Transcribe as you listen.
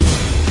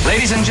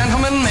Ladies and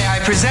gentlemen, may I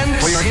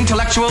present for your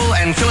intellectual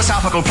and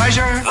philosophical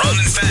pleasure, Ron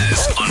and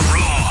Fez on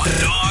Raw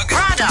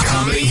Dog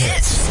Comedy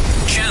Hits,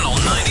 Channel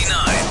 99.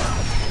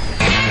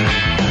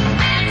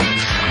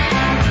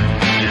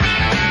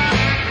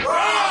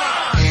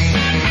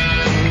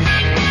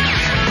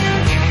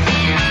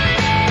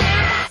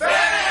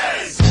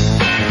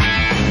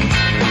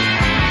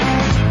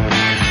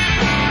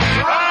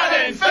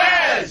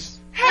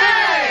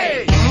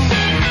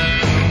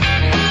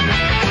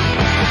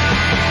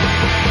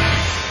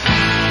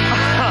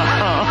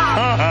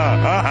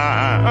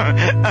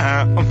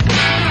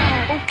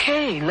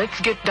 Okay,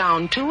 let's get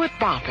down to it,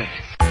 Boppers.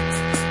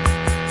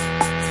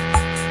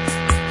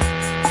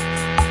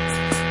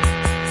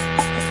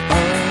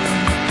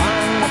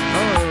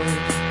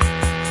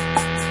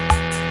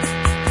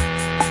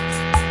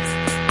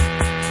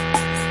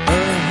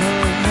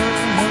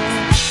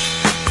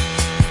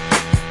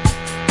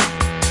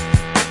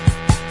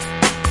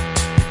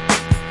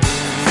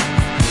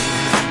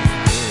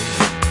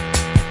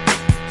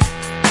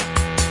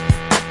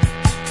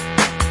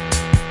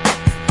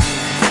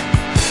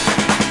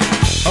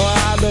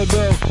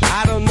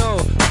 I don't know,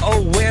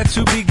 where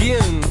to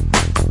begin.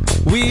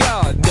 We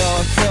are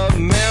North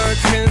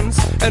Americans,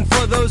 and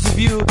for those of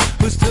you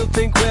who still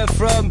think we're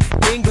from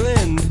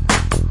England,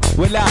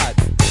 we're not,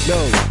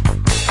 no.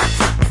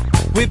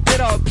 We've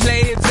been on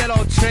planes and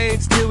on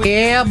trains till we...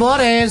 Yeah,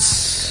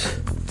 buddies.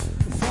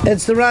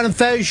 It's the Ron and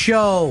Fez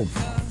Show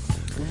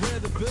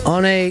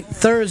on a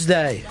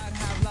Thursday.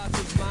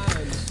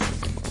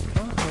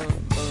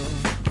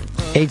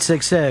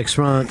 866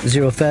 Ron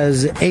Zero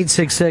Fez.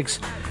 866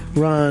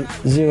 Ron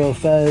Zero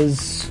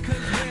Fez.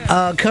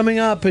 Coming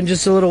up in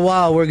just a little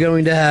while, we're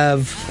going to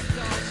have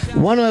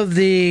one of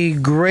the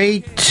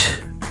great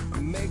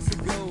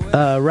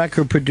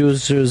record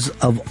producers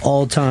of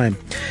all time.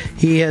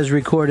 He has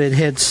recorded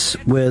hits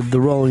with the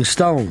Rolling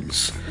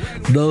Stones,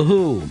 The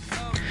Who,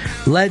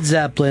 Led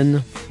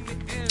Zeppelin,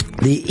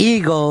 The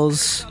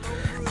Eagles,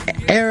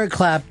 Eric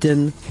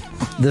Clapton,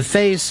 The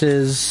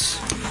Faces.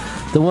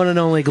 The one and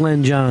only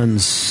Glenn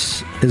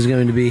Johns is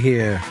going to be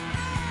here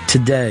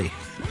today.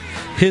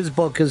 His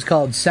book is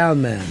called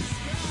Sound Man,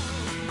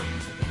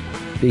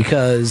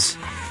 because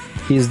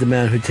he's the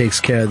man who takes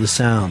care of the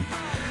sound.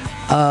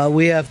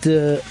 We have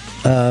to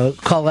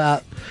call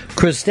out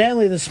Chris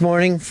Stanley this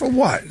morning. For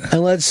what?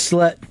 And let's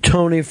let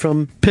Tony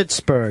from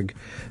Pittsburgh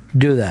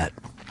do that.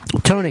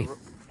 Tony.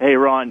 Hey,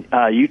 Ron,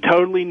 you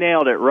totally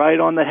nailed it right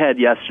on the head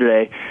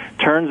yesterday.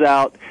 Turns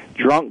out,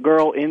 drunk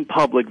girl in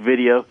public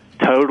video,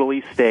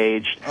 totally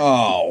staged.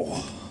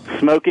 Oh.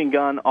 Smoking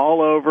Gun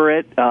all over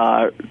it.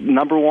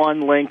 Number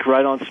one link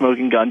right on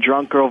Smoking Gun.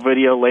 Drunk girl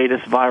video,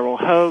 latest viral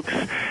hoax.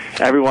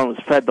 Everyone was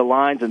fed the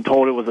lines and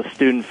told it was a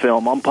student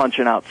film. I'm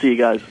punching out. See you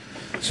guys.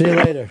 See you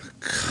later.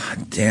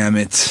 God damn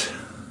it.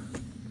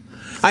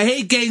 I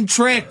hate getting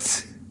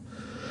tricked.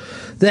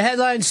 The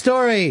headline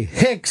story,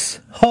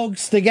 Hicks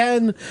hoaxed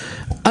again.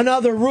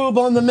 Another rube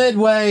on the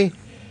midway.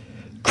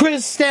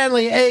 Chris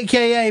Stanley,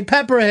 a.k.a.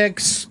 Pepper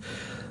Hicks,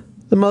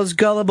 the most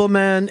gullible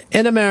man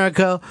in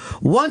America,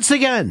 once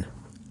again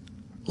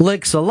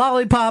licks a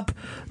lollipop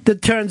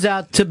that turns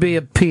out to be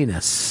a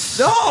penis.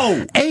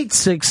 No!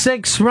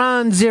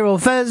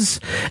 866-RON-ZERO-FEZ.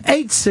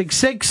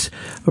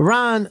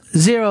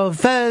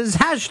 866-RON-ZERO-FEZ.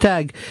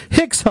 Hashtag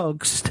Hicks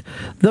hoaxed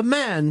the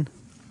man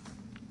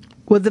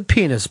with the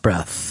penis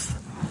breath.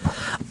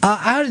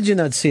 How did you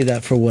not see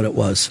that for what it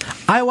was?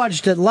 I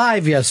watched it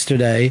live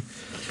yesterday.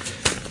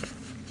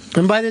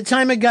 And by the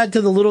time it got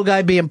to the little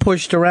guy being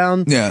pushed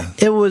around,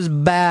 it was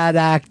bad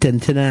acting.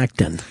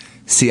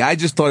 See, I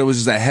just thought it was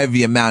just a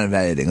heavy amount of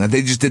editing. Like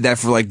they just did that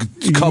for like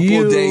a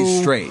couple of days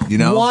straight, you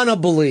know? You want to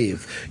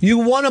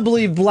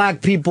believe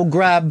black people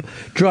grab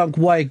drunk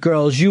white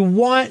girls. You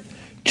want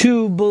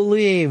to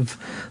believe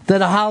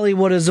that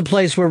Hollywood is a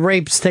place where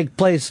rapes take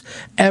place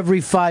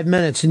every 5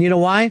 minutes. And you know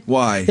why?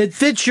 Why? It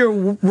fits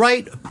your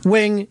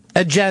right-wing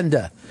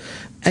agenda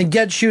and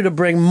gets you to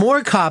bring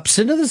more cops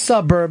into the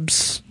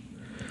suburbs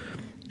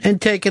and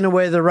taking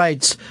away the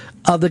rights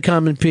of the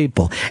common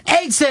people.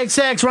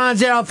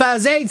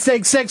 866-RON-ZERO-FEZ.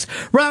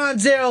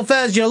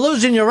 866-RON-ZERO-FEZ. You're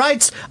losing your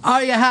rights.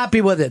 Are you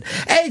happy with it?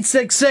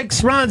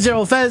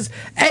 866-RON-ZERO-FEZ.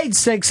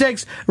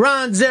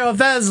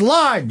 866-RON-ZERO-FEZ.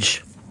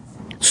 Large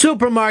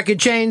supermarket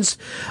chains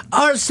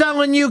are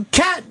selling you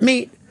cat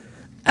meat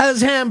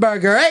as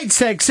hamburger.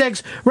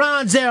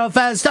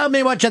 866-RON-ZERO-FEZ. Tell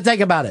me what you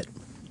think about it.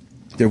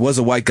 There was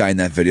a white guy in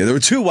that video. There were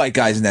two white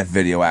guys in that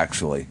video,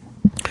 actually.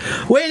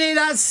 We need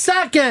a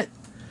second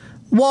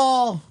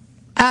wall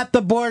at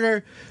the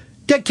border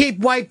to keep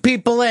white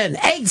people in.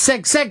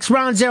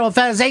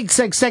 866-RON-ZERO-FEZ.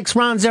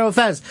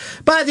 866-RON-ZERO-FEZ.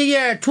 By the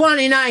year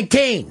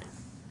 2019,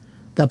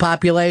 the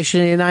population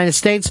in the United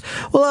States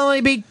will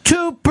only be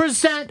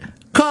 2%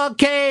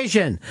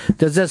 Caucasian.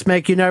 Does this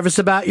make you nervous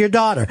about your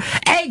daughter?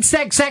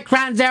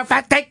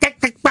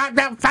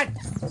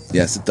 866-RON-ZERO-FEZ.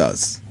 Yes, it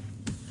does.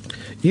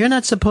 You're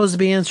not supposed to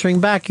be answering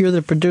back. You're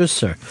the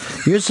producer.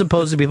 You're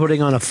supposed to be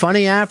putting on a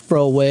funny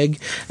afro wig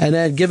and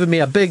then giving me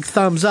a big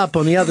thumbs up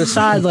on the other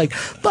side like,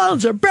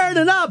 phones are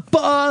burning up,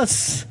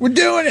 boss. We're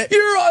doing it.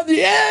 You're on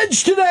the edge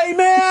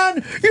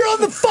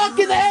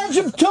fucking edge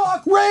of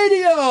talk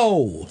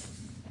radio.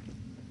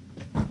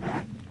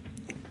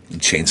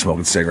 Chain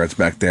smoking cigarettes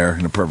back there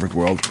in a perfect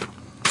world.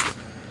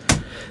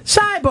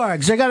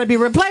 Cyborgs are going to be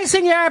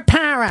replacing your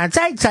parents.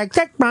 That's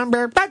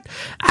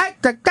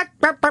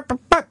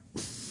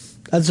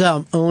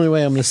the only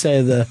way I'm going to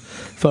say the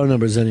phone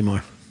numbers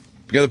anymore.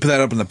 You got to put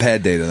that up in the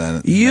pad data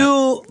then.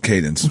 You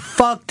cadence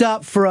fucked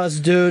up for us,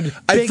 dude.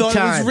 Big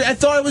time. I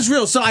thought it was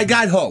real, so I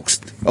got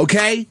hoaxed.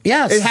 Okay?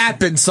 Yes. It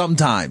happens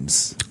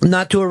sometimes.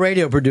 Not to a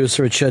radio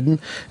producer, it shouldn't.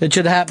 It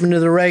should happen to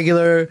the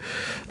regular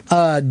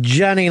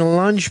Johnny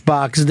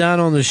Lunchbox down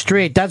on the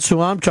street. That's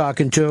who I'm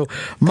talking to.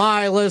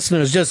 My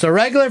listeners, just a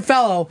regular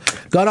fellow,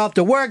 got off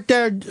to work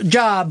their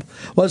job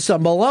with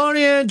some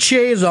bologna and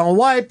cheese on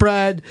white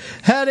bread,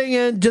 heading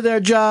into their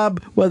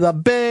job with a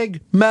big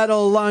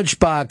metal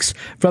lunchbox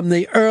from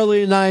the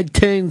early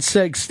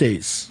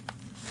 1960s.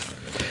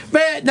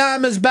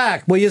 Vietnam is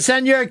back. Will you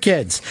send your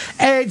kids?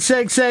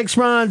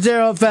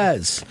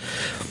 866-RON-0-FEZ.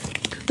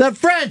 The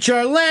French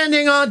are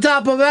landing on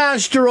top of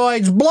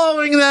asteroids,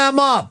 blowing them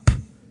up.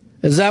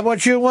 Is that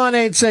what you want?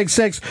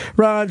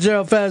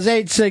 866-RON-0-FEZ.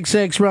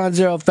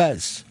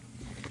 866-RON-0-FEZ.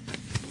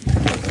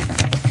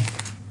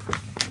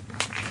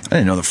 I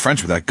didn't know the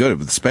French were that good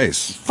with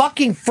space.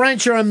 Fucking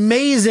French are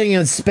amazing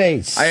in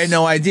space. I had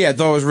no idea. I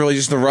thought it was really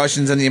just the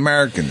Russians and the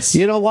Americans.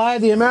 You know why?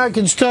 The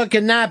Americans took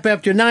a nap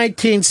after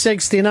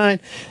 1969.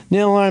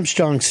 Neil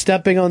Armstrong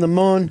stepping on the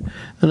moon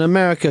and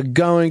America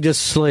going to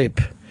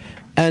sleep.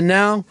 And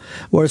now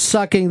we're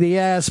sucking the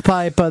ass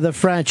pipe of the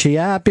French. Are you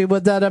happy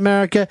with that,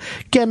 America?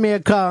 Give me a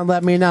call and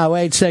let me know.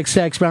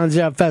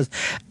 866-RON-0-FEZ.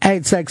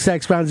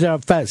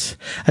 866-RON-0-FEZ.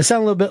 I sound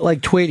a little bit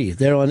like Tweety.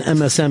 They're on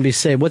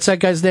MSNBC. What's that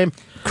guy's name?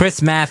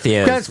 Chris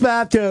Matthews. Chris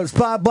Matthews.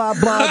 Blah, blah,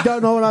 blah.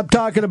 Don't know what I'm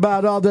talking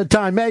about all the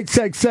time.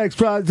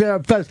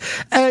 866-RON-0-FEZ.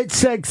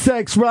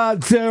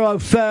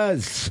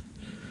 866-RON-0-FEZ.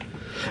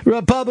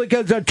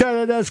 Republicans are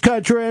turning this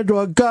country into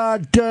a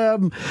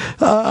goddamn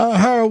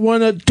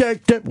heroin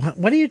addicted.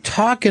 What are you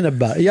talking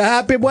about? You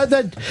happy with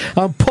it?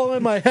 I'm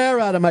pulling my hair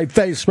out of my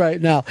face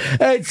right now.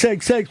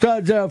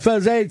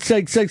 866-RON-0-FEZ.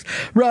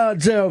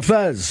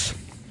 866-RON-0-FEZ.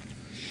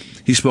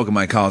 He spoke at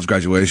my college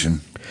graduation.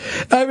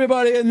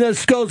 Everybody in this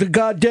school's a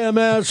goddamn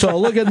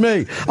asshole. Look at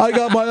me. I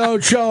got my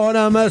own show on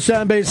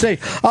MSNBC.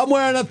 I'm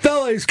wearing a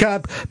Phillies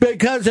cap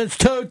because it's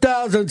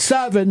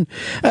 2007.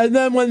 And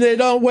then when they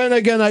don't win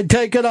again, I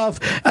take it off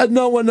and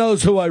no one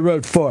knows who I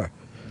root for.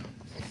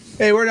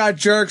 Hey, we're not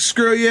jerks.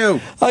 Screw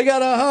you. I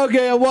got a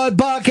hoagie in one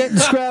pocket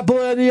and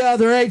scrapple in the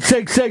other.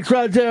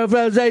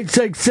 866-RON-0-FEZ.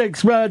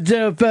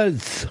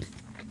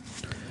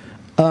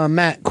 866-RON-0-FEZ.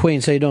 Matt,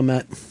 Queens. How you doing,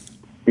 Matt?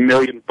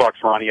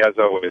 $1,000,000, Ronnie, as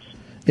always.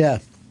 Yeah.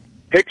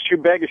 Picks, you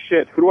bag of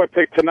shit. Who do I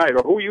pick tonight?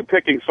 Or who are you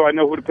picking so I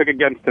know who to pick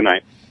against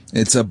tonight?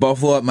 It's a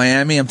Buffalo at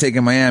Miami. I'm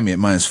taking Miami at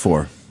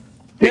 -4.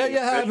 There you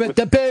have it.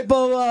 The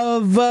people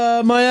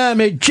of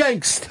Miami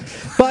jinxed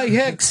by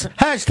Hicks.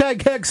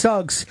 Hashtag Hicks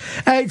Hoax.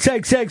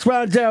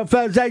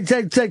 866-RON-0-FEZ.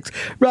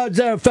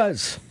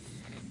 866-RON-0-FEZ.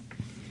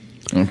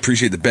 I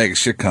appreciate the bag of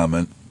shit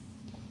comment.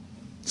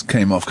 This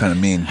came off kind of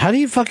mean. How do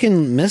you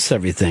fucking miss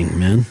everything,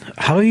 man?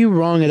 How are you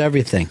wrong at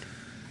everything?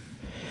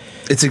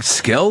 It's a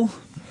skill?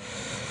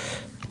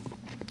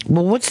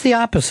 Well, what's the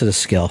opposite of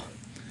skill?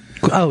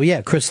 Oh,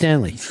 yeah, Chris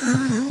Stanley.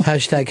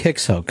 Hashtag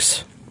Hicks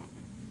Hoax.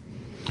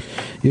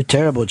 You're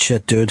terrible at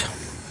shit, dude.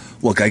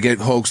 Look, I get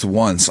hoaxed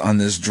once on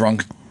this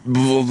drunk,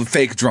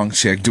 fake drunk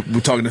chick.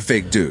 We're talking to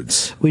fake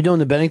dudes. We doing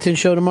the Bennington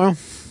show tomorrow?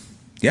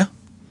 Yeah.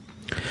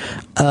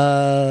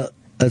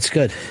 That's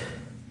good.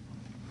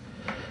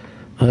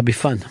 That'll be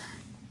fun.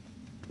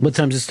 What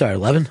time does it start?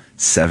 11?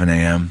 7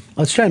 a.m.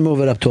 Let's try and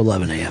move it up to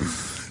 11 a.m.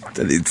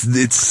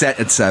 It's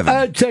set at 7.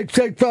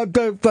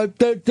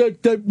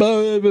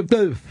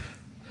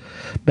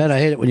 Man, I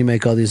hate it when you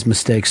make all these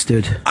mistakes,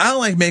 dude. I don't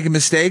like making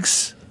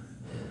mistakes.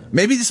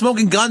 Maybe the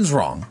smoking gun's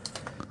wrong.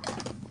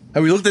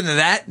 Have we looked into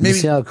that? Maybe. You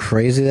see how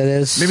crazy that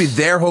is? Maybe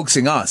they're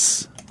hoaxing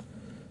us.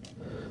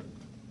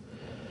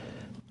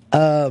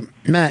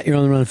 Matt, you're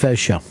on the Ron Fez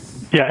show.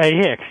 Yeah, hey,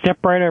 Hicks, step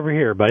right over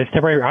here, buddy.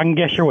 Step right here. I can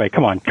guess your weight.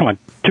 Come on. Two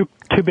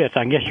bits.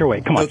 I can guess your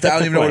weight. Come on. I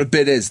don't even know what a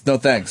bit is. No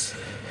thanks.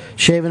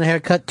 Shaving a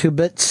haircut, 2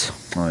 bits.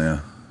 Oh, yeah.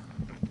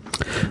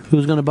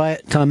 Who's going to buy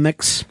it? Tom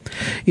Mix.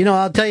 You know,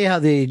 I'll tell you how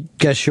the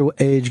guess your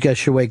age,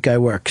 guess your weight guy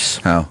works.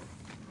 How?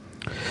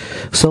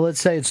 So let's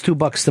say it's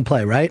 $2 to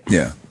play, right?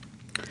 Yeah.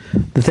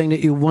 The thing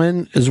that you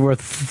win is worth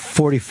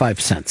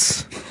 45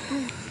 cents.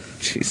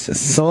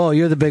 Jesus. So,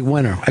 you're the big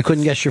winner. I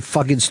couldn't guess your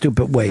fucking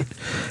stupid weight.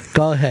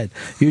 Go ahead.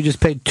 You just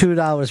paid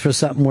 $2 for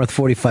something worth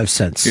 45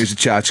 cents. Here's a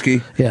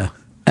tchotchke. Yeah.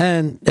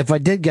 And if I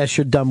did guess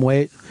your dumb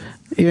weight,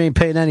 you ain't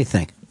paid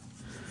anything.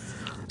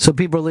 So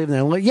people are leaving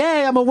there. Well,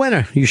 yay, I'm a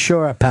winner. You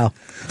sure are, pal.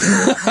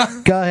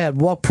 Go ahead.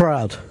 Walk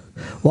proud.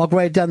 Walk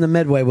right down the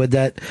midway with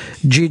that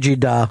Gigi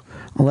doll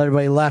and let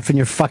everybody laugh in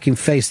your fucking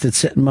face that's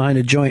sitting behind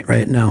a joint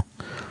right now.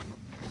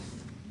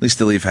 At least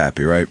they leave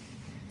happy, right?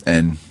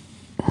 And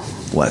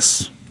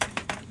less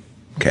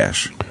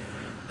cash.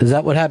 Is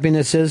that what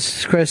happiness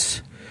is,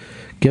 Chris?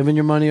 Giving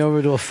your money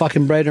over to a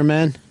fucking brighter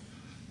man?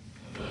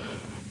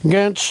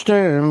 Can't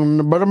stand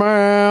the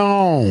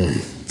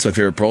butterman. It's my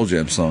favorite Pearl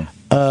Jam song.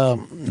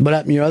 What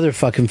happened to your other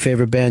fucking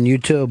favorite band,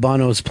 U2?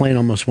 Bono's plane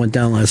almost went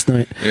down last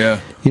night. Yeah.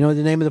 You know what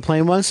the name of the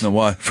plane was? No,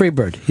 what?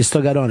 Freebird. He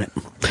still got on it.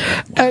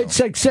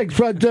 866.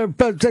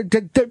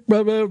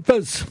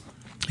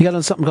 He got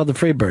on something called the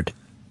Freebird.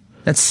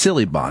 That's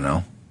silly,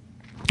 Bono.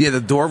 Yeah,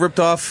 the door ripped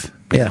off.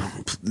 Yeah.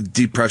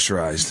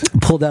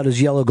 Depressurized. Pulled out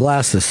his yellow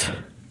glasses.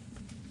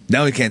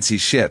 Now he can't see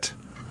shit.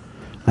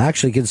 I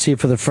actually can see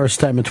for the first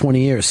time in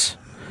 20 years.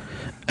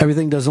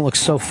 Everything doesn't look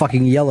so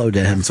fucking yellow to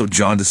him. So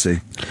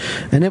jaundicey.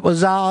 And it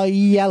was all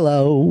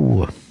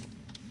yellow.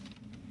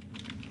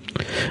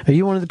 Are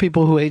you one of the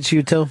people who hates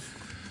U2?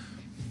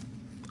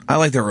 I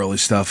like their early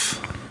stuff.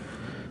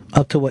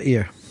 Up to what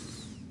year?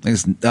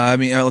 Let's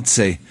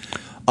see.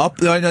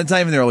 No, not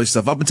even the early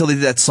stuff. Up until they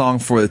did that song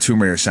for the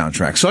Tomb Raider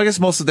soundtrack. So I guess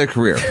most of their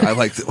career, I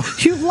liked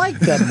it. You like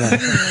them, then.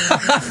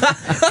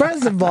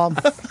 First of all,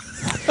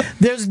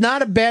 there's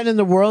not a band in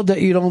the world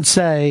that you don't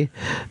say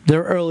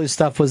their early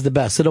stuff was the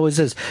best. It always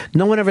is.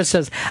 No one ever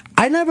says,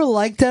 I never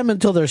liked them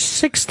until their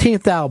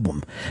 16th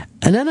album.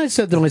 And then I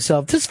said to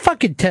myself, this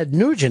fucking Ted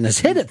Nugent has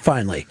hit it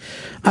finally.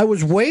 I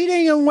was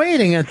waiting,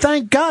 and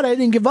thank God I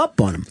didn't give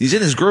up on him. He's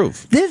in his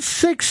groove. This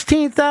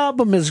 16th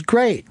album is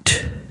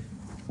great.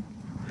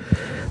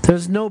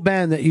 There's no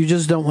band that you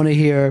just don't want to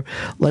hear,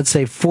 let's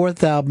say,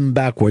 fourth album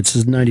backwards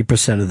is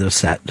 90% of their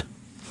set.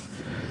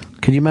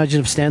 Can you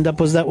imagine if stand-up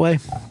was that way?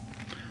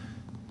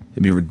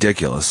 It'd be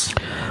ridiculous.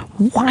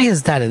 Why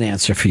is that an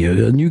answer for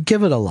you? And you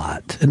give it a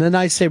lot. And then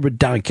I say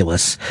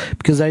ridiculous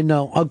because I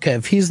know, okay,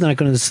 if he's not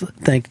going to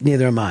think,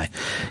 neither am I.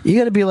 You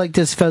got to be like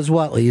this Fez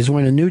Watley. He's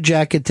wearing a new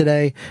jacket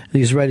today and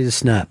he's ready to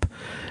snap.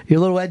 You're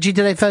a little edgy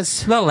today,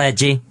 Fez? A little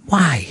edgy.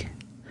 Why?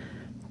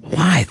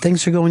 Why?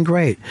 Things are going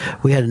great.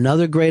 We had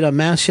another great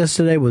Unmasked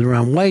yesterday with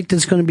Ron White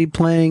that's going to be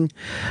playing.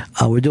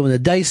 We're doing the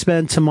Dice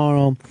Band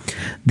tomorrow.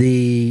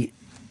 The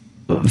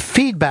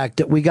feedback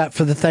that we got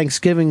for the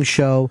Thanksgiving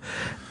show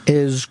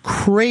is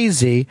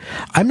crazy.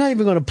 I'm not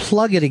even going to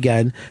plug it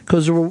again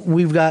because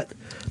we've got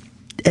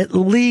at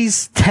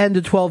least 10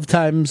 to 12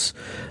 times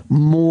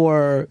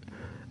more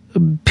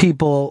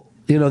people,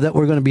 that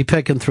we're going to be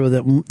picking through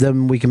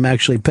than we can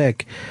actually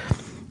pick.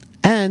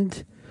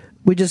 And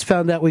we just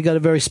found out we got a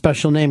very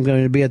special name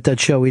going to be at that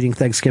show eating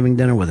Thanksgiving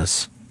dinner with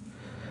us.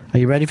 Are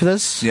you ready for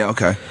this? Yeah,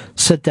 okay.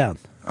 Sit down.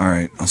 All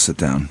right, I'll sit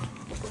down.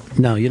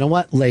 No, you know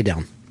what? Lay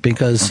down.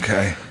 Because,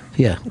 okay.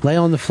 Yeah, lay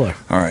on the floor.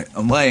 All right,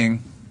 I'm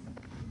laying.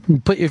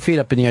 Put your feet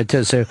up in the air,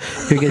 too, so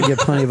you're going to get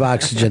plenty of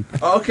oxygen.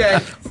 Okay.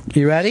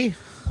 You ready?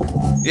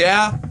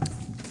 Yeah.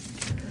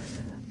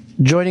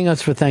 Joining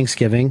us for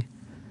Thanksgiving,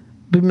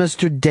 be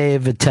Mr.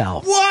 Dave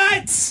Attell.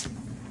 What?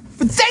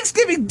 For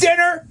Thanksgiving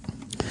dinner?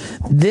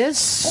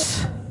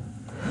 This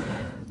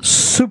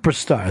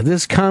superstar,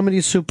 this comedy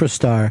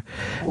superstar,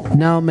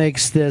 now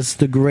makes this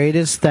the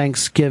greatest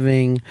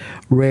Thanksgiving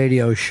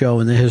radio show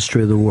in the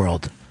history of the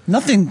world.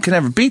 Nothing can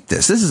ever beat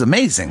this. This is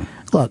amazing.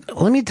 Look,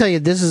 let me tell you,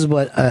 this is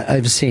what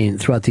I've seen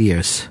throughout the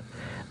years.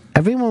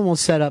 Everyone will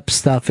set up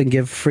stuff and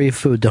give free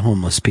food to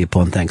homeless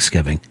people on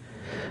Thanksgiving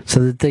so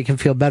that they can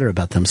feel better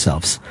about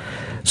themselves.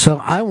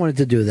 So I wanted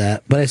to do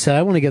that, but I said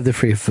I want to give the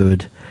free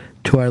food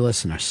to our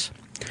listeners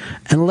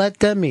and let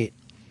them eat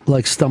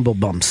like stumble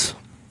bumps.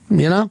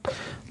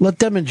 Let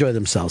them enjoy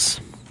themselves.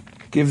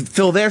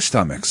 Fill their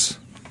stomachs.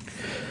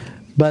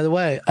 By the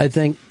way, I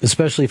think,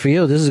 especially for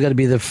you, this is going to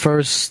be the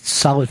first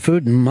solid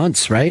food in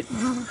months, right?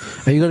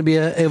 Are you going to be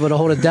able to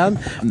hold it down?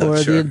 Or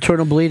sure. The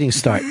internal bleeding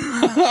start?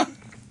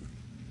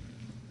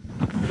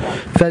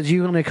 Fez,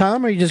 you going to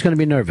come or are you just going to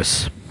be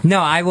nervous?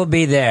 No, I will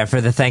be there for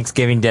the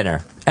Thanksgiving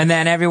dinner. And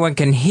then everyone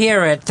can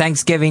hear it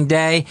Thanksgiving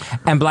Day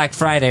and Black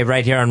Friday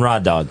right here on Raw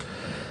Dog.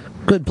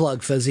 Good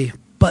plug, Fezzy.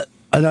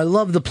 And I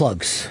love the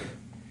plugs.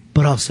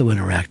 But also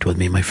interact with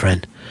me, my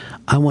friend.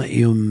 I want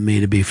you and me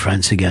to be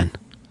friends again.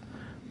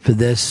 For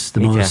this,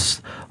 the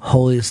most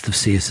holiest of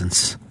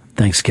seasons,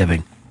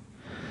 Thanksgiving.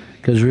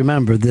 Because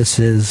remember, this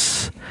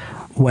is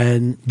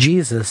when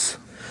Jesus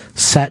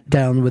sat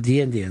down with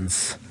the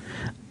Indians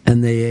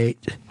and they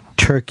ate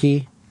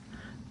turkey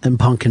and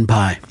pumpkin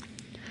pie.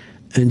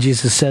 And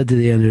Jesus said to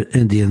the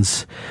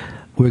Indians,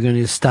 we're going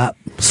to stop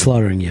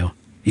slaughtering you.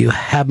 You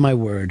have my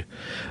word.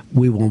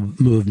 We will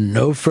move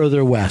no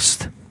further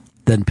west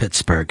than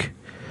Pittsburgh.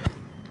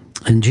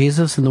 And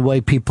Jesus and the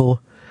white people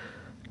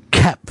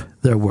kept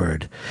their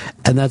word.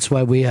 And that's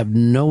why we have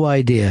no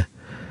idea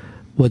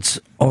what's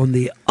on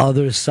the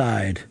other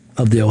side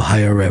of the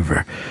Ohio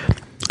River.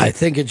 I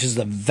think it's just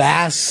a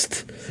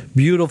vast,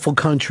 beautiful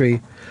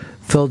country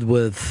filled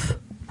with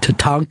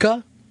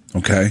Tatanka.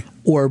 Okay.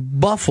 Or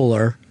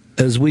buffalo,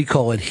 as we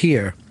call it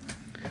here.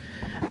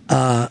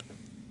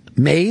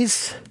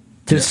 Maize.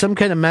 There's some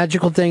kind of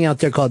magical thing out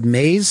there called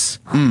maize.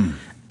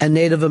 And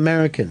Native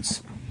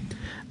Americans.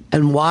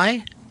 And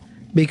why?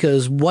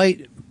 Because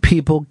white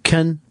people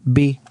can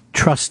be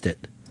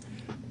trusted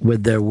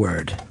with their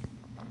word.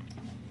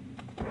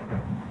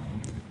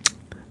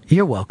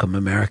 You're welcome,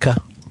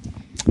 America.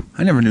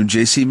 I never knew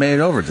JC made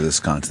it over to this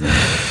continent.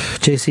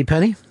 JC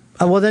Penney?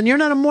 Well, then you're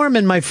not a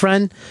Mormon, my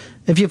friend.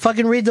 If you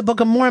fucking read the Book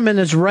of Mormon,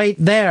 it's right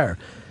there.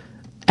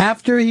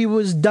 After he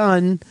was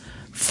done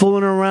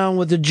fooling around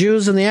with the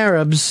Jews and the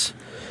Arabs,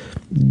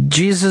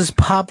 Jesus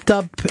popped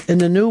up in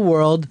the New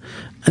World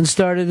and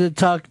started to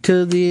talk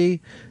to the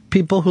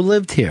people who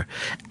lived here.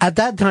 At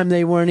that time,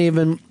 they weren't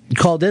even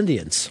called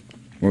Indians.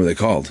 What were they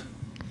called?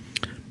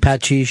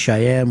 Apache,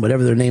 Cheyenne,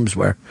 whatever their names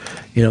were.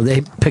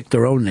 They picked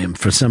their own name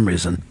for some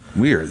reason.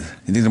 Weird. You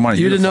think they want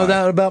to You didn't know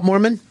that about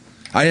Mormon?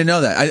 I didn't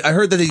know that. I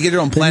heard that they get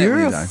their own planet.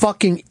 You're a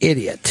fucking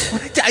idiot.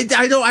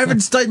 I haven't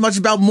studied much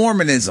about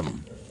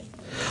Mormonism.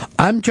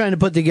 I'm trying to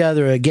put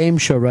together a game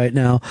show right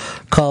now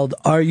called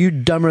Are You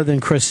Dumber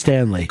Than Chris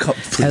Stanley?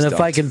 And if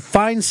I can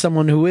find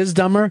someone who is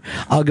dumber,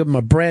 I'll give them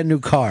a brand new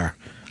car.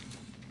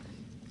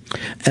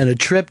 And a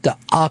trip to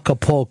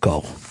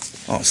Acapulco.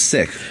 Oh,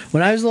 sick.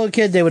 When I was a little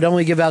kid, they would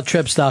only give out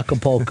trips to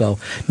Acapulco.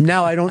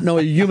 Now I don't know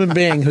a human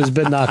being who's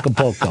been to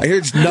Acapulco.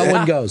 No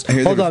one goes.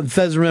 Hold on,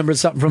 Fez remembers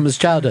something from his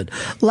childhood.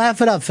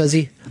 Laugh it up,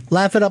 Fezzy.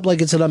 Laugh it up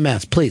like it's an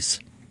unmasked, please.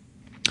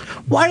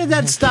 Why did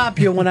that stop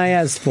you when I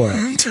asked for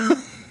it?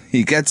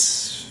 He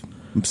gets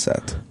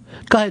upset.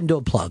 Go ahead and do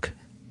a plug.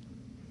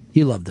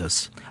 You love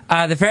this.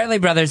 The Fairley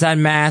Brothers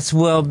Unmasked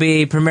will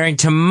be premiering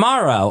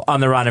tomorrow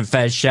on the Ron and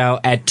Fez show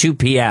at 2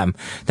 p.m.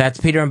 That's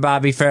Peter and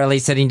Bobby Fairley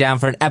sitting down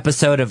for an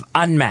episode of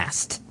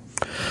Unmasked.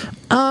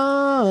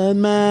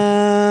 Unmasked.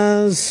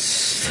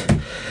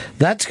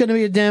 That's going to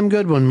be a damn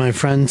good one, my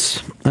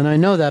friends. And I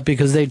know that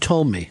because they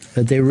told me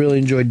that they really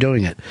enjoyed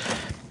doing it.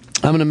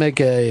 I'm going to make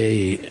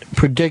a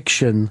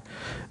prediction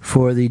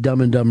for the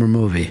Dumb and Dumber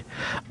movie.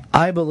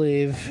 I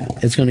believe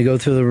it's going to go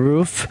through the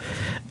roof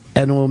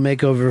and will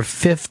make over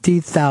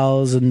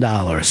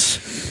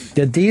 $50,000.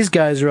 That these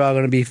guys are all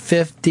going to be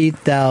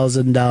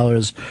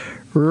 $50,000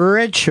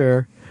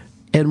 richer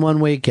in one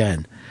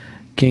weekend.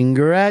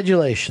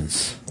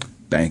 Congratulations.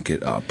 Bank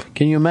it up.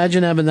 Can you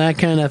imagine having that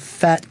kind of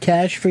fat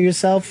cash for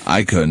yourself?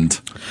 I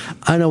couldn't.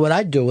 I know what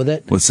I'd do with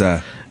it. What's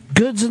that?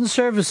 Goods and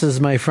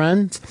services, my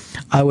friends.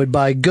 I would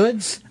buy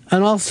goods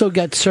and also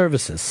get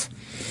services.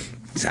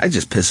 I'd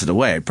just piss it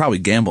away. I'd probably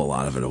gamble a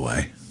lot of it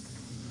away.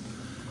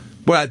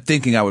 But I'm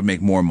thinking I would make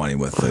more money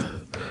with it.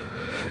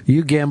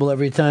 You gamble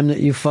every time that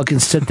you fucking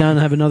sit down and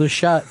have another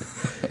shot.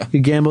 You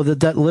gamble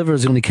that liver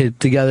is going to get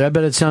together. I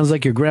bet it sounds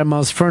like your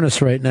grandma's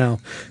furnace right now.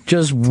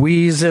 Just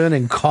wheezing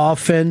and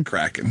coughing.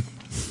 Cracking.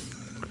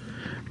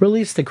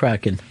 Release the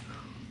Kraken.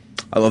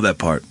 I love that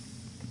part.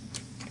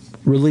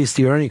 Release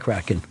the Ernie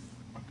Kraken.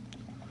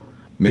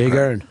 Big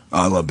Ern.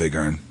 Oh, I love Big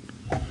Ern.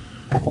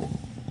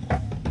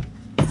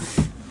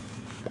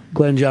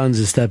 Glenn Johns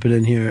is stepping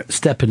in here.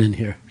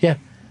 Yeah,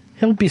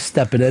 he'll be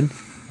stepping in.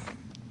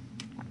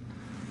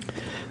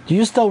 Do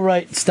you still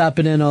write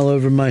stopping in all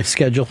over my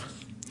schedule?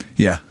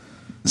 Yeah,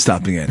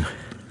 stopping in.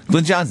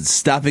 Glenn Johnson's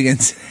stopping in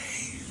today.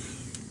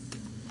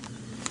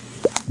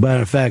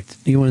 Matter of fact,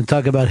 you want to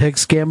talk about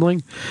Hicks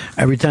gambling?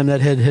 Every time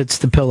that head hits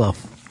the pillow,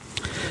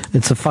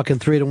 it's a fucking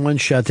 3-to-1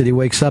 shot that he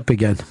wakes up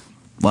again.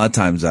 A lot of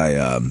times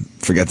I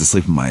forget to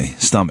sleep in my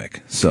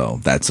stomach, so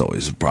that's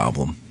always a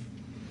problem.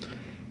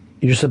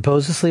 You're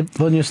supposed to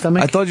sleep on your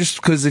stomach? I thought just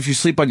because if you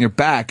sleep on your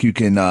back, you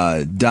can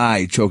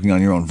die choking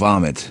on your own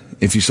vomit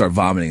if you start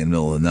vomiting in the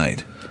middle of the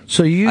night.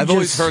 So I've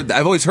always heard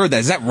that.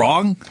 Is that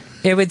wrong?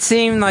 It would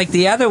seem like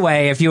the other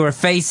way. If you were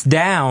face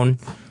down,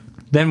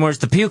 then where's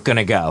the puke going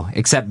to go?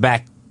 Except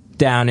back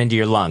down into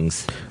your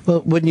lungs.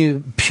 Well, wouldn't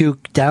you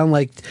puke down?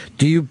 Like,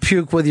 do you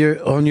puke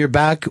on your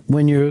back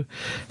when you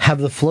have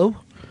the flu?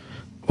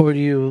 Or are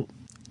you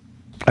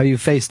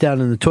face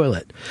down in the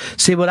toilet?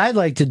 See, what I'd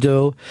like to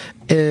do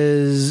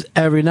is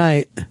every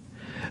night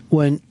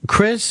when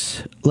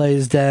Chris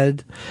lays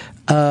dead,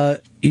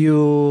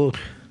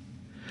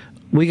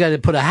 we got to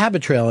put a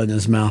habit trail in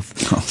his mouth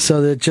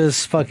so that it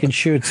just fucking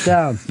shoots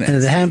down into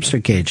the hamster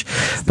cage.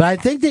 But I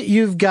think that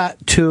you've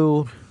got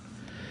to,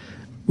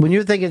 when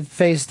you're thinking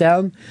face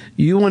down,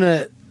 you want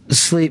to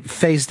sleep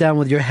face down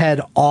with your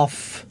head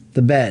off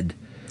the bed.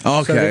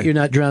 Okay. So that you're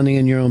not drowning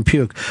in your own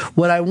puke.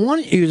 What I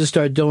want you to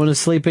start doing is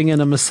sleeping in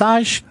a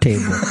massage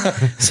table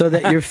so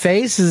that your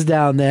face is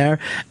down there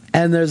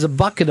and there's a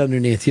bucket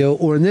underneath you,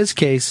 or in this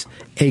case,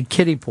 a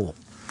kiddie pool.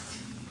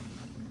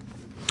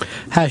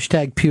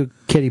 Hashtag puke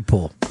kiddie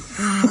pool.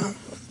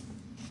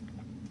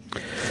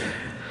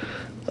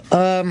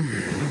 Let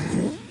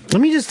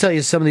me just tell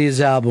you some of these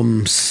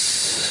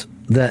albums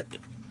that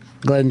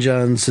Glenn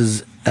Johns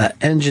has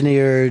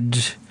engineered,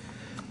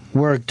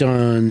 worked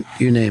on,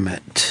 you name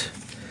it.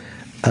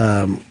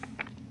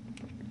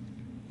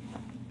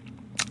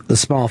 The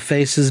Small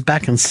Faces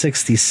back in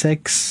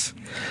 1966.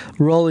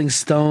 Rolling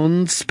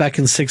Stones back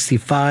in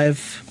 1965.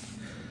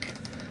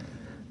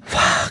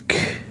 Fuck.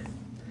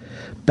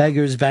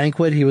 Beggar's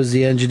Banquet, he was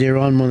the engineer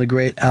on one of the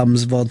great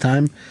albums of all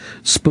time.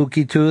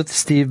 Spooky Tooth,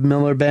 Steve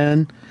Miller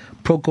Band.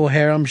 Procol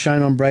Harum,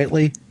 Shine On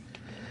Brightly.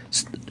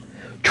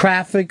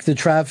 Traffic, the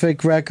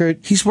Traffic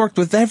record. He's worked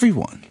with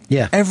everyone.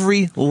 Yeah.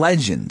 Every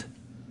legend.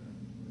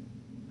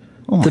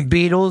 The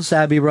Beatles,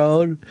 Abbey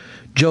Road,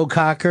 Joe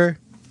Cocker,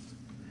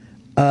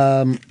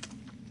 the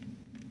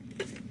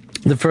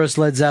first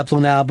Led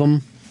Zeppelin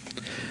album,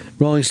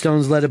 Rolling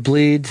Stones, Let It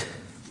Bleed.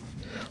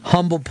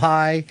 Humble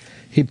Pie,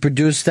 he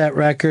produced that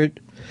record.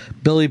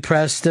 Billy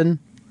Preston.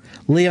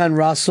 Leon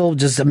Russell,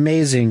 just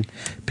amazing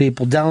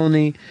people.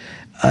 Delaney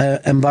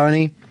and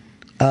Barney.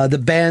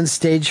 The band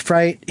Stage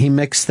Fright, he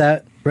mixed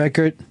that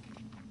record.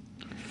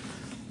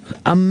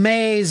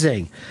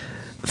 Amazing.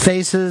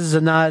 Faces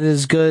are Not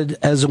As Good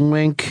As a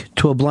Wink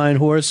to a Blind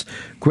Horse,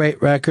 great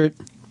record.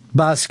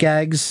 Boss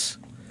Skaggs,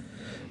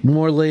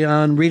 more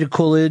Leon, Rita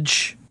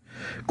Coolidge,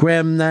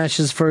 Graham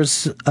Nash's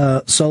first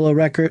solo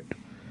record.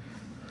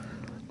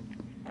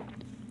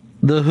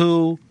 The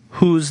Who,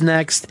 Who's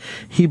Next.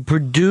 He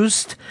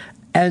produced,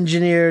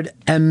 engineered,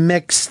 and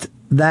mixed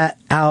that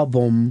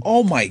album.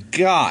 Oh my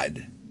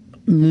God.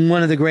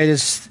 One of the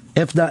greatest,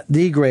 if not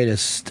the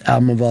greatest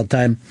album of all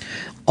time.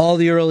 All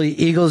the early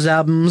Eagles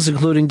albums,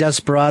 including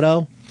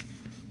Desperado.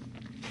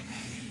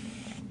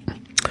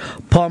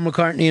 Paul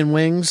McCartney and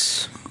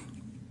Wings.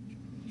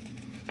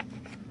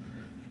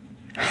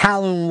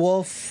 Howlin'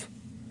 Wolf.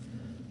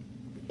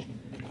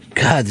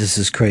 God, this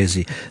is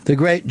crazy. The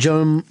great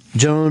Joan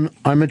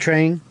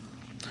Armatrading,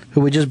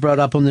 who we just brought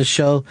up on this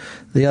show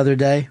the other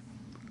day.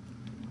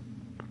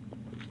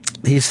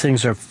 These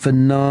things are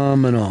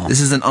phenomenal.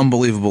 This is an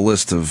unbelievable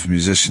list of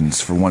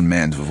musicians for one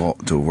man to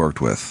have worked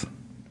with.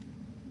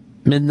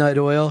 Midnight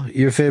Oil,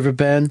 your favorite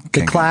band.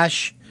 The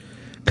Clash,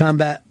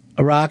 Combat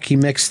Rock, he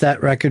mixed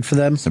that record for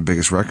them. It's their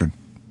biggest record.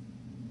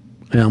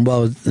 Yeah,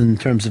 well, in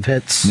terms of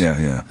hits.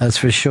 Yeah. That's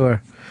for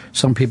sure.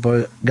 Some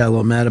people got a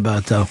little mad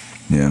about it, though.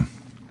 Yeah.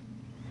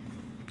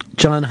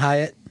 John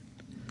Hyatt,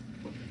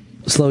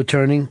 Slow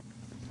Turning.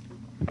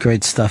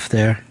 Great stuff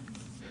there.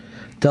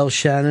 Del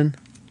Shannon.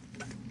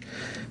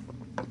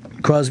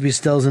 Crosby,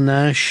 Stills, and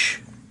Nash.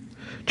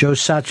 Joe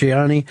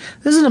Satriani.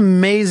 This is an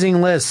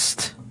amazing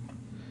list.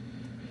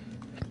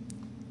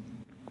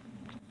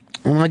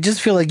 Well, I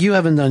just feel like you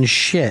haven't done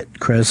shit,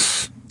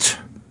 Chris.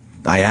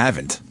 I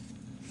haven't.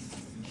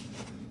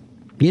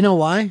 You know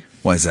why?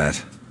 Why is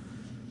that?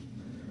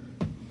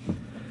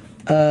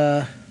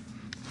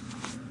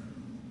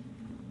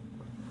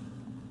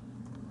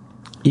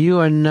 You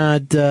are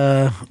not.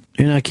 You're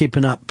not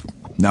keeping up.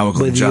 Now we're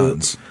Glenn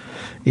Johns.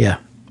 Yeah,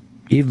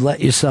 you've let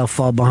yourself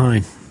fall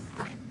behind.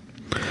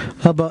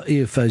 How about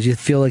you, Fez? You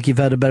feel like you've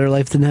had a better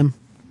life than him?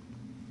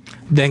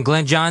 Then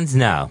Glenn Johns,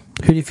 no.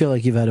 Who do you feel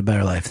like you've had a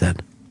better life than?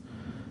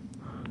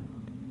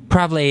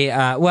 Probably,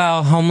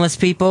 homeless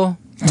people.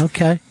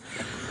 Okay.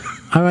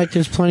 All right,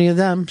 there's plenty of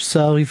them,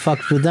 so he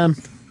fucked with them.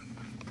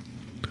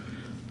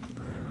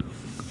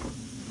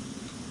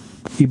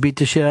 You beat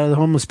the shit out of the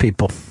homeless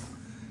people.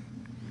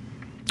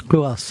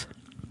 Who else?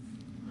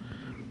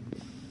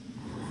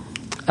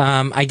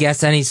 I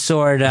guess any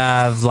sort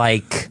of,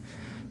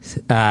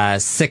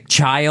 sick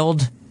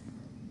child.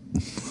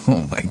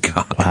 Oh, my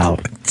God. Wow.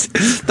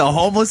 The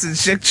homeless and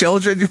sick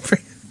children?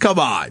 Come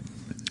on.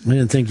 I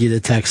didn't think you'd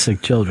attack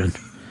sick children.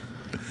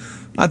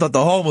 I thought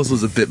the homeless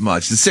was a bit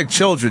much. The sick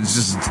children is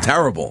just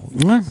terrible.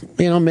 Well,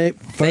 maybe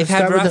they've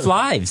had rough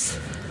lives.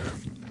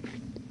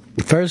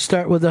 First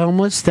start with the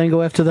homeless, then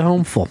go after the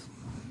homeful.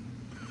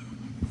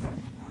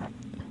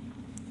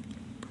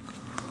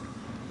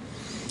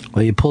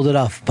 Well, you pulled it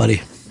off,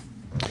 buddy.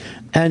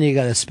 And you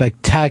got a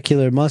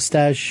spectacular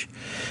mustache.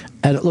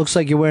 And it looks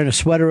like you're wearing a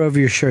sweater over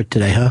your shirt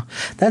today, huh?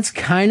 That's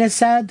kind of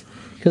sad,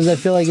 because I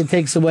feel like it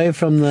takes away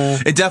from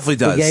the... It definitely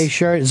does. The gay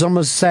shirt. It's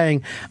almost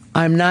saying,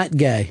 I'm not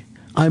gay.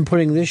 I'm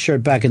putting this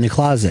shirt back in the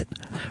closet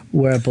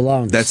where it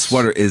belongs. That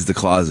sweater is the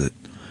closet.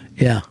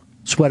 Yeah,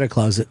 sweater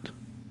closet.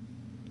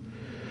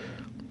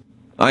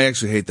 I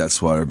actually hate that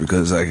sweater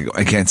because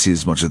I can't see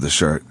as much of the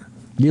shirt.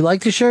 You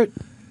like the shirt?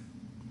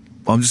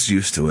 Well, I'm just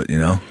used to it, you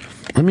know?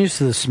 I'm used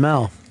to the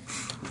smell.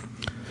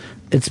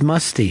 It's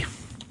musty.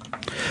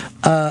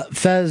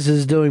 Fez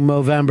is doing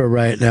Movember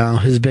right now.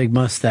 His big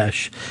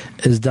mustache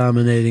is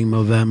dominating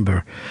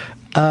Movember.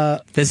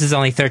 This is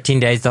only 13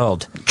 days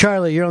old.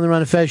 Charlie, you're on the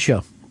Ron and Fez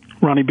show.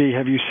 Ronnie B,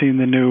 have you seen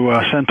the new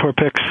Centaur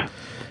pics?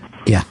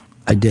 Yeah,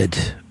 I did.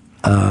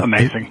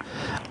 Amazing.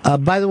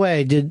 By the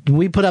way, did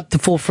we put up the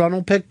full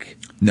frontal pic?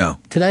 No.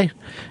 Today?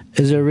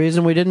 Is there a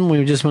reason we didn't?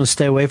 We just want to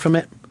stay away from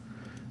it?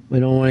 We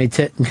don't want any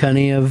tit and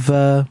cunny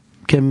of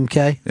Kim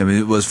K? I mean,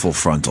 it was full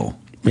frontal.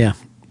 Yeah.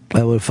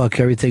 That would fuck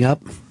everything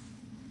up.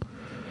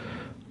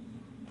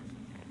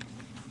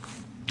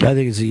 I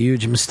think it's a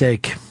huge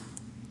mistake.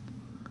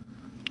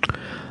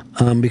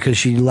 Because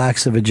she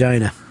lacks a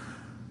vagina.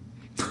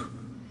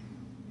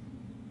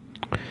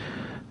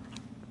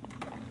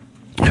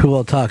 Who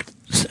will talk?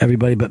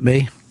 Everybody but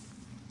me.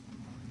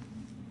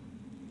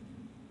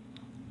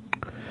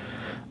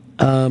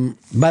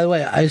 By the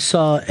way, I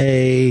saw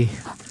a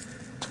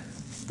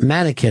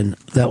mannequin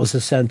that was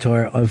a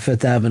centaur on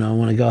Fifth Avenue. I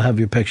want to go have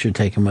your picture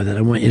taken with it.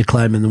 I want you to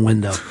climb in the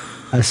window.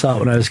 I saw it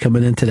when I was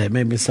coming in today. It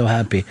made me so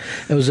happy.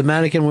 It was a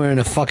mannequin wearing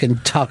a fucking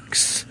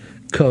tux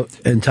coat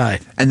and tie.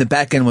 And the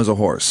back end was a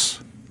horse.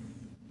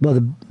 Well,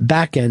 the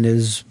back end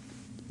is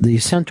the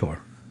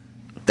centaur.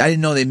 I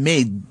didn't know they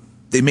made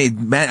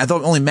I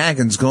thought only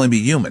mannequins could only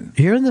be human.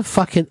 You're in the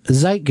fucking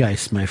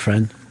zeitgeist, my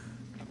friend.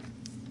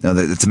 Now,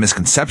 it's a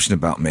misconception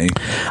about me.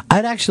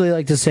 I'd actually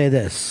like to say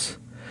this.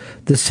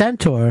 The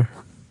centaur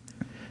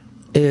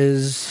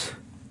is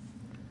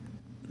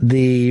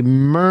the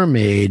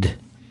mermaid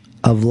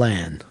of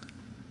land.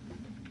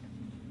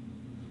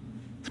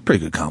 It's a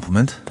pretty good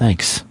compliment.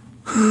 Thanks.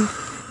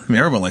 I mean,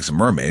 everyone likes a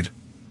mermaid.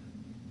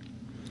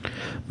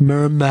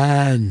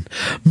 Merman.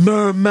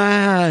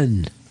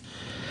 Merman.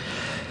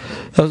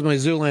 That was my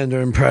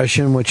Zoolander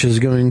impression, which is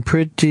going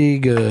pretty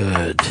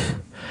good.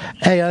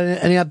 Hey,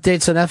 any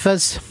updates on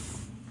FS?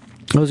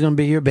 I was going to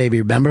be your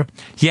baby, remember?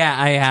 Yeah,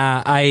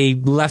 I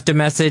left a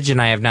message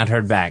and I have not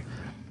heard back.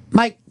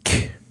 Mike.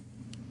 Hey,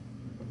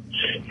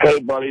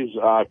 buddies.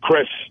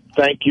 Chris,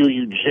 thank you,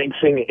 you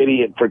jinxing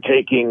idiot, for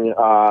taking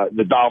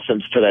the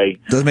Dolphins today.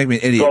 Doesn't make me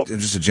an idiot.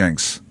 It's just a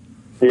jinx.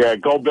 Yeah,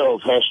 go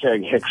Bills.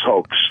 Hashtag Hicks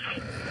hoax.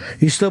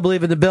 You still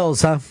believe in the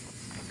Bills, huh?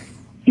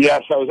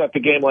 Yes, I was at the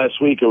game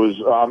last week. It was,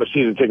 I'm a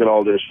season ticket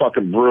holder. It's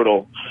fucking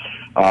brutal.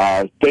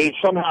 They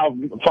somehow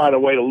find a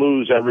way to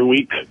lose every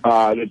week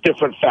in a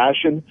different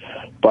fashion.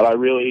 But I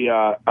really,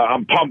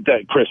 I'm pumped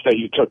that, Chris, that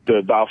you took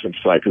the Dolphins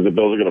tonight, because the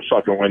Bills are going to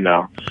fucking win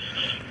now.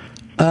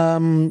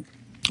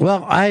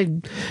 Well,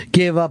 I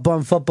gave up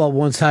on football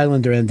once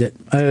Highlander ended.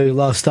 I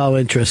lost all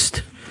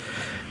interest.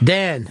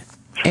 Dan,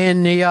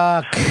 in New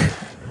York.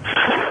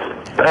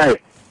 Hey.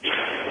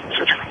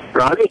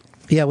 Ronnie?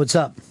 Yeah, what's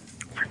up?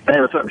 Hey,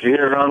 what's up? Did you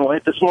hear Ron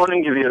White this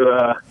morning give you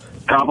a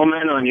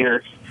compliment on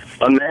your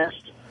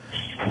Unmasked?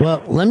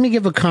 Well, let me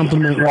give a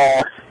compliment.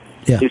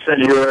 Yeah. He said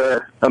you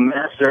were a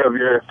master of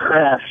your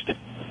craft,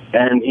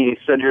 and he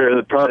said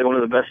you're probably one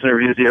of the best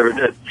interviews he ever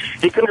did.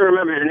 He couldn't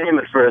remember your name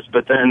at first,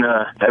 but then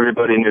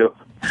everybody knew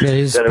that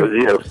it was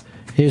you.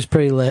 He was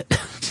pretty lit.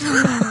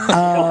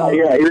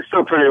 Yeah, he was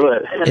still pretty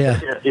lit. Yeah.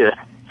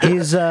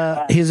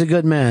 Yeah. He's a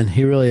good man.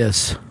 He really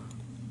is.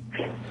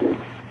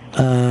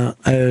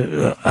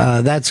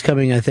 That's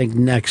coming, I think,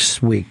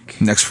 next week.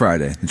 Next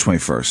Friday, the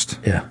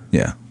 21st. Yeah.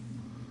 Yeah.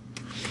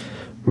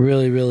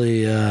 Really,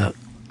 really,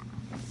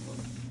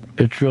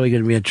 it's really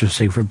going to be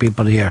interesting for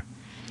people to hear.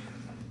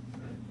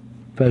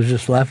 Fez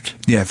just left?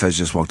 Yeah, Fez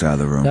just walked out of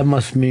the room. That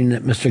must mean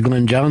that Mr.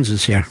 Glenn Jones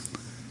is here.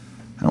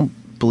 I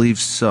don't believe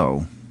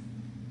so.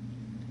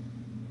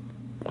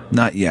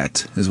 Not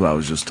yet, is what I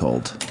was just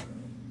told.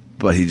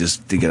 But he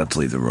just did get up to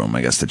leave the room,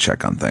 I guess, to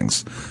check on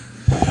things.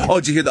 Oh,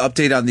 did you hear the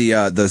update on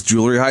the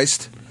jewelry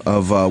heist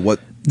of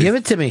what? Give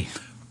it to me.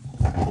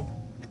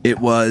 It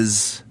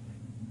was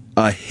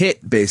a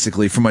hit,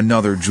 basically, from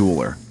another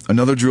jeweler.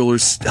 Another jeweler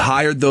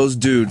hired those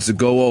dudes to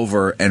go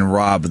over and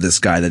rob this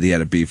guy that he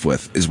had a beef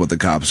with, is what the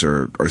cops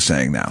are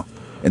saying now.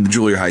 And the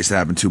jewelry heist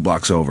happened 2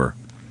 blocks over.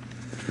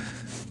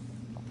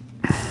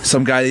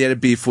 Some guy that he had a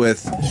beef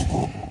with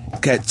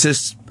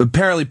just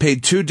apparently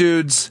paid 2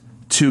 dudes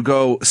to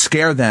go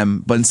scare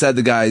them, but instead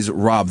the guys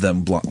robbed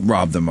them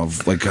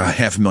of like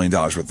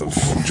 $500,000 worth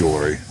of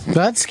jewelry.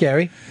 That's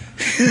scary.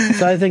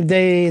 So I think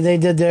they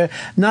did their.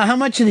 Now, how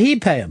much did he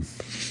pay him?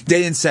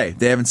 They didn't say.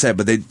 They haven't said,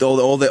 but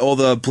all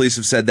the police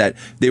have said that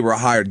they were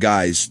hired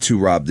guys to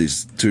rob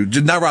these, to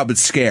not rob but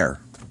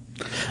scare.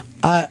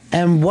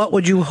 And what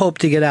would you hope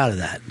to get out of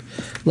that?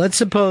 Let's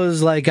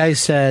suppose, like I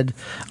said,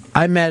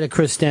 I'm mad at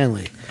Chris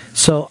Stanley.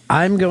 So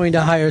I'm going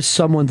to hire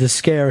someone to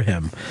scare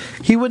him.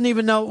 He wouldn't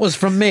even know it was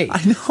from me.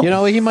 I know. You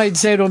know, he might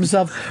say to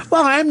himself,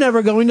 well, I'm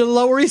never going to the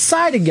Lower East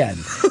Side again.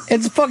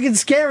 It's fucking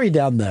scary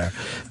down there.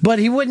 But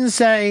he wouldn't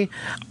say,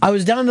 I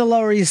was down the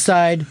Lower East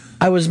Side,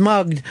 I was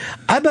mugged,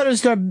 I better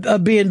start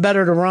being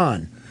better to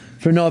Ron,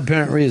 for no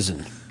apparent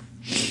reason.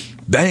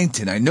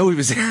 Bennington, I know he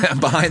was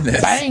behind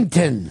this.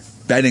 Bennington.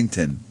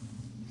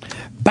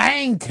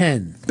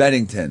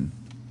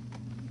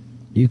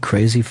 You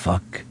crazy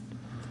fuck.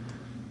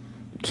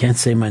 Can't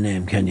say my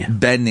name, can you?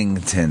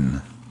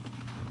 Bennington.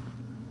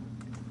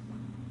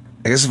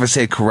 I guess if I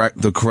say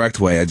the correct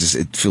way,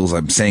 it feels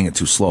I'm saying it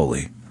too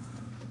slowly.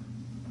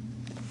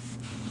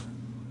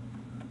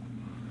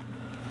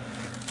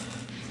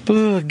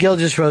 Gil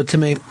just wrote to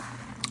me.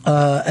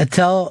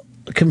 Attell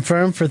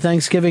confirmed for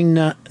Thanksgiving.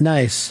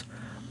 Nice.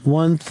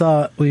 One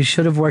thought, we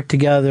should have worked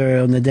together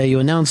on the day you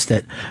announced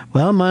it.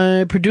 Well,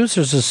 my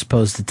producers are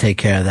supposed to take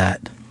care of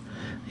that.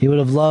 He would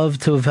have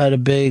loved to have had a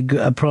big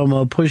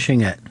promo pushing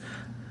it.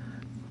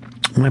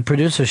 My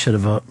producer should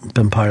have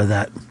been part of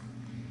that.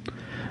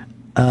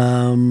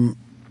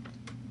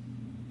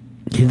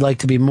 He'd like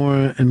to be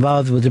more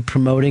involved with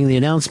promoting the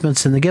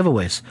announcements and the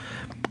giveaways.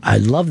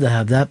 I'd love to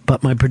have that,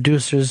 but my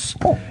producers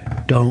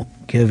don't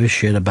give a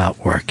shit about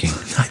working.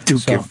 I do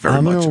give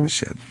very much of a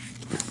shit.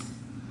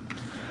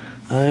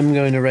 I'm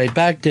going to write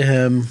back to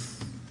him.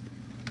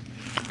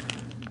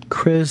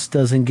 Chris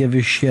doesn't give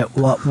a shit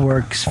what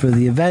works for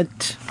the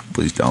event.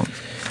 Please don't.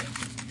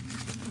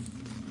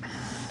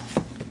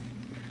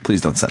 Please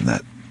don't send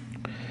that.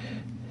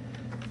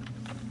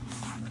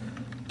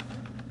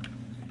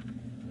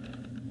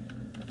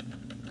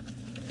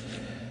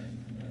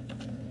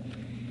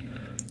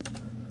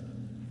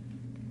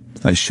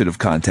 I should have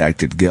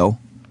contacted Gil.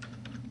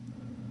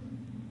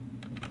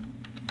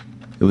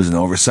 It was an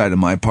oversight on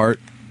my part.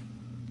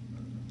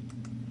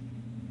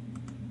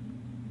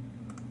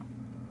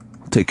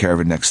 take care of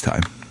it next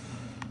time.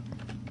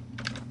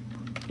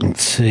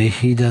 Let's see.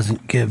 He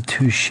doesn't give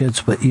two shits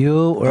what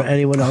you or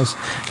anyone else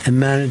in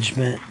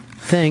management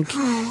think.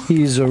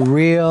 He's a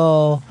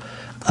real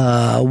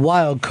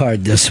wild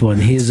card, this one.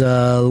 He's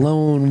a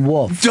lone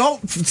wolf.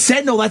 Don't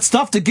send all that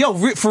stuff to Gil,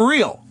 for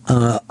real.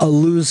 A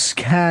loose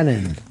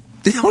cannon.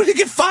 They don't want to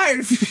get fired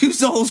if you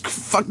use all those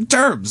fucking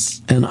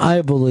terms. And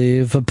I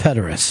believe a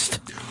pederast.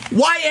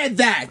 Why add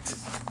that?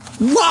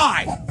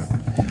 Why?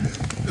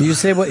 You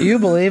say what you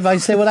believe, I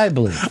say what I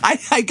believe.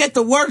 I get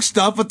the work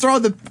stuff, but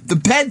throwing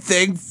the pen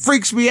thing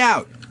freaks me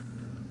out.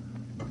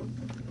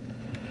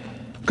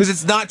 Because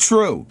it's not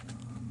true.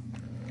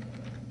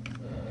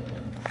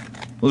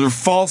 Those are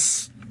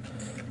false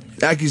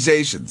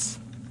accusations.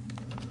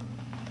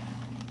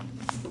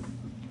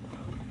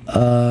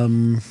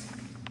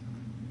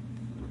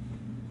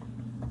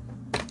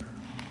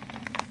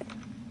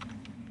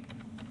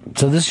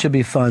 So this should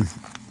be fun,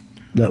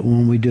 that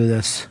when we do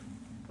this.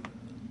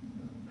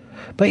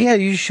 But yeah,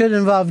 you should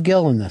involve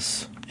Gil in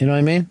this. You know what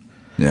I mean?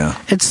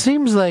 Yeah. It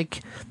seems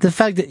like the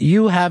fact that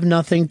you have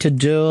nothing to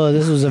do,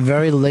 this was a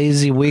very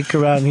lazy week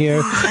around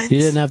here. You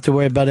didn't have to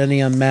worry about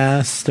any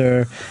unmasked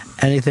or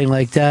anything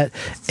like that.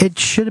 It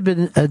should have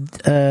been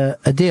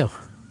a deal.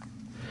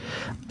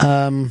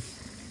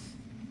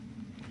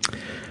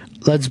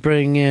 Let's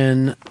bring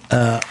in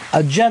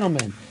a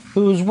gentleman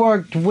who's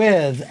worked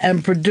with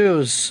and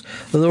produced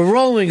the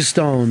Rolling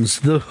Stones,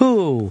 The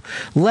Who,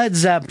 Led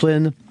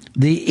Zeppelin,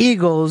 the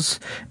Eagles,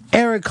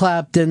 Eric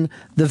Clapton,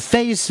 the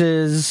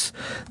Faces.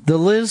 The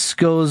list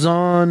goes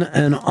on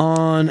and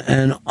on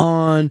and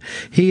on.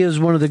 He is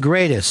one of the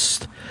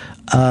greatest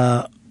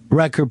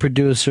record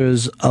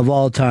producers of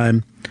all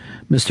time,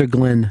 Mr.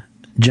 Glyn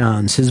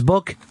Johns. His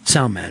book,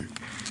 Soundman.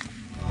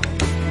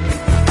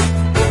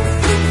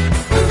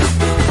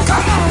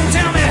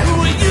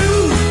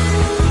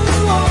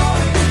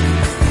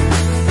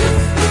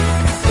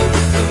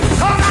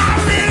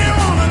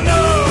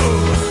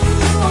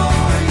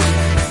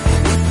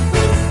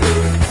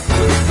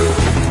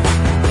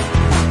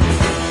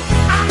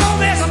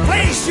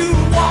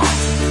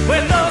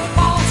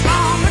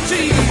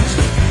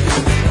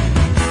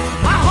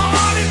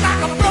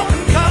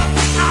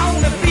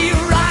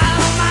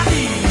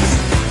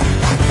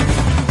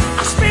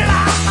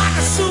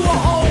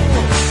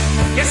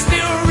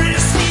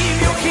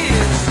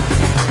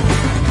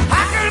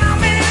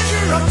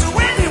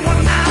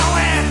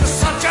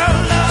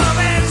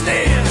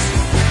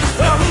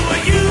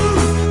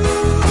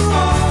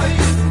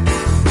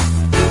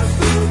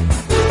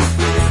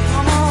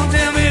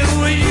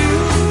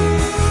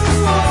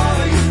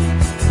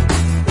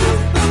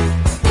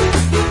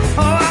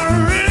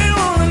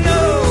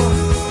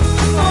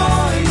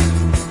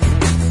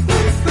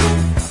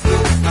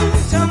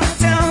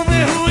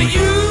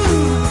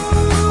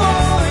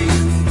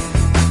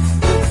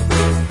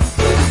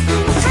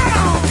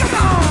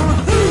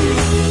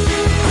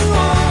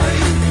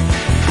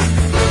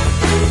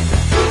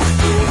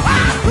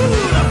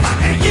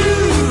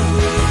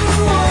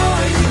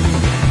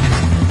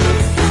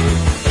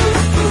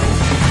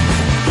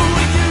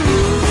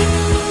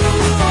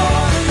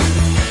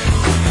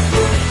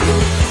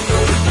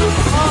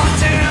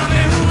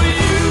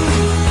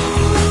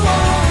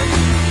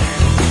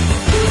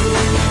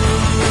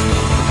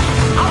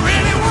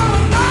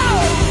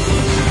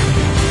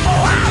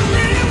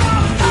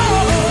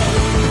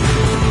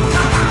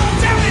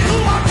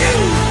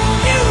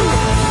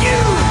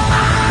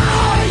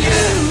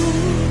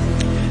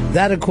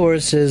 That, of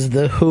course, is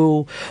The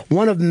Who,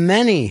 one of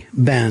many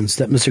bands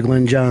that Mr.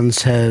 Glyn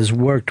Johns has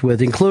worked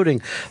with,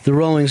 including the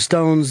Rolling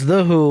Stones,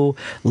 The Who,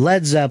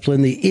 Led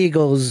Zeppelin, the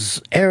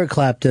Eagles, Eric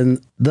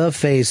Clapton, The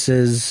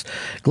Faces.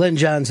 Glyn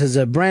Johns has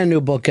a brand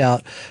new book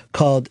out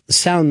called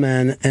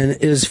Soundman, and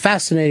it is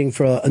fascinating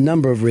for a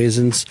number of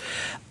reasons.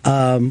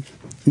 Not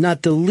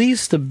the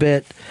least a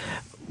bit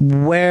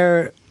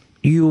where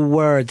you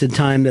were at the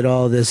time that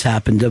all this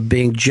happened, of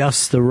being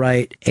just the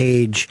right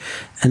age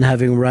and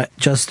having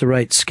just the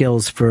right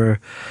skills for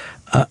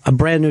a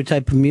brand new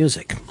type of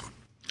music.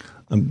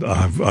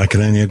 I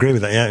can only agree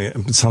with that. Yeah,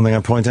 it's something I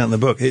point out in the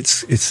book.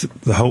 It's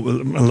a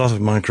lot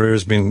of my career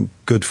has been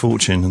good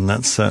fortune, and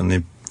that's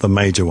certainly the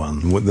major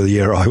one. The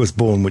year I was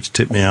born, which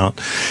tipped me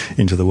out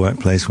into the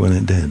workplace when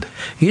it did.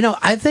 You know,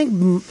 I think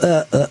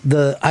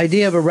the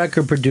idea of a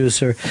record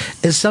producer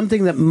is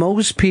something that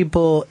most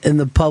people in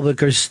the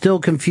public are still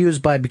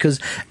confused by,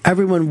 because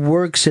everyone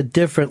works it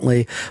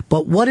differently.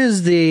 But what are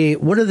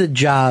the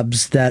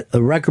jobs that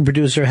a record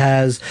producer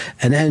has,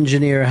 an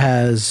engineer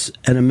has,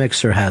 and a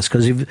mixer has?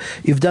 Because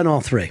you've done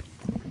all three.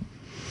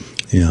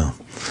 Yeah.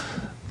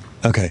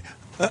 Okay.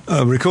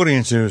 A recording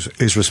engineer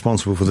is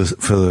responsible for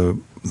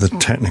the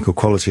technical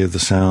quality of the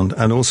sound,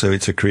 and also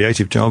it's a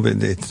creative job.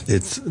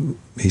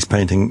 He's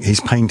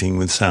painting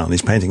with sound.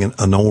 He's painting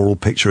an oral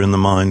picture in the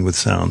mind with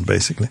sound,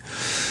 basically.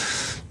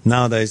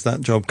 Nowadays,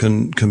 that job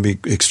can be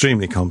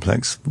extremely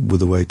complex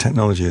with the way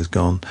technology has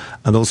gone,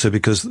 and also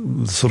because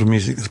the sort of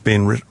music that's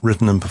being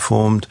written and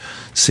performed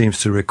seems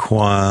to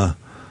require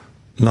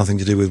nothing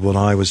to do with what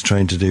I was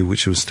trained to do,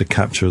 which was to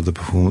capture the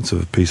performance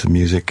of a piece of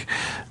music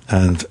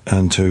and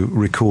to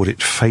record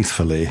it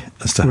faithfully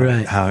as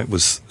to how it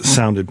was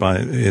sounded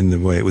in the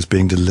way it was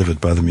being delivered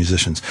by the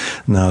musicians.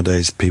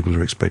 Nowadays, people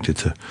are expected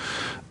to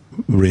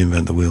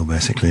reinvent the wheel,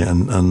 basically,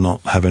 and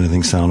not have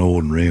anything sound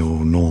ordinary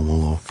or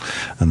normal,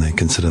 and they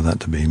consider that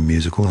to be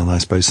musical, and I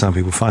suppose some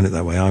people find it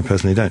that way. I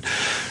personally don't.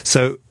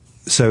 So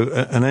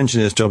an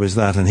engineer's job is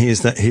that, and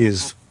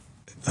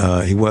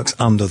he works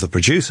under the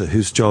producer,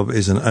 whose job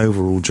is an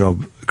overall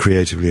job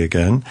creatively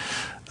again.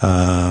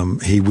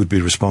 He would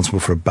be responsible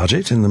for a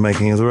budget in the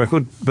making of the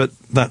record, but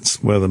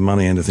that's where the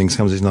money end of things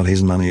comes. It's not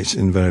his money, it's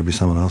invariably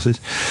someone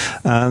else's.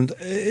 And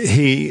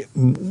he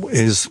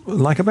is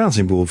like a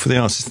bouncing board for the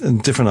artist,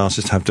 and different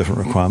artists have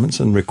different requirements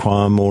and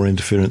require more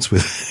interference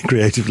with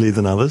creatively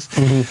than others.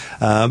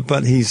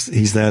 But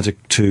he's there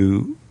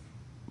to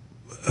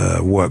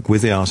work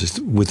with the artist,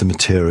 with the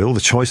material,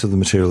 the choice of the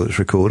material that's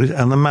recorded,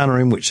 and the manner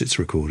in which it's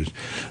recorded.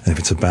 And if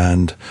it's a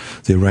band,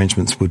 the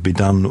arrangements would be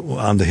done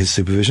under his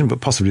supervision, but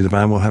possibly the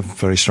band will have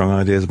very strong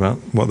ideas about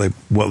what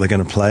they're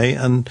going to play,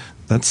 and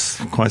that's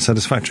quite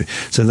satisfactory.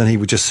 So then he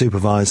would just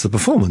supervise the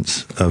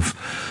performance of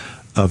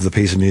the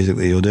piece of music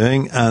that you're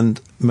doing and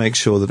make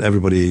sure that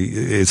everybody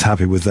is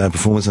happy with their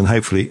performance, and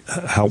hopefully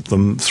help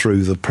them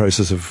through the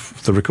process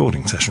of the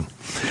recording session.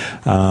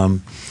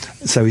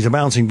 So he's a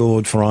bouncing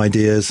board for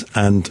ideas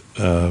and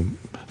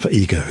for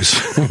egos.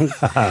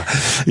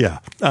 Yeah,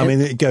 I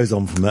mean, it goes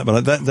on from that,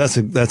 but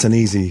that's an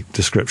easy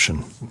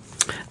description.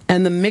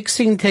 And the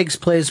mixing takes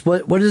place.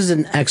 What does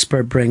an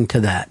expert bring to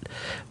that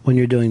when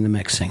you're doing the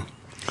mixing?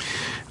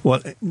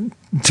 Well,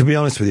 to be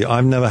honest with you,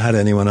 I've never had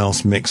anyone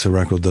else mix a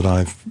record that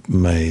I've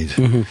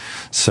made.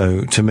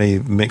 So to me,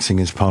 mixing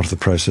is part of the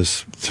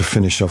process to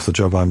finish off the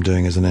job I'm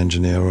doing as an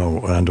engineer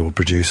or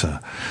producer.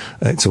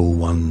 It's all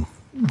one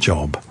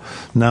job.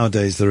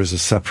 Nowadays, there is a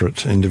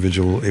separate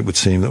individual, it would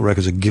seem, that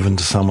records are given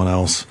to someone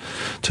else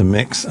to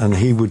mix, and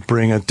he would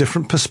bring a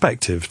different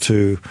perspective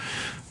to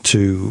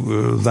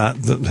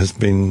that has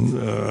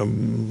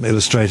been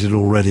illustrated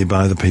already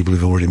by the people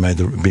who've already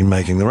been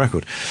making the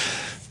record.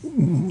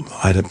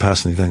 I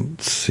personally don't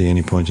see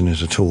any point in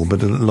it at all,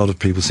 but a lot of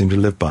people seem to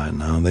live by it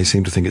now, and they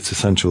seem to think it's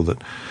essential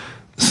that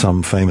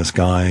some famous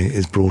guy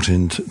is brought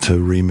in to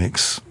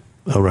remix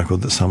a record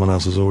that someone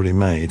else has already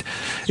made.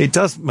 It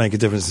does make a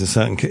difference in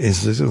certain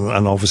cases,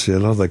 and obviously a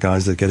lot of the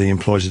guys that are getting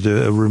employed to do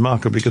it are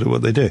remarkably good at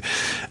what they do.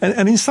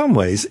 And in some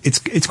ways,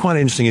 it's quite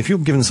interesting. If you're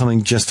given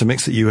something just to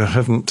mix that you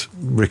haven't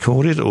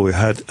recorded or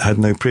had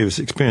no previous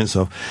experience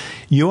of,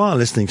 you are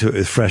listening to it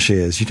with fresh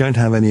ears. You don't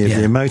have any of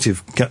the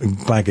emotive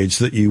baggage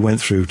that you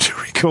went through to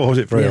record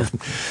it very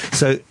often.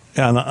 So,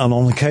 and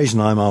on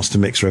occasion, I'm asked to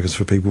mix records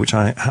for people, which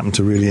I happen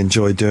to really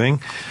enjoy doing.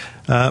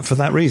 For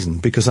that reason,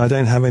 because I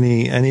don't have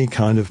any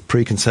kind of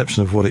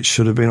preconception of what it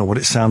should have been or what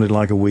it sounded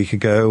like a week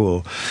ago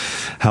or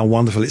how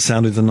wonderful it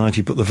sounded the night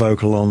you put the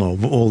vocal on or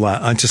all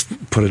that. I just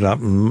put it up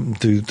and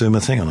do my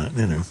thing on it,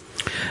 you know.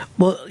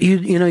 Well,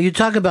 you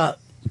talk about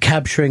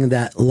capturing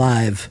that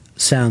live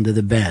sound of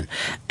the band,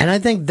 and I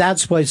think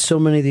that's why so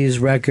many of these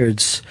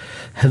records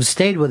have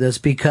stayed with us,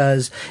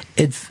 because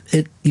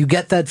you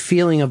get that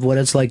feeling of what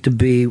it's like to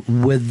be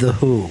with The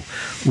Who,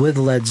 with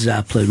Led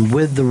Zeppelin,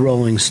 with the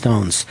Rolling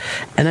Stones,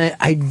 and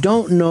I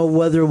don't know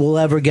whether we'll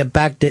ever get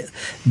back to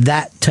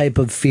that type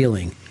of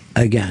feeling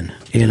again,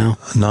 you know.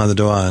 Neither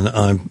do I,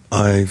 and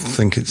I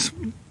think it's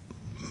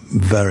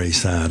very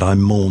sad. I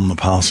mourn the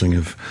passing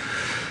of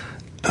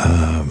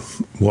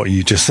what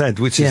you just said,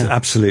 which is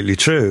absolutely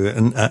true,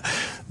 and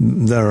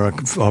there are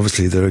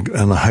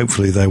and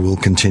hopefully there will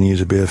continue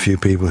to be a few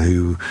people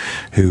who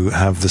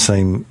have the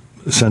same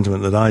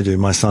sentiment that I do,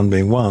 my son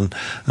being one,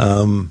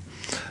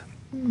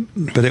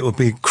 but it would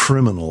be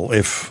criminal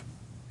if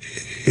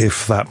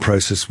that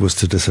process was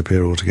to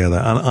disappear altogether.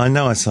 And I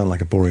know I sound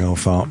like a boring old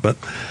fart, but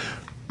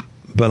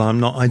I'm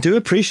not. I do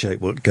appreciate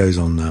what goes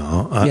on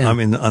now. I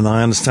mean, and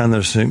I understand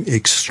there are some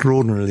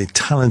extraordinarily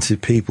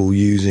talented people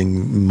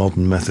using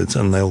modern methods,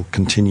 and they'll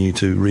continue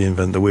to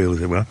reinvent the wheel,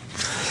 as it were.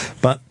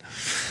 But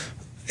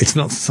it's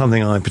not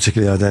something I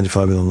particularly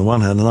identify with on the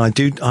one hand,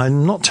 and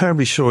I'm not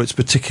terribly sure it's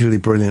particularly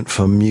brilliant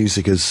for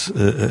music as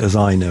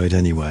I know it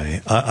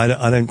anyway.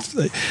 I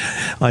don't.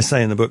 I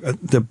say in the book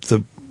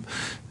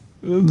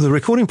the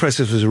recording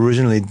process was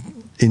originally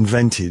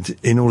invented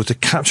in order to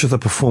capture the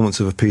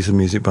performance of a piece of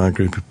music by a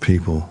group of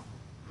people.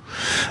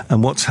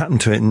 And what's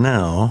happened to it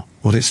now,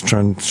 what it's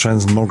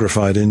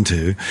transmogrified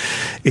into,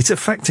 it's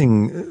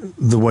affecting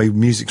the way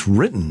music's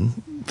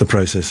written, the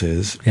process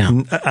is,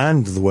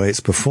 and the way it's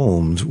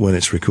performed when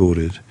it's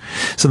recorded.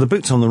 So the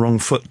boot's on the wrong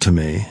foot to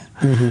me,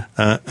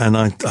 and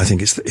I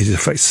think it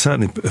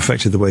certainly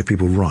affected the way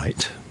people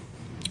write.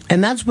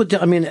 And that's what,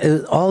 I mean,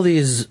 all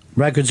these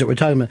records that we're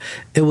talking about,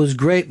 it was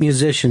great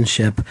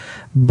musicianship,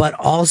 but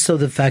also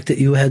the fact that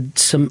you had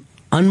some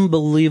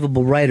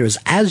unbelievable writers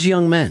as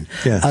young men.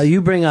 Yes. You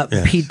bring up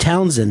Pete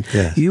Townsend.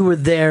 Yes. You were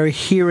there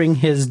hearing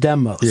his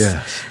demos.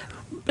 Yes.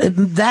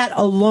 That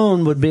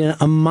alone would be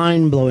a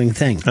mind-blowing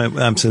thing.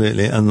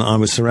 Absolutely. And I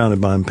was surrounded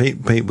by him.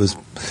 Pete was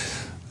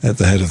at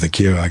the head of the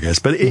queue, I guess.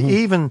 But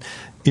even,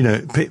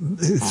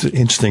 it's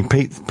interesting.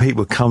 Pete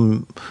would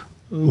come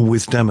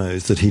with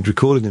demos that he'd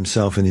recorded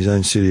himself in his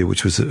own studio,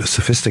 which was a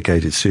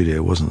sophisticated studio.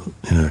 It wasn't,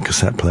 a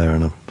cassette player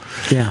and a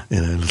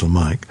little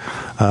mic.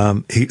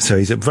 So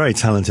he's a very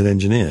talented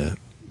engineer.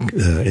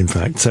 In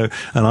fact,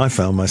 and I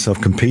found myself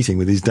competing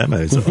with his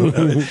demos.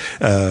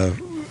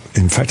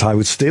 In fact, I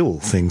would steal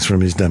things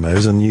from his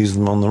demos and use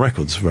them on the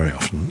records very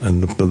often,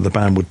 and the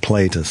band would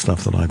play to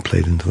stuff that I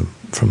played into them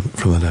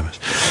from the demos.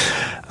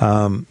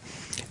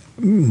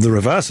 The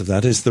reverse of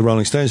that is the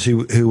Rolling Stones,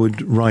 who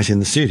would write in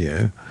the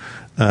studio.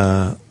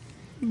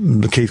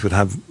 Keith would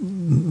have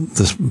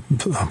this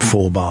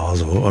 4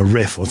 bars or a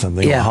riff or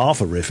something, or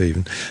half a riff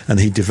even, and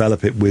he'd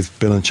develop it with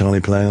Bill and Charlie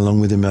playing along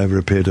with him over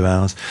a period of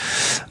hours,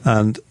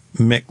 and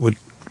Mick would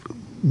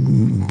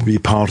be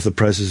part of the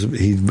process.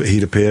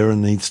 He'd appear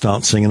and he'd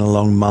start singing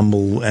along,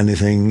 mumble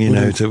anything,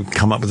 to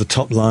come up with a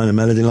top line, a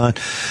melody line,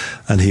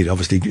 and he'd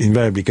obviously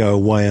invariably go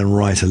away and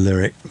write a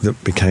lyric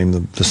that became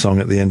the song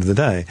at the end of the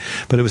day.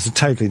 But it was a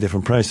totally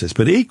different process.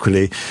 But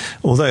equally,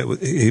 although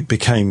it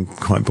became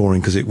quite boring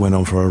because it went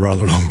on for a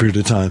rather long period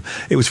of time,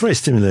 it was very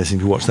stimulating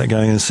to watch that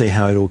going and see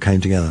how it all came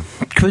together.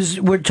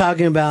 Because we're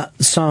talking about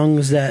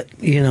songs that,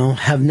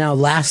 have now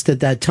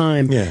lasted that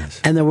time,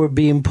 and that were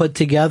being put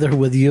together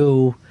with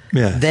you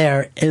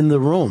there in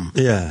the room.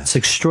 Yeah. It's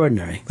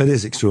extraordinary. It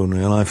is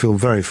extraordinary, and I feel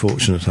very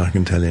fortunate, I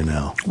can tell you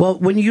now. Well,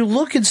 when you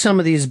look at some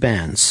of these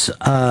bands,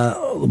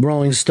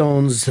 Rolling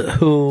Stones,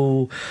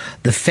 Who,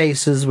 The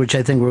Faces, which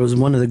I think was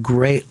one of the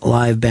great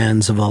live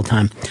bands of all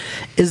time,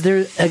 is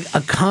there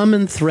a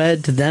common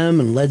thread to them,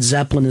 and Led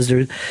Zeppelin? Is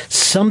there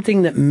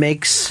something that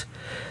makes...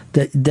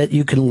 That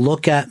you can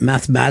look at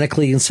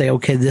mathematically and say,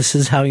 okay, this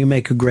is how you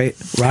make a great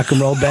rock and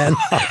roll band?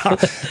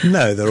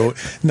 No,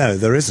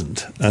 there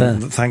isn't.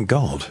 And thank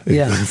God,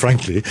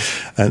 frankly.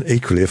 And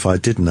equally, if I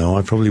did know,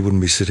 I probably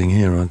wouldn't be sitting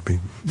here. I'd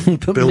be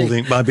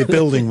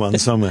building one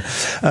somewhere.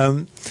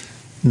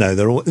 No,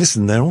 they're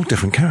all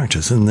different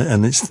characters,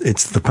 and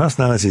it's the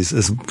personalities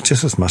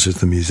just as much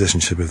as the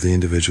musicianship of the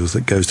individuals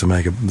that goes to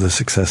make the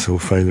success or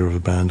failure of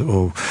a band,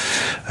 or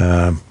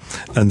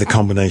and the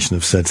combination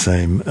of said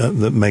same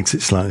that makes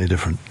it slightly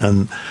different,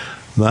 and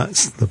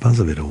that's the buzz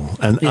of it all.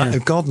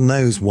 And God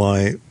knows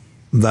why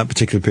that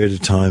particular period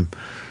of time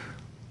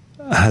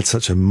had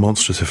such a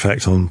monstrous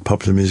effect on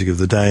popular music of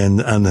the day, and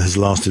has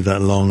lasted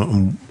that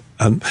long.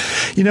 And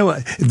you know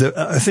what?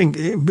 I think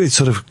it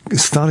sort of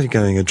started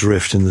going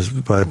adrift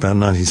by about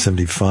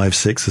 1975,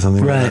 6 or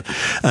something like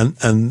that.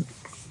 And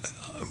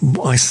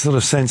I sort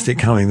of sensed it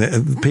coming.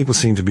 That people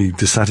seemed to be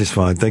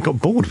dissatisfied. They got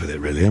bored with it,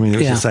 really. I mean, it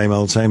was the same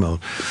old, same old.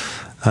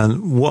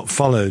 And what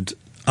followed,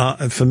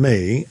 for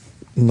me,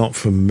 not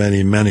for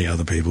many, many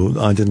other people,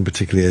 I didn't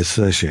particularly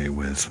associate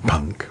with.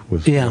 Punk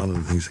was one of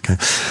the things that came.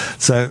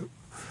 So,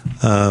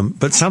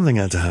 but something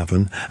had to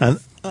happen. And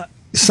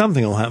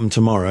something will happen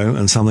tomorrow,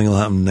 and something will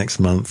happen next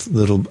month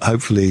that'll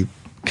hopefully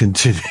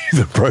continue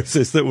the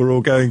process that we're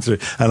all going through,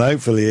 and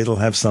hopefully it'll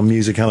have some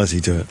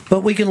musicality to it.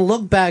 But we can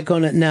look back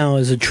on it now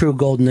as a true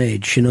golden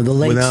age, the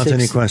late without 60s.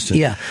 any question.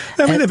 Yeah.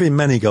 There have been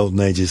many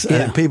golden ages.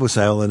 People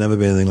say, there'll never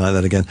be anything like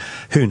that again.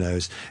 Who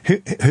knows?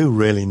 Who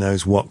really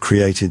knows what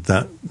created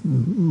that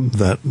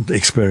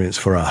experience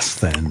for us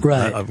then?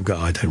 Right. I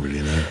don't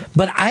really know.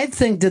 But I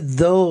think that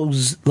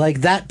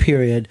that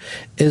period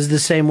is the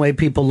same way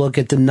people look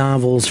at the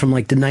novels from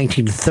the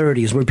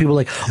 1930s, where people are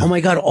like, oh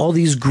my God, all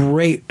these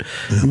great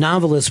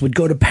novelists would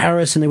go to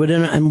Paris and they would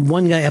and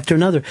one guy after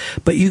another.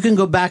 But you can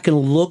go back and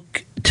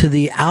look to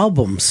the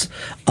albums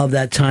of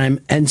that time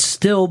and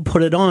still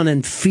put it on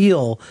and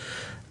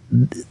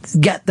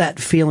get that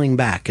feeling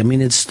back. I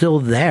mean, it's still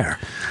there.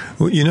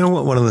 Well, you know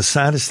what? One of the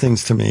saddest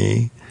things to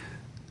me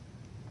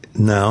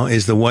now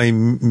is the way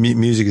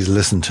music is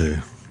listened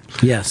to.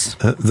 Yes.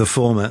 The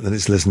format that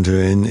it's listened to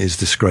in is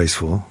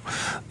disgraceful.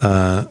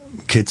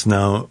 Kids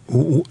now,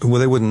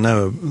 they wouldn't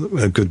know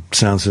a good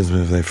sound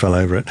system if they fell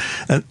over it.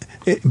 And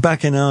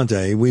back in our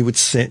day, we would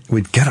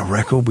we'd get a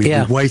record, we'd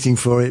be waiting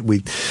for it,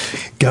 we'd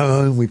go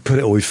home, we'd put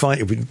it, or we'd fight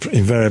it, we'd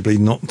invariably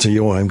not to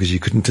your home because you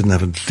didn't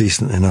have a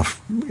decent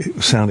enough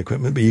sound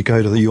equipment, but you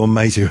go to your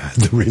mate who had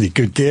the really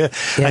good gear,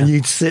 and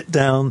you'd sit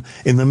down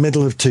in the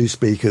middle of 2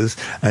 speakers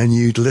and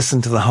you'd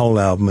listen to the whole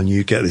album and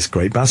you'd get this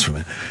great buzz from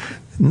it.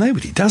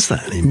 Nobody does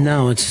that anymore.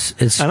 No,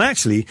 it's and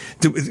actually,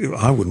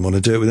 I wouldn't want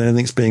to do it with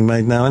anything that's being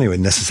made now anyway.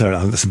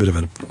 Necessarily, that's a bit of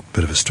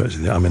a stretch.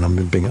 I mean,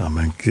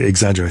 I'm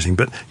exaggerating,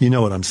 but you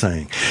know what I'm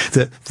saying.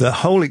 The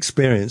whole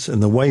experience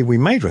and the way we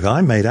made records.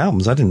 I made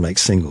albums. I didn't make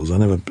singles.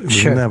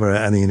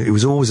 It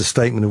was always a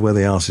statement of where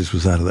the artist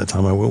was at that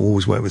time. I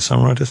always worked with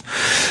songwriters,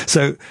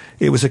 so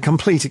it was a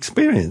complete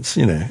experience,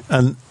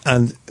 and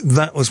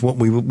that was what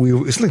we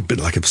it's a little bit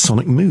like a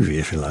sonic movie,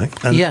 if you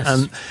like.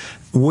 And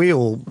we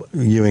all,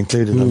 you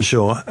included, I'm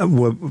sure,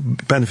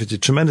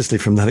 benefited tremendously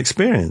from that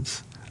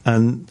experience.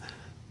 And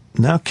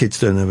now kids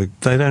they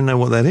don't know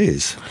what that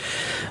is.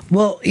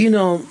 Well, they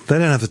don't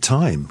have the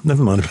time.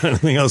 Never mind about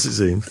anything else, it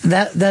seems.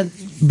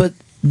 But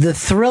the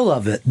thrill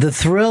of it, the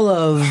thrill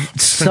of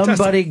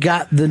somebody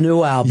got the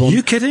new album.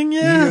 You kidding?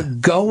 Yeah. You're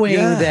going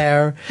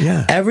there.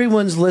 Yeah.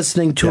 Everyone's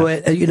listening to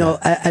it. You know,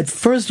 at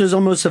first there's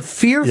almost a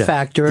fear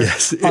factor.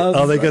 Yes.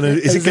 Are they going to?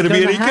 Is it going to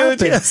be any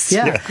good? Yes.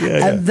 Yeah.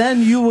 And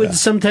then you would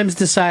sometimes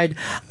decide,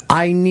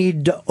 I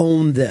need to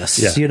own this.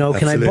 Yeah, you know,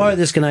 absolutely. can I borrow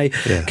this? Can I?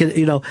 Can,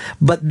 you know,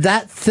 but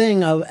that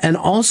thing of, and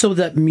also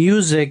that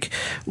music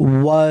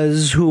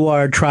was who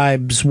our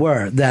tribes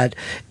were. That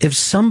if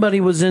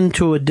somebody was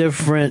into a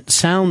different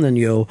sound than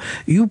you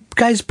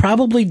guys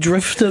probably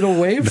drifted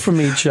away from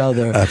each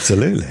other.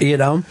 Absolutely. You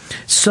know,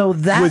 so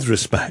that with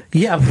respect.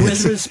 Yeah,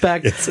 with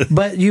respect.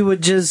 But you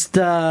would just,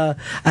 and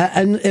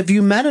if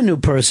you met a new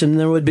person,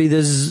 there would be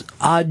this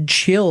odd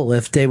chill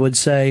if they would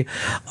say,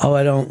 "Oh,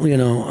 I don't, you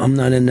know, I'm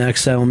not in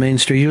Exile Main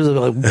Street." You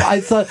were like,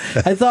 I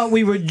thought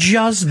we were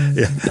just,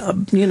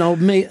 you know,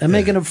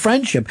 making a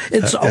friendship.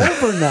 It's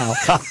over now.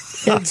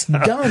 It's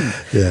done.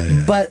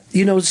 But,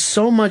 you know,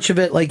 so much of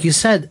it, like you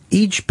said,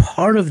 each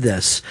part of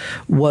this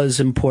was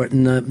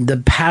important.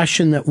 The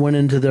passion that went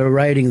into the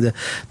writing,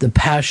 the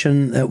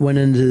passion that went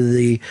into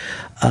the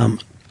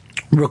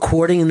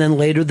recording, and then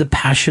later the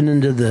passion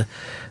into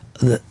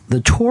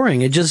the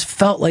touring. It just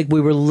felt like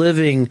we were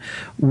living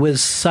with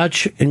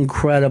such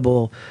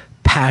incredible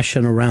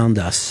passion around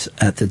us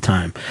at the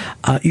time.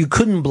 You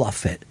couldn't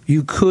bluff it.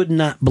 You could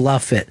not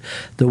bluff it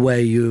the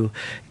way you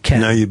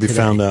can. No, you'd be today.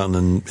 found out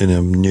in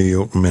a New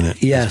York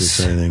minute. Yes.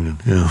 As we say in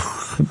England.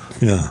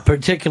 Yeah.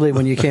 Particularly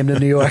when you came to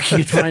New York,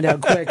 you'd find out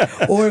quick.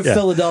 Or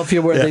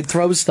Philadelphia, where they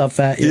throw stuff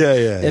at you.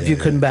 If you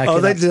couldn't back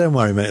it up. Don't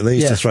worry, mate. They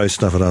used to throw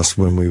stuff at us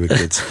when we were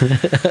kids.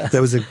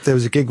 There was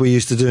a gig we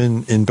used to do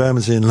in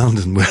Bermondsey in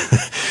London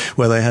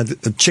where they had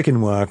a chicken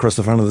wire across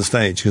the front of the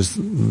stage because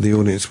the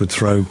audience would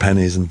throw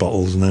pennies and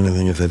bottles and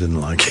anything if they didn't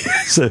like it.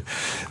 So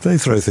they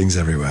throw things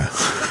everywhere.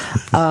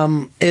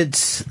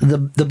 It's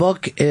the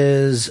book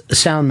is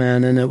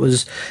Soundman, and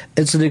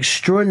it's an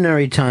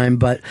extraordinary time.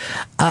 But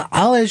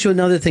I'll ask you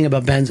another thing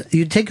about bands.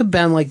 You take a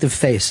band like the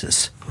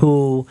Faces,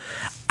 who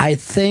I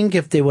think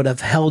if they would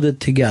have held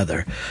it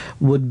together,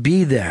 would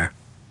be there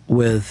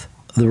with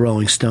the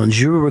Rolling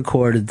Stones. You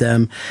recorded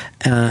them,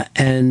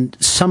 and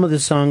some of the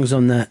songs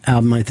on that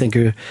album I think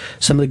are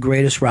some of the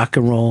greatest rock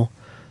and roll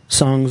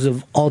songs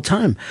of all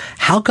time.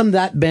 How come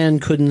that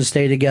band couldn't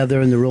stay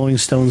together and the Rolling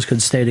Stones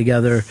could stay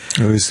together?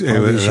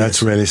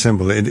 That's really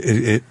simple.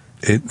 It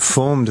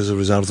formed as a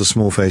result of the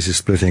Small Faces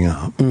splitting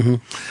up,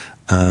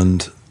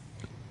 and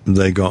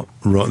they brought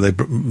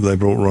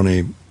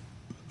Ronnie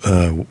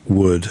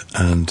Wood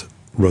and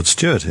Rod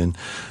Stewart in,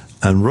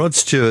 and Rod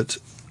Stewart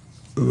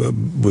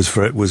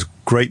was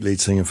great lead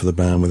singer for the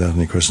band without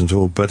any question at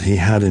all. But he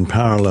had in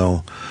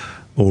parallel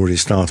already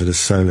started a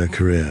solo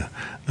career,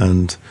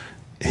 and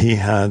he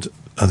had,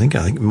 I think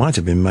it might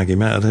have been Maggie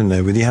May, I don't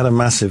know, but he had a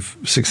massive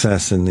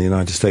success in the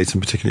United States,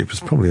 and particularly, it was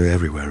probably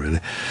everywhere, really.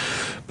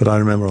 But I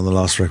remember on the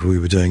last record we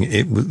were doing,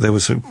 there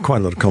was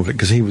quite a lot of conflict,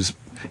 because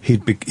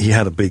he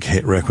had a big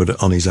hit record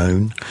on his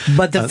own.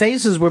 But the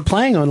Faces were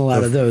playing on a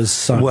lot of those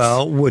songs.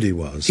 Well, Woody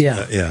was.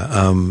 Yeah.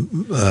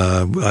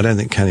 I don't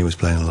think Kenny was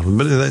playing a lot of them,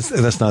 but that's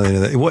neither here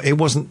nor there. It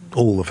wasn't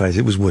all the Faces,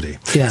 it was Woody.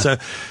 Yeah.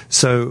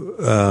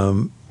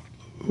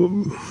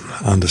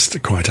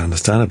 Quite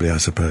understandably, I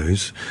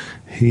suppose,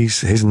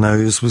 his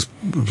nose was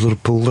sort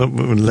of pulled up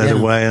and led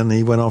away, and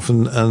he went off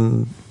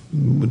and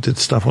did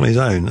stuff on his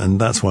own,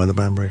 and that's why the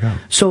band broke up.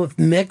 So if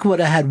Mick would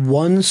have had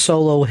one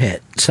solo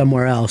hit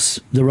somewhere else,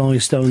 the Rolling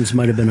Stones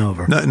might have been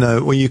over.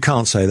 No. Well, you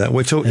can't say that.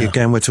 We're talking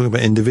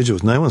about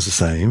individuals. No one's the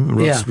same.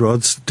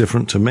 Rod's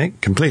different to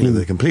Mick completely.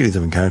 They're completely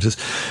different characters,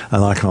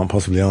 and I can't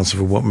possibly answer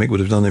for what Mick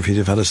would have done if he'd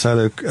have had a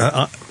solo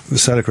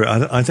career.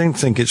 I don't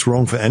think it's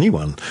wrong for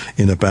anyone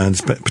in a band,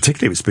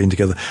 particularly if it's been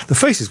together. The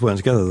Faces weren't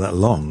together that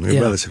long,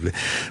 relatively,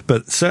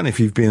 but certainly if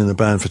you've been in a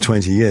band for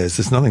 20 years,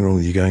 there's nothing wrong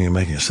with you going and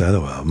making a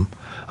solo album.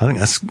 I think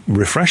that's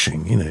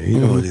refreshing. You know, you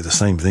don't want to do the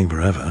same thing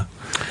forever.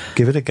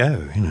 Give it a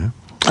go. You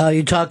know.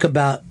 You talk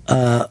about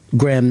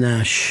Graham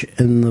Nash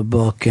in the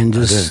book, and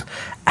just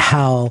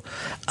how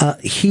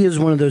he is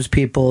one of those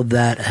people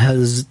that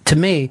has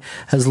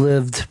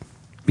lived,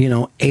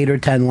 8 or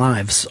 10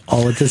 lives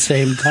all at the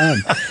same time.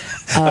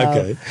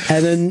 Okay.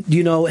 And then,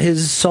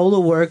 his solo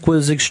work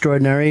was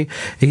extraordinary.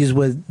 He's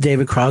with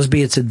David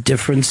Crosby. It's a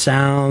different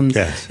sound.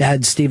 Yes. You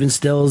had Stephen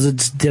Stills.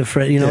 It's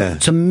different.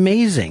 It's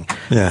amazing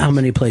how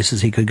many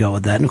places he could go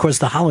with that. And, of course,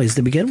 the Hollies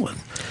to begin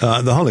with.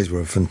 The Hollies were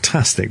a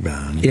fantastic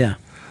band. Yeah.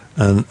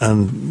 And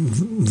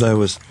there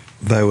was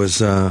they were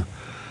the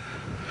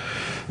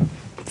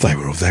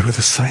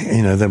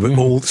same. They were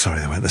all, sorry,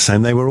 they weren't the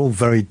same. They were all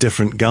very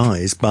different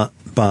guys, but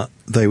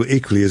they were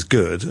equally as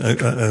good.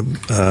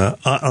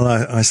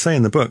 I say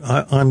in the book,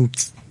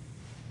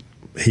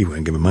 he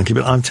won't give a monkey,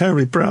 but I'm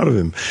terribly proud of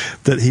him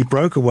that he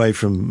broke away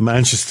from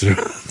Manchester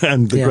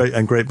and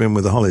Great Britain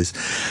with the Hollies,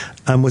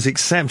 and was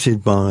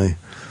accepted by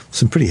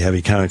some pretty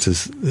heavy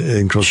characters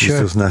in Crosby,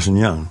 Stills, Nash and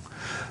Young.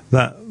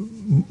 That,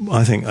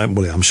 I think,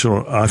 I'm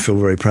sure I feel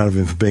very proud of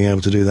him for being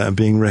able to do that and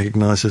being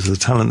recognised as the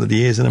talent that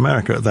he is in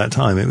America at that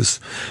time. It was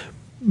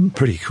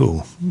pretty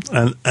cool.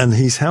 And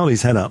he's held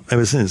his head up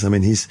ever since. I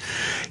mean, he's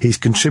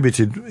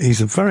contributed.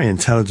 He's a very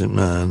intelligent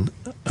man,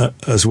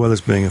 as well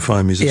as being a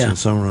fine musician and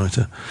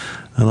songwriter.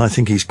 And I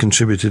think he's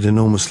contributed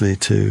enormously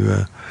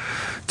to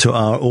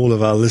all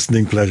of our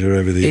listening pleasure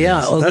over the years.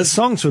 Yeah, well, that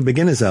Songs for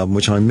Beginners album,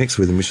 which I mixed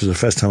with him, which was the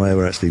first time I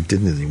ever actually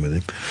did anything with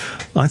him,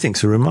 I think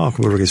it's a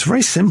remarkable record. It's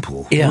very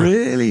simple,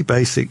 really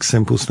basic,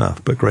 simple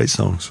stuff, but great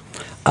songs.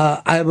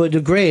 I would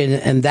agree,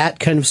 and that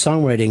kind of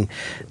songwriting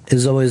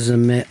is always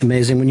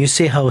amazing when you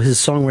see how his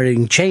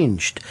songwriting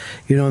changed.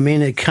 You know what I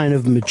mean? It kind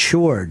of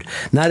matured.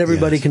 Not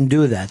everybody can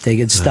do that. They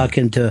get stuck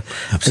into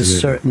a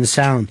certain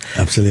sound.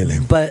 Absolutely.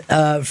 But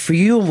for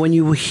you, when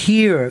you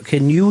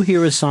can you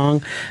hear a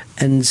song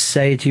and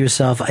say to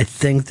yourself, I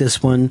think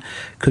this one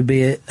could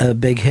be a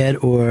big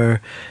hit, or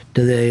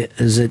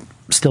is it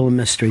still a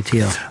mystery to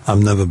you?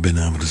 I've never been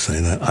able to say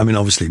that. I mean,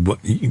 obviously,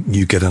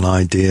 you get an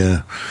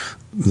idea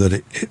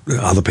that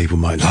other people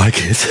might like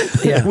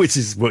it, which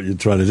is what you're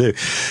trying to do.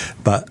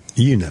 But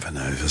you never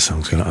know if a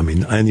song's going to... I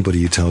mean,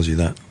 anybody who tells you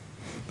that,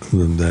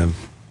 their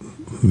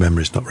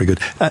memory's not very good.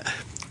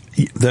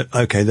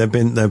 Okay, there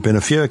have been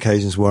a few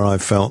occasions where I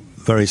felt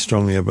very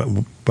strongly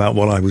about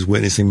what I was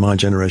witnessing. My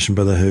Generation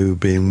by The Who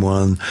being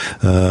one,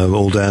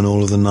 All Day and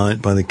All of the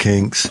Night by the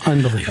Kinks.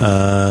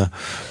 Unbelievable.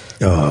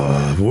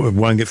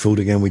 Won't Get Fooled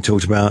Again, we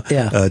talked about.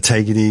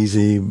 Take It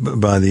Easy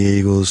by the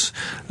Eagles.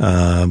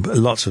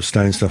 Lots of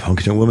Stone stuff,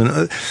 Honky Tonk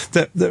Woman.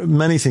 There are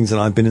many things that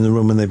I've been in the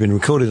room when they've been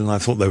recorded and I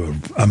thought they were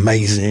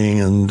amazing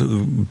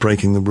and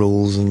breaking the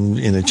rules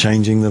and,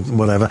 changing the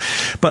whatever.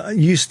 But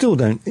you still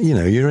don't,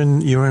 you're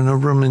in a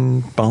room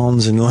in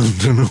Barnes in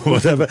London or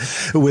whatever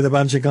with a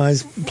bunch of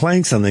guys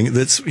playing something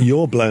that's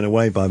you're blown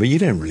away by, but you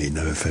don't really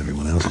know if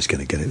everyone else is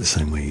going to get it the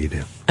same way you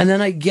do. And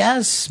then I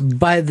guess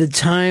by the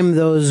time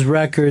those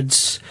records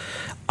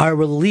are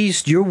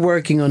released, you're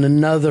working on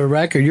another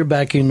record. You're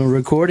back in the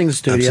recording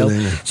studio.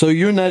 Absolutely. So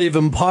you're not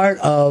even part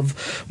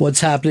of what's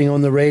happening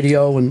on the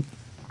radio and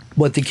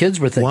what the kids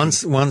were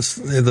thinking. Once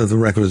the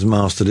record is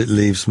mastered, it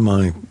leaves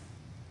my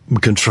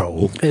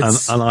control,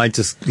 and I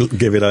just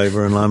give it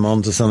over and I'm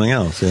on to something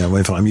else.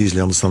 I'm usually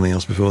on to something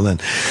else before then.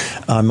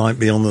 I might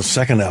be on the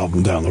second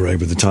album down the road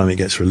by the time it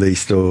gets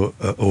released or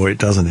it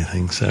does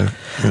anything. So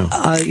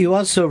you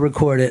also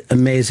recorded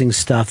amazing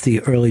stuff. The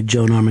early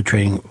Joan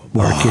Armatrading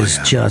work is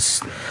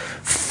just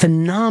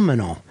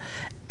phenomenal.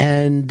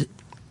 And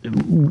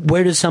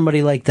where does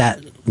somebody like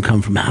that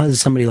come from? How does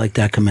somebody like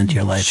that come into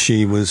your life?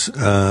 She was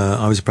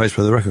I was approached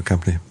by the record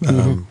company.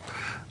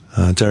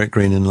 Derek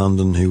Green in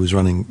London, who was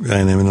running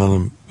A&M in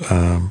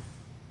London,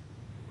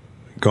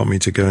 got me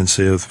to go and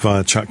see her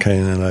via Chuck Kay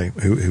in LA,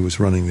 who was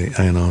running the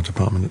A&R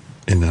department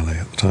in LA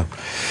at the time.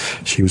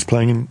 She was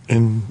playing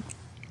in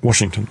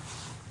Washington,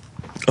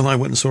 and I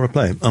went and saw her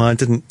play, and I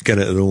didn't get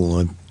it at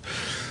all.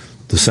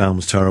 The sound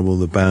was terrible,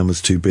 the band was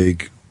too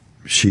big,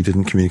 she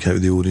didn't communicate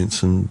with the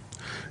audience, and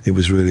it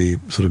was really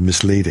sort of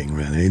misleading,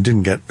 really. It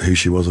didn't get who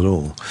she was at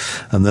all.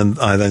 And then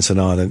I said,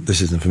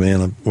 this isn't for me.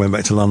 And I went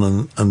back to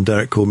London, and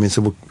Derek called me and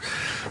said, well,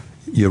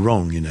 you're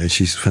wrong,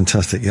 she's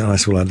fantastic. I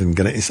said, well, I didn't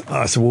get it.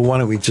 I said, well, why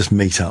don't we just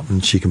meet up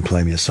and she can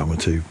play me a song or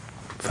two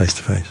face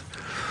to face,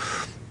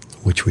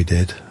 which we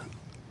did.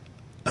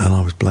 And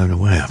I was blown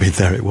away. I mean,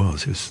 there it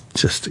was. It was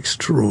just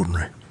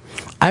extraordinary.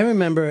 I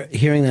remember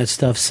hearing that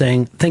stuff,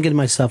 thinking to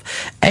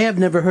myself, A, I've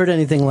never heard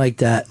anything like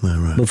that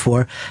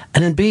before,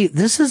 and then B,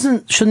 this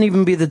shouldn't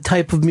even be the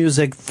type of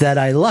music that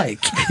I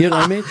like. You know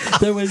what I mean?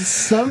 There was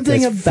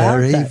something about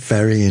very, that.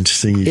 Very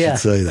interesting you should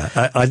say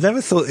that. I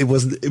never thought it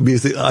wasn't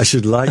music I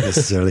should like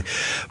necessarily,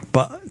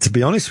 but to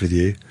be honest with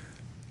you,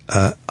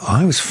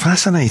 I was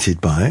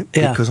fascinated by it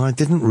because I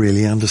didn't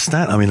really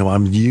understand. I mean,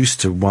 I'm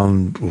used to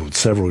one or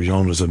several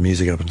genres of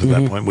music up until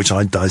that point, which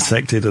I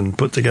dissected and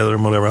put together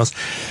and whatever else.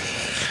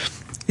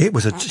 It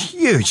was a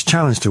huge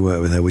challenge to work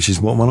with her, which is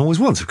what one always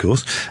wants, of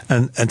course.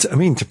 And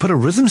to put a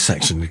rhythm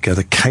section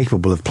together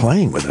capable of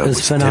playing with her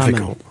was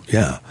phenomenal. Difficult.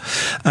 Yeah.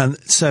 And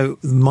so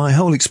my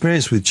whole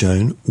experience with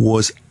Joan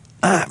was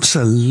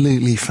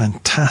absolutely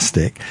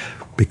fantastic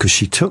because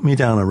she took me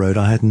down a road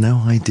I had no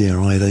idea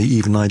I'd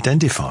even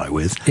identify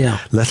with,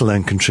 let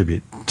alone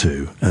contribute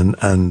to.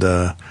 And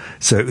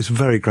so it was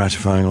very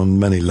gratifying on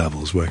many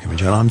levels working with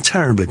Joan. I'm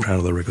terribly proud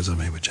of the records I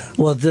made with Joan.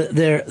 Well,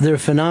 they're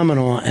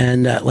phenomenal,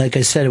 and like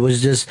I said, it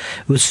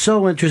was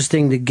so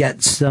interesting to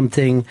get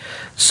something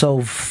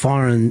so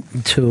foreign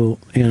to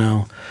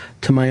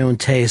my own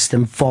taste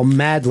and fall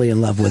madly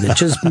in love with it,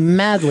 just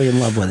madly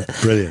in love with it.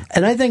 Brilliant.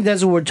 And I think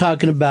that's what we're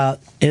talking about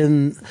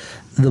in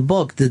the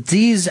book, that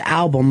these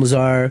albums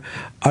are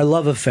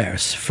love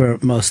affairs for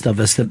most of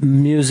us, the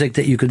music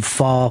that you could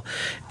fall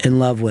in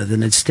love with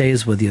and it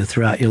stays with you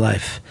throughout your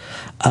life.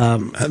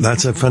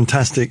 That's a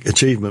fantastic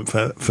achievement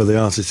for the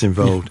artists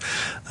involved,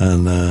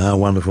 and how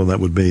wonderful that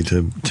would be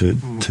and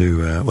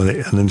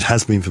it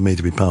has been for me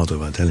to be part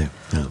of, I tell you.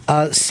 Yeah.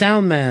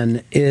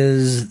 Soundman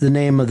is the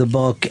name of the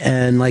book,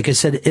 and like I I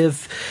said,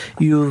 if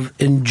you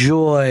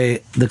enjoy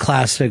the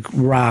classic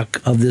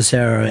rock of this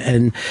era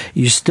and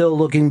you're still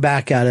looking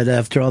back at it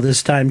after all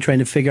this time trying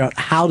to figure out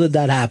how did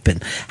that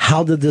happen?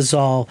 How did this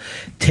all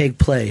take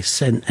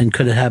place? And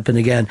could it happen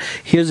again?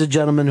 Here's a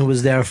gentleman who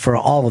was there for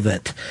all of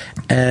it.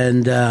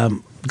 And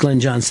Glenn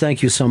Johns,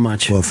 thank you so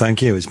much. Well,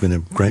 thank you. It's been a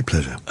great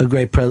pleasure. A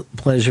great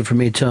pleasure for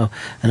me, too.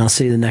 And I'll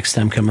see you the next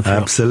time coming through.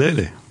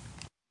 Absolutely.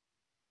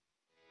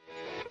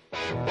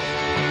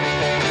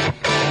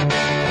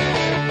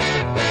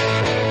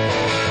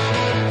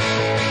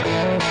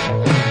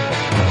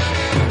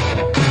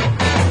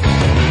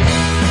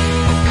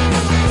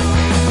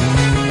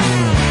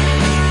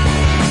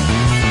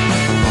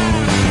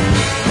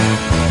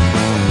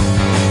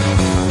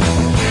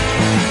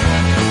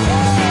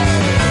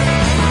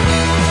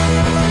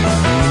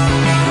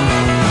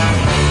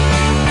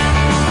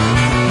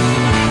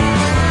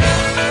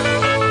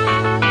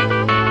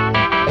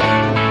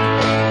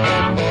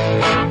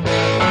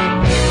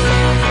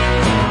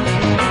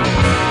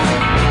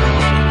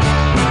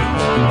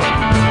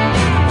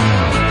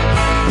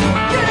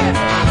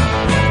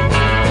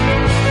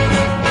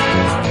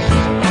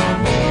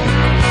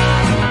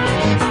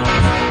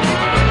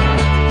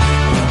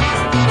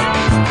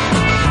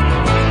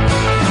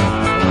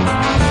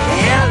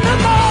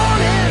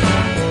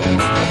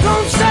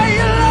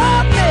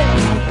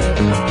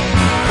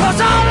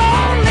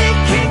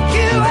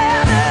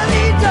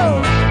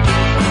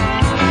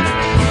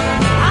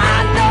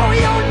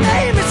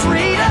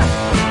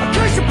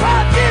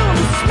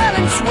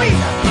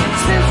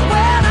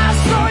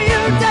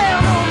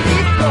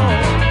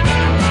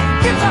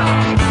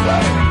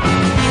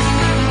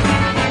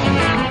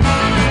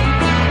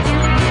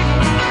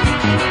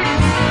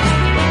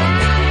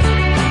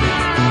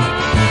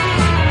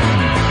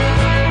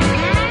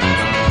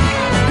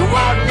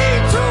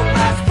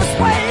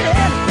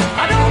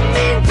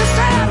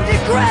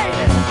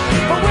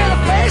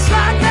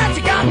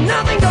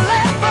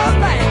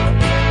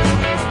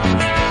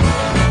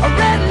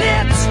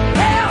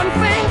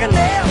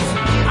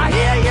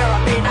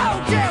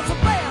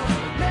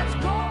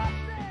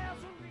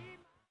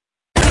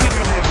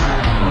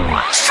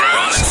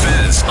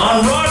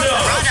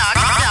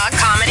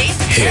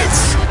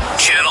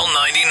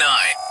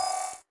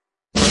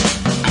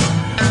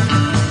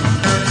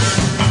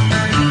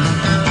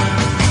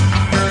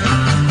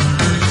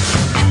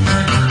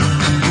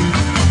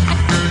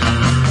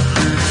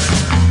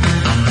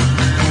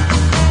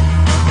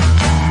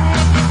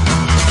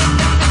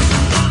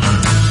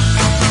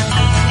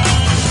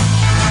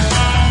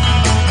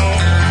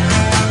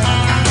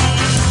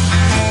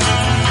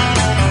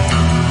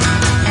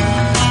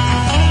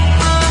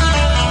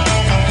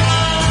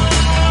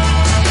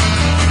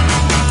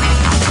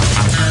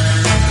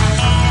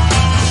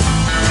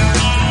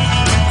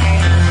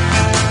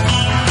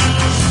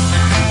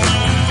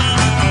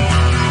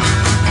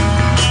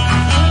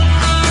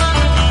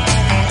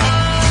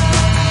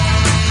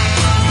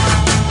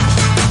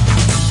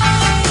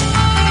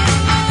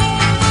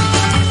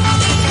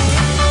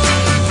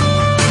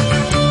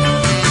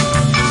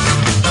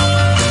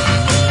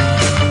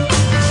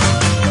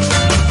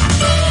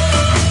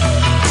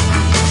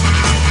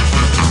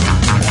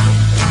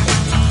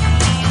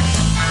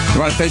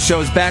 Fez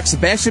show is back.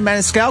 Sebastian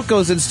Maniscalco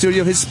is in the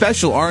studio. His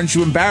special, Aren't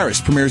You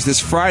Embarrassed, premieres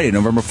this Friday,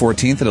 November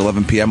 14th at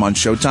 11 p.m. on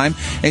Showtime.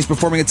 And he's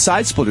performing at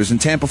Side Splitters in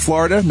Tampa,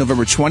 Florida,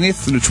 November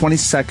 20th through the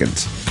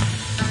 22nd.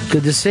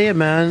 Good to see you,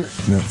 man.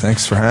 No,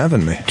 thanks for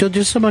having me. Joe,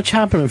 there's so much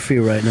happening for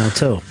you right now,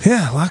 too.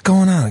 Yeah, a lot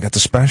going on. I got the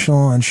special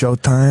on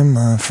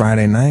Showtime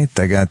Friday night.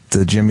 I got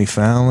Jimmy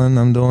Fallon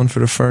I'm doing for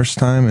the first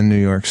time in New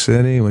York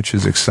City, which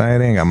is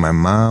exciting. I got my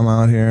mom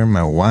out here,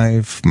 my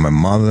wife, my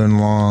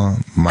mother-in-law,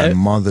 my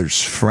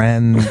mother's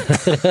friend.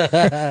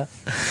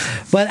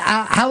 But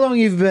how long have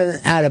you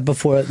been at it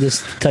before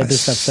this type of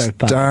stuff started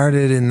popping?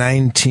 Started in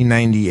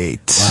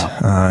 1998.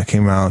 Wow. I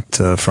came out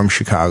from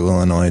Chicago,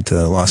 Illinois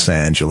to Los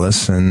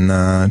Angeles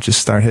and just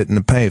start hitting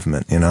the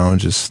pavement,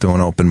 just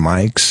doing open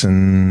mics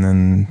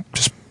and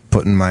just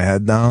putting my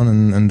head down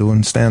and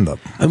doing stand-up.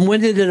 And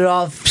when did it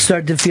all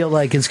start to feel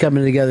like it's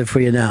coming together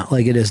for you now,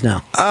 like it is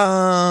now?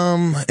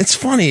 It's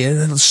funny.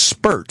 It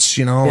spurts,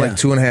 like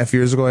 2.5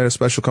 years ago, I had a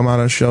special come out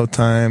on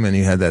Showtime, and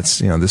you had that,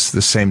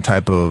 the same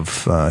type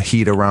of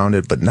heat around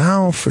it. But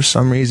now, for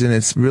some reason,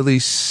 it really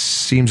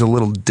seems a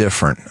little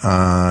different.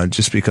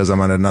 Just because I'm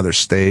on another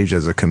stage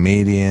as a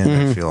comedian,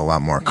 I feel a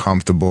lot more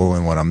comfortable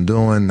in what I'm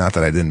doing. Not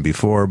that I didn't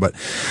before, but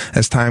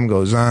as time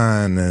goes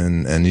on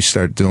and you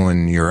start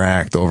doing your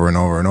act over and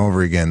over and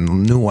over again,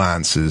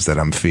 nuances that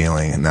I'm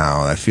feeling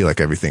now, I feel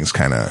like everything's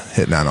kind of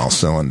hitting on all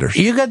cylinders.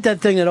 You got that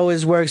thing that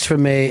always works for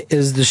me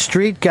is the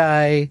street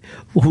guy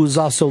who's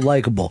also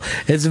likable.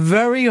 It's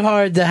very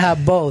hard to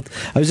have both.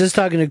 I was just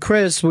talking to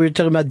Chris. We were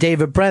talking about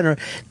David Brenner.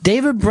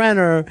 David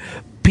Brenner,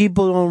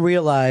 people don't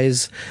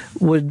realize,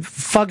 would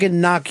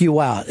fucking knock you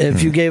out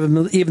if you gave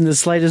him even the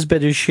slightest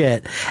bit of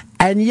shit.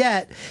 And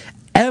yet,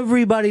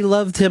 Everybody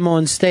loved him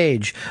on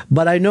stage,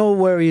 but I know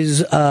where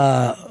he's,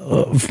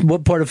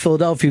 what part of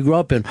Philadelphia he grew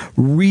up in.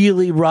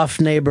 Really rough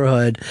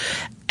neighborhood.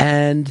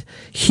 And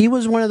he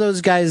was one of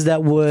those guys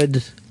that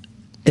would,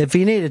 if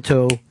he needed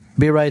to,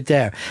 be right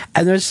there.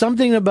 And there's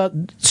something about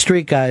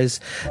street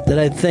guys that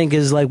I think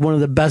is like one of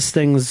the best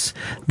things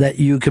that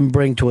you can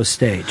bring to a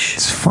stage.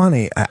 It's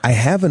funny. I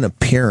have an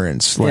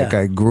appearance like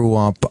I grew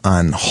up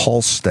on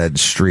Halsted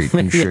Street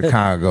in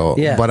Chicago,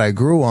 but I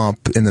grew up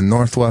in the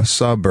northwest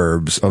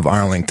suburbs of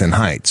Arlington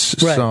Heights.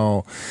 Right.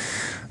 So,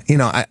 you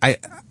know,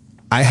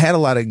 I had a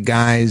lot of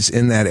guys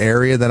in that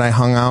area that I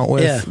hung out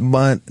with,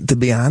 but to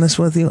be honest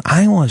with you,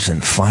 I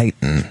wasn't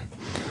fighting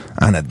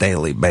on a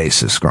daily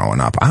basis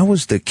growing up. I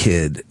was the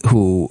kid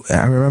who,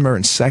 I remember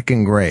in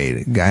second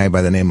grade, a guy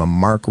by the name of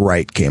Mark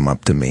Wright came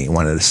up to me,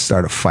 wanted to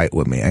start a fight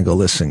with me. I go,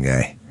 listen,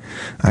 guy,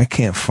 I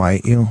can't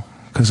fight you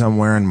because I'm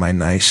wearing my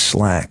nice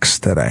slacks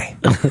today.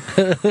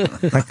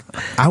 Like,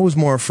 I was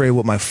more afraid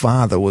what my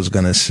father was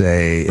going to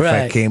say if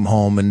I came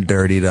home and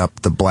dirtied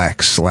up the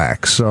black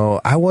slacks.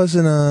 So I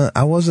wasn't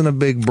a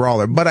big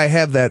brawler, but I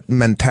have that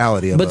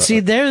mentality of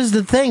see, there's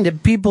the thing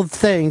that people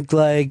think,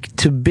 like,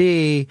 to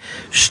be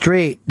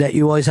straight, that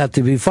you always have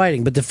to be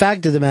fighting. But the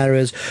fact of the matter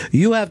is,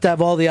 you have to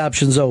have all the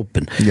options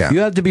open. Yeah. You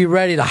have to be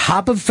ready to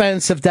hop a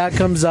fence if that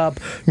comes up,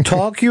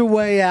 talk your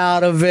way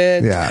out of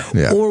it,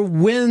 or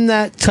win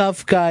that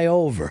tough guy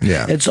over.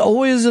 Yeah. It's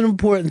always an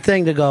important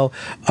thing to go,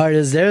 all right,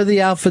 is there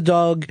the alpha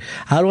dog?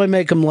 How do I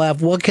make him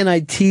laugh? What can I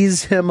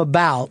tease him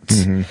about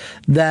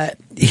that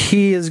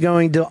he is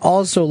going to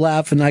also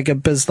laugh and not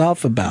get pissed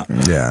off about?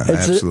 Yeah, I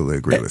absolutely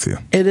agree with you.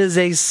 It is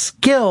a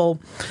skill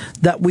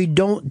that we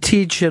don't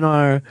teach in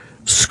our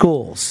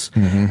schools.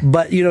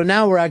 But, you know,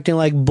 now we're acting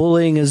like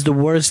bullying is the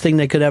worst thing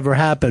that could ever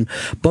happen.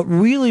 But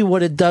really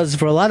what it does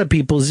for a lot of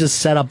people is just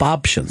set up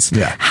options.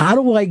 Yeah. How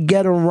do I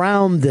get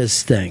around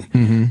this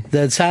thing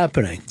that's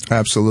happening?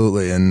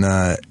 Absolutely. And,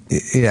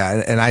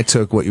 and I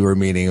took what you were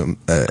meaning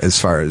as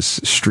far as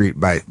street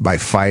by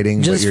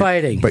fighting. Just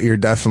fighting. But you're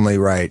definitely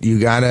right.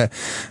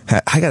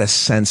 I got a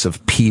sense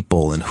of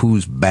people and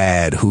who's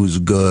bad, who's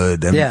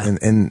good. And,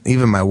 and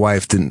even my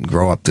wife didn't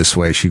grow up this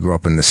way. She grew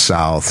up in the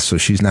South, so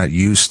she's not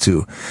used to,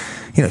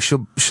 you know,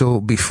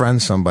 she'll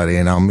befriend somebody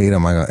and I'll meet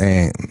him. I go,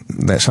 hey,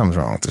 something's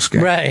wrong with this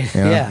guy. Right.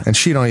 You know? And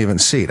she don't even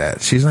see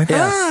that. She's like,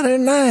 they're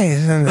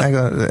nice. And I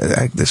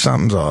go,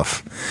 something's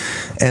off.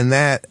 And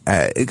that,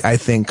 I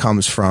think,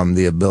 comes from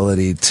the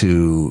ability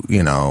to,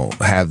 you know,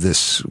 have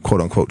this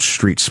quote unquote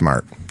street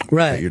smart.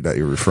 Right. That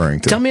you're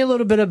referring to. Tell me a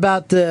little bit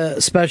about the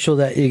special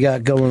that you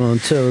got going on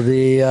too.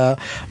 The,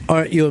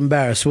 Aren't You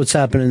Embarrassed? What's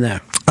happening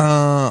there?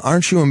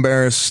 Aren't You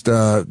Embarrassed?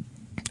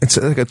 It's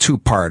like a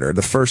two-parter.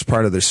 The first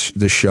part of the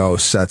show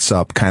sets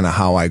up kind of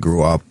how I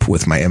grew up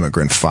with my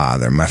immigrant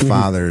father. My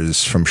father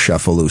is from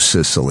Cefalù,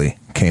 Sicily.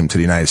 Came to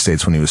the United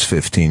States when he was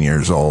 15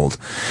 years old,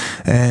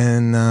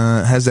 and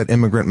has that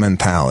immigrant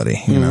mentality.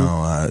 You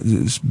know,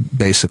 it's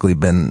basically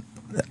been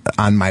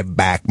on my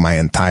back my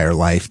entire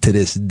life. To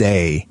this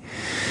day,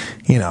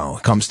 you know,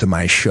 comes to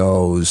my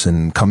shows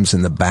and comes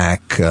in the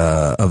back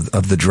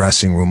of the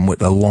dressing room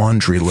with a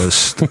laundry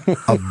list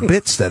of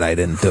bits that I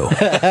didn't do.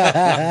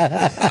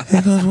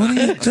 He goes, what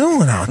are you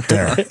doing out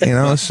there? You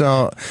know,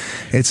 so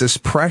it's this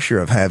pressure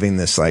of having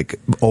this like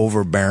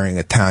overbearing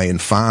Italian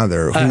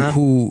father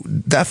who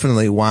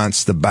definitely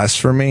wants the best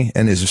for me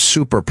and is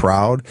super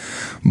proud,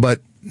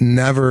 but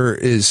never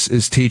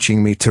is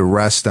teaching me to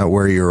rest at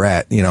where you're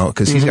at, you know,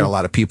 because he's got a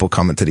lot of people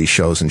coming to these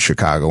shows in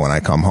Chicago when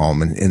I come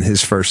home, and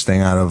his first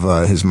thing out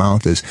of his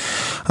mouth is,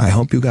 I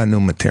hope you got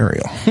new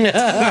material.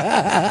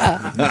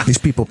 These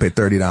people paid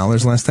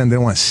 $30 last time. They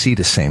want to see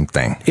the same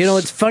thing. You know,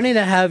 it's funny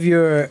to have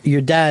your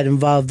dad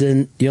involved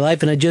in your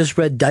life, and I just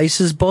read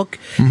Dice's book,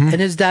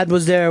 and his dad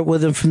was there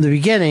with him from the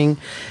beginning,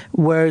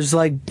 whereas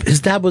like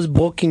his dad was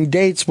booking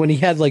dates when he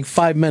had like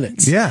 5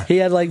 minutes. Yeah. He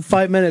had like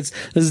 5 minutes.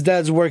 His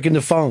dad's working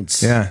the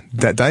phones. Yeah.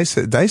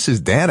 Dice's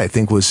dad, I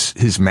think, was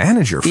his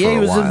manager for a while. Yeah,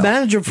 he was a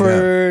manager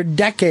for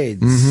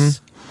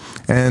decades.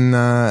 And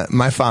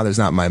my father's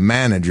not my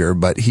manager,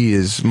 but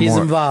he's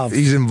involved.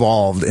 He's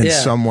involved in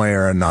some way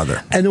or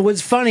another. And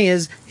what's funny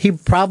is he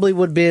probably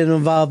would be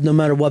involved no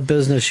matter what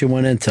business you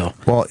went into.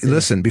 Well,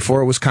 listen,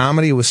 before it was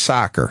comedy, it was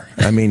soccer.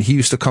 I mean, he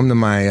used to come to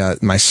my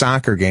my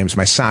soccer games,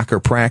 my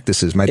soccer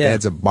practices. My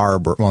dad's a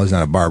barber. Well, he's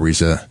not a barber.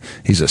 He's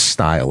a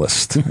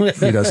stylist.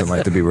 He doesn't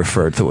like to be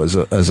referred to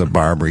as a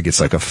barber. He gets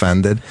like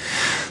offended.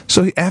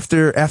 So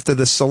after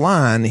the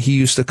salon, he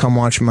used to come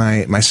watch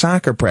my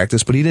soccer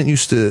practice, but he didn't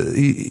used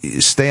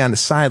to stay on the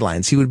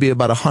sidelines. He would be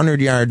about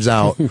 100 yards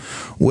out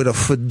with a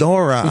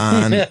fedora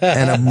on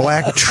and a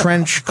black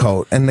trench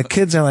coat. And the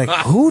kids are like,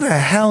 who the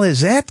hell is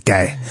that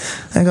guy?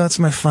 I go, it's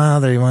my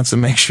father. He wants to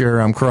make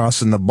sure I'm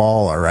crossing the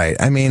ball all right.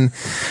 I mean,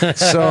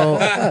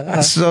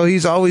 so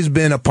he's always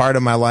been a part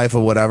of my life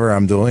of whatever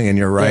I'm doing. And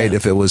you're right.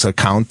 If it was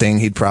accounting,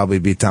 he'd probably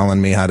be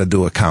telling me how to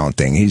do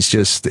accounting. He's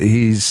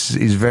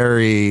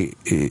very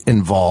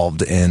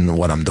involved in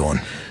what I'm doing.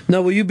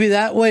 Now, will you be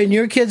that way in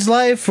your kid's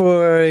life,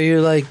 or are you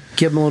like,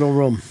 give them a little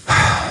room?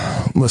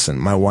 Listen,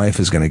 my wife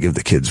is going to give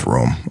the kids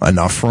room,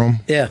 enough room.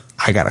 Yeah.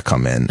 I got to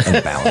come in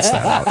and balance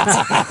that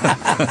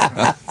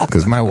out.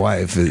 Because my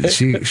wife,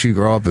 she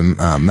grew up in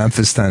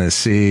Memphis,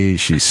 Tennessee.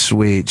 She's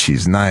sweet.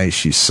 She's nice.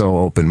 She's so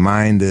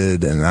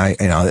open-minded.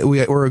 And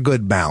we're a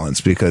good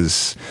balance,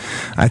 because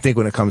I think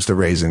when it comes to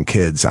raising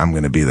kids, I'm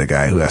going to be the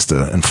guy who has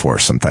to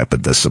enforce some type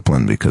of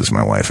discipline, because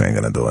my wife ain't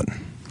going to do it.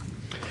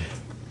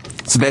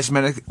 Sebastian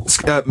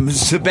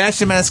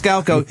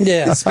Maniscalco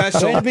is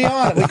special. Way to be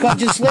on it. We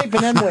caught you sleeping,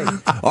 didn't we?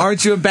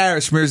 Aren't you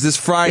embarrassed, Schmears, this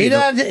Friday?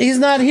 He's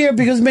not here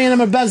because me and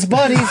him are best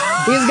buddies.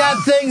 He's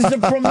got things to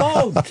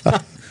promote.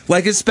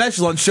 Like his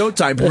special on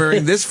Showtime,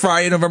 premiering this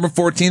Friday, November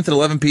 14th at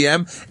 11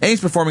 p.m. And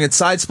he's performing at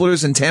Side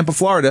Splitters in Tampa,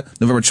 Florida,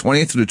 November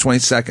 20th through the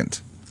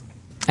 22nd.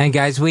 And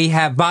guys, we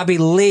have Bobby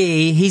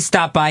Lee. He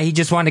stopped by. He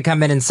just wanted to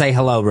come in and say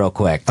hello real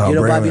quick. You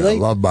know Bobby Lee? I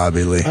love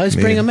Bobby Lee. Let's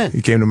bring him in.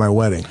 He came to my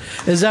wedding.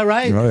 Is that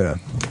right? Oh, yeah.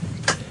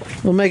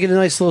 We'll make it a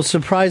nice little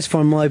surprise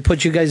for him while I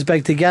put you guys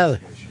back together.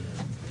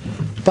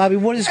 Bobby,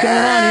 what is going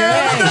on here?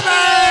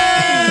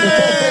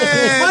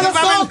 Hey!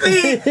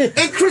 Motherfucker!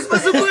 And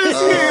Christmas is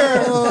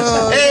here!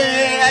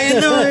 Hey, how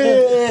you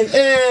doing?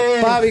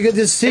 Hey. Bobby, good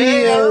to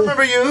see you. I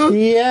remember you.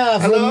 Yeah,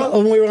 from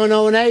when we were on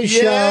O&A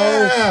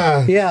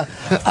show. Yeah.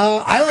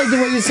 I like the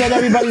way you said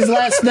everybody's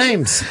last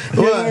names.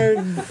 You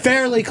were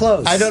fairly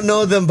close. I don't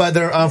know them by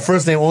their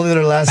first name, only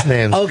their last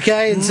names.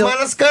 Okay. And so,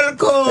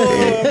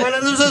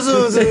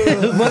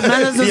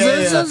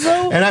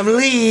 and I'm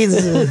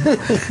Leeds.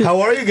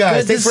 How are you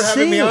guys? Thanks for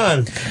having me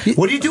on.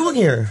 What are you doing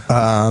here?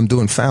 I'm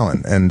doing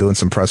Fallon and doing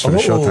some press for the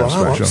Showtime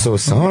special. I'm so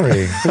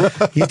sorry.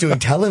 He's doing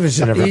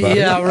television, everybody.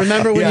 Yeah,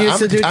 remember when you used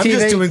to do TV? I'm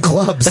just doing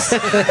clubs.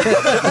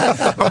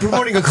 I'm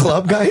promoting a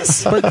club,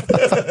 guys.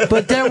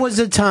 But there was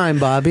a time,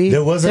 Bobby.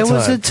 There was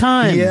a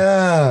time.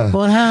 Yeah.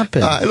 What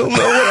happened? I don't know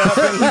what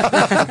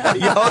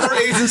happened. Other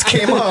agents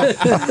came up.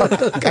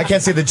 I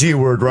can't say the G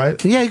word,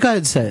 right? Yeah, go ahead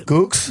and say it.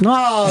 Gooks? No.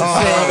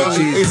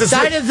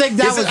 I didn't think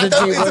that was a G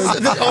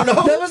word. Oh,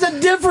 no? That was a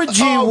different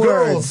G word.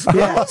 Girls.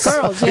 Yeah,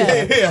 girls.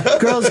 Yeah.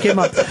 Girls came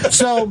up.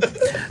 So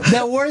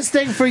the worst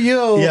thing for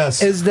you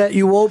is that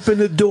you opened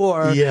the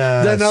door,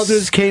 then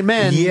others came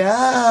in.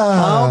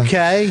 Yeah.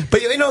 Okay.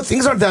 But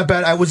things aren't that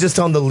bad. I was just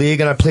on the league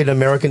and I played an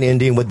American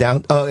Indian with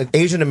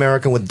Asian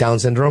American with Down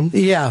syndrome.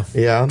 Yeah.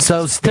 Yeah.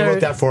 So they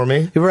wrote that for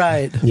me.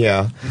 Right.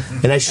 Yeah.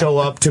 And I show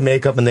up to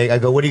makeup and I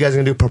go, what are you guys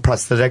going to do for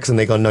prosthetics? And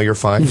they go, no, you're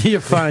fine.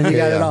 You're fine. You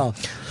got it all.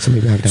 So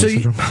maybe I have Down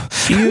syndrome.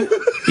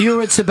 You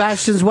were at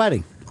Sebastian's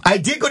wedding. I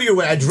did go to your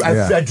wedding.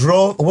 I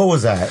drove. What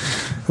was that?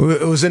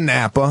 It was in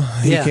Napa.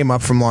 He came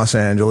up from Los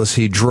Angeles.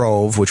 He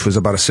drove, which was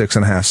about a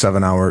 6.5,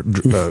 7 hour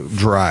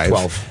drive.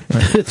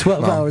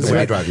 12 hours. The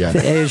way I drive,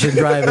 Asian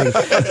driving.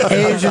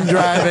 Asian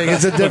driving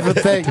is a different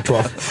thing.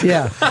 12.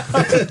 Yeah.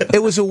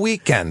 It was a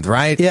weekend,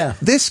 right? Yeah.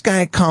 This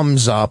guy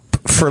comes up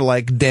for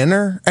like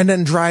dinner and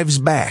then drives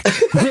back. Get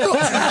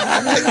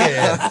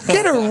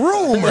a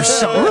room or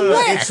something.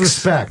 Relax. It's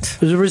respect.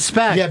 There's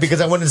respect. Yeah,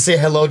 because I wanted to say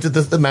hello to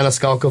the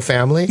Maniscalco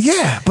family.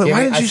 Yeah, but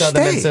why did you stay?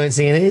 I saw the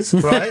Mancini's,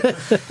 right?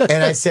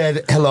 And I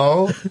said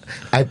hello.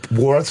 I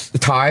wore a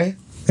tie,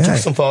 took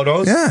some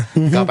photos,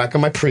 got back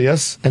in my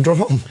Prius, and drove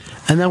home.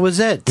 And that was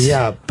it.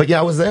 Yeah, but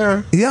I was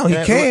there. Yeah, he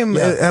came,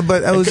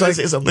 but I was Can like... I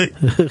say something?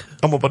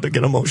 I'm about to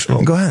get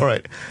emotional. Go ahead. All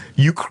right.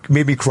 You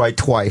made me cry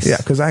twice. Yeah,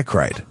 because I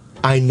cried.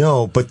 I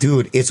know, but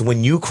dude, it's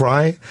when you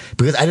cry,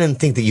 because I didn't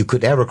think that you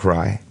could ever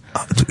cry.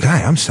 Dude,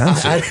 I'm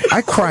sensitive.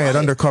 I cry at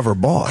Undercover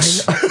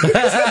Boss. I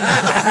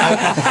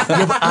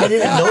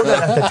didn't know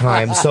that at the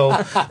time. So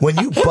when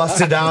you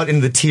busted out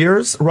in the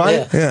tears,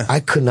 right? Yeah. I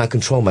could not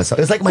control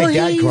myself. It's like my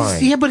dad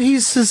crying. Yeah, but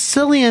he's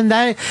Sicilian.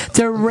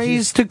 They're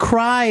raised to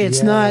cry.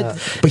 It's not.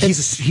 But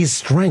he's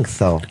strength,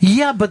 though.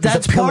 Yeah, but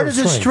that's part of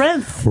the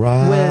strength.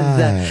 Right.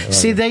 Right.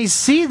 See, they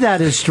see that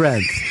as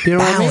strength. You know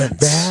what I mean?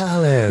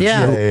 Balance.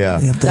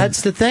 Yeah.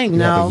 That's the thing.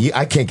 Now, but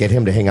I can't get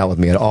him to hang out with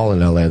me at all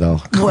in L.A., though.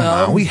 Come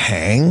on, we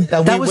hang.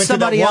 That was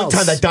somebody else.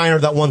 That diner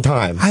that one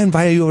time. I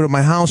invited you over to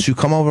my house. You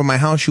come over to my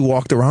house. You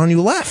walked around.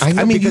 You left. I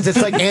mean, because it's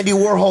like Andy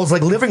Warhol's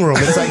like living room.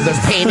 It's like there's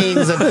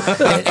paintings and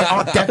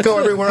Art Deco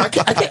everywhere. I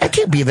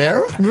can't be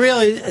there.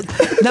 Really?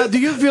 Now, do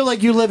you feel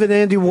like you live in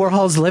Andy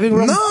Warhol's living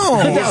room? No.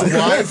 His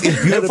wife, his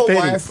beautiful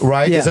wife,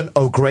 right? Is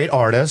a great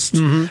artist,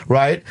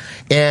 right?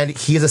 And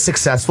he's a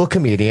successful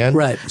comedian,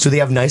 right? So they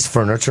have nice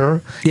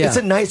furniture. Yeah. It's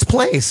a nice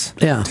place.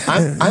 Yeah.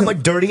 I'm a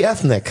dirty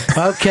ethnic.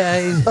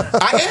 Okay.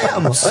 I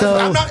am. So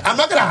I'm not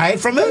going to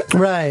hide from it.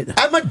 Right.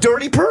 I'm a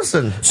dirty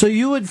person. So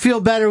you would feel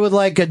better with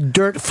like a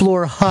dirt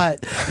floor hut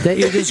that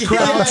you're just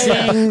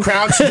crouching.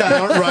 Crouch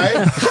down, right?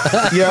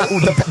 Yeah,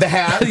 the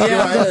hat.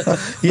 Yeah. Right?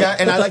 Yeah,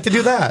 and I like to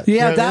do that. Yeah,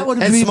 you know that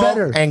would and be smoke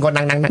better. And go,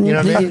 nang, nang, nang, you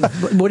know what I mean?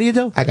 What do you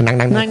do? I can nang,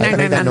 nang, nang.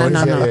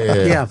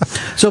 Yeah.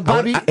 So,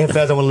 Bobby. In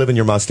fact, I want to live in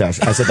your mustache.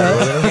 I said that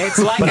earlier. It's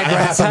like but a I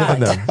have to live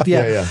in there.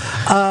 Yeah.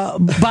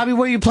 Bobby,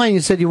 where are you playing?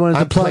 You said you wanted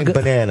to plug. I'm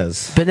playing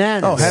Bananas.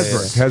 Bananas. Oh,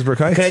 Hasbrook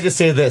Heights. Can I just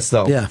say this,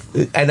 though? Yeah.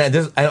 And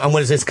I'm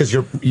going to say this because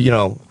you're,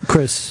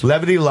 Chris.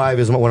 Levity Live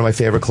is one of my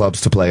favorite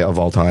clubs to play of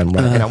all time.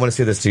 Right? And I want to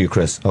say this to you,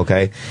 Chris,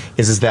 okay?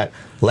 Is that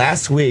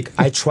last week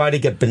I tried to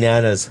get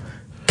Bananas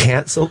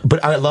cancel.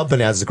 But I love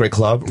Bananas. It's a great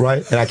club,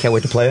 right? And I can't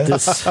wait to play it.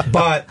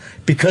 But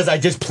because I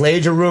just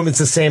played your room, it's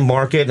the same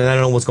market, and I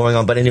don't know what's going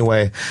on. But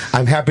anyway,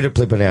 I'm happy to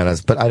play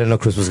Bananas. But I didn't know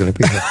Chris was going to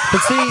be here.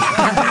 But see,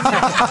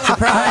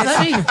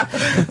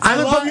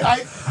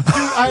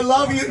 I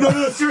love you.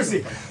 No,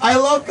 seriously. I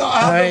love. All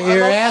right,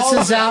 your ass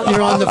is out.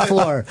 You're on the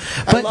floor.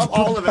 I love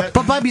all of it.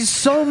 But Bobby,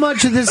 so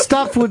much of this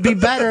stuff would be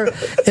better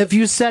if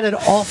you said it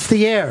off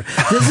the air.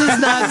 This is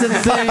not the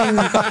thing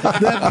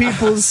that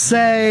people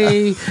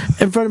say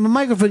in front of a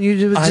microphone. You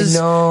just, I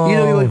know.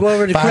 you would go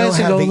over to But Chris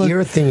I and don't go, have the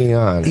ear thingy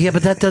on. Yeah,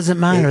 but that doesn't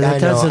matter. I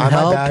That know. doesn't Am I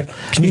help. bad?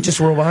 Can you just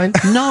rewind?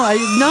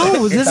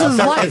 No. This is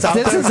live.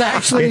 This is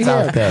actually it's here.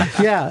 out there.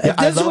 Yeah. If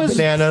I this love was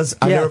Bananas.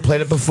 I've never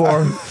played it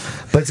before.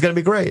 But it's going to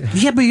be great.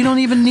 Yeah, but you don't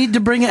even need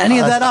to bring any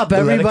of that up.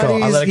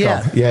 Everybody's I'll let it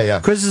go. Yeah.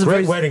 Chris is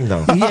great wedding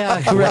though.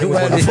 Yeah, great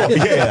wedding.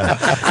 Yeah.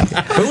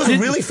 It was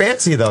really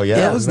fancy though.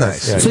 Yeah, it was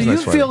nice. Yeah, so it was you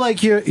nice feel wedding.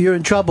 like you're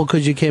in trouble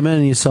because you came in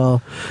and you saw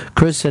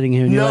Chris sitting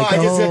here and you're No, like,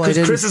 I just said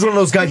because Chris is one of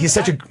those guys. He's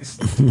such a.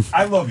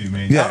 I love you,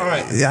 man. Yeah. All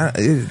right. Yeah.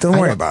 Don't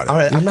worry about it. All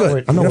right. I'm not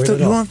worried. I'm not worried You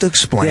at all. don't have to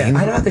explain. Yeah,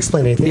 I don't have to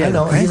explain anything. Yeah. I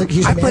know. Right?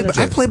 He's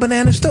I play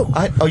Bananas too.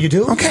 Oh, you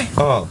do? Okay.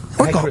 Oh,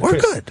 We're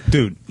good.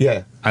 Dude,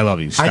 Yeah. I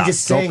love you. Stop. I'm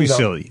just saying. Don't be though,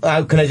 silly.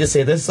 Can I just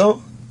say this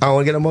though? I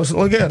want to get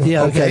emotional again.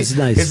 Yeah, okay, it's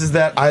nice. This is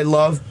that I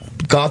love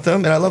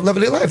Gotham and I love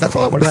Everyday Life. That's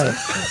all I want to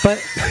say.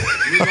 But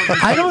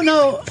I don't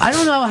know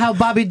how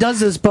Bobby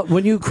does this, but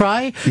when you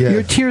cry,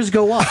 your tears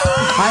go up.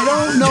 I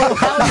don't know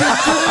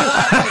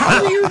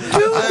how you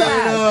do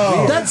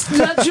that.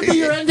 That should be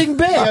your ending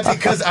bit. Yeah,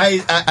 because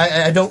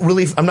I don't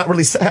really, I'm not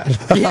really sad.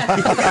 Yeah.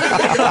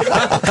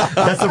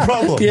 That's the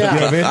problem. Yeah, you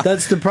know what I mean?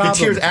 that's the problem. The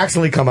tears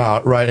actually come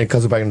out, right, and it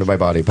comes back into my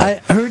body.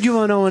 But I heard you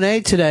on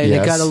O&A today, and it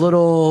Yes. got a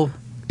little...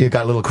 it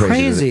got a little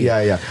crazy.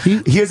 Yeah.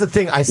 Here's the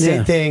thing: I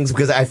say things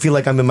because I feel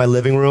like I'm in my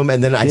living room,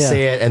 and then I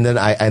say it, and then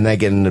I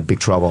get into big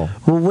trouble.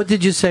 Well, what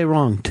did you say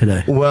wrong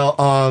today?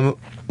 Well,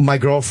 my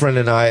girlfriend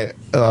and I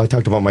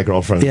talked about my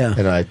girlfriend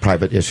and I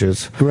private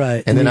issues,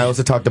 right? And then I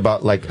also talked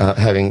about like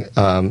having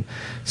a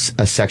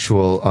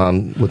sexual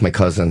with my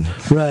cousin,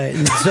 right?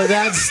 So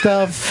that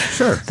stuff,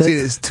 sure. See,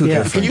 it's two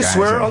different Can you guys,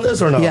 swear right? on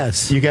this or no?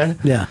 Yes, you can.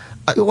 Yeah.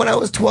 When I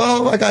was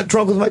 12, I got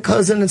drunk with my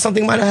cousin, and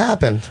something might have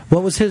happened.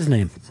 What was his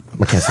name?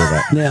 I can't say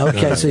that. Yeah,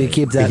 okay, so you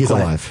keep that He's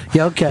quiet. alive.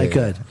 Yeah, okay,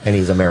 good. And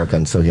he's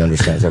American, so he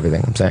understands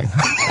everything I'm saying.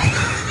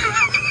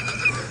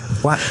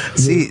 What?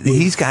 See,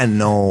 he's got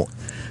no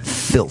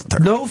filter.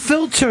 No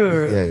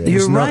filter.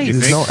 You're right.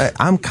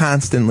 I'm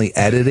constantly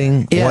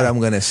editing what I'm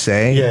going to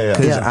say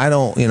because I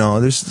don't,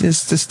 there's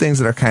just things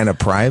that are kind of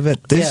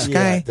private. This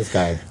guy,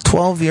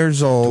 12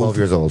 years old. 12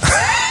 years old.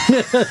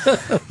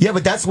 Yeah,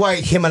 but that's why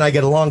him and I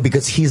get along,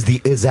 because he's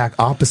the exact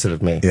opposite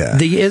of me. Yeah.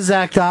 The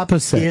exact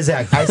opposite. The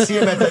exact. I see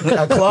him at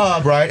the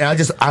club, right? And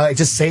I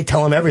just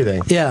tell him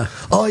everything. Yeah.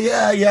 Oh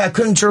yeah, I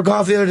couldn't jerk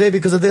off the other day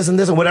because of this and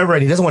this and whatever,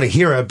 and he doesn't want to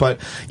hear it, but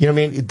you know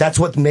what I mean? That's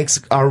what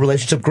makes our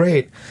relationship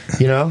great,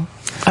 you know?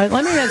 Let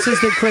me ask this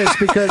to Chris,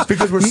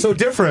 because we're so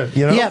different,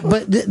 you know? Yeah,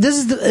 but this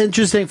is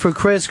interesting for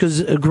Chris, because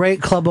a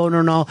great club owner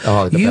and all.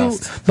 Oh, the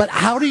best. But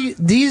how do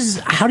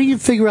you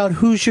figure out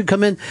who should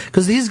come in?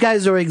 Because these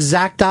guys are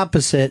exact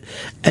opposite,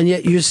 and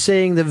yet you're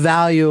saying the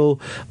value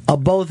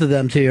of both of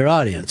them to your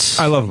audience.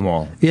 I love them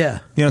all. Yeah.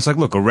 It's like,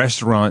 look, a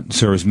restaurant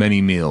serves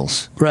many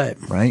meals. Right.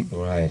 Right?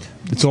 Right.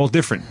 It's all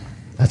different.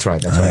 That's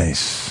right.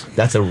 Nice.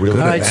 That's a really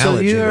All good right, so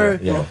analogy you're- there.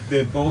 Yeah.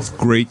 They're both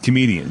great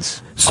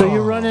comedians. So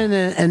you're running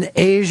an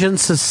Asian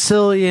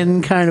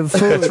Sicilian kind of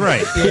food. That's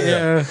right.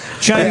 Yeah.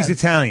 Chinese,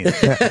 Italian.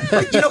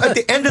 But, at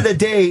the end of the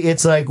day,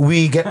 it's like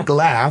we get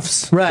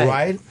laughs,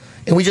 right?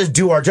 And we just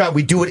do our job.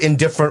 We do it in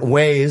different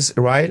ways,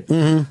 right?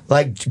 Mm-hmm.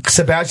 Like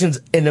Sebastian's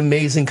an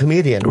amazing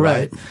comedian,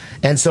 right?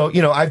 And so,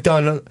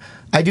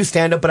 I do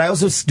stand up, but I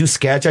also do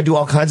sketch. I do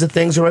all kinds of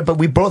things, right? But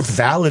we both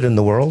valid in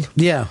the world.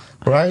 Yeah.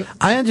 Right?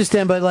 I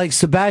understand, but like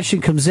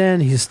Sebastian comes in,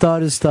 he's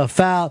thought his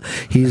stuff out,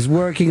 he's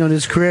working on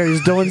his career,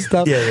 he's doing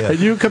stuff, and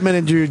you come in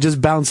and you're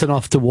just bouncing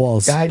off the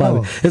walls. I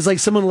know. It's like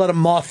someone let a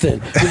moth in.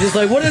 You're just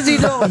like, what is he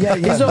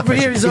doing? He's over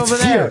here, he's over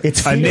there.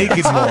 It's a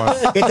naked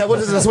moth.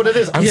 That's what it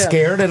is. I'm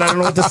scared and I don't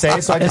know what to say,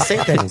 so I just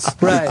say things.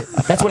 Right.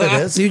 That's what it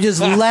is. You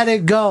just let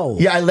it go.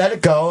 Yeah, I let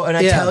it go, and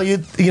I tell you,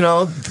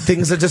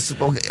 things that just,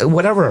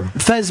 whatever.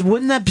 Fez,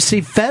 wouldn't that,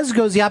 Fez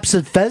goes the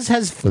opposite. Fez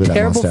has Look at that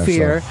terrible mustache,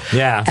 fear. though.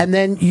 Yeah. And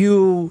then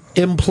you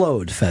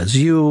implode, Fez.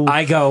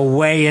 I go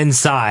way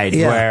inside,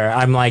 where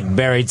I'm like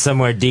buried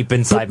somewhere deep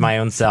inside my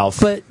own self.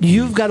 But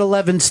you've got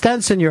 11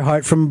 stents in your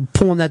heart from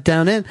pulling that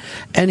down in,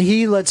 and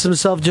he lets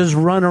himself just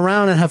run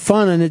around and have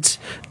fun, and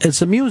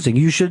it's amusing.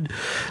 You should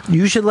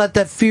let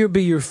that fear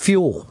be your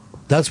fuel.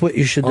 That's what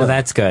you should do. Well,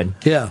 that's good.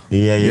 Yeah.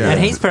 Yeah. And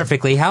he's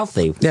perfectly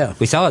healthy. Yeah.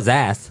 We saw his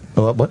ass.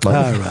 What? All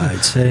right,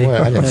 see,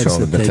 Well, I didn't that's show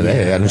the them thing,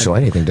 today. yeah. I didn't show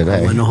anything today.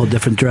 I went a whole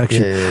different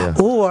direction. Yeah.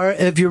 Or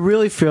if you're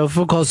really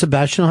fearful, call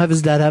Sebastian. He'll have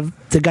his dad have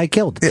the guy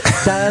killed.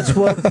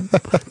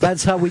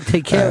 That's how we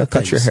take care of cut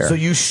things. your hair. So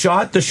you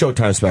shot the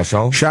Showtime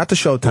special. Shot the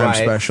Showtime Right.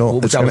 special.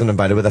 Which It's I gonna- wasn't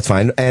invited, but that's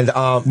fine. And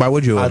Why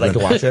would you? I'd like to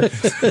watch it.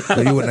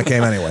 No, you wouldn't have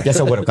came anyway. Yes,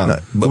 I would have come.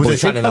 But Was was it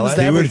shot in LA?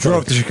 You would have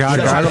drove to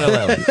Chicago.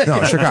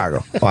 No,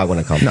 Chicago. Oh, I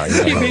wouldn't come. No,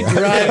 you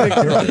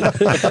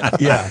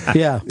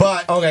Yeah.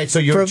 But okay, so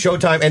you're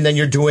Showtime, and then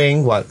you're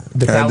doing what?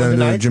 The And Fallon then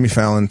tonight? Jimmy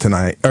Fallon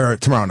tonight or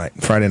tomorrow night,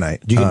 Friday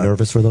night. Do you get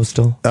nervous for those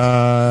still?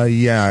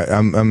 Yeah,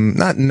 I'm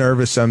not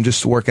nervous. I'm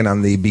just working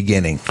on the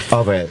beginning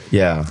of it.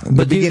 Yeah,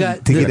 But do you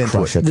got to get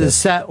into it. the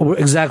set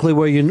exactly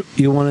where you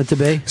want it to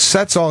be?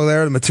 Set's all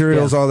there, the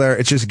material's all there.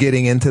 It's just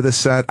getting into the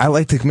set. I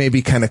like to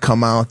maybe kind of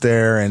come out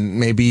there and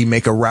maybe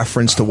make a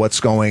reference to what's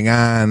going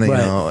on. You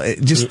Right. know,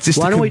 just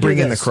Why to don't we bring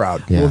do in the this?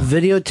 crowd. We'll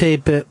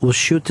videotape it. We'll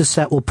shoot the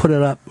set. We'll put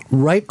it up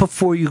right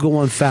before you go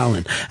on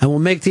Fallon, and we'll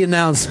make the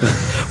announcement.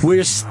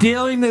 We're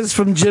stealing this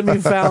from Jimmy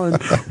Fallon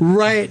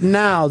right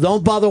now.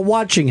 Don't bother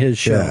watching his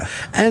show,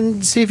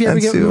 and see if you ever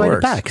And get see what invited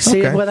works. back.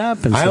 See Okay. what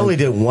happens. I only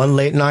did one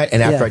late night,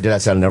 and after Yeah. I did, I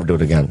said I'll never do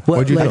it again. What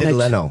What'd you late do? I did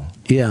night? Leno.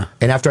 Yeah.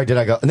 And after I did,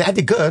 I go, and I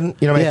did good.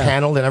 You know, I Yeah.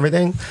 paneled and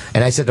everything.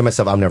 And I said to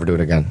myself, I'll never do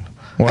it again.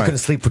 I couldn't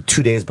sleep for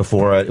 2 days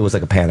before it. It was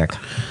like a panic.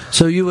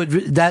 So you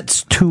would.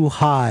 That's too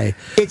high.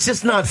 It's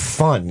just not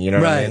fun. You know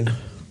what I Right. mean?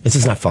 It's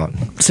just not fun.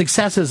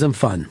 Success isn't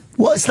fun.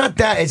 Well, it's not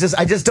that. It's just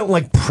I just don't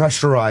like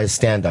pressurized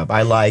stand up.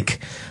 I like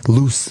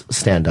loose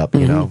stand up.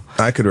 You know.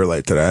 I could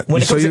relate to that.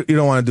 When it So comes you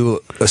don't want to do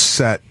a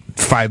set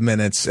 5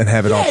 minutes and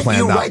have it all planned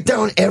you out. write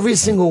down every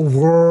single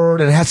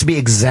word, and it has to be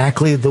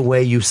exactly the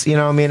way you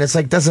know what I mean? It's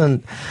like, it's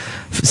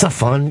not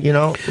fun, you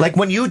know? Like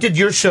when you did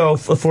your show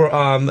for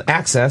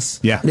Access,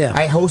 Yeah.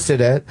 I hosted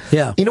it.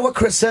 Yeah. You know what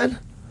Chris said?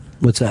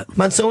 What's that?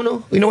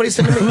 Mansono? You know what he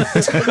said to me?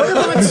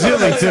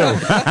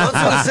 Mansono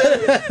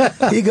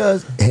said, he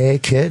goes, hey,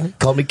 kid.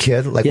 Called me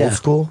kid, like Yeah. old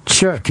school.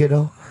 Sure.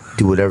 Kiddo,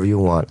 do whatever you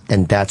want.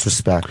 And that's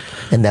respect.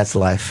 And that's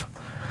life.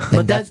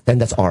 And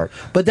that's art.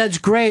 But that's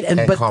great, and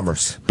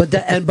commerce. But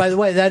and by the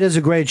way, that is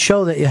a great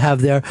show that you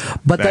have there.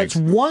 But Thanks. that's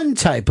one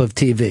type of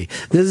TV.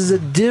 This is a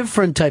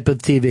different type of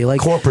TV, like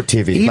corporate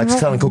TV, like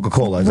selling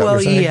Coca-Cola. Is that Well,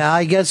 what you're saying? yeah,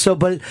 I guess so.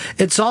 But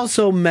it's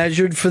also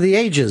measured for the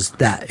ages.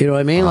 That you know what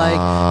I mean?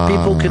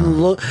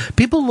 Like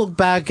people look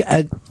back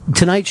at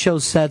Tonight Show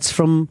sets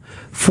from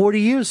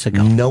 40 years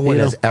ago. No one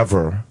you know? has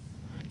ever,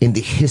 in the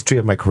history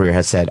of my career,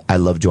 has said, I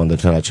loved you on The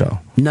Tonight Show.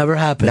 Never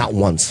happened. Not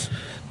once.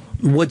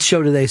 What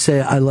show do they say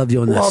I love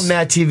you on this? Well,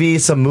 Mad TV,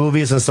 some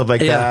movies and stuff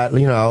like that.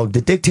 You know, The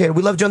Dictator.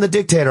 We loved you on The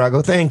Dictator. I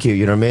go, thank you.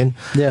 You know what I mean?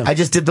 Yeah. I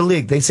just did The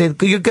League. They say,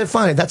 you're good,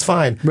 fine. That's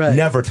fine. Right.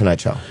 Never Tonight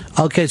Show.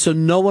 Okay, so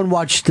no one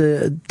watched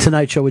the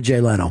Tonight Show with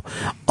Jay Leno.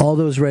 All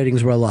those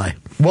ratings were a lie.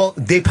 Well,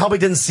 they probably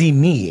didn't see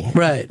me.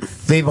 Right.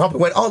 They probably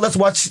went, oh, let's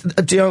watch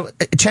Channel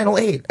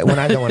 8 when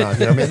I went on.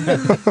 You know what I mean? You know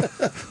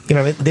what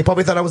I mean? They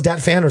probably thought I was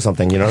that fan or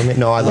something. You know what I mean?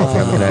 No, I love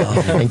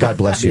him. And God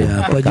bless you.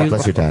 Yeah, but God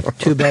bless your dad.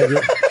 Too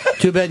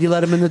bad you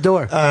let him in the door.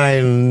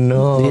 I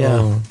know.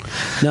 Yeah.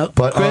 No,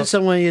 But, Chris, I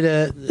want you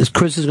to.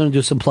 Chris is going to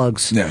do some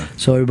plugs. Yeah.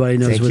 So everybody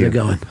knows Thank where you.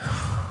 they're going.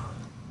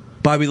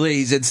 Bobby Lee,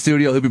 he's in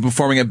studio. He'll be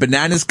performing at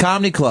Bananas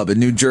Comedy Club in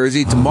New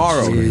Jersey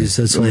tomorrow, Jeez,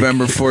 that's like-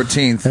 November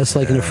 14th. That's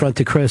like an affront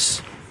to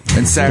Chris.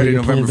 And Saturday,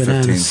 You're playing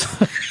November bananas.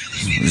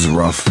 15th. This is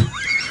rough.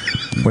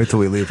 Wait till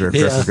we leave here.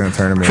 Chris Yeah. is going to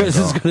turn to me. Chris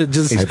and is go, going to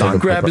just "He's done."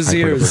 grab his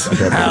ears.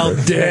 How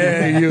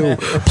dare you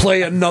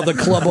play another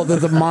club other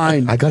than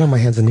mine? I got on my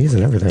hands and knees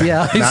and everything.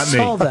 Yeah, I Not me.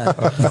 saw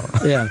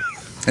that. Yeah.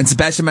 And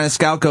Sebastian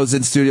Maniscalco's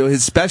in studio.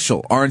 His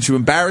special, Aren't You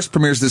Embarrassed,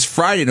 premieres this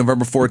Friday,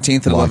 November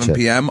 14th at Watch 11 it.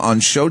 p.m. on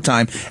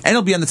Showtime. And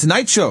he'll be on The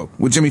Tonight Show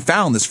with Jimmy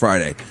Fallon this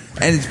Friday.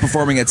 And he's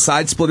performing at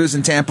Side Splitters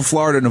in Tampa,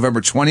 Florida,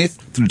 November 20th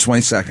through the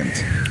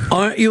 22nd.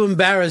 Aren't You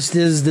Embarrassed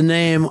is the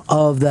name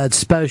of that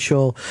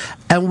special.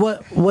 And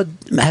what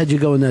had you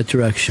go in that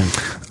direction?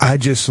 I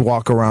just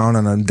walk around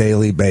on a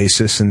daily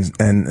basis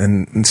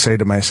and say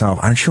to myself,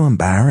 aren't you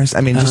embarrassed?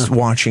 I mean, just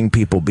watching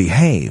people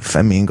behave.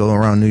 I mean, go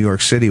around New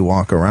York City,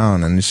 walk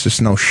around, and it's just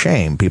no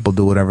shame. People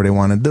do whatever they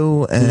want to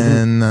do,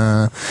 and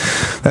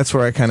that's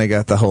where I kind of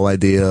got the whole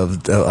idea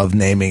of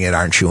naming it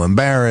Aren't You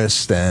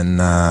Embarrassed? And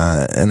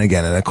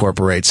again, it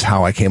incorporates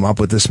how I came up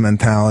with this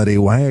mentality.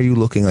 Why are you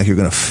looking like you're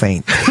going to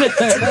faint?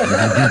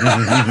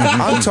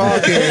 I'm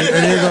talking,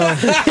 and you're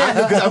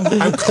going,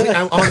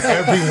 I'm on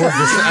every word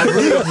you're saying. I'm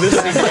really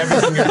listening to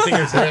everything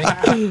you're saying.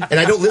 And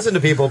I don't listen to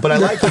people, but I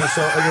like you,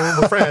 so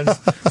we're friends.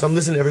 So I'm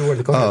listening to every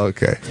word. Go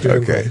ahead. oh,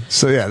 okay.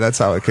 So yeah, that's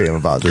how it came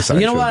about. This You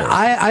know actual what? book.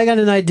 I got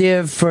an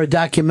idea for a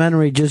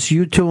documentary, just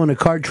you two on a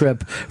car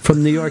trip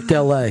from New York to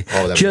L.A.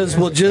 that'd be Just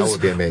We'll amazing. That just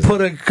would be amazing.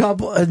 put a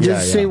couple and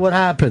just Yeah, see yeah. what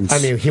happens. I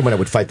mean, him and I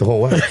would fight the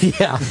whole way.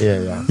 yeah.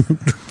 Yeah.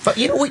 But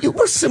you know what?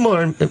 We're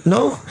similar.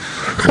 No?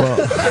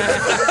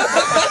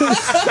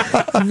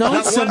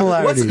 No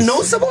similarities.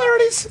 No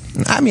similarities?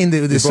 I mean,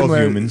 the both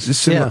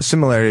similarities, humans. the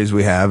similarities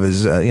we have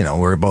is,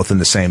 we're both in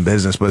the same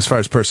business, but as far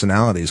as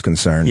personality is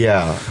concerned,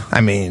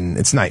 I mean,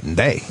 it's night and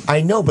day.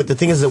 I know, but the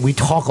thing is that we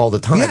talk all the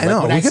time. Yeah, I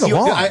know. when We get see-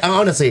 along. I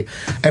honestly,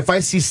 if I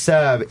see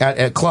Seb at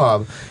a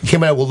club,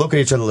 him and I will look at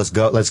each other.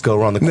 Let's go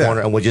around the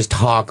corner, and we'll just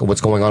talk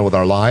what's going on with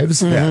our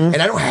lives. And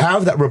I don't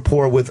have that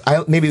rapport with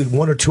maybe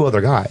one or two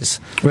other guys.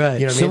 Right.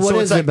 You know what So I mean? what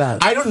it's is it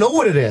about? I don't know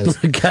what it is.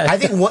 Okay. I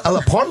think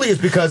partly is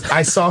because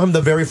I saw him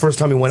the very first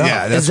time he went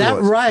Yeah, out. that's Is that what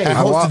it was. right? I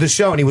hosted the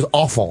show, and he was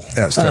awful.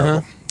 That's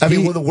terrible. I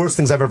mean, one of the worst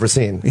things I've ever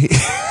seen.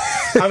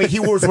 I mean, he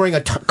was wearing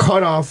a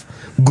cut-off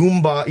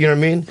Goomba, you know what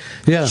I mean?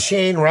 Yeah.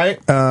 Chain, right?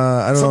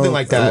 I don't Something know.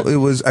 like that.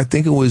 I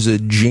think it was a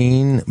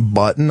jean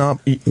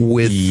button-up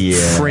with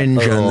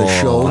fringe on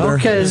the shoulder.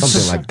 Okay.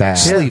 Something like that.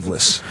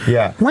 Sleeveless.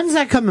 Yeah. When's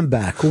that coming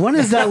back? When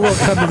is that look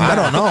coming back? I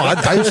don't know.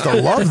 I used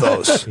to love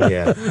those.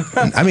 Yeah.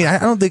 I mean, I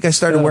don't think I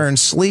started wearing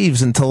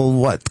sleeves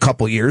until, a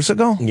couple years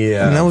ago?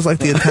 Yeah. And that was like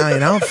the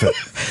Italian outfit.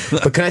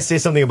 But can I say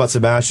something about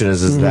Sebastian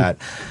is that,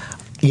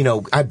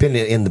 I've been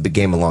in the big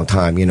game a long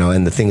time,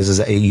 and the thing is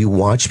that you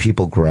watch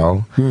people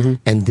grow,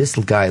 and this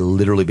guy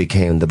literally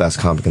became the best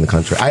comic in the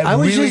country. I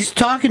was just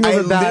talking to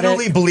him about it. I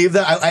literally believe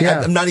that.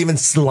 I'm not even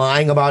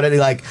lying about it.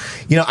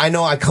 I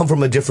know I come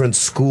from a different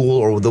school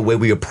or the way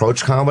we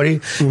approach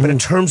comedy, but in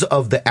terms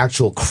of the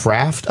actual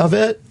craft of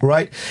it,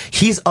 right?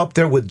 He's up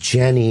there with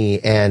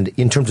Jenny, and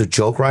in terms of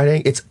joke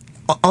writing, it's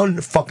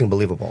unfucking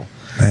believable.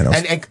 Man,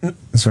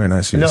 that's very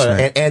nice of you to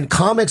say. And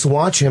comics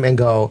watch him and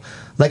go,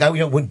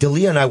 when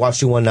D'Elia and I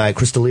watched you one night,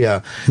 Chris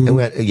D'Elia, and we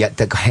went,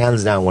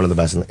 hands down one of the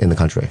best in the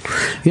country.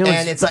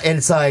 And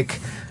it's like,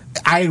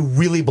 I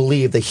really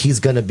believe that he's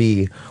going to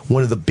be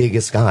one of the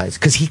biggest guys.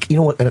 Because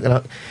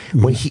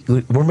when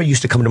he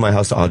used to come to my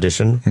house to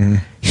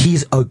audition,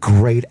 he's a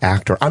great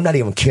actor. I'm not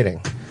even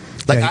kidding.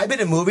 I've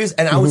been in movies,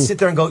 and I would sit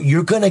there and go,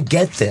 you're going to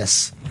get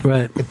this.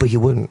 Right. But he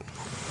wouldn't.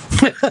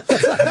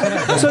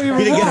 So you were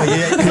wrong.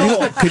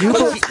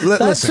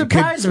 That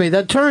surprised me.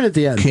 That turn at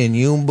the end. Can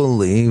you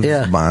believe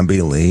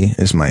Bobby Lee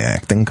is my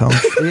acting coach?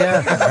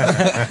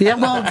 Yeah. Yeah,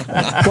 well,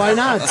 why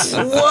not?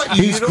 What?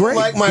 You don't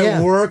like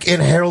my work in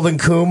Harold and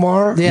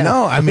Kumar? Yeah.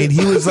 No, I mean,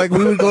 he was like,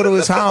 we would go to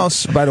his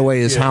house. By the way,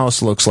 his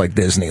house looks like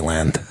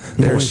Disneyland.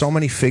 There are so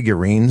many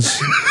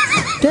figurines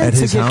at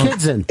his house.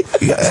 Kids in.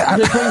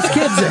 That brings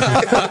kids in.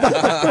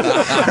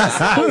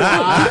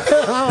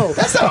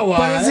 That's not why.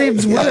 But it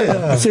seems weird.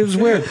 It seems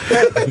weird.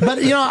 But,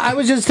 I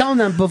was just telling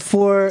them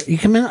before you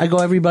come in, I go,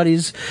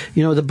 everybody's,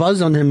 the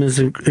buzz on him is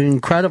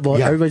incredible.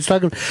 Yeah. Everybody's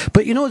talking.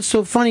 But it's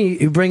so funny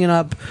you're bringing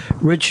up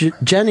Rich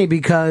Jenny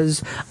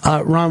because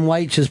Ron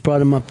White just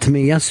brought him up to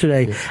me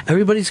yesterday. Yeah.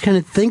 Everybody's kind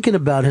of thinking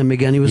about him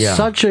again. He was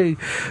such a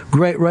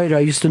great writer. I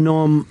used to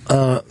know him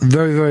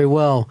very, very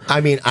well. I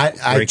mean,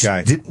 great guy.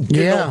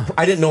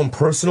 I didn't know him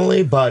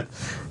personally, but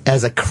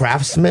as a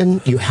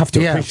craftsman, you have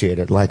to appreciate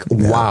it.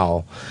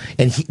 Wow.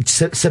 And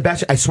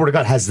Sebastian, I swear to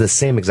God, has the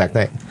same exact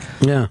thing.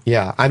 Yeah.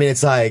 Yeah. I mean,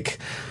 it's like,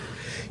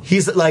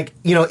 he's like,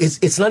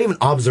 it's not even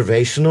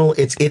observational.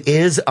 It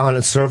is on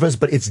a surface,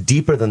 but it's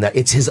deeper than that.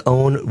 It's his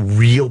own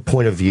real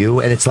point of view,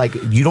 and it's like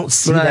you don't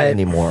see that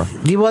anymore.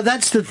 Yeah, well,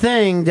 that's the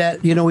thing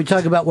that we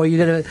talk about. Where you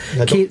got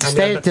to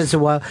stay at this a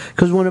while,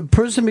 because when a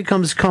person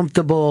becomes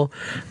comfortable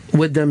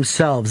with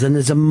themselves, and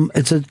it's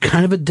a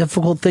kind of a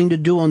difficult thing to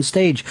do on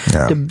stage,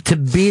 to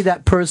be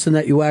that person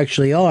that you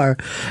actually are,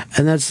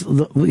 and that's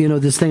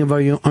this thing of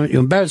aren't you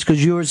embarrassed?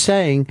 Because you were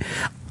saying,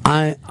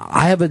 I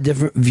have a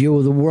different view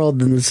of the world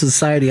than the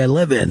society I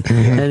live in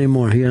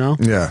anymore,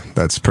 Yeah,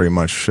 that's pretty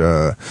much...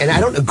 And I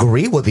don't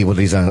agree with him when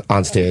he's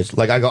on stage.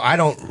 I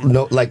don't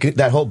know,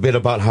 that whole bit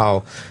about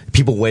how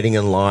people waiting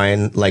in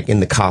line, in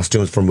the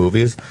costumes for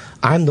movies,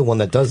 I'm the one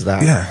that does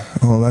that. Yeah,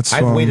 well,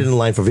 I've waited in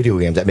line for video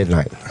games at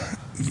midnight.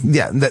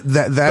 Yeah,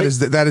 that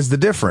is the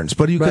difference.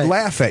 But you could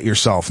laugh at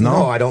yourself.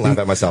 No, I don't laugh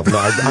at myself. No,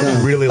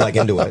 I'm really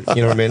into it.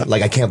 You know what I mean?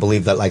 I can't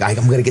believe that. I'm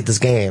going to get this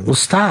game. Well,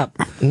 stop.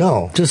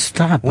 No, just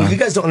stop. What you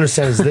guys don't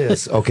understand is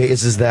this. Okay,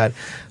 is that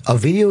a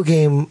video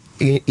game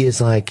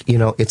is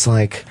it's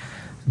like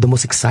the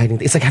most exciting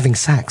thing. It's like having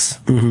sex.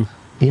 Mm-hmm.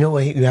 You know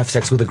when you have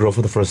sex with a girl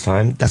for the first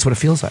time? That's what it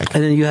feels like.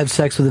 And then you have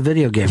sex with a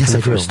video game for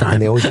the first time.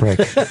 And they always break.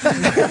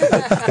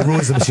 It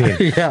ruins the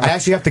machine. Yeah. I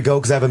actually have to go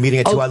because I have a meeting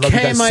at 2. I love you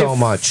guys so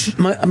much.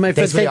 My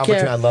Thanks for the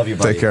opportunity. I love you,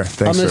 buddy. Take care.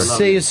 Thanks, I'm going to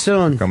see you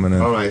soon. Coming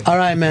in. All right. All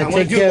right, man. I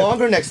want to do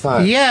longer next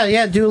time.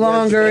 Yeah, do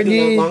longer.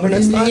 Do longer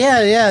next time?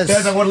 Yeah, yes.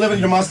 Because I want to live in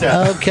your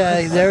mustache.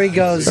 Okay, there he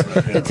goes.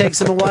 It takes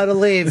him a while to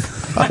leave,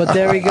 but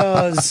there he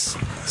goes.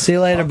 See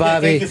you later,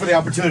 Bobby. Thank you for the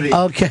opportunity.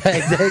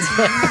 Okay.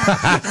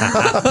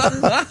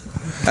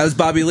 That was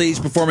Bobby Lee. He's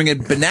performing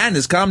at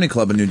Bananas Comedy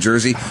Club in New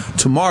Jersey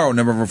tomorrow,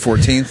 November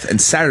 14th,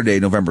 and Saturday,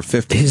 November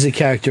 15th. He's a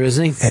character,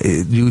 isn't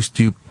he? You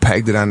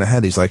pegged it on the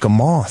head. He's like a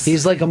moth.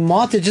 He's like a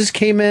moth that just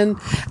came in,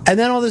 and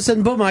then all of a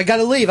sudden, boom! I got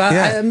to leave.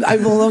 I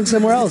belong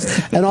somewhere else,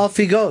 and off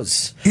he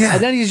goes. Yeah.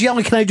 And then he's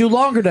yelling, "Can I do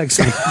longer next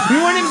week? You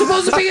weren't even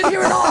supposed to be in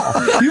here at all.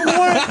 You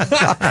weren't."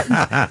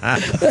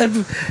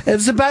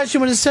 If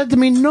Sebastian would have said to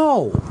me,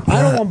 "No,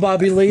 I don't want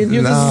Bobby Lee in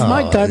here. This is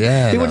my time,"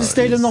 he would have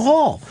stayed in the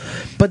hall.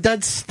 But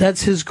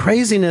that's his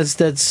craziness.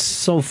 That's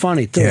so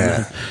funny, too.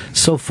 Man.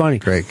 So funny.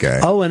 Great guy.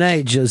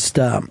 O&A just.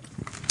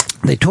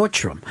 They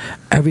torture him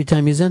every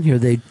time he's in here.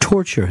 They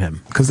torture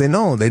him because they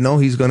know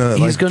he's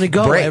gonna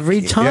go break.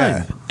 every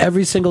time,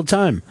 every single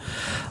time.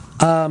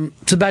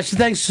 Sebastian,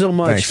 thanks so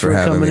much Thanks for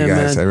having coming me, in,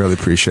 guys. man. I really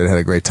appreciate it. Had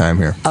a great time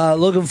here.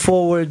 Looking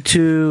forward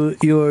to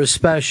your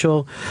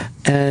special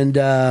and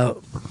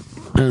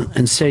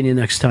seeing you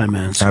next time,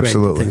 man. It's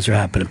Absolutely. Great. Things are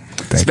happening.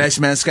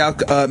 Sebastian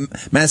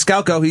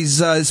Maniscalco,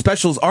 his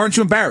specials Aren't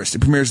You Embarrassed? It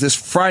premieres this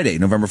Friday,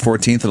 November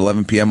 14th at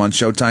 11 p.m. on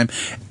Showtime.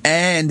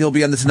 And he'll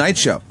be on The Tonight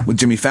Show with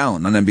Jimmy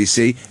Fallon on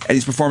NBC. And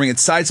he's performing at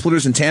Side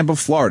Splitters in Tampa,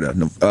 Florida,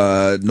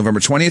 November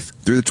 20th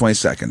through the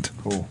 22nd.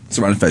 Cool. It's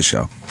the Ron and Fez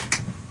Show.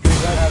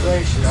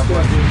 Congratulations.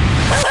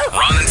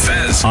 Ron and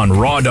Fez on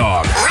Raw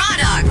Dog. Raw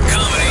Dog.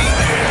 Comedy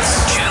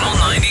Hits. Channel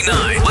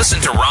 99.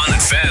 Listen to Ron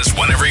and Fez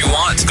whenever you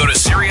want. Go to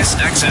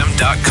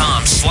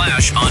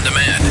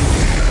SiriusXM.com/on-demand.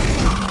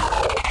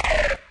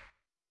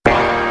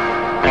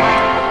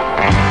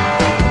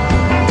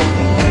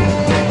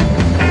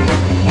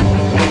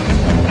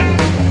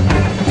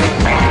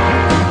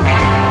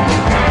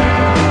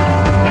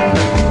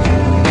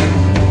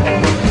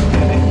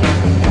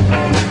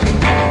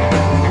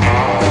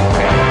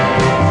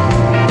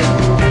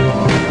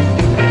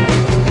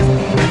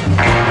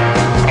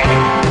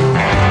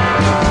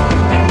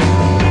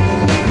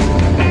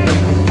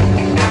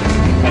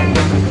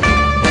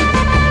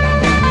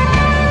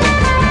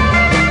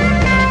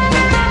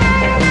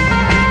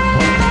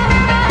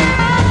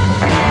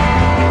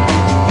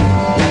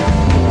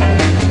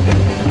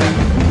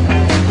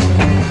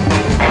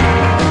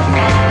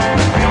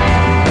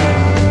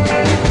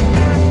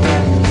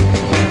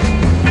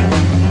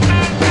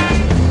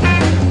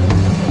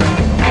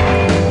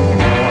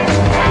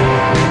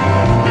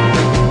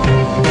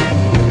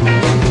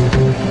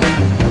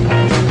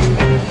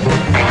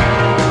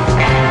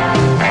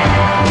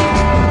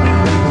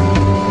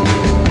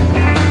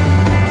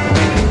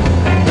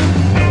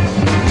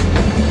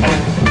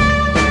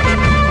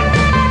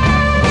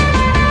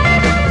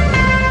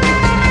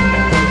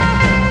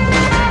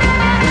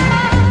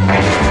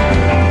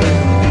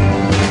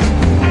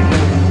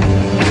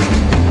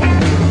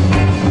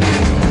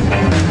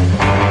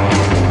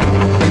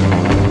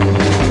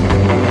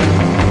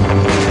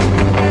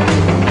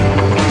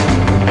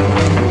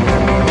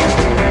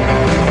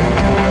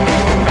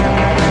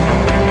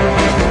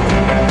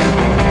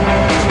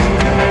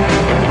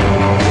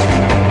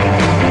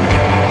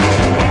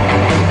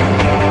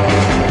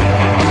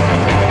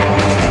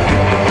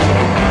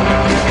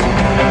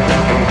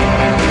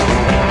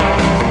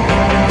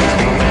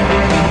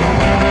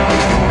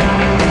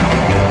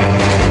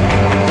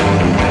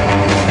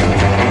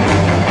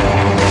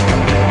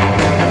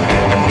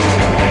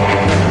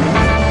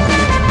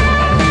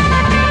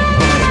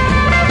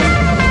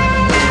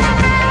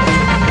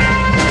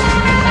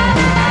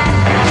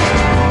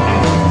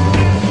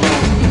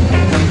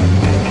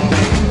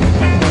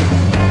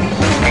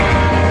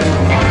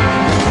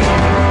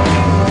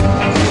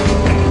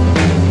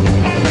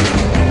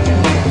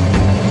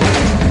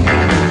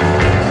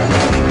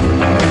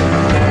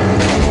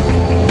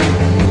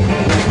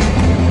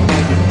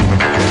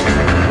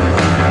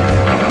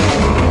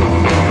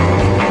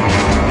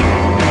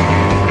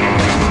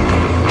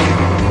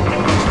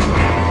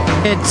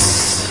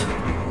 It's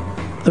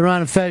the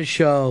Ron and Fez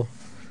Show.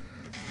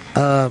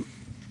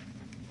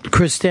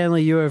 Chris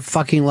Stanley, your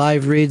fucking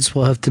live reads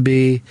will have to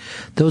be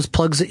those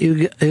plugs that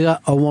you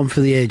got are one for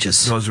the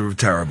ages. Those were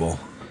terrible.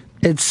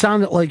 It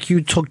sounded like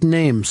you took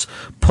names,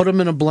 put them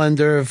in a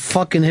blender,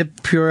 fucking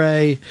hit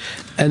puree,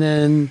 and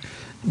then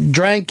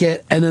drank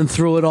it, and then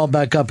threw it all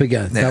back up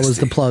again. Nasty. That was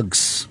the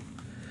plugs.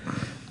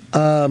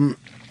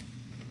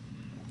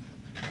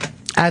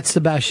 At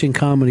Sebastian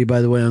Comedy,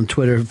 by the way, on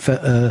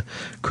Twitter.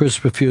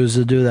 Chris refused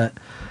to do that.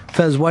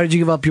 Fez, why did you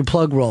give up your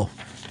plug roll?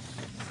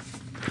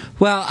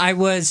 Well, I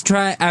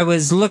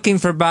was looking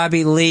for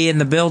Bobby Lee in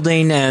the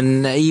building,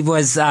 and he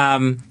was.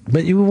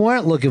 But you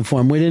weren't looking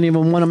for him. We didn't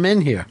even want him in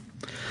here.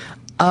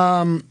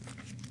 But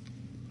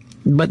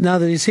now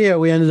that he's here,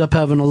 we ended up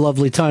having a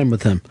lovely time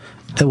with him.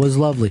 It was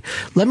lovely.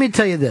 Let me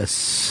tell you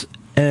this,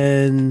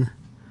 and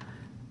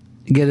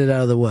get it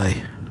out of the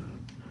way.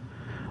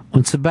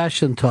 When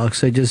Sebastian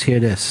talks, I just hear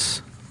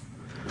this.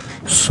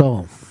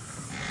 So,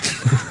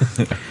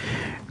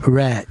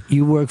 Rat,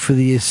 you work for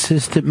the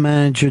assistant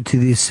manager to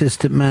the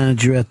assistant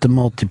manager at the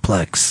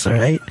multiplex, all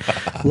right?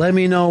 Let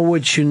me know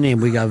what you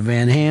need. We got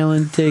Van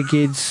Halen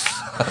tickets.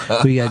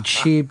 We got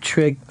Cheap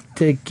Trick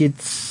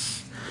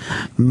tickets.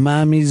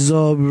 Mommy's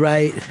all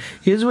right.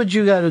 Here's what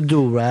you got to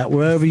do, Rat.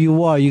 Wherever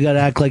you are, you got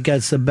to act like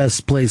that's the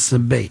best place to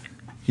be.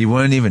 He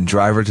wouldn't even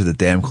drive her to the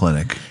damn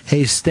clinic.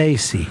 Hey,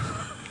 Stacy.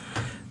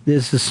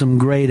 This is some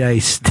great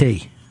iced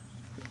tea.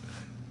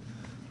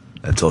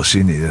 That's all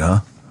she needed,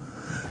 huh?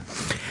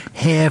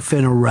 Half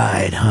in a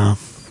ride, huh?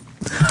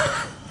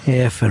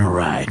 Half in a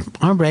ride.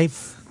 All right.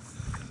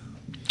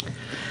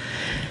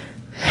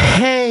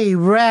 Hey,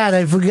 Rat,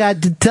 I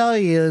forgot to tell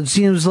you. It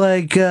seems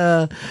like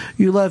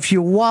you left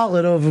your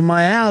wallet over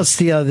my house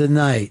the other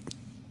night.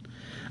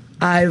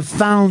 I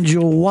found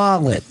your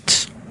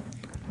wallet.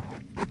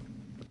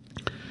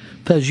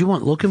 Fez, you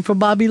weren't looking for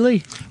Bobby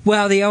Lee?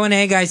 Well, the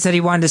O&A guy said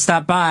he wanted to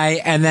stop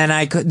by, and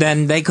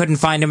then they couldn't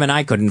find him, and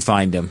I couldn't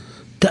find him.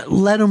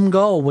 Let him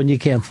go when you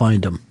can't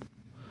find him.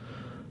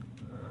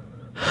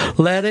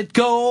 Let it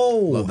go.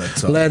 Love that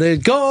song. Let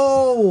it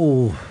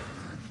go.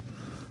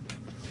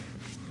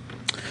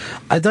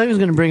 I thought he was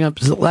going to bring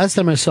up, last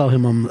time I saw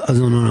him I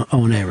was on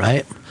O&A,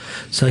 right?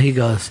 So he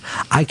goes,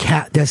 I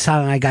can't, there's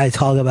something I got to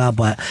talk about,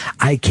 but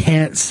I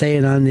can't say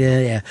it on the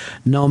air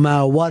no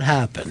matter what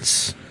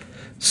happens.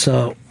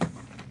 So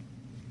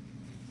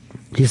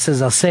he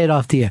says, I'll say it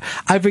off the air.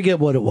 I forget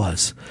what it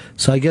was.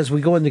 So I guess we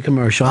go into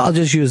commercial. I'll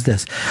just use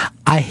this.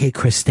 I hate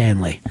Chris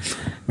Stanley,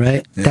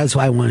 right? Yeah. That's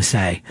what I want to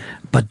say.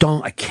 But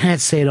I can't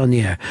say it on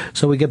the air.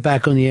 So we get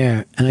back on the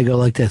air, and I go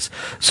like this.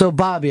 So,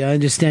 Bobby, I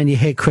understand you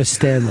hate Chris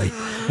Stanley.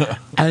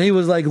 And he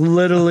was like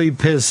literally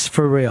pissed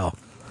for real.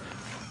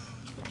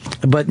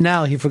 But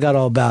now he forgot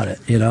all about it,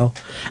 you know?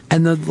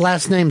 And the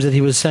last names that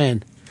he was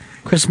saying,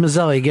 Chris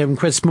Mazzelli gave him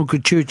Chris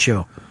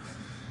Mukuchuchu.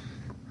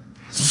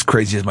 It's as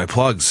crazy as my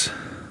plugs.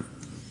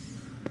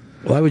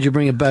 Why would you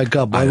bring it back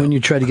up? Why wouldn't you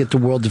try to get the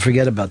world to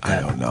forget about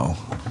that? I don't know.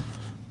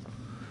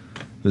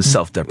 It was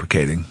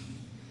self-deprecating.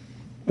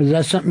 Is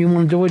that something you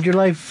want to do with your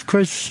life,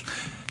 Chris?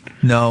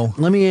 No.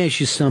 Let me ask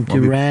you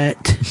something,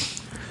 Rat.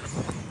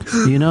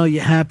 You know, you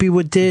happy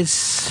with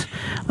this?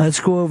 Let's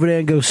go over there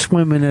and go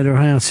swimming at her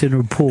house in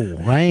her pool,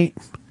 right?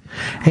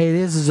 Hey,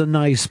 this is a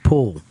nice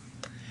pool.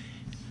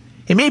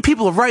 Hey, many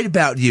people are right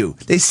about you.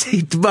 They say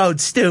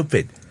Damone's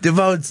stupid.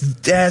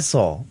 Damone's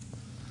asshole.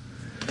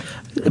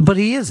 But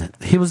he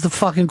isn't. He was the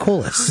fucking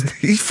coolest.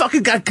 He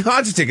fucking got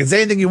concert tickets.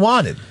 Anything you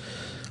wanted.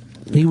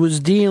 He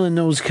was dealing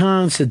those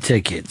concert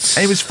tickets.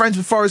 And he was friends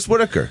with Forrest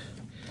Whitaker.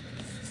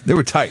 They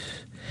were tight.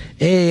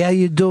 Hey, how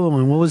you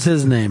doing? What was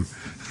his name?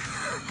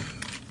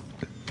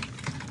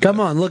 Come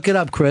on, look it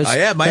up, Chris. I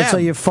am. That's all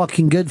you're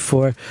fucking good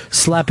for.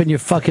 Slapping your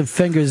fucking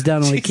fingers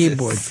down on the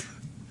keyboard.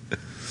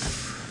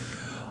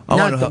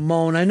 Not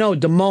Damone. I know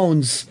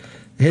Damone's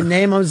his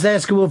name. I was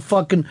asking what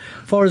fucking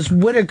Forrest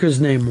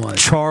Whitaker's name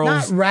was.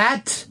 Charles. Not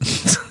Rat.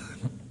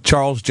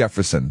 Charles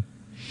Jefferson.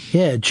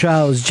 Yeah,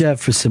 Charles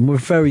Jefferson. We're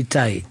very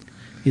tight.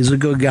 He's a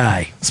good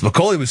guy.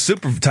 Spicoli was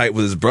super tight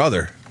with his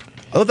brother.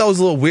 I thought that was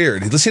a little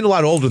weird. He seemed a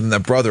lot older than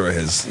that brother of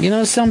his. You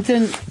know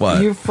something?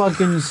 What? You're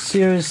fucking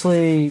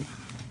seriously...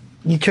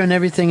 You turn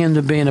everything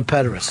into being a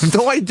pederast.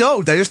 No, I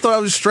don't. I just thought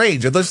it was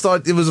strange. I just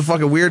thought it was a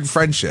fucking weird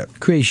friendship.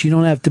 Chris, you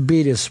don't have to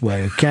be this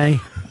way,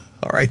 okay?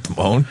 All right,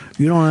 Damone.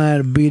 You don't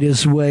have to be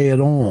this way at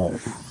all.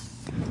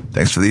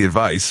 Thanks for the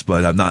advice,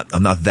 but I'm not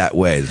that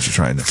way that you're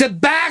trying to...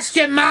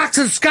 Sebastian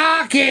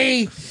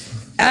Maniscalco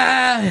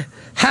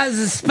has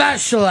a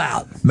special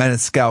out.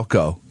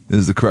 Maniscalco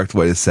is the correct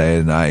way to say it,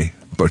 and I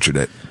butchered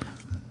it.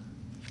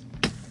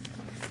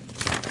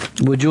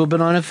 Would you have been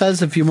on it,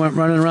 Fez, if you weren't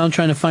running around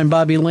trying to find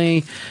Bobby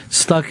Lee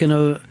stuck in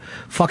a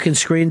fucking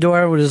screen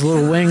door with his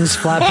little wings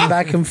flapping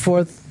back and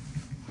forth?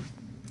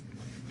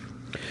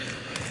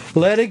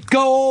 Let it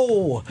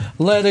go!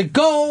 Let it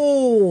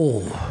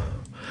go!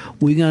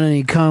 We got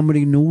any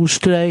comedy news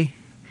today?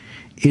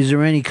 Is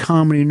there any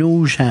comedy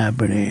news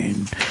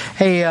happening?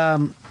 Hey,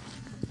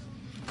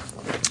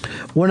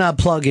 we're not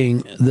plugging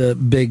the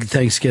big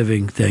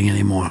Thanksgiving thing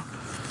anymore.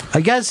 I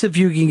guess if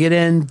you can get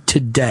in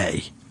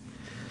today,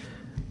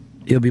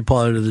 you'll be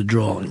part of the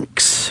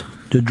drawings.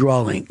 The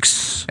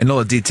drawings. And all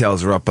the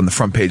details are up on the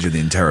front page of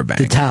the Interrobang.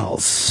 The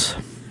towels.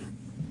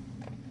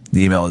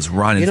 The email is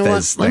Ron and You know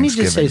Fez what? Let me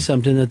just say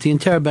something that the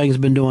Interrobang's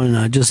been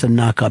doing just a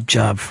knock-up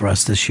job for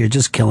us this year.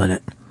 Just killing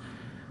it.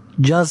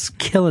 Just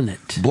killing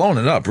it. Blowing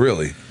it up,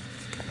 really.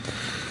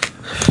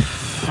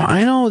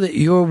 I know that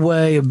your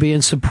way of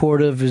being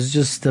supportive is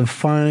just to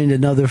find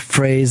another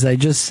phrase I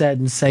just said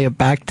and say it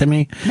back to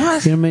me.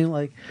 What? You know what I mean?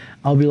 Like,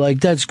 I'll be like,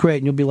 that's great.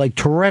 And you'll be like,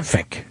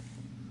 terrific.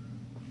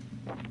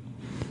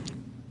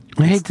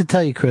 I hate to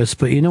tell you, Chris,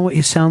 but you know what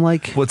you sound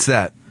like? What's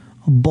that?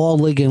 A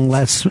ball-legging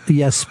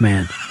yes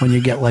man when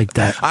you get like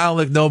that. I don't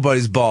lick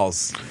nobody's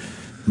balls.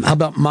 How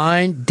about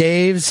mine,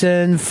 Dave's,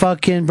 and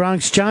fucking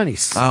Bronx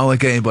Johnny's? I don't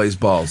lick anybody's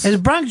balls.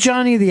 Is Bronx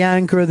Johnny the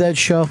anchor of that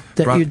show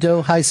that you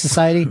do, High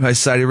Society? High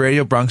Society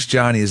Radio, Bronx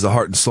Johnny is the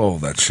heart and soul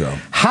of that show.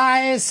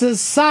 High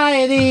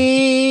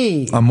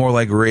Society! I'm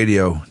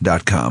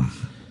morelikeradio.com.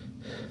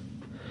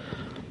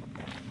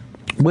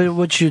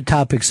 What's your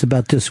topics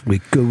about this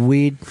week? Good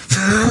weed?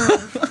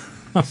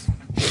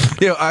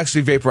 You know,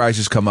 actually,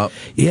 vaporizers come up.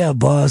 Yeah,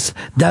 boss.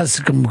 That's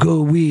some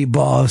good weed,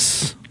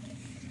 boss.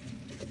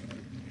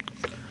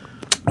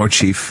 Or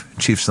Chief.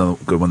 Chief's a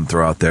good one to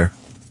throw out there.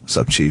 What's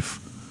up, Chief?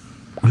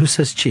 Who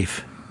says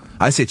Chief?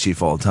 I say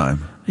Chief all the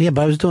time. Yeah,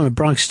 but I was doing a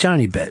Bronx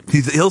Johnny bit.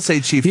 He'll say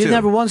Chief, too. You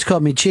never once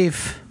called me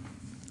Chief.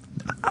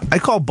 I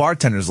call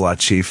bartenders a lot,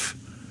 Chief.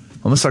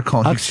 I'm gonna start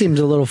calling. Huck seems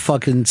a little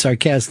fucking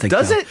sarcastic.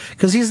 Does it?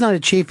 Because he's not a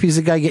chief. He's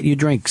the guy getting you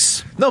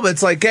drinks. No, but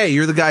it's like, hey,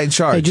 you're the guy in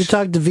charge. Hey, did you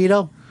talk to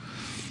Vito?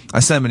 I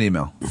sent him an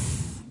email.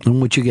 And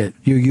what you get?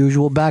 Your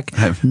usual back?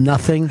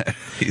 Nothing.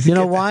 You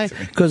know why?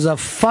 Because a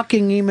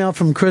fucking email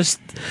from Chris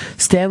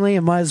Stanley,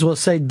 and might as well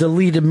say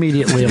delete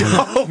immediately.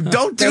 No,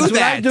 don't do That's that.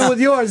 What I do with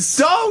yours.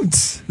 Don't.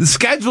 The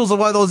schedule's on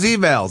one of those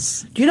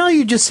emails. Do you know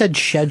you just said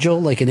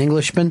schedule like an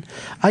Englishman?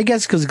 I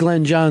guess because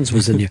Glenn Johns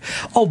was in here.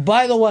 Oh,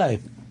 by the way,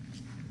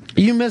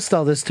 you missed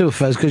all this too,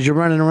 Fez, because you're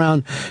running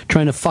around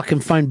trying to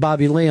fucking find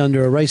Bobby Lee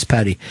under a rice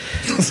paddy.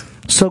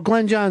 So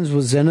Glenn Johns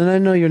was in, and I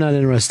know you're not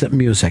interested in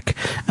music.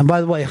 And by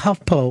the way,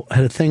 HuffPo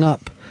had a thing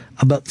up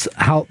about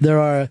how there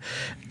are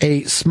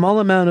a small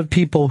amount of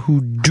people who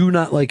do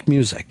not like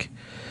music.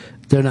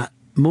 They're not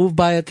moved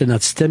by it. They're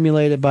not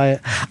stimulated by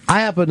it.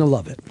 I happen to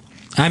love it.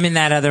 I'm in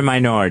that other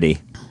minority.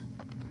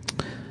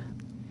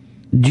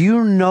 Do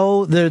you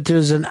know that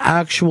there's an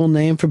actual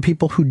name for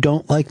people who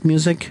don't like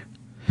music?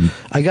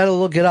 I got to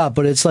look it up,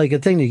 but it's like a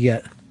thing to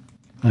get.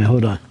 All right,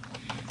 hold on.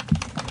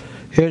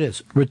 Here it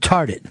is.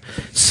 Retarded.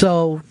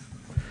 So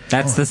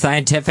that's the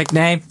scientific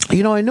name?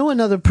 You know, I knew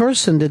another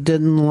person that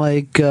didn't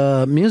like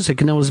music,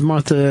 and that was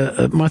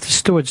Martha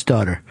Stewart's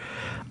daughter.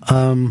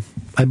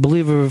 I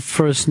believe her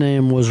first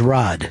name was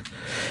Rod.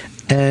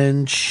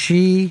 And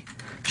she's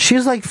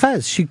like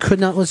Fez. She could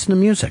not listen to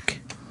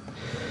music.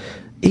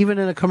 Even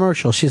in a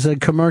commercial. She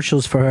said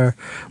commercials for her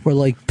were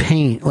like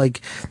pain. Like,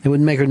 it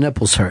would make her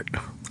nipples hurt.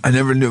 I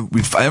never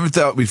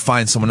thought we'd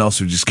find someone else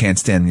who just can't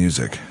stand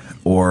music.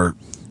 Or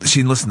she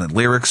didn't listen to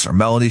lyrics or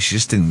melody. She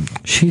just didn't.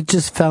 She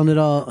just found it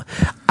all.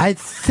 I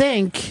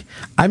think,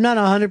 I'm not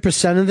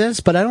 100% of this,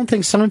 but I don't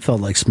think Seinfeld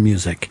likes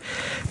music.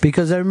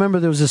 Because I remember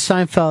there was a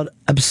Seinfeld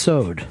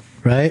episode,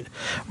 right?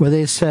 Where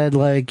they said,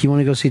 like, you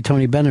want to go see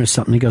Tony Bennett or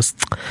something? He goes,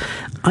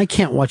 I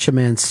can't watch a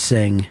man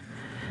sing.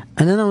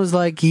 And then I was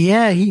like,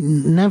 yeah, he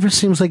never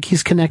seems like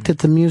he's connected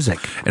to music.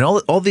 And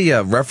all the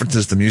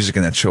references to music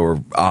in that show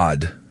are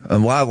odd. A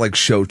lot of, like,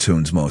 show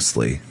tunes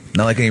mostly.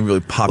 Not like any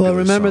really popular Well,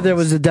 remember songs. there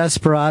was a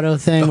Desperado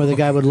thing where the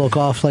guy would look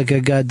off like a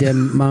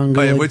goddamn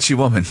Mongol. Wait, Witchy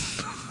Woman.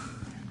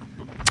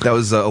 That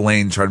was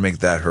Elaine trying to make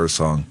that her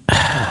song.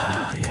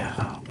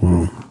 Yeah.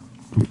 Well,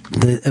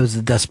 it was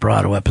the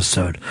Desperado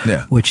episode.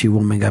 Yeah. Witchy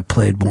Woman got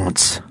played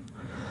once.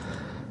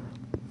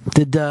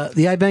 Did the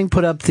iBang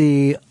put up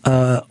the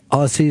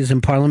Aussies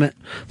in Parliament?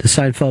 The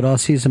Seinfeld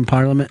Aussies in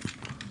Parliament?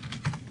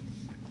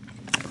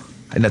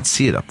 I did not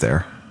see it up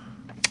there.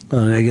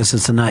 I guess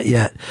it's a not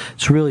yet.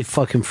 It's really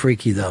fucking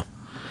freaky, though.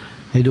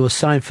 They do a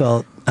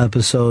Seinfeld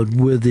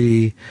episode with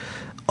the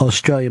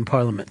Australian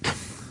Parliament.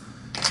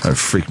 That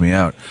freaked me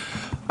out.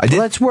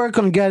 Let's work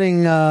on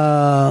getting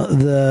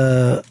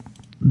the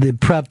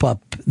prep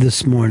up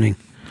this morning.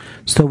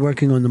 Still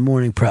working on the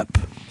morning prep.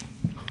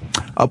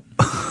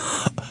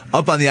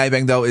 Up on the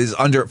iBang, though, is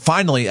under,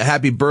 finally, a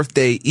happy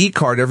birthday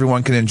e-card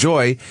everyone can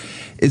enjoy,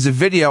 is a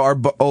video our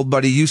old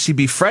buddy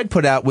UCB Fred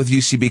put out with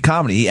UCB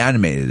Comedy. He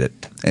animated it.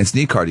 And it's an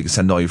e-card you can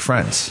send to all your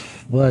friends.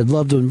 Well, I'd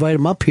love to invite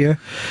him up here,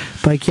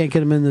 but I can't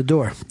get him in the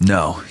door.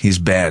 No, he's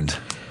banned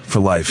for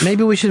life.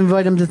 Maybe we should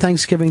invite him to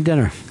Thanksgiving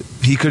dinner.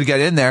 He could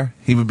get in there.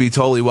 He would be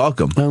totally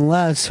welcome.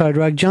 Unless Hard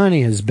Rock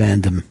Johnny has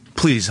banned him.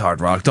 Please,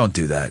 Hard Rock, don't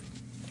do that.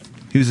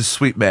 He was a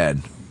sweet man,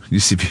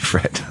 UCB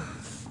Fred.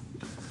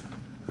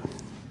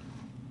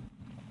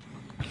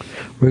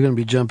 We're going to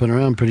be jumping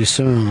around pretty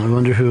soon. I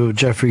wonder who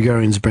Jeffrey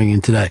Guerin's bringing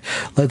today.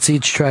 Let's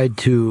each try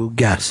to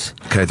guess.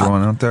 Can I throw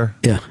one out there?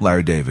 Yeah.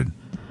 Larry David.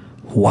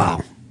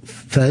 Wow.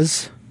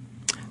 Fez?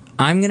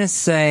 I'm going to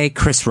say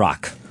Chris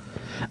Rock.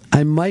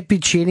 I might be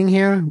cheating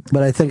here,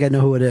 but I think I know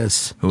who it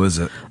is. Who is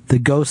it? The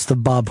ghost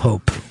of Bob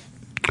Hope.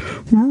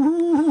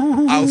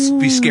 I'll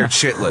be scared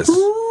shitless.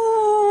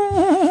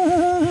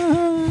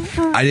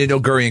 I didn't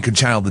know Gurion could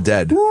channel the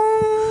dead.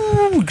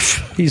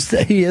 He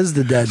is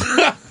the dead.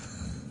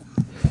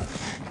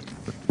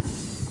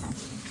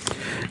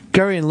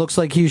 Gurion looks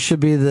like he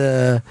should be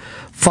the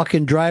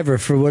fucking driver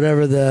for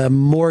whatever the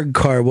morgue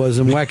car was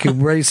in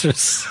Wacky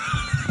Racers.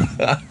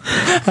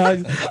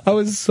 I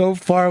was so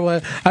far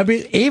away. I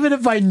mean, even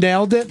if I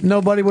nailed it,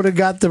 nobody would have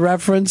got the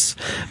reference,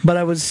 but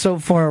I was so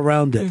far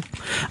around it.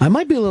 I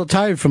might be a little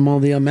tired from all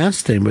the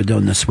unmasked thing we're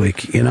doing this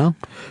week, you know?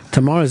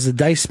 Tomorrow's the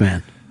Dice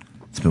Man.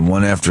 It's been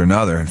one after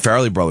another, and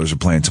Farrelly Brothers are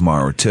playing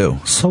tomorrow, too.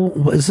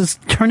 So, is this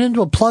turned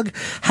into a plug?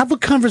 Have a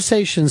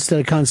conversation instead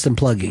of constant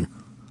plugging.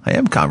 I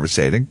am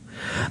conversating.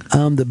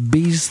 I'm the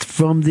beast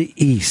from the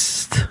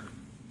east.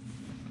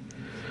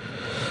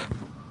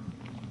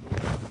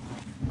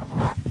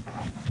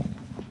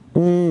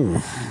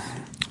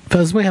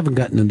 Fez, we haven't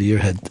gotten into your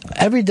head.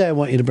 Every day I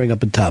want you to bring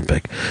up a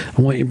topic.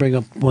 I want you to bring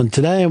up one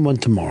today and one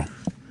tomorrow.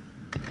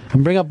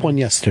 And bring up one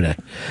yesterday.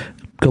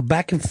 Go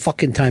back in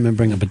fucking time and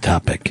bring up a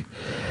topic.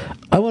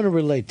 I want to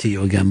relate to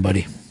you again,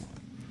 buddy.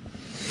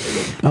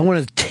 I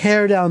want to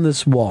tear down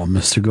this wall,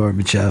 Mr.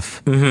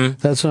 Gorbachev. Mm-hmm.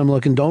 That's what I'm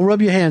looking. Don't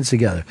rub your hands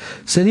together.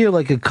 Sit here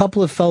like a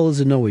couple of fellas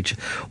that know each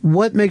other.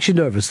 What makes you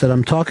nervous? That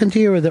I'm talking to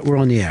you or that we're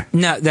on the air?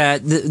 No,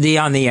 the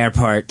on the air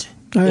part.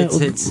 All right,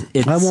 It's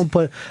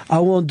I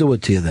won't do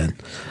it to you then.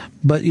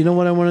 But you know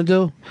what I want to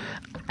do?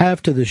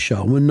 After the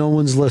show, when no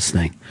one's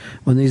listening,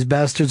 when these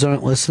bastards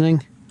aren't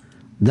listening,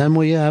 then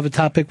will you have a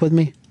topic with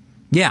me?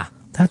 Yeah.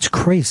 That's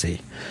crazy.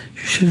 You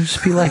should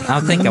just be like...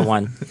 I'll think of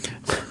one.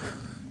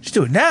 Just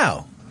do it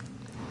now.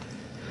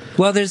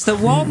 Well, there's the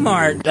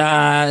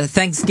Walmart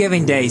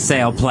Thanksgiving Day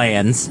sale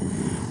plans,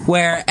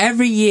 where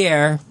every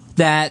year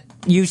that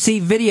you see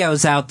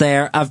videos out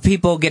there of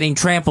people getting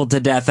trampled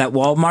to death at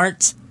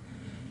Walmarts,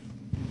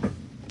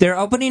 they're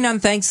opening on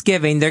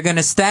Thanksgiving, they're going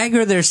to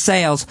stagger their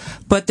sales,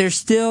 but they're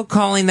still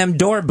calling them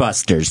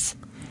doorbusters.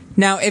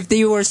 Now, if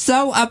you were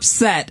so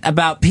upset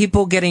about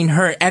people getting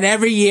hurt, and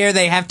every year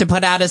they have to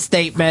put out a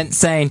statement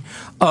saying,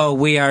 oh,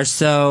 we are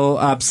so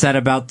upset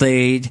about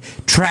the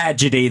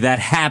tragedy that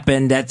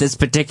happened at this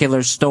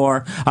particular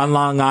store on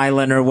Long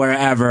Island or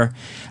wherever,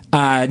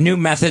 new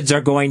methods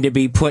are going to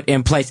be put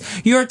in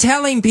place. You're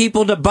telling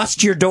people to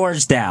bust your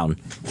doors down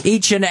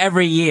each and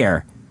every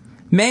year.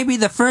 Maybe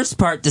the first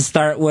part to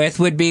start with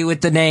would be with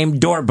the name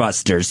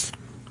Doorbusters.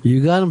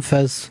 You got them,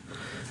 Fez.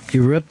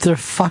 You ripped their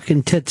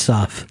fucking tits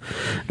off.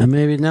 And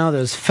maybe now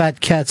those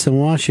fat cats in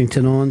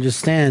Washington will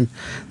understand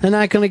they're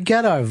not going to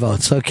get our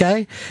votes,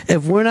 okay?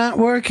 If we're not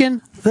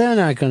working, they're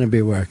not going to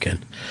be working.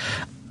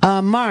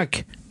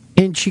 Mark,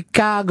 in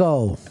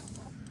Chicago.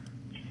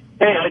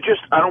 Hey,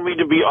 I don't mean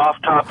to be off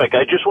topic.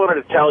 I just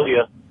wanted to tell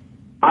you,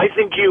 I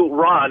think you,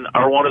 Ron,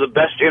 are one of the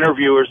best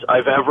interviewers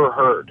I've ever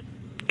heard.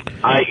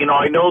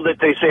 I know that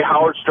they say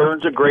Howard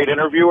Stern's a great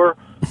interviewer,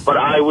 but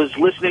I was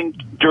listening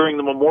during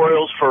the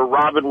memorials for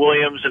Robin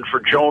Williams and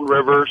for Joan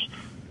Rivers,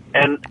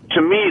 and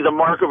to me, the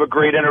mark of a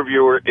great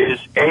interviewer is,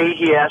 A,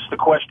 he asks the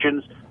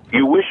questions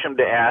you wish him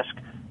to ask,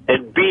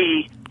 and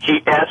B,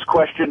 he asks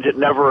questions that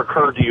never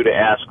occurred to you to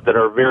ask that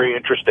are very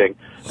interesting.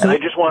 And I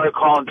just wanted to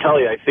call and tell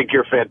you, I think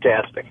you're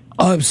fantastic.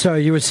 Oh, I'm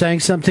sorry. You were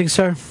saying something,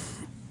 sir?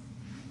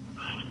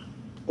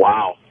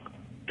 Wow.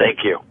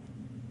 Thank you.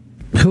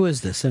 Who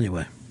is this,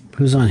 anyway?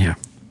 Who's on here?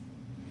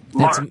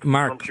 Mark.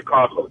 Mark. From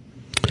Chicago.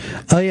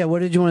 Oh, yeah. What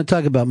did you want to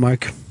talk about,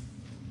 Mark?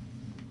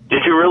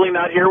 Did you really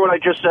not hear what I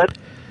just said?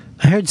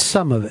 I heard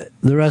some of it.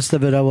 The rest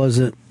of it I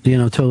wasn't,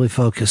 totally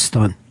focused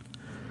on.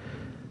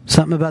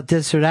 Something about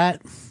this or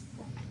that?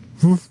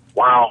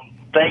 Wow.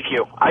 Thank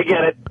you. I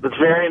get it. It's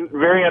very,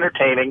 very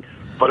entertaining,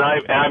 but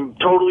I'm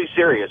totally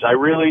serious. I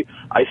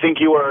think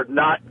you are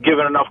not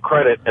given enough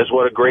credit as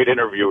what a great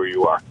interviewer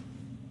you are.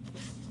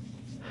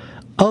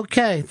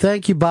 Okay.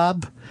 Thank you,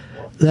 Bob.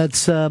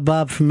 That's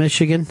Bob from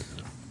Michigan.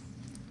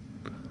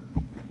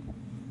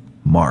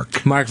 Mark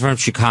from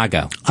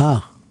Chicago.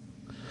 Oh.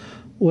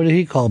 What did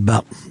he call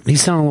about? He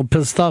sounded a little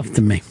pissed off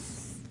to me.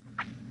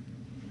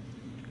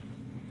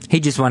 He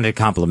just wanted to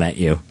compliment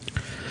you.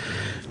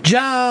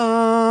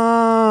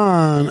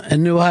 John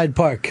in New Hyde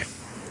Park.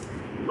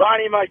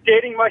 Ronnie, am I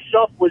dating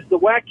myself? Was the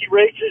Wacky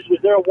Races, was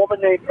there a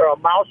woman named, or a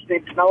mouse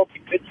named Penelope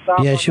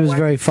Pitstop? Yeah, she was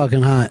very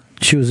fucking hot.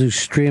 She was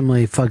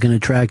extremely fucking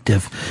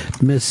attractive.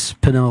 Miss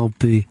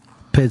Penelope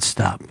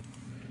Pitstop.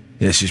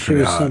 Yeah, she's She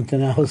pretty was hot.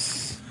 something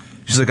else.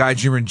 She's like I,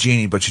 Jim and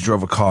Jeannie, but she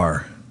drove a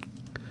car.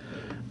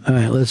 All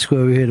right, let's go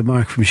over here to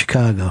Mark from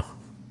Chicago.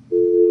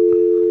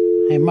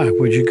 Hey, Mark,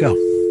 where'd you go?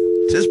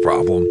 It's his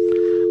problem.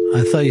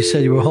 I thought you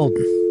said you were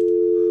holding.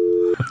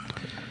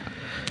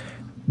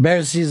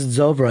 Bears season's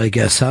over, I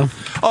guess, huh?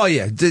 Oh,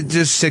 yeah.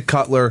 Just sit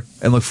Cutler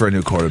and look for a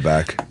new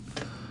quarterback.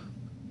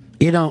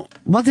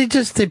 Well, they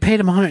paid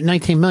him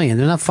 $119 million.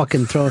 They're not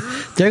fucking throwing.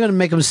 They're going to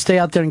make him stay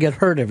out there and get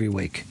hurt every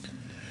week.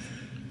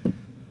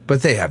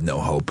 But they have no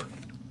hope.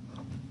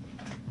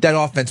 That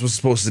offense was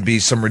supposed to be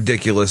some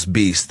ridiculous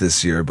beast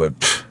this year, but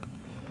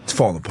it's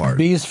falling apart.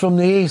 Beast from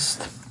the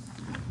East.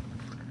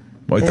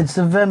 It's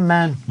the Vim,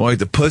 man. More like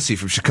the pussy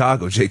from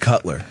Chicago, Jay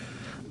Cutler.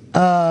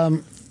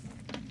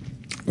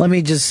 Let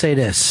me just say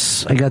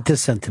this. I got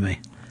this sent to me.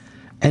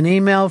 An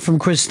email from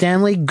Chris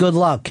Stanley. Good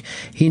luck.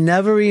 He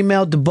never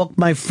emailed to book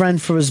my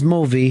friend for his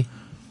movie.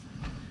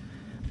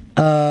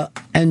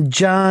 And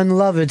John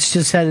Lovitz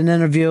just had an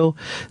interview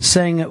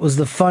saying it was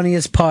the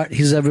funniest part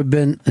he's ever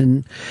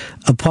been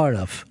a part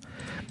of.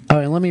 All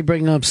right, let me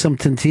bring up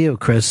something to you,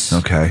 Chris.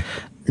 Okay.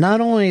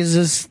 Not only is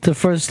this the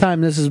first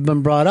time this has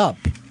been brought up,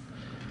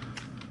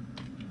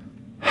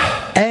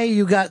 A,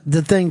 you got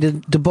the thing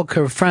to book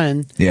her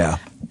friend. Yeah.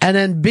 And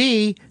then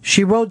B,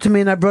 she wrote to me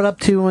and I brought up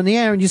to you on the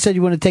air and you said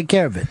you want to take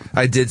care of it.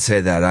 I did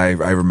say that. I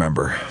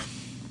remember.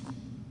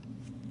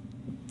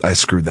 I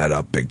screwed that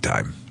up big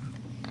time.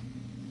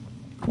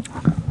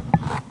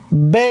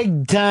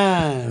 Big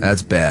time.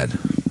 That's bad.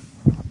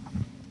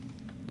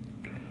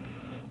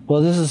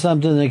 Well, this is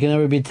something that can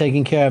never be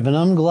taken care of. And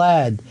I'm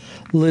glad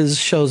Liz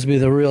shows me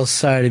the real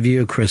side of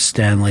you, Chris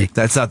Stanley.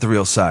 That's not the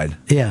real side.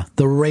 Yeah,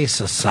 the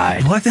racist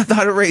side. What? I'm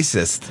not a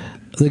racist.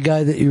 The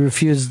guy that you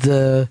refused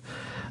the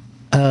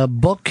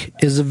book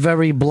is a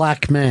very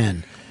black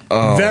man.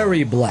 Oh.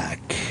 Very black.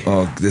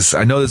 Oh,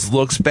 I know this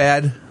looks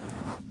bad,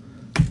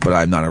 but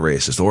I'm not a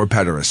racist or a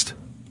pederast.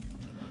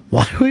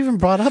 Why who even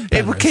brought up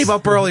It came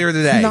up earlier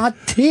today. Not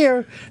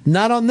here.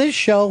 Not on this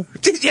show.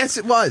 Yes,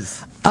 it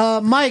was.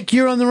 Mike,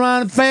 you're on the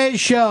Ron and Fez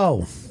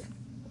show.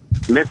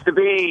 Mr.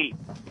 B.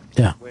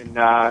 Yeah.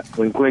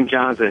 When Glenn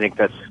Johns, I think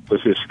that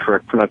was his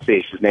correct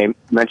pronunciation, his name,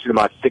 mentioned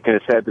about sticking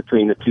his head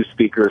between the two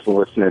speakers and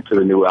listening to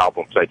the new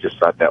albums, I just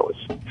thought that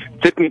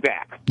took me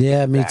back.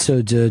 Yeah, me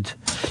too, dude.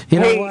 You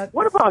know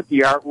what about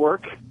the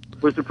artwork?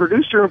 Was the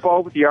producer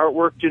involved with the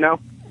artwork, do you know?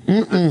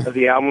 Of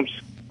the albums?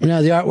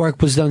 No, the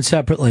artwork was done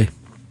separately.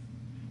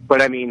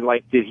 But I mean,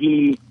 like, did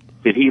he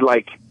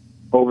like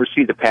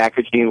oversee the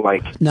packaging?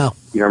 Like, no.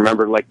 You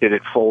remember, like, did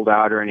it fold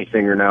out or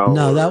anything or no?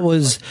 No, that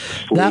was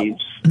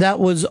that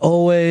was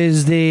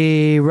always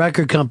the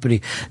record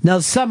company. Now,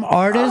 some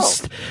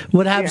artists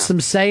would have some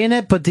say in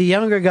it, but the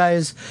younger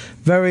guys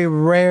very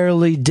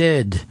rarely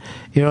did.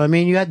 You know what I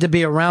mean? You had to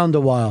be around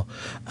a while.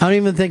 I don't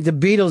even think the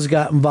Beatles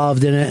got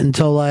involved in it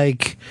until,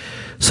 like,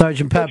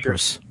 Sgt.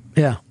 Pepper's.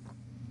 Yeah.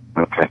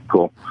 Okay,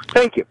 cool.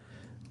 Thank you.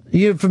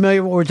 You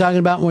familiar with what we're talking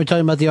about when we're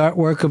talking about the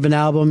artwork of an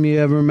album? You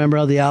ever remember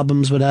how the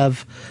albums would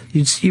have...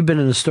 You've been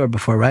in a store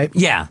before, right?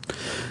 Yeah.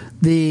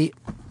 The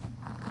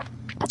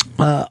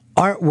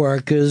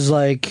artwork is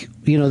like,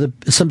 you know,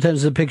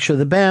 sometimes the picture of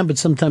the band, but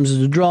sometimes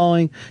it's a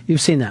drawing.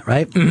 You've seen that,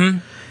 right? Mm-hmm.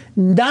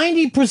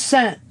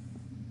 90%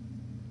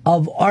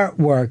 of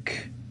artwork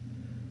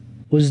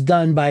was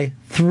done by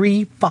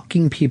 3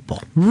 fucking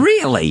people.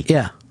 Really?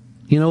 Yeah.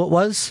 You know what it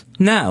was?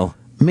 No.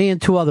 Me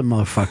and 2 other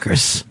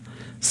motherfuckers.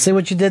 See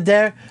what you did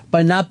there?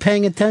 By not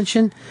paying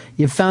attention,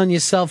 you found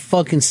yourself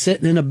fucking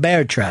sitting in a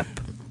bear trap.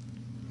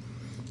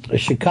 A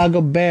Chicago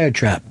bear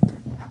trap.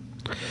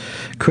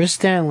 Chris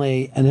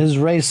Stanley and his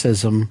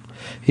racism.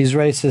 He's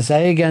racist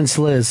against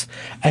Liz.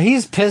 And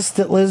he's pissed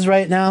at Liz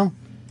right now,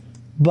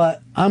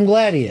 but I'm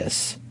glad he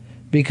is.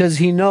 Because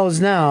he knows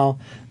now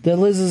that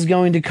Liz is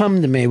going to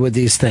come to me with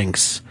these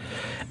things.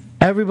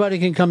 Everybody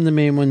can come to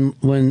me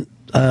when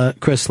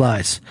Chris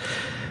lies.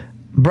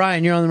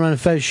 Brian, you're on the Ron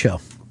and Fez show.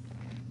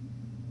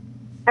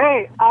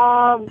 Hey,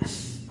 I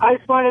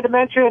just wanted to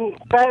mention,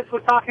 Fez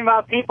was talking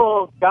about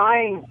people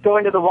dying,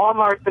 going to the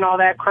Walmarts and all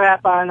that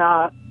crap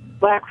on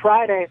Black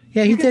Friday.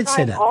 Yeah, he did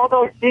say that. All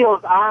those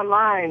deals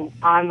online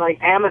on,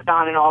 like,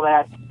 Amazon and all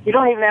that. You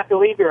don't even have to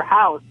leave your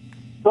house.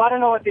 So I don't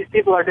know what these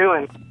people are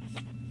doing.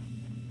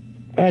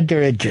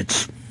 They're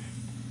idiots.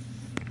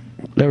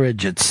 They're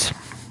idiots.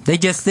 They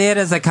just see it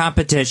as a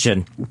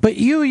competition. But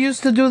you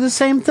used to do the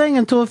same thing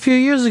until a few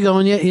years ago,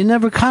 and yet you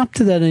never cop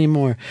to that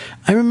anymore.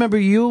 I remember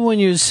you and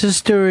your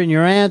sister and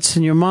your aunts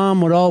and your mom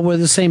would all wear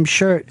the same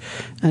shirt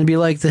and be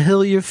like the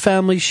Hillier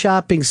Family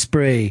Shopping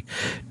Spree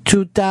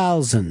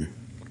 2000.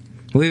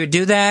 We would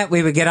do that.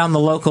 We would get on the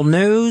local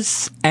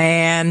news,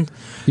 and...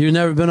 You've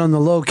never been on the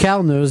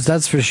local news,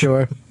 that's for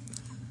sure.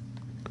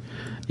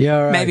 Yeah,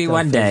 all right. Maybe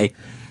one day.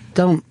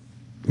 Don't...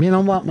 You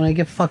know what? When I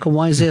get fucking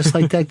wise ass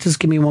like that, just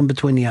give me one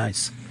between the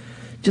eyes.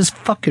 Just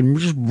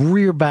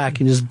rear back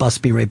and just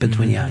bust me right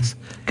between the eyes.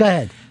 Go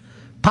ahead.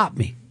 Pop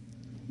me.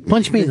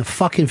 Punch me in the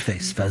fucking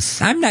face,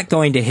 Fez. I'm not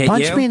going to hit you.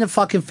 Punch me in the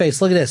fucking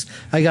face. Look at this.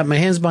 I got my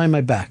hands behind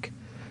my back.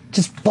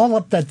 Just ball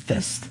up that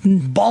fist.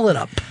 Ball it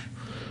up.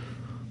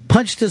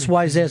 Punch this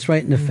wise ass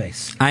right in the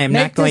face. I am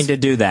not going to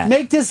do that.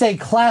 Make this a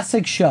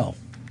classic show.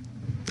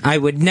 I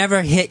would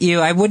never hit you.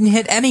 I wouldn't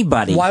hit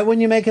anybody. Why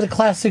wouldn't you make it a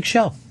classic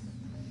show?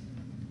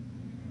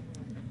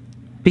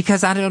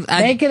 Because I don't...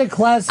 Make it a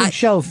classic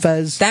show,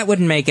 Fez. That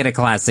wouldn't make it a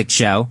classic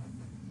show.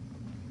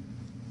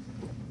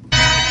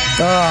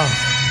 Oh.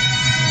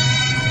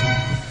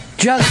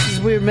 Just as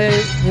we made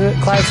a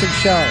classic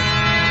show.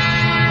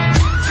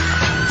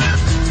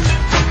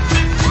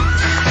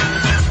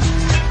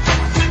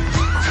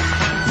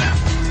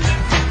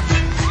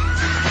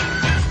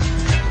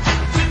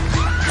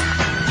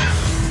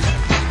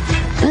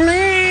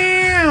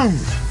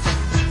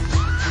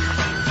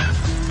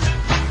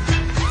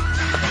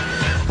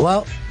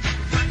 Well,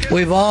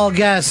 we've all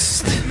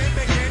guessed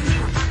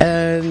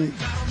and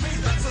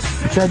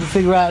tried to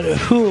figure out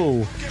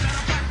who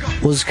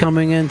was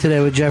coming in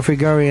today with Jeffrey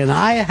Gurian.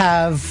 I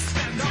have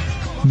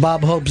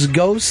Bob Hope's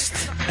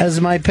Ghost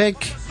as my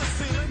pick.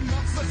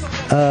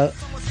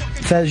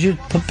 Fez, you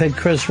picked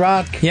Chris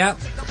Rock. Yep.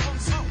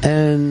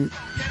 And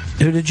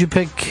who did you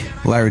pick?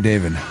 Larry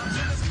David.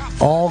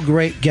 All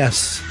great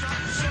guests.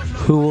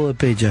 Who will it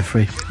be,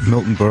 Jeffrey?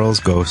 Milton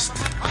Berle's Ghost.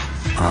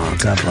 Oh,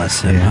 God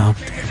bless him. Yeah.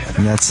 Huh?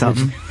 And that's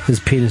something.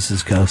 His penis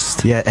is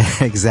ghost. Yeah,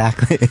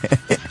 exactly.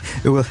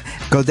 It will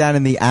go down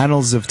in the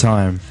annals of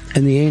time.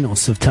 In the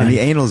annals of time. In the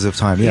annals of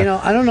time, yeah. You know,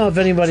 I don't know if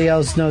anybody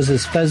else knows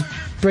this. Fez,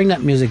 bring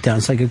that music down.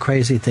 It's like a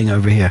crazy thing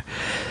over here.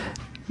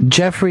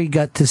 Jeffrey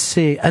got to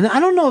see, and I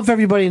don't know if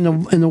everybody in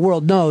the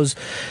world knows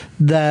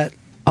that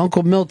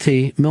Uncle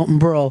Milton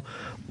Berle,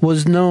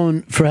 was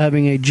known for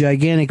having a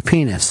gigantic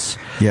penis.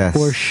 Yes.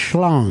 Or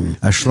schlong.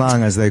 A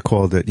schlong, as they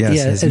called it. Yes,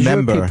 yeah, his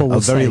member, a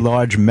very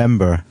large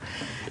member.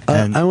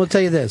 I will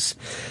tell you this.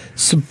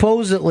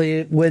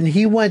 Supposedly, when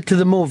he went to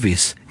the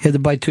movies, he had to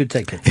buy 2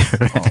 tickets.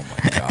 Oh,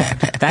 my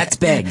God. That's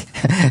big.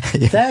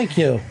 Thank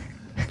you.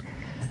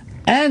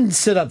 And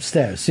sit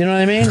upstairs. You know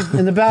what I mean?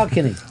 In the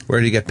balcony.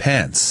 Where do you get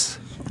pants?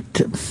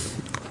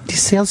 you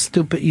see how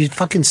stupid you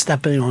fucking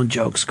stepping on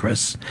jokes,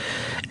 Chris?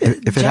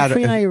 If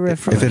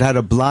it had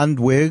a blonde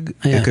wig,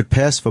 it could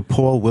pass for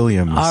Paul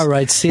Williams. All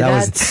right, see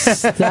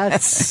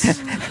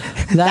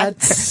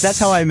that's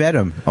how I met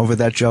him, over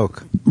that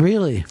joke.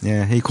 Really?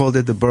 Yeah, he called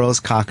it the Burroughs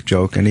cock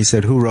joke, and he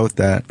said, "Who wrote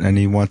that?" And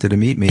he wanted to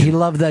meet me. He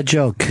loved that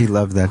joke. He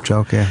loved that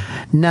joke. Yeah.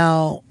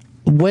 Now,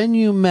 when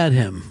you met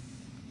him,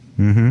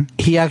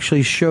 he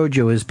actually showed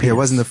you his penis. It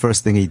wasn't the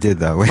first thing he did,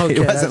 though. Okay,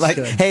 it wasn't like,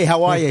 good. "Hey,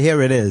 how are you?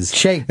 Here it is."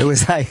 Shake. It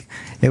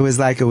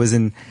was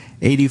in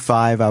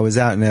 '85. I was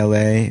out in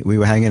L.A. We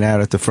were hanging out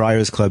at the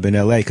Friars Club in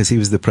L.A. because he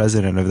was the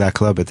president of that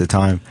club at the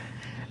time.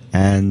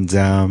 And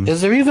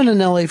is there even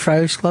an L.A.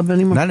 Friars Club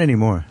anymore? Not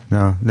anymore.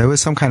 No, there was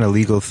some kind of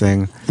legal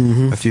thing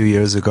a few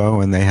years ago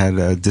when they had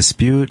a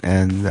dispute,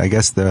 and I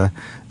guess the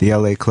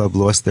L.A. club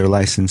lost their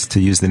license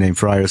to use the name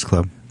Friars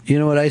Club. You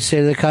know what I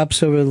say to the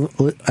cops over?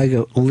 I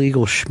go,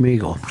 illegal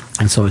schmiegel.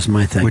 That's always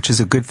my thing. Which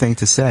is a good thing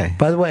to say.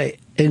 By the way,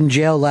 in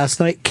jail last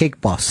night, Cake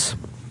Boss.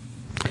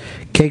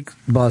 Cake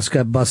Boss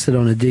got busted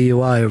on a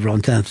DUI over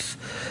on 10th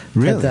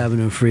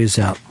Avenue Freeze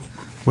Out.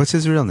 What's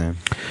his real name?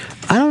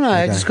 I don't know.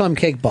 I just call him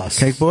Cake Boss.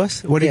 Cake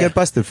Boss? What did he get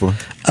busted for?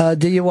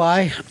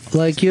 DUI,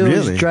 like you.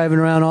 Really? He's driving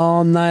around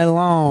all night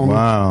long.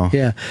 Wow.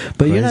 Yeah.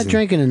 But you're not Crazy.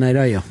 drinking tonight,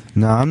 are you?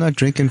 No, I'm not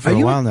drinking for a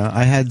while now.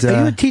 I had.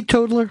 Are you a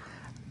teetotaler?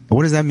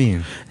 What does that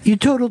mean? You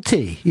total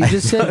tea. You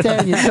just sit there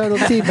and you total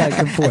tea back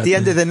and forth. At the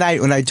end of the night,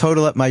 when I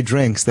total up my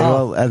drinks, they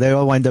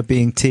all wind up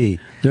being tea.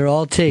 They're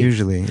all tea.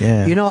 Usually,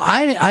 yeah. You know,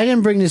 I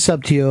didn't bring this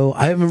up to you.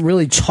 I haven't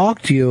really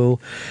talked to you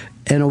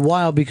in a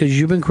while because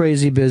you've been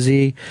crazy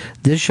busy.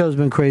 This show's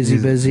been crazy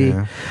busy.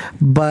 Yeah.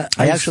 But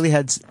I actually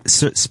had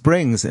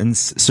springs and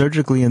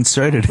surgically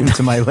inserted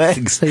into my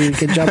legs. So you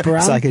can jump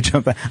around? So I could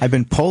jump. I've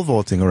been pole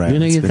vaulting around. You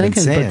know, It's you're been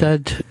thinking, insane.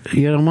 but that,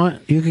 you know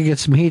what? You could get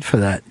some heat for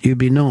that. You'd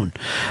be known.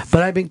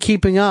 But I've been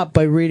keeping up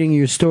by reading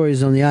your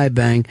stories on the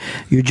iBang.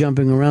 You're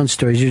jumping around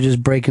stories. You're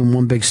just breaking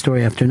one big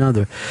story after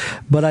another.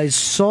 But I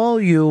saw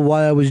you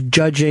while I was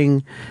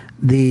judging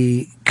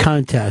the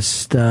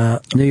contest,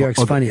 New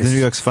York's Funniest. The New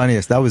York's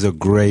Funniest. That was a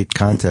great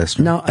contest.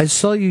 Right? Now, I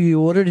saw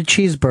you ordered a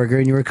cheeseburger,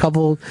 and you were a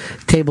couple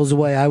tables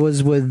away. I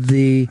was with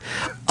the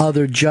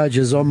other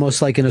judges,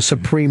 almost like in a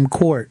Supreme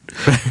Court.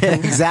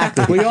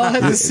 Exactly. We all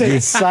had to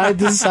sit side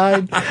to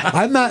side.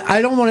 I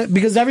don't want to,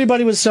 because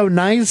everybody was so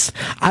nice,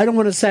 I don't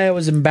want to say I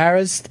was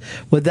embarrassed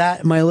with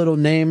that, my little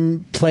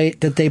name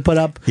plate that they put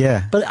up.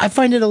 Yeah. But I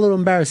find it a little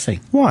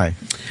embarrassing. Why?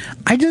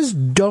 I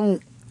just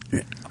don't.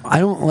 I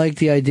don't like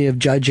the idea of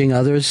judging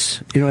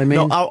others. You know what I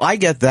mean? No, I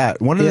get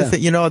that. One of the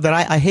things, that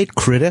I hate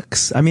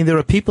critics. I mean, there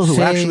are people who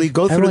See, actually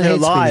go through everyone their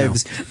hates me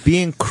lives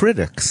being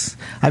critics.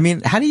 I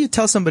mean, how do you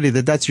tell somebody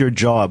that that's your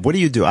job? What do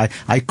you do?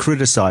 I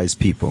criticize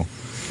people.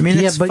 I mean,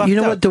 it's but you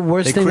know fucked what the up.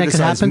 worst They thing that could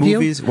criticize happen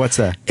movies. to you? What's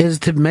that? Is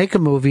to make a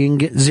movie and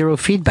get zero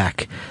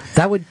feedback.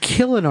 That would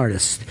kill an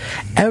artist.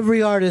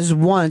 Every artist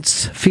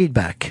wants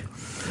feedback.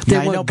 They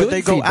I want know, but good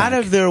they go feedback. out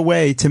of their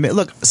way to make.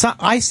 Look,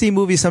 I see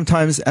movies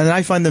sometimes, and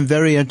I find them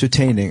very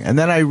entertaining. And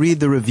then I read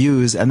the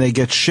reviews, and they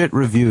get shit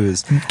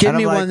reviews. Give And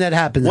me I'm like, one that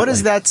happened. What that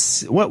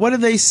is way. that? What do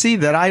they see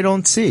that I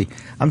don't see?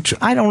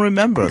 I don't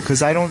remember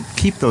because I don't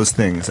keep those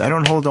things. I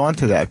don't hold on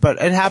to that. But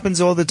it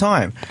happens all the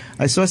time.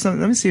 I saw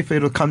something. Let me see if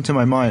it'll come to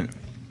my mind.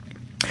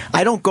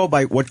 I don't go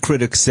by what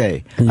critics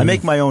say. I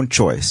make my own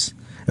choice.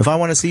 If I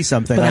want to see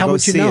something, But I how go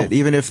would you see know? it.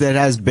 Even if it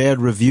has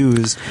bad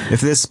reviews, if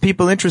there's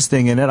people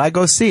interesting in it, I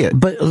go see it.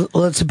 But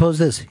let's suppose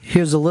this.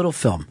 Here's a little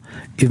film.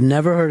 You've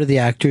never heard of the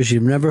actors.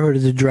 You've never heard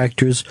of the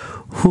directors.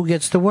 Who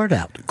gets the word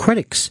out?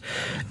 Critics.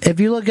 If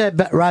you look at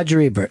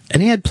Roger Ebert,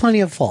 and he had plenty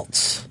of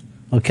faults,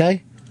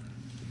 okay?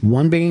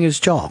 One being his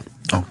jaw.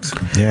 Oh,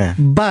 yeah.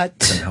 But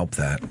doesn't help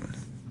that.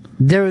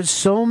 There are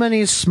so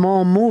many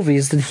small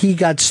movies that he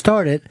got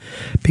started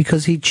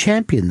because he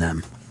championed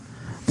them.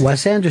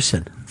 Wes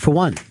Anderson, for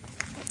one.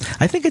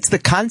 I think it's the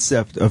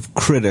concept of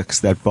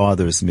critics that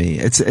bothers me.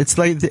 It's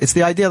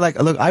the idea, like,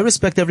 look, I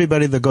respect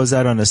everybody that goes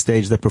out on a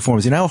stage that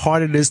performs. You know how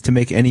hard it is to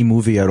make any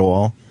movie at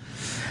all?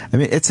 I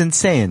mean, it's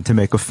insane to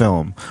make a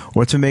film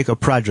or to make a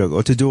project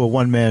or to do a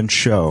one-man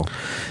show.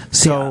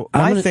 So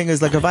my thing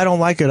is, like, if I don't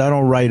like it, I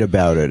don't write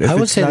about it. If I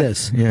would it's say not-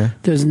 this. Yeah.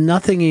 There's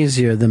nothing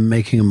easier than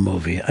making a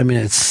movie. I mean,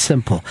 it's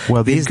simple.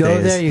 Well, these you go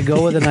days- there, you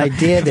go with an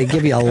idea, they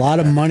give you a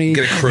lot of money,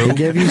 Get a crew. they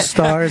give you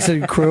stars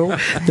and crew,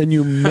 then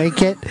you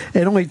make it.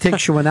 It only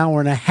takes you an hour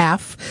and a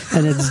half,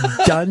 and it's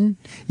done.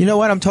 You know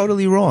what? I'm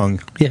totally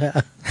wrong.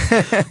 Yeah.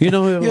 You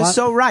know, You're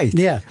so right.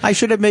 Yeah. I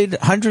should have made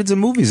hundreds of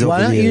movies Why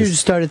over don't the you years.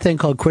 start a thing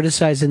called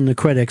Criticizing the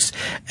Critics,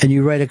 and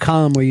you write a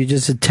column where you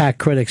just attack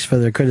critics for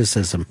their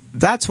criticism?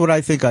 That's what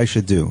I think I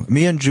should do.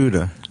 Me and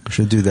Judah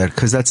should do that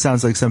because that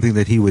sounds like something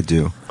that he would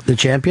do. The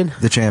champion?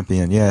 The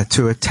champion, yeah.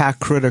 To attack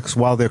critics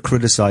while they're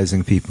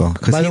criticizing people.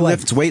 Because By he the way-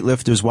 lifts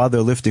weightlifters while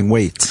they're lifting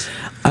weights.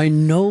 I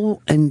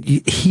know, and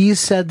he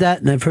said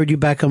that, and I've heard you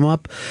back him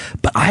up,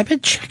 but I've been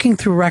checking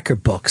through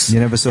record books. You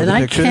never saw and the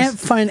I pictures? can't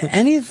find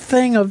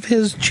anything of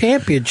his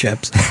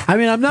championships. I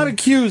mean, I'm not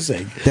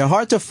accusing. They're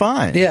hard to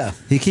find. Yeah.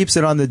 He keeps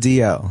it on the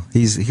DL.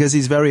 Because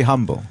he's very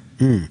humble.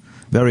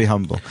 Very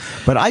humble.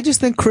 But I just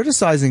think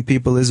criticizing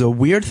people is a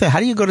weird thing. How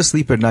do you go to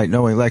sleep at night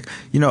knowing, like,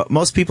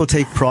 most people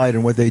take pride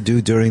in what they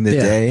do during the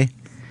day,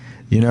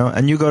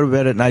 and you go to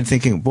bed at night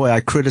thinking, boy,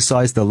 I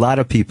criticized a lot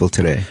of people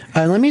today.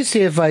 Let me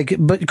see if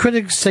but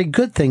critics say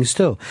good things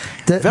too.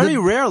 Very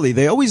rarely.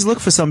 They always look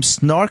for some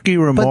snarky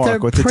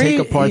remark or to take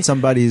apart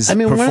somebody's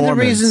performance. One of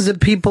the reasons that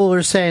people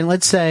are saying,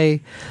 let's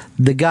say,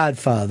 The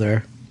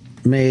Godfather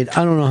made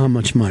I don't know how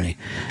much money,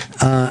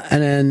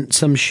 and then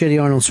some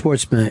shitty Arnold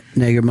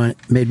Schwarzenegger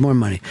made more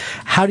money.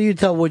 How do you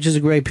tell which is a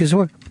great piece of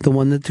work? The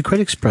one that the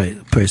critics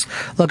praise.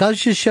 Look, I'll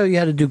just show you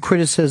how to do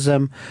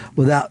criticism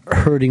without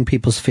hurting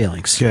people's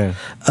feelings. Yeah.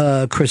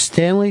 Chris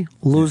Stanley,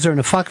 loser and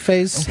a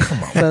fuckface.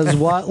 Fez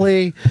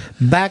Whatley,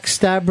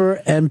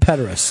 backstabber and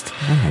pederast.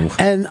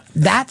 And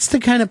that's the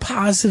kind of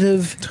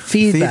positive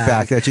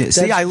feedback that you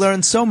see. I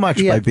learned so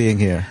much by being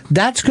here.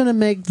 That's going to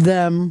make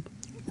them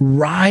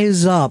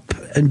rise up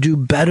and do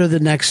better the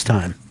next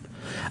time.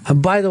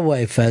 And by the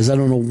way, Fez, I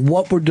don't know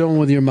what we're doing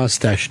with your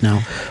mustache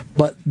now,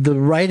 but the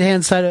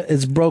right-hand side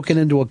is broken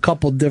into a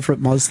couple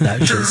different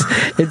mustaches.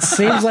 It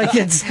seems like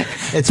it's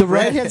the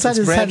right-hand side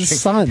has had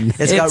sun.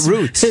 It's got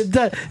roots.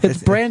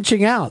 It's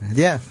branching out.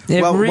 Yeah.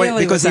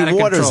 Because he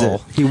waters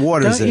it. He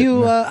waters Don't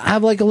you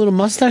have like a little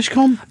mustache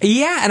comb?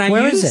 Yeah, and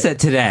I used it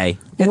today.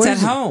 It's at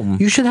home.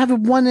 You should have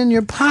one in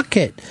your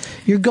pocket.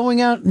 You're going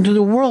out into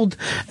the world,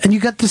 and you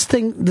got this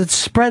thing that's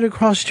spread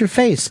across your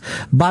face.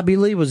 Bobby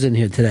Lee was in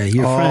here today.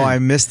 Your friend. I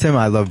missed him.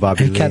 I love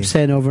Bobby Lee. He kept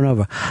saying over and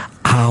over,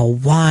 I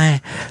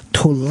want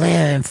to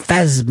live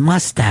Fez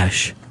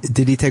mustache.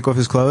 Did he take off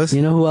his clothes?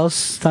 You know who else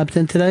stopped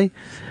in today?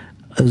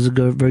 It was a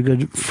very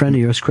good friend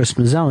of yours, Chris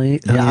Mazzelli.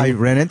 Yeah, I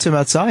ran into him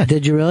outside.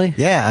 Did you really?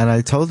 Yeah, and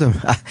I told him.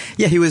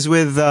 Yeah, he was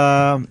with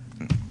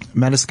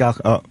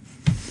Maniscalco.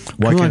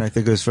 Why can't I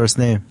think of his first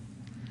name?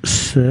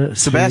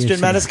 Sebastian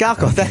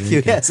Maniscalco. Thank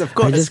you. Yes, of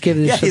course. I just gave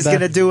it he's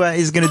gonna do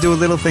a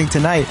little thing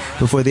tonight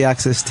before the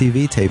Access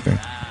TV taping.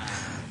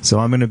 So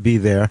I'm gonna be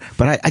there.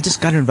 But I just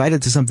got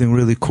invited to something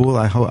really cool.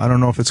 I don't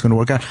know if it's gonna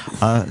work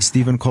out.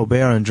 Stephen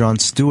Colbert and Jon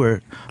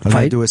Stewart are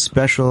gonna do a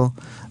special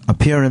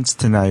appearance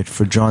tonight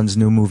for John's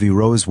new movie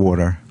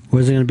Rosewater.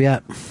 Where's it gonna be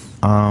at?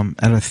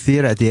 At a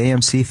theater, at the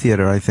AMC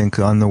theater, I think,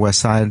 on the West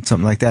Side,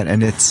 something like that.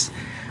 And it's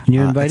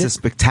you're invited. It's a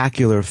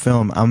spectacular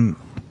film.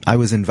 I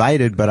was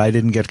invited, but I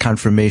didn't get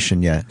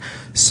confirmation yet,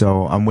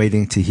 so I'm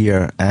waiting to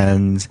hear.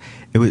 And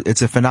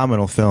it's a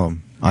phenomenal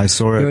film. I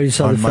saw it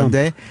on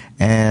Monday,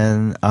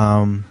 and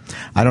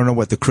I don't know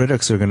what the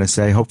critics are going to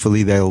say.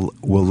 Hopefully,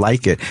 will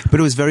like it. But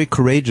it was very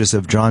courageous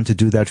of John to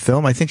do that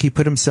film. I think he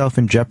put himself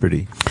in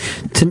jeopardy.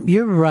 Tim,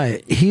 you're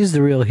right. He's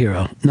the real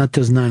hero, not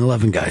those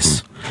 9/11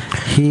 guys.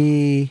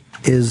 He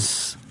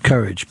is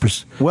courage.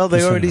 Well,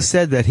 they already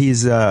said that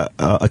he's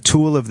a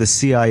tool of the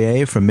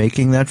CIA for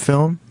making that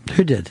film.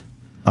 Who did?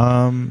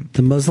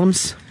 The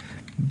Muslims?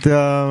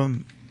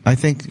 I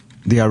think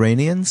the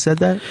Iranians said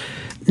that.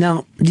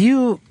 Now,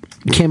 you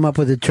came up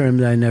with a term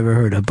that I never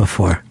heard of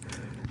before.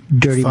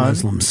 Dirty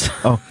Muslims.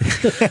 Oh.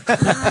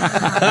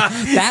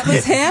 That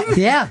was him?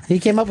 Yeah, he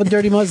came up with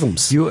dirty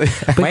Muslims.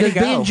 Because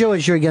being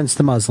Jewish, you're against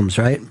the Muslims,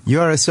 right?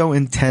 You are so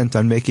intent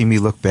on making me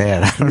look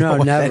bad. I don't know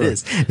what never. that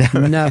is.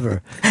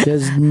 Never.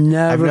 There's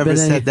never I've never been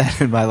said that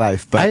in my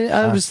life. But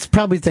I was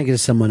probably thinking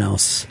of someone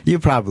else. You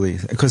probably,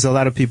 because a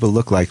lot of people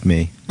look like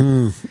me.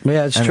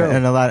 Yeah, it's true.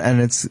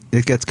 And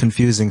it gets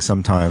confusing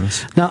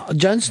sometimes. Now,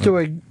 Jon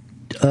Stewart,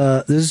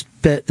 this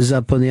bit is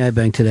up on the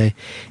iBank today.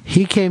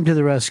 He came to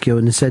the rescue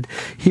and said,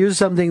 here's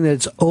something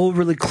that's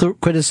overly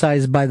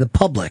criticized by the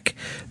public,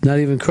 not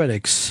even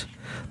critics.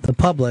 The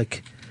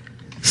public,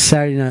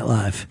 Saturday Night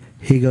Live.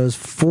 He goes,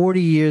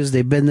 40 years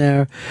they've been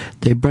there.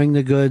 They bring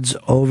the goods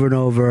over and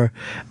over,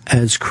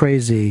 and it's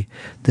crazy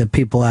that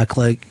people act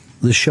like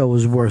the show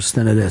is worse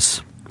than it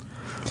is.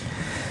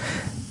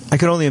 I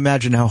can only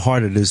imagine how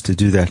hard it is to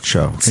do that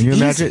show. Can you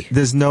imagine?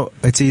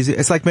 It's easy.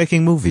 It's like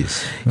making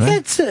movies. Right?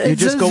 It's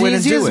just go in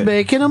and do it.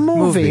 Making a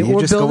movie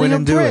or building a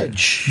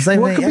bridge.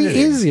 What could be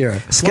easier?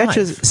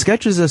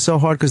 Sketches are so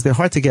hard because they're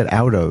hard to get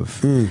out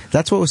of.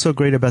 That's what was so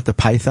great about the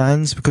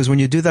Pythons, because when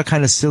you do that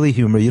kind of silly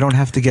humor, you don't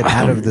have to get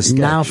out of the sketch.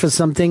 Now for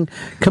something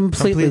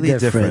completely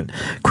different.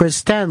 Chris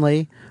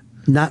Stanley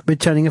not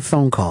returning a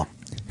phone call.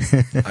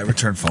 I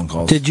return phone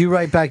calls. Did you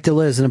write back to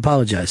Liz and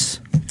apologize?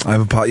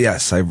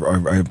 Yes, I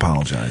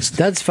apologized.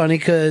 That's funny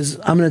because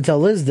I'm going to tell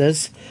Liz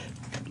this.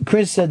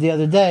 Chris said the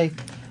other day,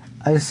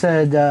 I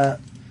said,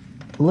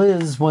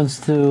 Liz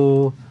wants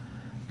to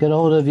get a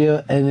hold of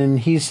you, and then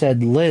he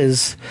said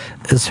Liz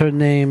is her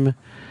name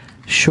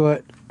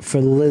short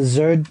for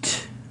lizard?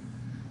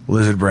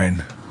 Lizard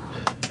brain.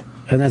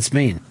 And that's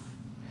mean.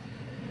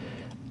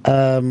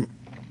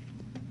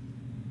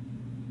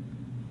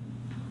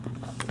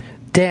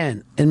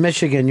 Dan, in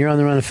Michigan, you're on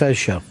the Ron and Fez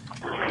show.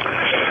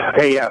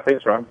 Hey, yeah,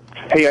 thanks, Ron.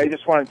 Hey, I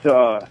just wanted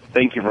to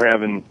thank you for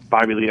having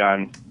Bobby Lee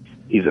on.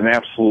 He's an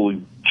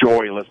absolute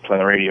joy to listen to on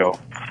the radio.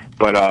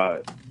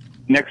 But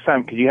next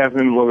time, could you have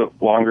him a little bit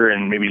longer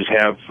and maybe just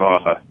have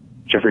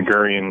Jeffrey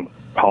Gurian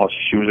polish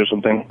his shoes or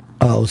something?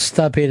 Oh,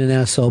 stop being an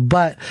asshole.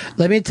 But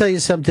let me tell you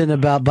something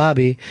about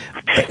Bobby.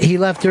 He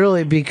left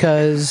early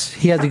because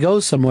he had to go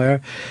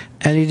somewhere,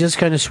 and he just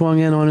kind of swung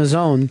in on his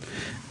own,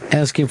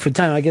 asking for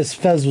time. I guess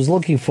Fez was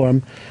looking for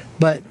him.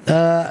 But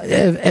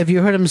have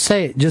you heard him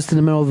say it just in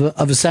the middle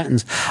of a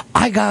sentence?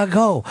 I gotta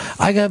go.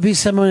 I gotta be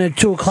somewhere at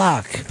 2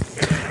 o'clock.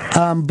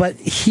 But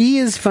he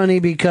is funny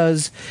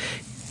because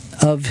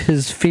of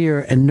his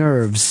fear and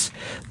nerves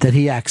that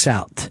he acts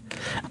out.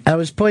 I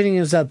was pointing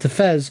this out to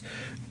Fez.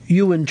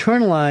 You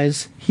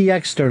internalize, he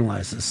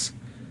externalizes.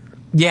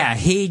 Yeah,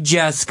 he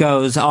just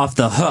goes off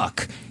the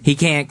hook. He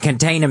can't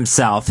contain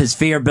himself. His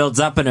fear builds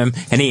up in him,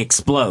 and he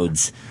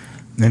explodes.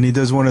 And he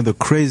does one of the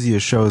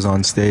craziest shows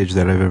on stage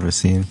that I've ever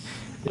seen.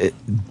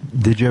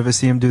 Did you ever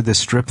see him do the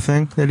strip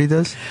thing that he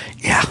does?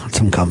 Yeah, it's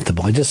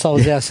uncomfortable. I just saw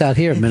his ass out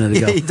here a minute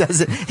ago. Yeah, he does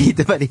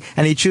it.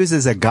 And he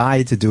chooses a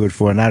guy to do it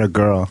for, not a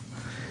girl.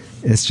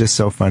 It's just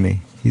so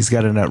funny. He's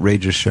got an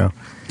outrageous show.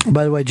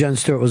 By the way, Jon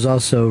Stewart was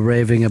also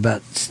raving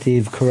about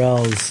Steve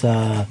Carell's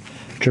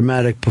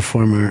dramatic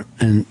performer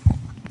and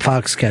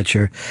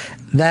Foxcatcher.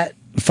 That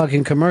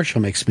fucking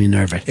commercial makes me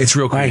nervous. It's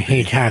real creepy. Why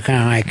he talking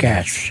like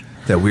this?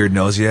 That weird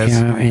nose he has?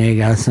 You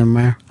got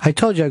somewhere? I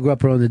told you I grew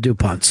up around the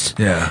DuPonts.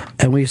 Yeah.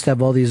 And we used to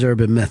have all these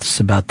urban myths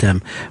about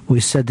them. We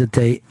said that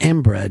they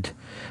inbred,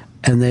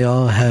 and they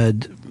all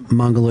had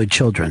mongoloid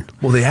children.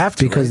 Well, they have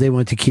to, because they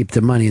want to keep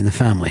the money in the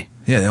family.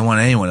 Yeah, they don't want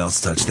anyone else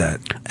to touch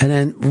that. And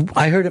then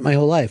I heard it my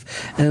whole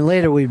life. And then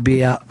later we'd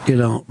be out,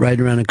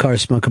 riding around in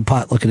cars, smoking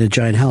pot, looking at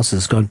giant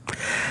houses, going,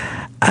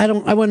 I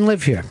wouldn't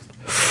live here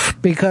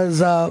because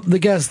the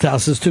guest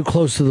house is too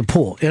close to the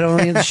pool.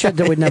 The shit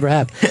that we'd never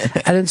have.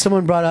 And then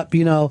someone brought up,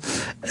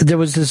 there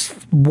was this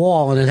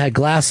wall and it had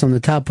glass on the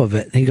top of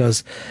it. And he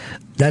goes,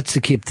 that's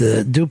to keep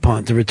the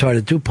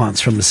retarded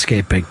DuPonts from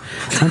escaping.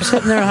 I'm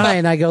sitting there high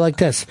and I go like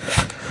this.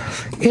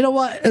 You know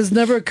what has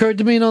never occurred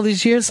to me in all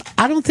these years?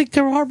 I don't think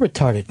there are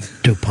retarded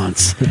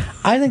DuPonts.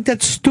 I think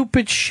that's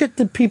stupid shit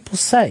that people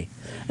say.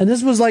 And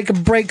this was like a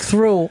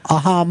breakthrough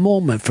aha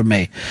moment for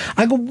me.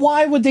 I go,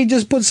 why would they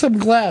just put some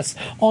glass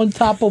on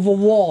top of a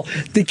wall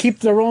to keep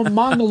their own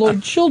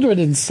mongoloid children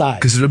inside?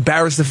 Because it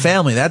embarrassed the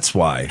family, that's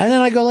why. And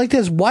then I go like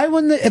this, why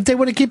wouldn't if they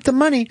want to keep the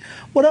money,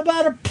 what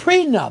about a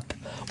prenup?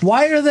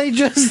 Why are they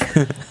just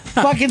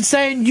fucking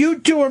saying you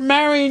two are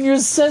marrying your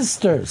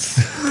sisters?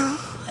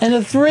 And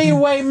a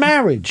 3-way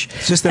marriage.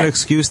 It's just an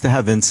excuse to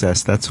have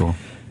incest, that's all.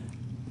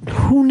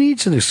 Who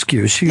needs an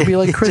excuse? You could be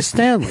like Chris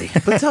Stanley.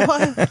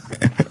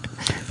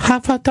 How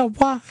about the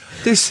what?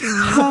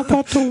 How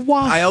about the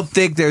what? I don't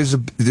think there's a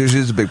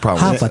big problem.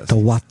 How about the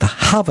what?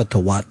 How about the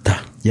what?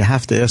 You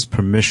have to ask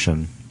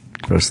permission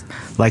first.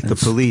 Like the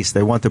police.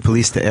 They want the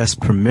police to ask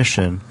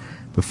permission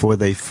before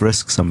they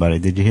frisk somebody.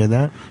 Did you hear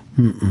that?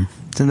 Mm-mm.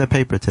 It's in the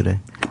paper today.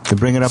 They're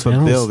bringing up a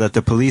bill that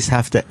the police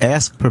have to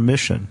ask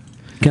permission.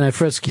 Can I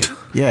frisk you?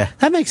 Yeah.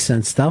 That makes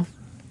sense, though.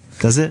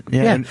 Does it?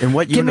 Yeah. In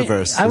what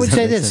universe? I would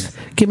say this.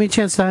 Give me a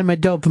chance to hide my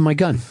dope and my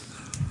gun.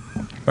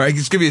 All right,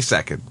 just give me a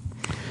second.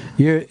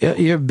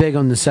 You're big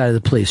on the side of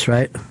the police,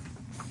 right?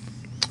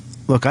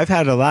 Look, I've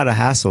had a lot of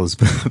hassles,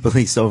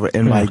 police over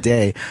in my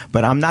day,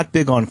 but I'm not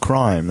big on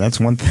crime. That's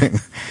one thing.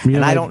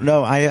 And I don't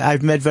know.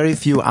 I've met very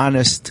few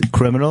honest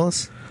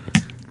criminals,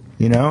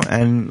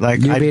 and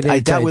like you're being I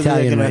dealt with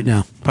anti-Italian right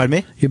now. Pardon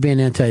me? You're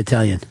being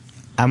anti-Italian.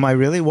 Am I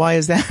really? Why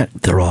is that?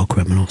 They're all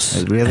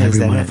criminals. Really? Every Is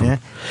that one it? of them.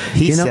 Yeah?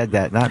 He said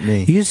that, not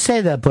me. You say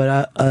that,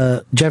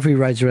 but Jeffrey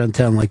rides around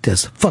town like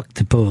this. Fuck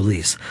the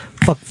police.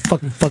 Fuck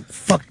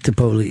the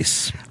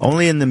police.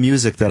 Only in the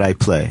music that I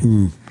play.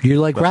 You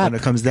like but rap?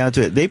 When it comes down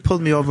to it, they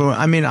pulled me over.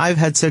 I mean, I've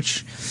had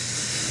such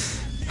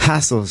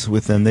hassles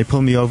with them. They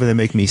pull me over. They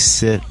make me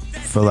sit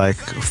for like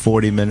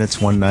 40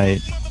 minutes one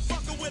night.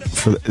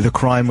 The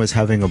crime was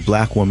having a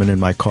black woman in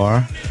my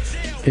car.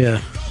 Yeah.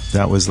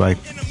 That was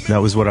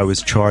what I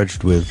was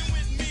charged with.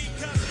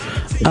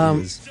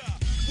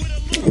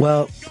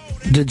 Well,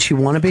 did she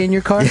want to be in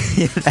your car?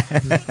 See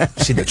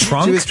the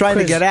trunk? She was trying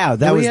to get out.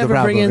 That was the problem. Did we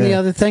ever bring in the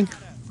other thing?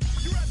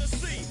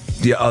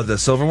 Yeah, the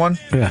silver one?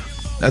 Yeah.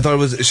 I thought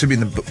it should be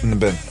in the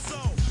bin.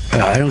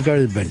 I don't go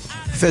to the bin.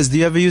 Fez, do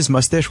you ever use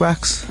mustache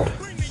wax?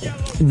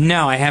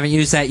 No, I haven't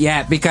used that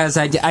yet because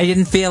I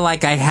didn't feel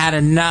like I had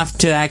enough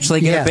to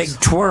actually get a big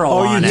twirl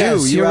on it. Oh,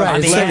 you do. You're have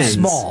right. plenty. It's so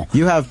small.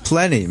 You have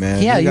plenty,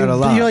 man. Yeah, you got a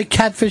lot. You're like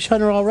catfish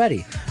hunter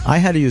already. I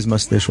had to use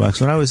mustache wax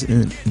when I was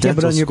in dental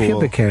but on your school.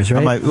 pubic hairs,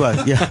 right?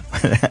 Yeah.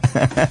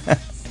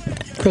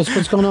 Chris,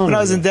 what's going on? When I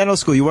was in dental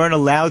school, you weren't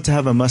allowed to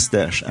have a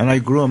mustache. And I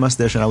grew a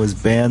mustache and I was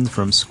banned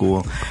from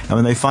school. And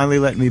when they finally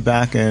let me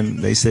back in,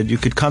 they said, you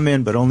could come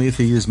in, but only if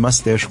you use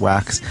mustache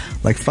wax.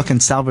 Like fucking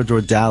Salvador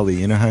Dali.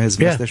 You know how his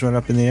mustache went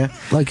up in the air?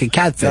 Like a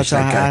catfish. That's how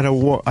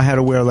I had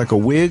to wear like a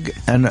wig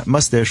and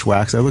mustache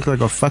wax. I looked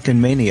like a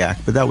fucking maniac,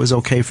 but that was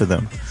okay for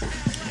them.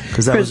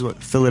 Because that was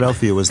what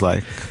Philadelphia was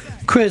like.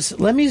 Chris,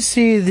 let me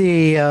see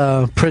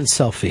the Prince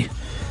selfie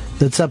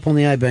that's up on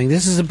the iBang.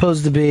 This is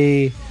supposed to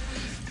be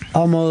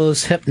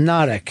almost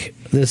hypnotic,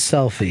 this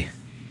selfie.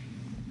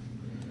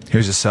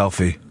 Here's a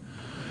selfie.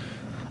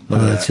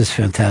 That's just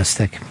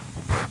fantastic.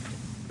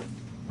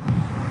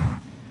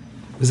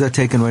 Was that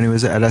taken when he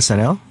was at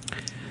SNL?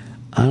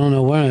 I don't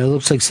know where. It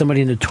looks like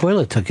somebody in the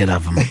toilet took it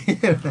of him.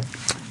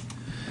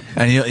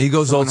 And he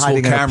goes old school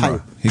hiding in a camera.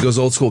 pipe. He goes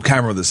old school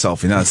camera with a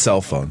selfie, not a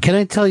cell phone. Can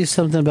I tell you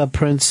something about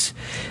Prince?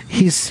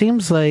 He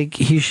seems like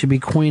he should be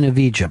Queen of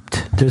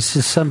Egypt. There's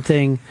just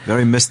something...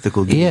 Very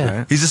mystical dude, Yeah.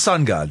 right? He's a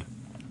sun god.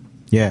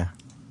 Yeah.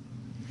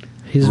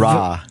 He's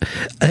Ra.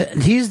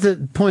 He's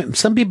the point.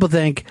 Some people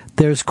think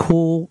there's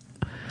cool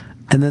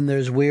and then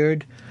there's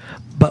weird,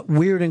 but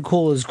weird and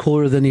cool is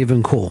cooler than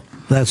even cool.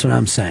 That's what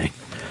I'm saying.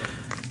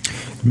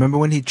 Remember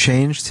when he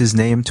changed his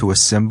name to a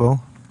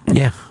symbol?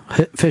 Yeah,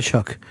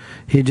 Fishhook.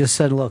 He just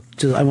said, look,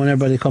 I want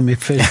everybody to call me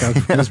Fishhook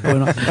from this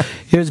point on.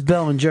 Here's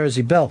Bill in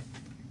Jersey. Bill.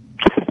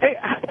 Hey,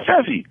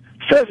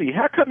 Fezzy,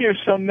 how come you're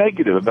so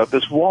negative about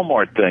this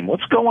Walmart thing?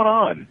 What's going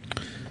on?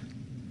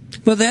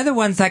 Well, they're the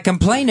ones that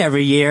complain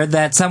every year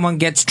that someone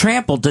gets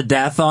trampled to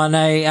death on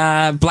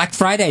a Black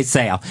Friday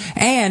sale.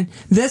 And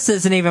this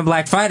isn't even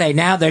Black Friday.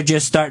 Now they're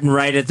just starting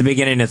right at the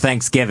beginning of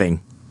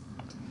Thanksgiving.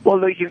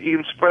 Well, you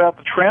can spread out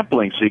the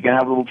trampling, so you can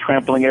have a little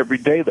trampling every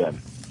day then.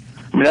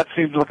 I mean, that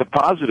seems like a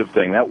positive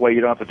thing. That way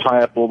you don't have to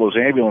tie up all those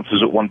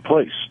ambulances at one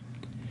place.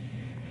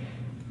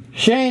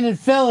 Shane in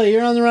Philly,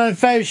 you're on the Ron and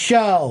Fez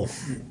show.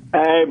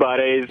 Hey,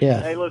 buddies.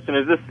 Yeah. Hey, listen,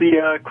 is this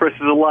the Chris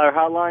is a Liar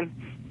hotline?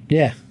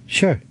 Yeah,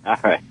 sure. All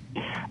right.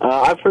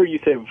 I've heard you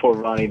say before,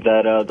 Ronnie,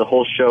 that the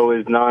whole show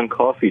is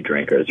non-coffee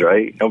drinkers,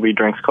 right? Nobody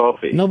drinks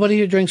coffee. Nobody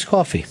here drinks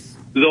coffee.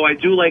 Though I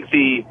do like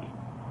the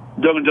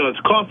Dunkin' Donuts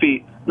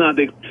coffee, not a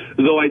big.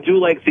 Though I do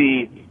like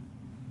the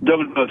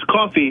Dunkin' Donuts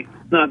coffee,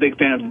 not a big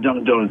fan of the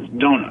Dunkin' Donuts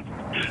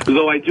donut.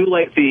 Though I do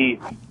like the.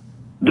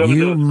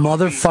 You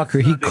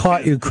motherfucker! He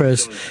caught you,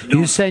 Chris.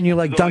 You saying you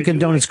like Dunkin'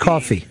 Donuts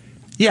coffee?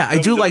 Yeah, I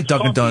do like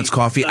Dunkin' Donuts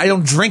coffee. I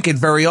don't drink it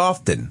very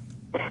often.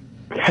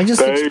 I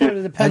just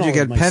exploded the pen. How'd you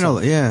get pen?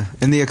 Yeah,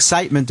 in the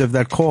excitement of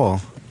that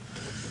call,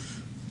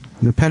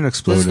 the pen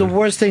exploded. This is the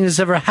worst thing that's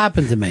ever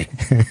happened to me.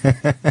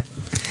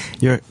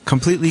 You're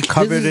completely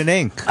covered in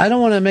ink. I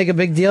don't want to make a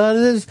big deal out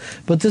of this,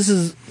 but this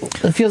is.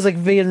 It feels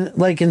like being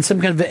like in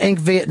some kind of ink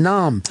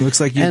Vietnam.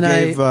 Looks like you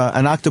gave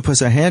an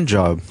octopus a hand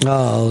job.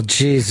 Oh,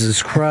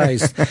 Jesus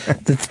Christ!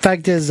 The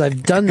fact is,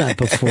 I've done that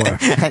before,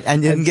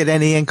 and you didn't get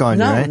any ink on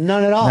you, right?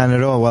 None at all. None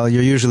at all. Well,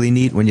 you're usually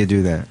neat when you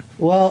do that.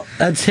 Well,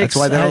 that's Hicks. That's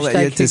why they don't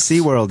let you to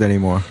SeaWorld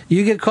anymore.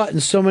 You get caught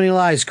in so many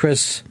lies,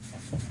 Chris.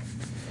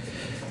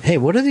 Hey,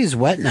 what are these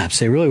wet naps?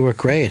 They really work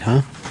great,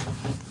 huh?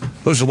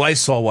 Those are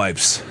Lysol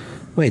wipes.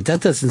 Wait,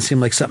 that doesn't seem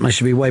like something I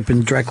should be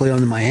wiping directly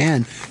onto my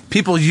hand.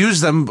 People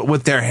use them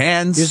with their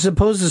hands. You're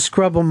supposed to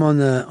scrub them on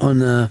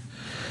the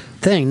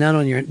thing, not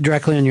on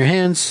directly on your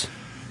hands.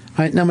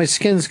 All right, now my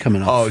skin's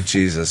coming off. Oh,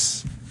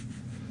 Jesus.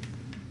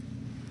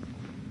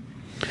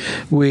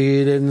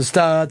 We didn't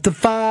start the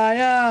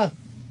fire.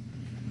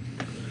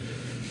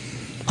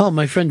 Oh,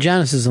 my friend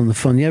Janice is on the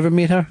phone. You ever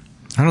meet her?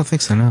 I don't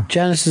think so, no.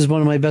 Janice is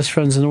one of my best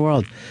friends in the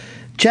world.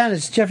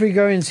 Janice, Jeffrey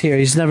Gurian's here.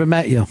 He's never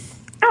met you.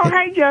 Oh,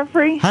 hi,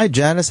 Jeffrey. Hi,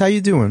 Janice. How you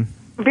doing?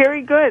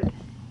 Very good.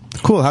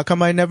 Cool. How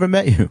come I never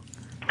met you?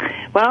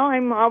 Well,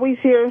 I'm always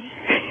here.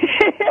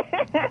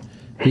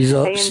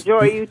 I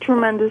enjoy you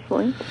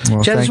tremendously.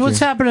 Well, Janice, what's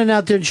happening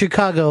out there in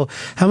Chicago?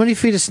 How many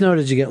feet of snow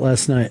did you get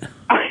last night?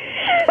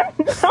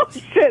 Oh,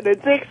 shit.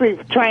 It's actually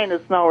trying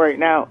to snow right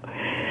now.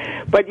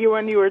 But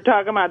when you were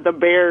talking about the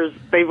Bears,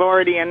 they've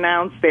already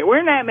announced that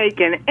we're not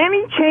making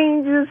any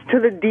changes to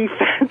the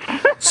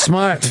defense.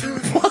 Smart.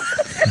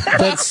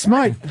 That's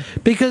smart.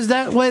 Because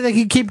that way they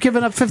can keep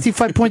giving up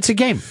 55 points a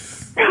game.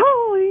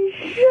 Holy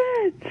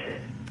shit.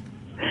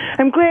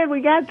 I'm glad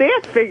we got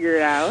that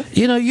figured out.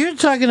 You know, you're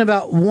talking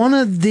about one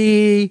of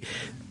the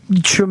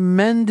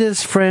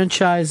tremendous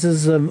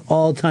franchises of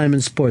all time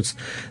in sports.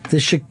 The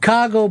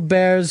Chicago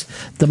Bears,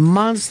 the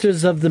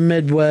monsters of the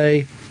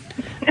Midway.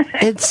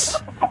 It's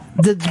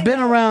been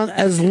around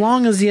as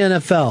long as the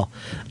NFL.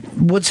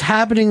 What's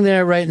happening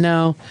there right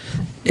now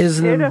is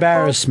an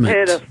embarrassment.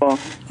 Pitiful.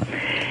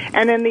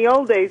 And in the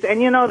old days,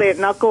 and you know that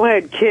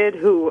knucklehead kid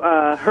who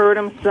hurt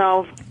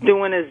himself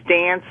doing his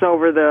dance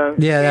over the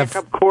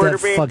backup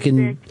quarterback? That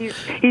fucking...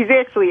 He's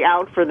actually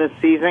out for the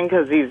season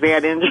because he's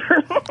that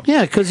injured.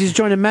 Yeah, because he's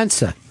joining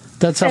Mensa.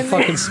 That's how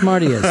fucking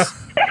smart he is.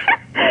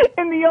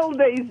 In the old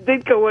days,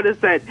 Ditka would have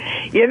said,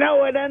 you know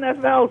what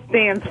NFL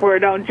stands for,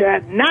 don't you?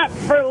 Not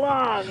for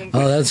long.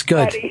 Oh, that's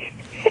good. Buddy.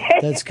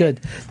 That's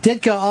good.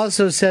 Ditka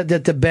also said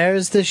that the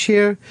Bears this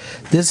year,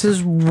 this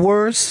is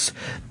worse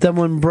than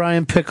when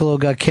Brian Piccolo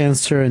got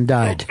cancer and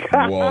died.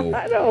 Whoa.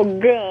 Oh,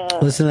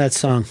 God. Listen to that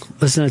song.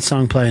 Listen to that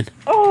song playing.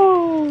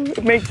 Oh,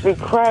 it makes me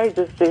cry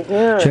just to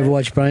hear it. Did you ever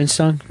watch Brian's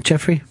song,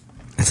 Jeffrey?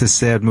 It's a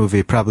sad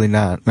movie. Probably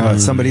not. No,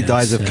 somebody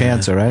dies of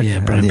cancer, right?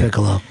 Yeah, Brian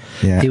Piccolo.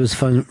 Yeah. He was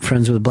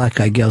friends with a black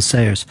guy, Gail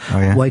Sayers. Oh,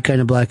 yeah? White guy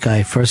and a black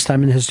guy. First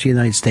time in the history of the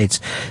United States.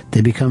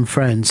 They become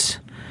friends.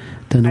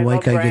 Then the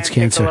white guy gets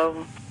cancer.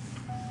 Piccolo.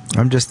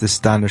 I'm just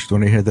astonished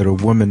when I hear that a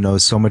woman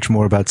knows so much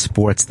more about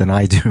sports than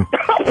I do.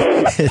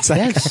 It's like,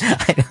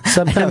 yes.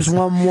 Sometimes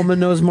one woman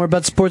knows more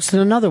about sports than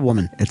another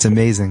woman. It's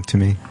amazing to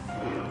me.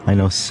 I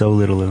know so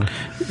little of it.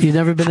 You've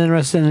never been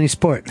interested in any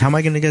sport? How am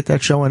I going to get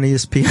that show on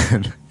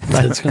ESPN?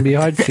 It's going to be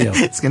hard for you.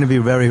 It's going to be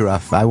very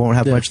rough. I won't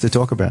have much to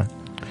talk about.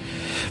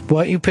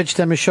 Why don't you pitch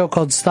them a show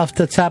called Stuff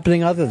That's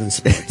Happening Other Than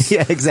Sports?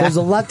 Yeah, exactly. There's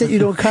a lot that you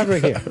don't cover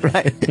here.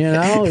 Right. You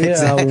know,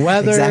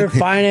 weather,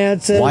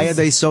 finances. Why are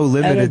they so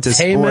limited to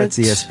entertainment?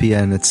 sports,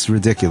 ESPN? It's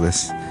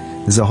ridiculous.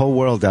 There's a whole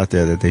world out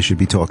there that they should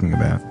be talking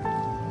about.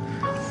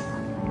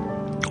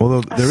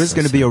 Although there is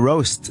going to be a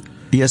roast.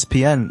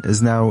 ESPN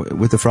is now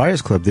with the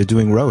Friars Club. They're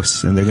doing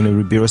roasts, and they're going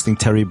to be roasting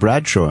Terry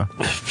Bradshaw.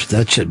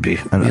 That should be.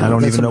 And I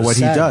don't even know what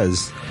he sad.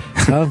 does.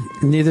 Well,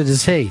 neither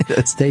does he.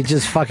 They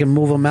just fucking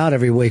move him out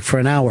every week for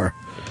an hour.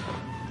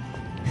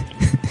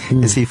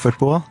 Is he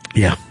football?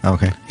 Yeah.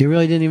 Okay. You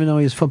really didn't even know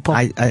he was football?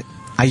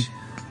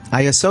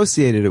 I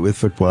associated it with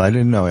football. I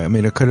didn't know. I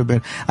mean, it could have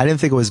been. I didn't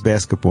think it was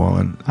basketball,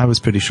 and I was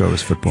pretty sure it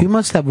was football. You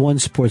must have one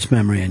sports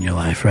memory in your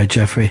life, right,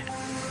 Jeffrey?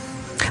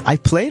 I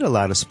played a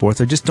lot of sports.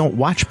 I just don't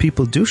watch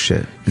people do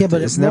shit. Yeah,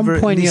 but at one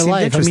point in your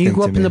life, I mean, you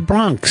grew up in the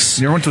Bronx.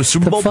 You ever went to a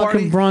Super Bowl fucking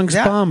party? Bronx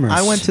Bombers.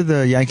 I went to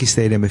the Yankee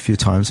Stadium a few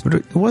times, but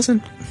it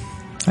wasn't.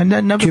 I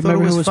never Do you thought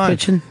remember it was who was fun.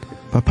 pitching?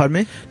 Pardon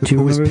me? Do you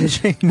Who was remember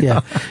pitching? Yeah.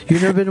 No.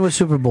 You've never been to a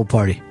Super Bowl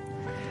party?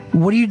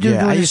 What do you do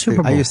Yeah, during the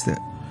Super Bowl?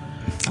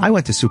 I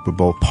went to Super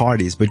Bowl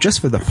parties, but just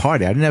for the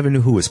party. I never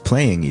knew who was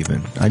playing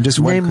even. I just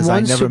went Name because I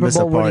one never Super miss a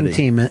Bowl winning party.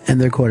 team and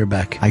their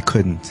quarterback. I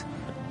couldn't.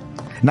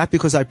 Not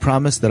because I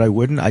promised that I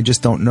wouldn't. I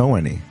just don't know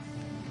any.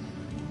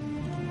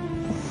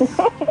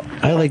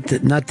 I like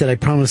that. Not that I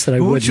promised that I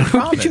Who would wouldn't. you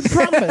Who would you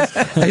promise?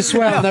 I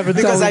swear I'll never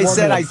tell Because I one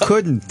said of I them.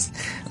 couldn't.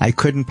 I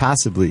couldn't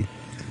possibly.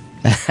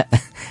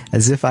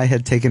 As if I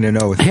had taken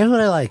an oath. Here's what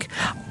I like.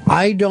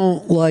 I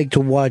don't like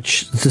to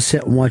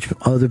sit and watch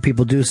other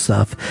people do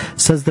stuff,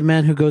 says the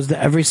man who goes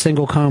to every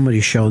single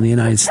comedy show in the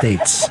United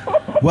States.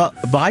 Well,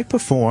 but I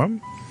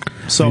perform.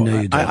 So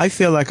I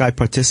feel like I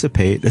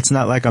participate. It's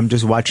not like I'm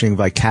just watching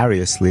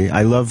vicariously.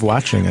 I love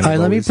watching. All right,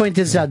 let me point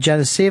this out,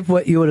 Janice. See if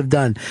what you would have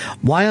done.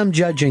 Why I'm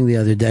judging the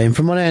other day, and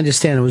from what I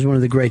understand, it was one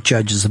of the great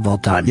judges of all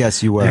time.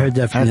 Yes, you were. I heard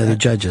that from the other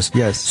judges.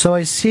 Yes. So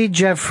I see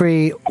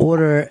Jeffrey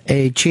order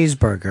a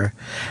cheeseburger,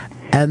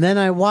 and then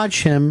I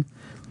watch him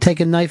take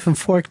a knife and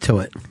fork to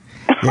it.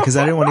 Yeah, because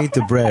I didn't want to eat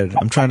the bread.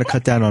 I'm trying to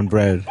cut down on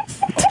bread.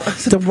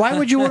 Then why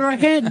would you order a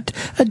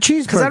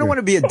cheeseburger? Because I don't want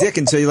to be a dick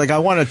and say like I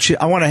want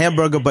a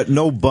hamburger but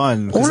no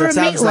bun. Because Order it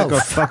sounds a like a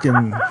meatloaf.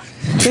 fucking.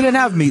 They didn't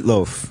have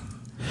meatloaf.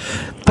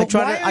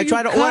 I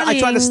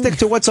try to stick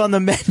to what's on the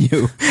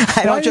menu. I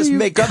Why don't just are you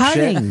make up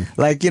cutting? shit.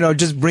 Like,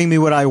 just bring me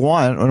what I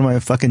want. What am I, a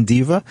fucking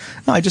diva?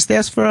 No, I just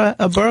ask for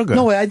a burger.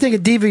 No way, I think a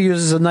diva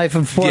uses a knife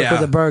and fork Yeah.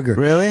 with a burger.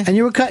 Really? And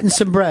you were cutting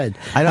some bread.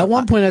 At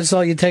one point I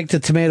saw you take the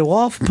tomato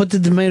off and put the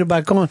tomato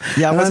back on.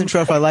 Yeah, I And wasn't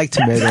sure if I liked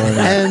tomato or not.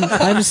 And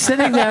I'm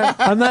sitting there,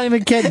 I'm not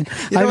even kidding.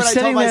 You know I'm what I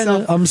sitting told there, myself?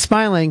 and I'm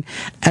smiling,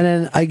 and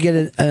then I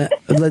get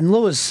then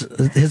Lewis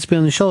hits me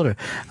on the shoulder.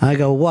 I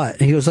go, what?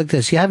 And he goes like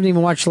this, you haven't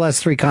even watched the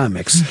last 3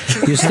 comics.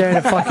 You're staring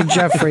at fucking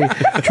Jeffrey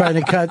trying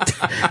to cut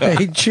a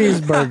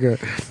cheeseburger.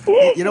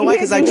 You know why?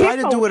 Because I try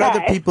to do what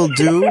other people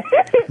do.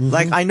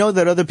 Like, I know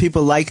that other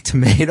people like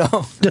tomato.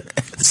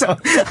 So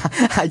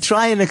I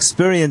try and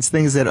experience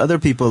things that other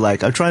people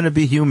like. I'm trying to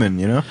be human,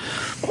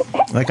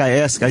 Like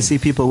I see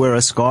people wear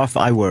a scarf,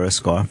 I wear a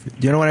scarf.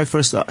 You know, when I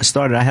first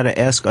started, I had to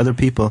ask other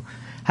people,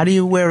 how do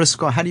you wear a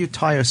scarf? How do you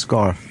tie a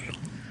scarf?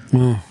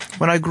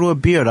 When I grew a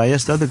beard, I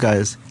asked other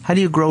guys, how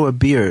do you grow a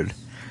beard?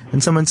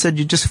 And someone said,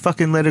 you just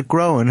fucking let it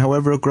grow, and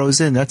however it grows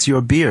in, that's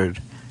your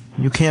beard.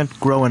 You can't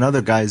grow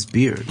another guy's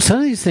beard. Some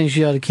of these things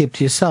you ought to keep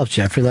to yourself,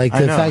 Jeffrey. Like I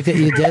the know. fact that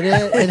you did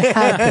it, it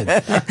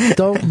happened.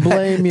 Don't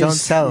blame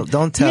yourself.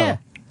 Don't tell. Yeah.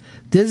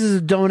 This is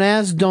a don't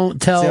ask, don't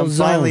tell See, I'm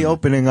zone. finally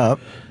opening up.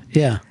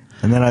 Yeah.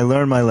 And then I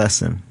learned my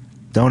lesson.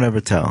 Don't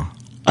ever tell.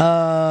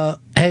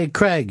 Hey,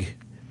 Craig.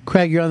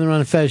 Craig, you're on the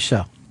Ron and Fez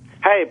show.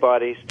 Hey,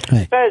 buddies.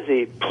 Hey.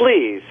 Fezzy,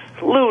 please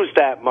lose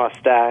that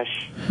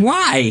mustache.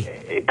 Why?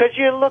 Because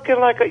you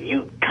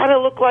kind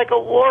of look like a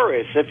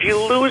walrus. If you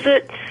lose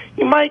it,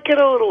 you might get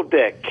a little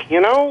dick.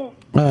 All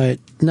right.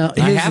 Now,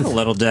 I have a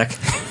little dick.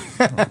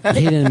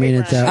 He didn't mean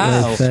it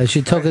that way, Fez.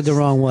 You took it the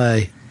wrong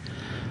way.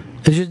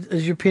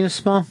 Is your penis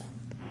small?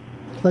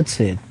 Let's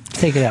see it.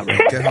 Take it out, Rick.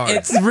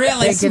 It's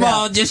really Take it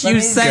small. out. Just Let you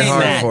me saying see it.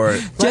 that. for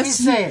it. Let me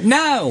see it.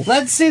 No.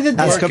 Let's see the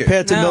As dick.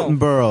 compared to No. Milton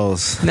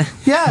Berles.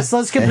 Yes,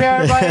 let's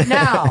compare it right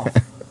now.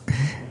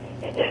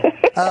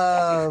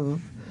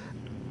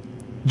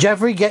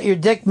 Jeffrey, get your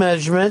dick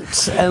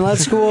measurements and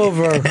let's go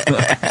over.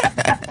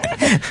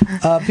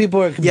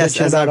 People are Yes,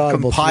 bitching as about I've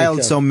Audible compiled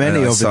too. so many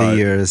Yeah, I over saw the it.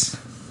 years.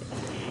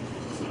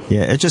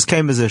 Yeah, it just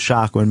came as a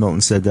shock when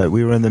Milton said that.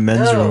 We were in the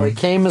men's Oh, room. it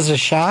came as a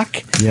shock.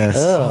 Yes.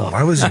 Oh.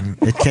 Why was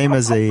It came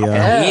as a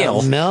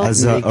Milton,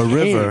 as a it came.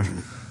 river.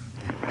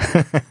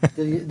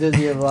 Did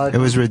he have a lot of It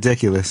was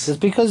ridiculous. Just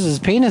because his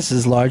penis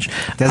is large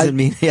Doesn't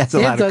mean he has a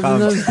lot of cum.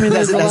 doesn't mean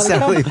there's a Doesn't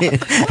lot of necessarily cum.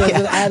 mean.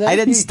 Doesn't add I up.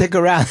 didn't stick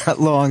around that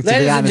long, to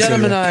Ladies be and honest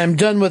gentlemen, with you. I am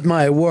done with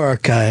my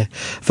work. I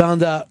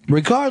found out,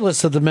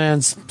 regardless of the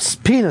man's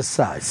penis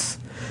size,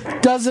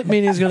 doesn't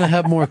mean he's going to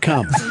have more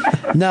cum.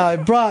 Now, I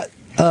brought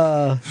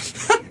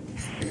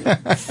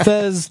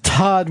Fez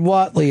Todd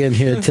Watley in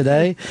here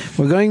today.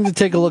 We're going to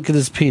take a look at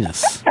his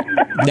penis.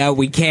 No,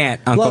 we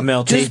can't, Uncle Look,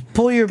 Milty. just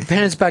pull your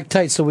pants back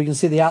tight so we can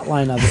see the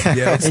outline of it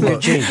Yeah, let's in your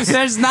look. jeans.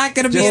 There's not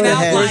going to be Just an the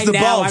head. outline Where's the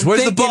now. bulge? I'm Where's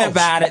the thinking bulge?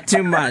 about it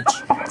too much.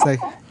 It's like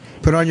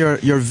put on your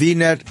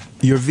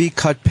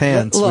V-cut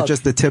pants Look, with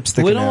just the tip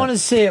sticking we don't out. want to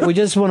see it. We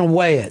just want to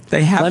weigh it.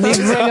 They have Let me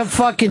those? bring a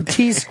fucking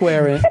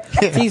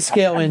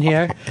T-scale in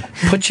here.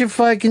 Put your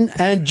fucking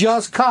and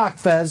just cock,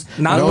 Fez.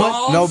 Not I don't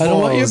balls? want, I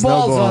don't want your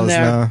balls on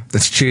there. No.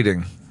 That's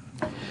cheating.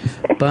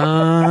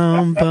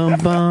 Bum bum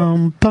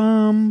bum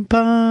bum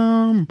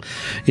bum.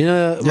 You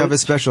know, You have a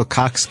special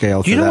cock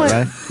scale for you know that, what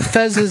right?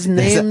 Fez's Is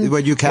name? that,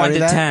 what you carry 1 to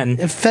that? 10.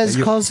 If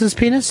Fez calls his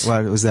penis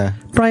What was that?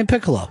 Brian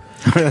Piccolo.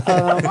 Do you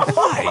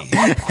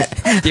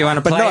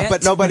want to play it?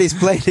 But nobody's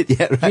played it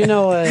yet, right? You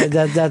know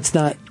that's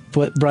not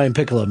what Brian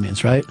Piccolo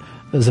means, right?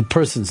 It's a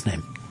person's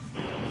name.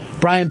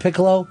 Brian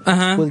Piccolo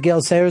with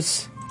Gail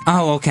Sayers.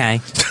 Oh,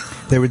 okay.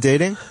 They were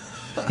dating?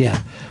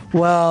 Yeah.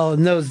 Well,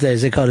 in those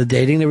days they called it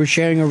dating. They were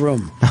sharing a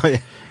room. Oh,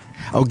 yeah.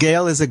 Oh,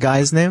 Gail is a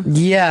guy's name?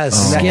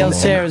 Yes, Gail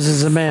Sayers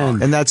is a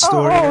man. And that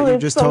story that you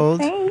just told?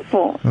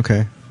 Painful.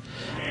 Okay.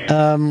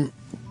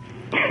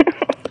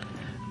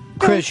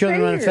 Chris, you're on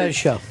the Ron and Fez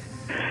show.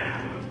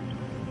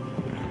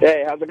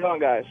 Hey, how's it going,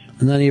 guys?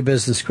 None of your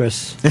business,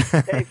 Chris.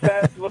 Hey,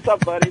 Fez, what's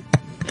up, buddy?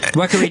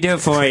 What can we do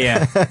for you?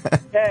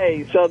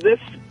 Hey, so this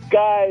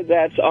guy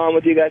that's on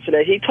with you guys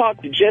today, he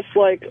talked just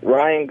like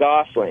Ryan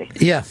Gosling.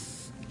 Yeah.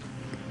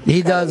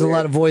 He does a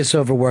lot of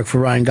voiceover work for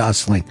Ryan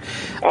Gosling.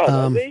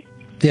 Oh, does he?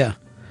 Yeah.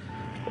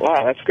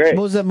 Wow, that's great.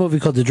 What was that movie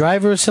called? The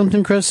Driver or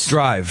something, Chris?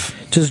 Drive.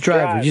 Just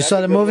Driver. You that's saw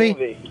a the good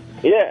movie?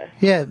 Yeah.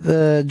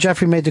 Yeah,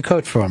 Jeffrey made the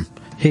coat for him.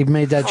 He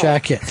made that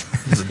jacket.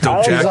 It's a dope I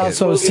like He's jacket.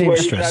 also a movie where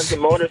he drives seamstress. a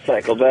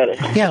motorcycle better.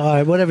 Yeah, all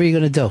right, whatever you're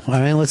going to do. All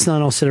right, let's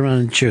not all sit around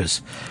and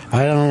choose.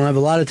 I don't have a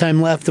lot of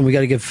time left, and we got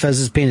to get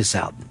Fez's penis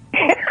out.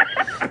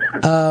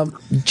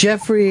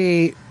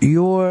 Jeffrey,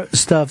 your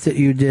stuff that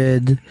you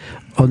did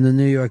on the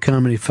New York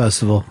Comedy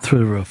Festival, through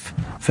the roof.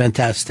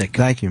 Fantastic.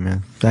 Thank you,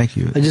 man. Thank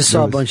you. I just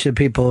saw a bunch of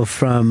people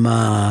from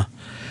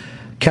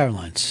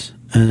Caroline's,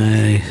 and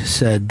I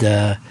said,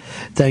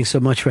 thanks so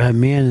much for having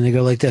me in, and they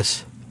go like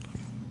this.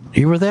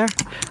 You were there?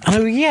 I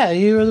go, yeah,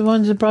 you were the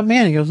ones that brought me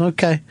in. He goes,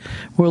 okay.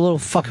 We're a little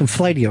fucking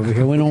flighty over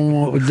here. We don't know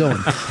what we're doing.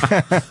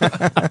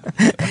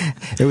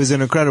 It was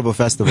an incredible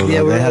festival. Yeah,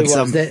 though. it They really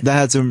had was. they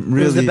had some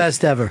really. It was the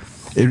best ever.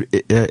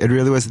 It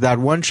really was. That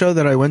one show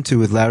that I went to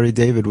with Larry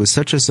David was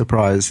such a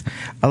surprise.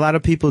 A lot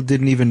of people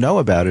didn't even know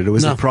about it. It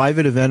was a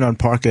private event on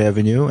Park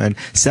Avenue, and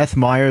Seth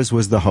Meyers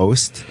was the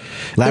host.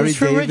 Larry was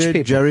for rich David,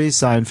 people. Jerry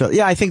Seinfeld.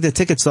 Yeah, I think the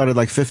ticket started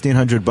like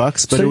 $1,500, but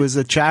So- it was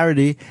a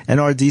charity,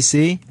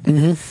 NRDC,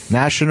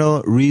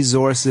 Natural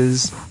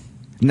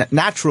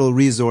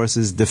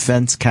Resources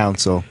Defense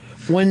Council.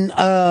 When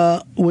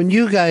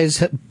you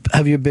guys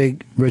have your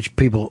big rich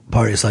people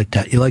parties like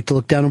that, you like to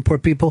look down on poor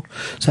people?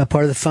 Is that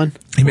part of the fun?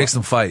 He makes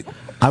them fight.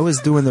 I was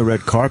doing the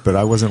red carpet.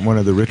 I wasn't one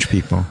of the rich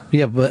people.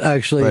 Yeah, but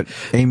actually, But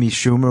Amy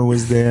Schumer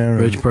was there.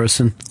 rich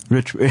person.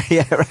 Rich,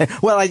 yeah, right.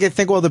 Well, I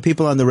think all the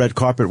people on the red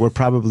carpet were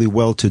probably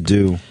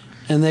well-to-do.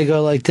 And they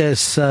go like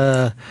this,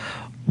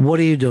 what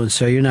are you doing,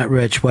 sir? You're not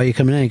rich. Why are you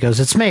coming in? He goes,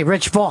 it's me,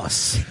 Rich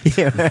Boss.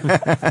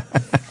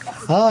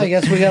 Oh, I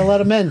guess we got to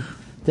let him in.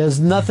 There's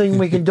nothing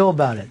we can do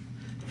about it.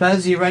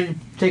 Fez, you ready to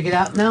take it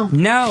out now?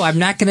 No, I'm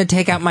not going to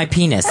take out my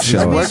penis.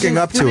 I'm working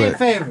up Do to me a it.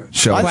 favor.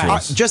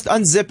 Just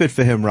unzip it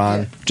for him,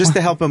 Ron. Just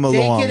to help him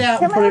along. Take it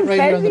out and put it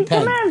right here on the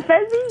pen.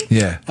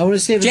 Yeah. I want to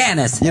see if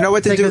Janice. You know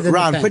what to Take do, it to the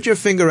Ron? pen. Put your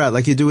finger out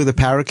like you do with a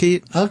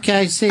parakeet.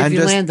 Okay, see if and you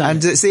just, land on and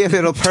it. just see if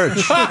it'll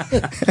perch.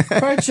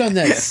 Perch on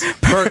this.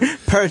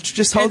 Perch.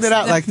 Just hold it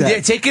out like that.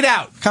 Yeah, take it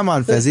out. Come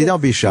on, Fezzy.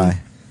 Don't be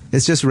shy.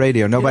 It's just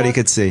radio. Nobody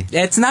could see.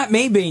 It's not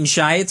me being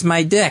shy, it's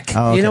my dick.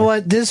 Oh, okay. You know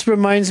what? This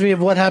reminds me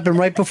of what happened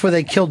right before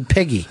they killed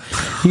Piggy.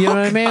 You know what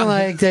I mean?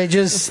 Like, they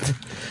just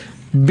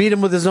beat him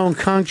with his own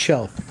conch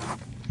shell.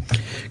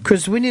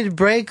 Chris, do we need a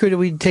break, or do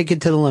we take it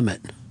to the limit?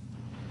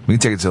 We can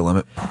take it to the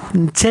limit.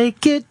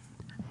 Take it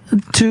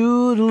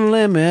to the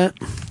limit.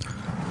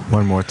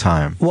 One more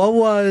time.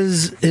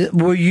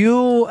 Were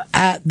you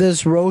at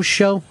this roast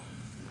show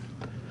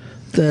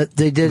that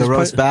they did? The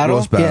roast battle?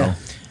 Roast battle. Yeah.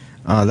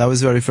 That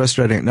was very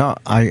frustrating. No,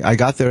 I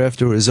got there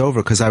after it was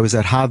over because I was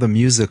at Ha the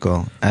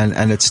Musical,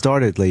 and it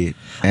started late.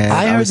 And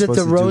I heard was that the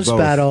supposed to do roast both.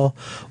 battle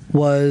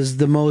was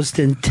the most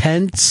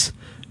intense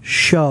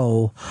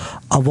show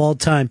of all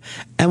time.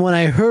 And when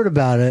I heard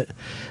about it,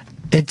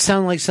 it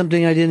sounded like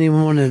something I didn't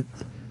even want to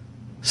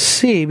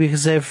see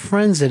because I have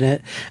friends in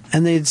it,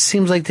 and it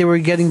seems like they were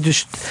getting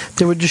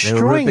they were They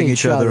destroying were ripping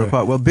each other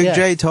apart. Well, Big Yeah.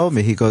 J told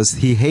me, he goes,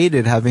 he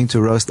hated having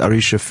to roast Ari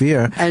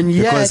Shafir And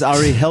because yet-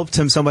 Ari helped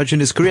him so much in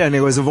his career. And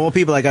he goes, of all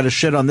people, I got to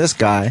shit on this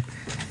guy.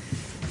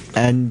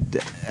 And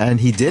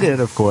he did it,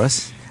 of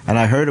course. And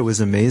I heard it was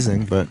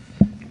amazing, but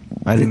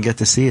I didn't get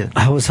to see it.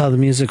 How was the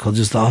musical?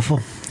 Just awful.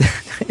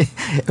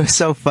 It was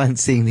so fun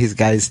seeing these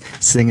guys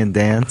sing and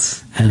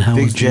dance. And how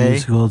Big was the J.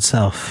 musical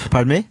itself?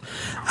 Pardon me?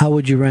 How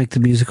would you rank the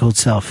musical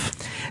itself?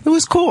 It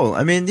was cool.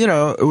 I mean, you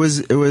know, it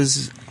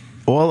was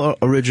all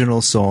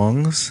original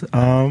songs.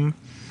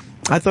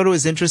 I thought it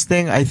was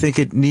interesting. I think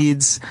it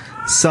needs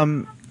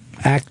some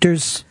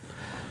actors.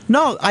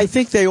 No, I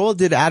think they all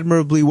did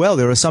admirably well.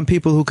 There are some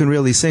people who can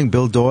really sing.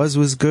 Bill Dawes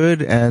was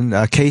good,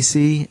 and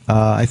Casey,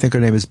 I think her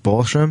name is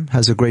Balsham,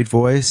 has a great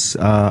voice.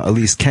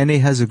 Elise Kenny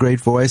has a great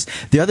voice.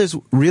 The others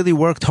really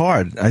worked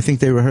hard. I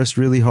think they rehearsed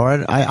really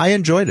hard. I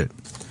enjoyed it.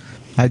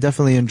 I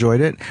definitely enjoyed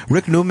it.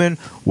 Rick Newman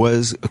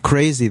was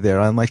crazy there.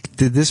 I'm like,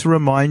 did this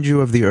remind you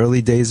of the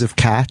early days of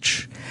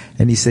Catch?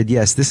 And he said,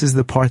 yes, this is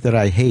the part that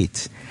I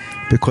hate,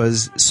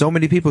 because so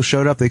many people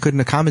showed up, they couldn't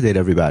accommodate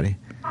everybody.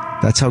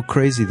 That's how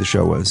crazy the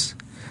show was.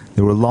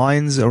 There were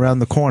lines around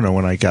the corner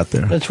when I got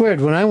there. That's weird.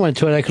 When I went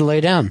to it, I could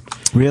lay down.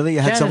 Really?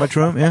 You had so much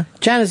room? Yeah.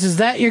 Janice, is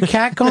that your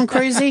cat going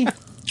crazy?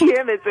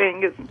 Yeah, that's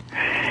Angus.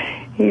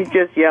 He's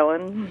just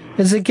yelling.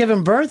 Is it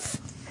giving birth?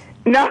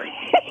 No,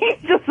 he's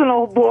just an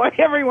old boy.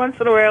 Every once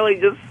in a while, he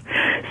just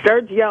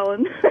starts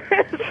yelling.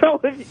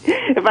 So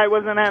if I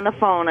wasn't on the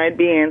phone, I'd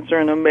be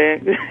answering him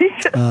back.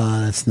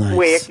 Oh, that's nice.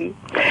 Wacky.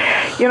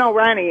 You know,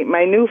 Ronnie,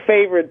 my new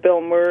favorite Bill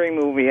Murray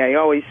movie, I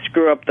always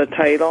screw up the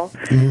title,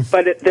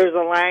 but there's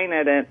a line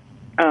in it,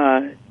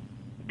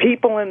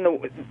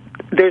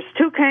 there's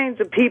two kinds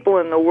of people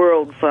in the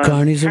world, son.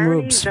 Carnies and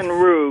rubes. And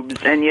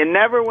rubes, and you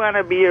never want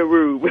to be a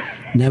rube.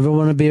 Never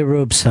want to be a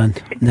rube, son.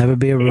 Never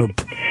be a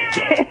rube.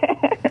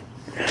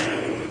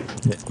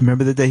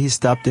 Remember the day he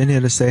stopped in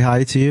here to say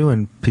hi to you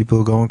and people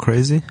were going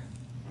crazy?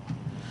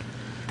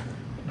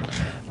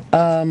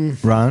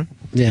 Ron?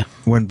 Yeah.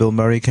 When Bill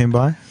Murray came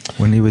by?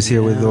 When he was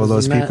here with all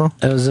those people?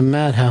 It was a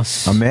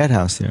madhouse. A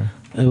madhouse there.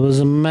 It was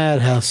a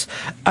madhouse.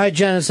 All right,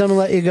 Janice, I'm going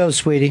to let you go,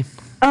 sweetie.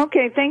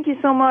 Okay, thank you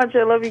so much.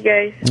 I love you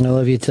guys. I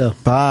love you, too.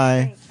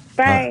 Bye.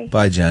 Bye.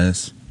 Bye,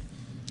 Janice.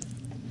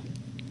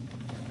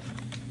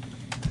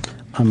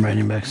 I'm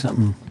writing back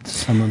something to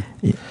someone.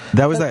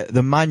 That was like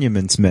the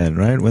Monuments Men,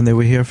 right? When they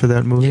were here for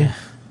that movie? Yeah.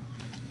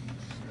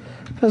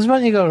 Because why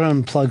don't you go around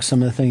and plug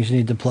some of the things you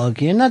need to plug?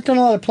 You're not doing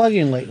a lot of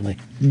plugging lately.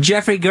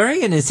 Jeffrey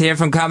Gurian is here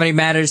from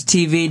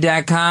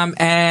ComedyMattersTV.com,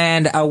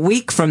 and a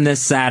week from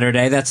this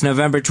Saturday, that's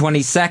November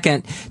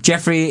 22nd,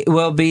 Jeffrey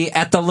will be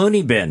at the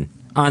Looney Bin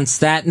on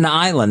Staten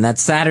Island.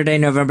 That's Saturday,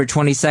 November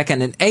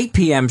 22nd, an 8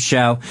 p.m.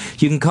 show.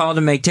 You can call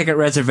to make ticket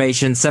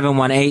reservations,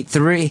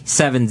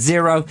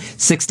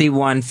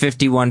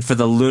 718-370-6151 for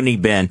the Looney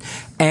Bin.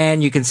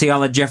 And you can see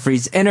all of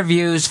Jeffrey's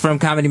interviews from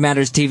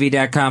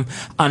ComedyMattersTV.com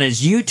on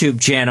his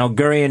YouTube channel,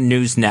 Gurian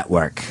News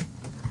Network.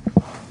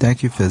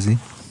 Thank you, Fizzy.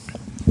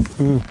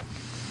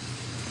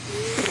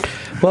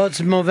 Well, it's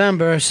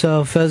November,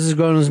 so Fez is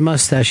growing his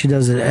mustache. He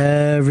does it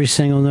every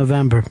single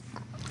November.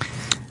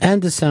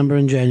 And December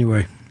and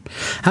January.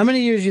 How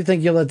many years do you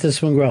think you'll let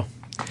this one grow?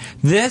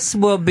 This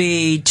will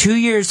be 2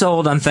 years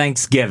old on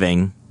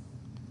Thanksgiving.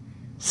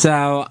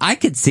 So I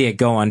could see it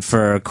going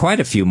for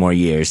quite a few more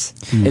years.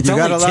 It's You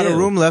got only a lot two. of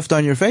room left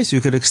on your face. You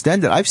could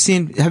extend it. Have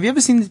you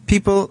ever seen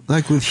people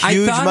like with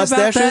huge I thought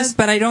mustaches? about that,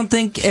 but I don't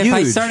think if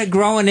I Huge. started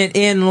growing it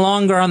in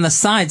longer on the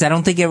sides, I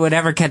don't think it would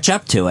ever catch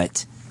up to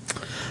it.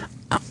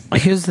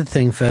 Here's the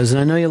thing, Fez,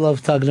 and I know you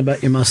love talking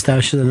about your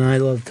mustache, and I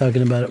love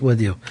talking about it with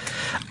you.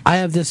 I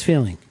have this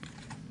feeling.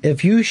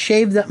 If you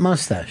shave that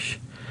mustache,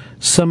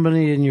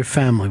 somebody in your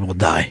family will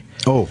die.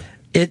 Oh.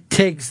 It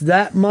takes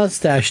that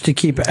mustache to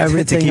keep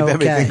everything to keep okay.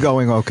 everything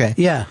going okay.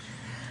 Yeah.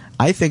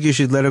 I think you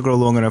should let it grow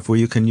long enough where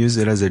you can use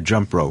it as a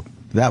jump rope.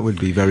 That would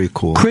be very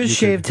cool. Chris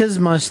shaved his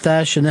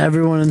mustache, and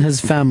everyone in his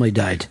family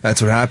died.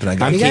 That's what happened. I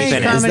got You got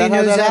any comedy Is that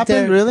how news that out happened?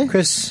 there? Really?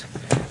 Chris,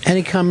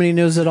 any comedy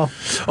news at all?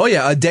 Oh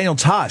yeah, Daniel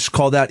Tosh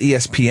called out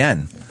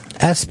ESPN.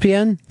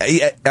 SPN?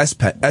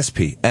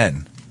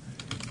 SPN.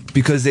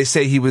 Because they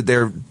say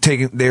they're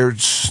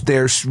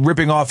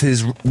ripping off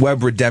his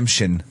web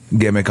redemption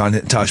gimmick on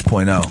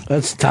Tosh.0.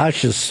 That's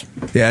Tosh's.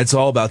 Yeah, it's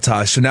all about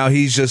Tosh. So now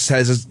he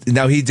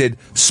did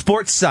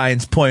Sports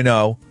Science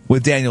 .0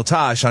 with Daniel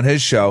Tosh on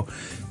his show,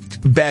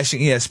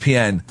 bashing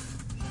ESPN,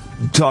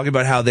 talking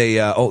about how they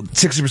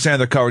 60% of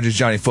their coverage is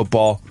Johnny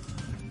Football,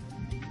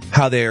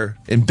 how they're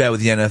in bed with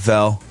the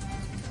NFL,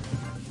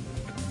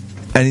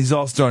 and he's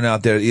also throwing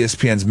out there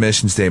ESPN's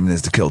mission statement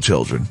is to kill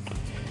children.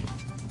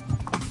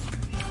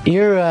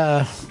 You're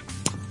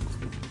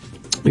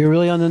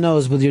really on the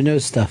nose with your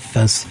news stuff,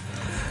 Fez.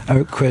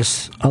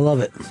 Chris, I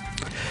love it.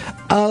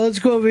 Let's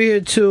go over here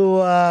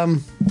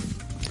to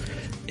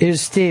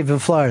here's Steve in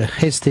Florida.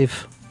 Hey,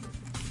 Steve.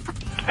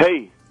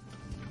 Hey.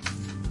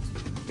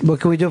 What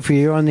can we do for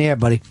you? You're on the air,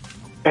 buddy.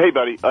 Hey,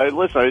 buddy.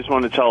 Listen, I just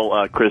want to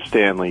tell Chris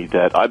Stanley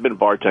that I've been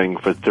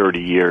bartending for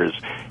 30 years,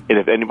 and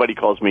if anybody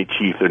calls me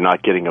Chief, they're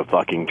not getting a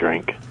fucking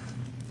drink.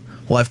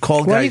 Well, I've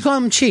called Why guys. do you call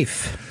him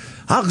Chief?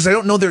 Because I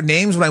don't know their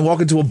names when I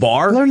walk into a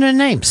bar. Learn their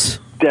names.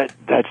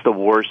 That's the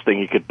worst thing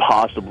you could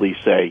possibly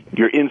say.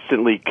 You're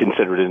instantly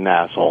considered an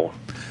asshole.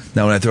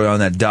 Now, when I throw down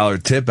that dollar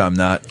tip, I'm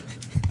not.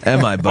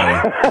 Am I,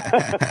 buddy?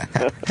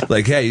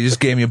 Like, hey, you just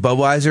gave me a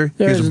Budweiser?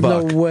 Here's There's a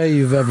buck. no way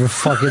you've ever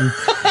fucking...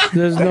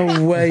 There's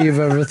no way you've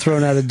ever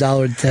thrown out a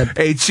dollar tip.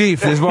 Hey,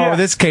 Chief, there's more where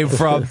this came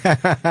from. Keep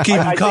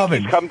them I coming.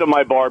 think he's come to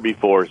my bar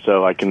before,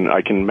 so I can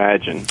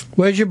imagine.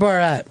 Where's your bar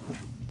at?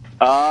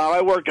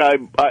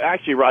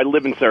 I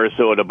live in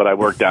Sarasota, but I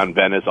work down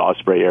Venice,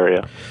 Osprey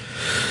area.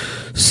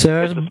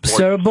 Sarah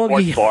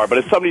Boogie. Sports bar, but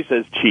if somebody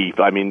says chief,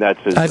 I mean that's.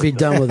 I'd be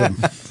done with him.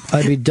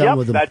 I'd be done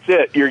with him. That's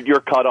it. You're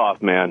cut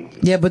off, man.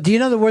 Yeah, but do you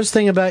know the worst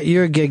thing about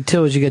your gig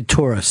too is you get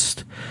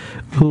tourists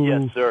who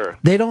Yes, sir.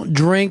 they don't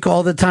drink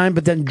all the time,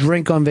 but then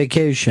drink on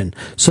vacation,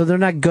 so they're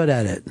not good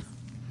at it.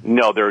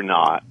 No, they're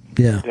not.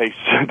 Yeah.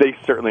 They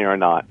certainly are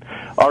not.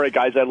 All right,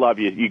 guys, I love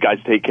you. You guys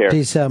take care.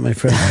 Peace out, my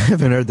friend. I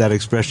haven't heard that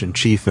expression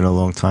 "chief" in a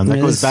long time. That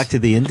goes back to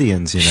the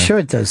Indians, you know. Sure,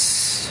 it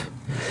does.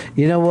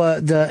 You know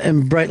what?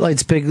 In Bright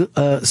Light's big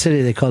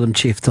city, they called him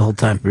Chief the whole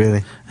time.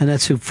 Really? And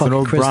that's who It's an fucking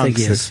old Chris Bronx think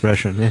he is.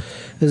 expression. Yeah.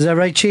 Is that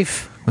right,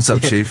 Chief? What's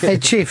up, Chief? Hey,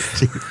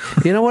 Chief.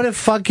 You know what it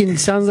fucking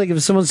sounds like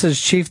if someone says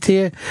Chief to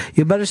you?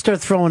 You better start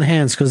throwing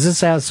hands, because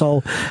this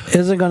asshole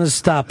isn't going to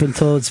stop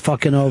until it's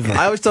fucking over.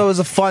 I always thought it was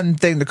a fun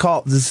thing to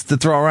call to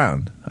throw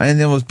around. I didn't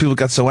know people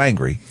got so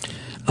angry.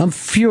 I'm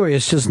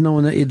furious just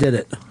knowing that you did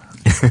it.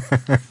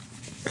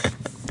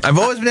 I've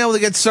always been able to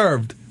get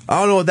served. I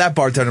don't know what that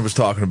bartender was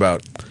talking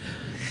about.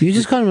 You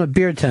just called him a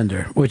beer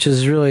tender, which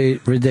is really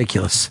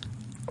ridiculous.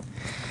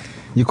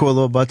 You call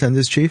all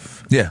bartenders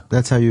chief? Yeah.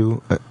 That's how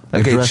you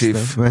Okay, address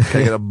Chief. them.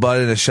 Can I get a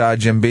bud and a shot of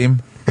Jim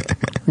Beam?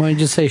 Why don't you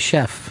just say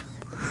chef?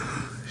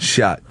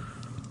 Shot.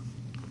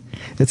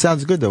 It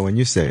sounds good though when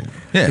you say it.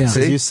 Yeah, Because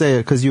see? you say it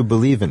because you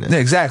believe in it. Yeah,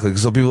 exactly.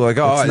 So people are like,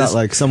 oh, it's not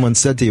like someone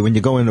said to you when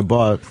you go in a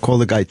bar, call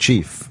the guy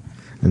chief,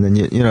 and then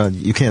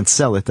you can't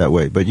sell it that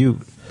way, but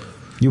you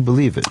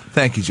believe it.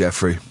 Thank you,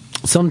 Jeffrey.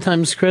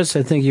 Sometimes, Chris,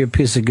 I think you're a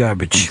piece of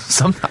garbage.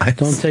 Sometimes.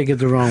 Don't take it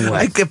the wrong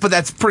way. But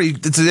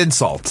it's an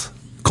insult.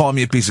 Call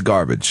me a piece of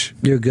garbage.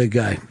 You're a good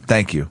guy.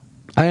 Thank you.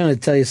 I'm going to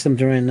tell you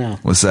something right now.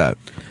 What's that?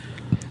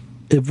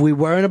 If we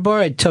were in a bar,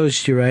 I'd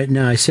toast you right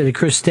now. I said to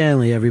Chris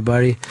Stanley,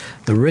 everybody,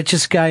 the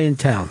richest guy in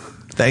town.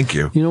 Thank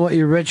you. You know what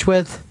you're rich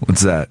with?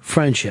 What's that?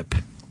 Friendship.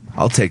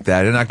 I'll take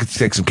that. And I could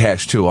take some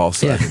cash, too,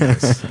 also. Yeah.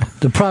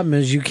 The problem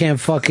is you can't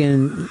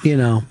fucking,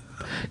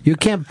 you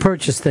can't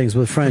purchase things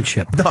with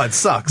friendship. No, it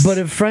sucks. But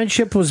if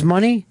friendship was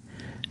money,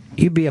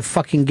 you'd be a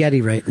fucking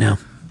Getty right now.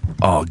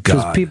 Oh,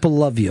 Because God. people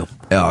love you.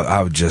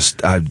 I would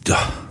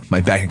my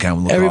bank account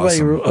would look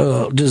Everybody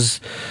awesome.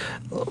 just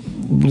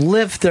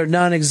lift their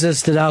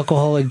non-existent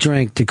alcoholic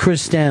drink to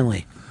Chris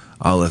Stanley.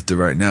 I'll lift it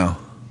right now.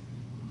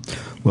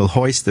 We'll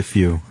hoist a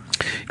few.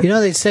 You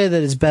know, they say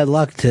that it's bad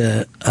luck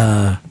to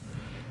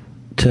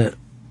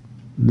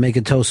make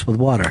a toast with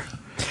water.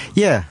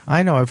 Yeah,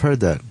 I know. I've heard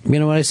that. You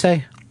know what I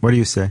say? What do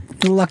you say?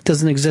 Luck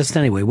doesn't exist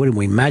anyway. What are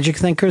we, magic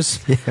thinkers?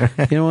 Yeah.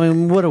 You know,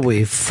 what are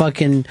we,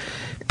 fucking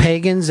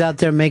pagans out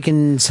there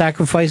making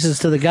sacrifices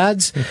to the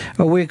gods?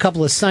 Or are we a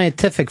couple of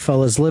scientific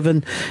fellas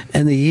living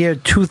in the year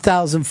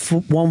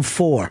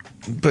 2014?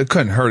 But it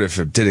couldn't hurt if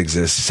it did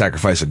exist.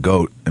 Sacrifice a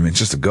goat. I mean, it's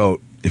just a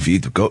goat if you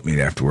eat the goat meat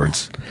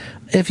afterwards.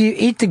 If you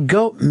eat the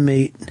goat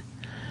meat,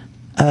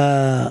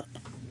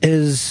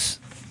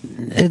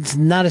 it's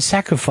not a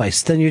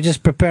sacrifice. Then you're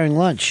just preparing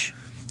lunch.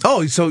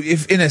 Oh, so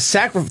if in a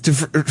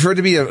for it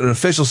to be an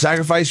official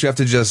sacrifice, you have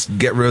to just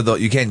get rid of the.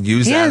 You can't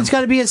use that. Yeah, it's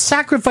got to be a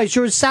sacrifice.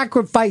 You're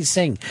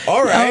sacrificing.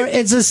 All right.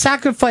 It's a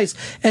sacrifice.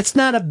 It's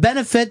not a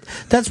benefit.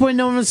 That's why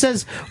no one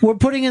says we're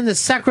putting in the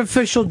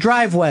sacrificial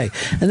driveway,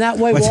 and that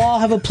way we'll all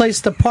have a place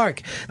to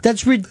park.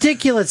 That's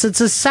ridiculous.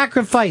 It's a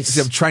sacrifice.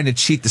 I'm trying to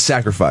cheat the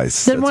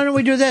sacrifice. Then why don't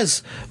we do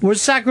this? We're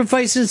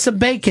sacrificing some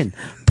bacon.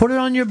 Put it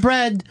on your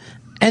bread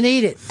and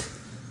eat it.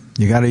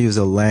 You got to use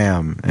a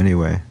lamb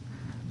anyway.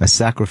 A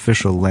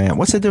sacrificial lamb.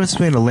 What's the difference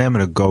between a lamb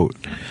and a goat?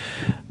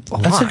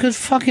 That's a good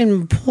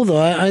fucking pull,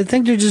 though. I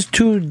think they're just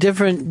two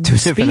different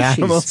species.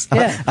 animals?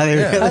 Yeah. Are they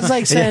really? That's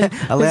like saying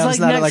A lamb's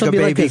not like a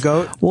baby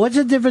goat? What's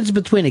the difference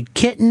between a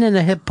kitten and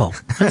a hippo?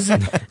 Is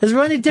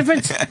there any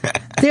difference?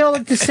 They all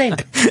look the same.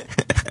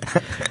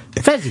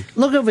 Fezzi,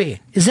 look over here.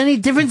 Is there any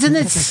difference in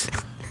this?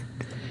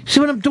 See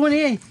what I'm doing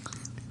here?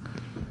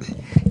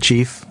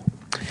 Chief.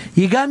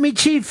 You got me,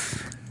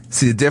 Chief.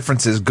 See, the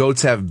difference is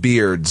goats have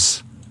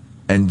beards.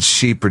 And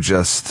sheep are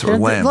just, or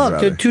lambs, Look,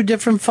 rather. they're two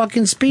different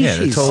fucking species.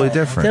 Yeah, they're totally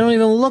different. They don't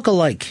even look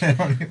alike.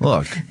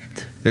 Look,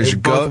 there's your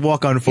Both goat.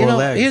 walk on four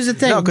legs. Here's the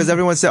thing. No, because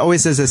everyone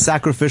always says a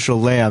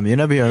sacrificial lamb. You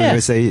never hear anyone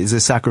say it's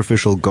a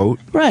sacrificial goat.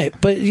 Right,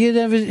 but you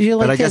never. You're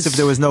like But I guess this. if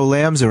there was no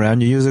lambs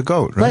around, you use a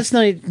goat, right? Last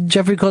night,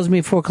 Jeffrey calls me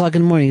at 4 o'clock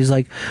in the morning. He's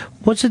like,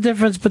 "What's the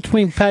difference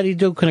between Patty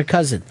Duke and her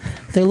cousin?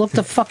 They look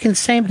the fucking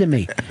same to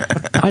me.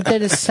 Aren't they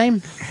the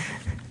same?"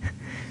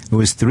 It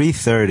was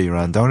 3:30,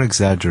 Ron. Don't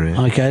exaggerate.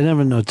 Okay, I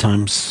never know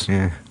times.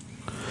 Yeah.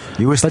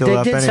 You were still but they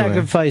up did anyway.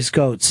 sacrifice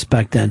goats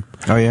back then.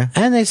 Oh, yeah?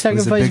 And they It was a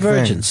sacrificed big thing.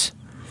 virgins.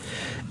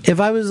 If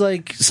I was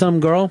like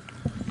some girl,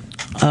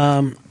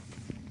 and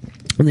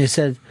they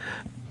said,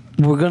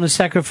 we're going to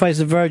sacrifice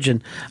a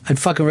virgin, I'd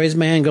fucking raise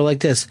my hand and go like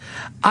this.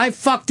 I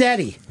fucked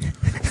Eddie.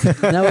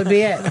 That would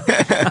be it.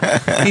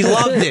 He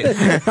loved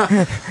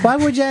it. Why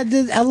would you?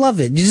 I love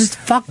it. You just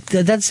fucked.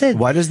 That's it.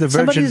 Why does the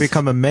virgin Somebody's-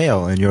 become a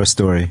male in your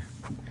story?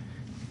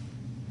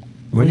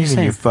 What do you mean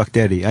saying? you fucked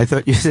Eddie? I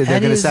thought you said they're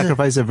going to Eddie's a-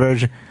 sacrifice a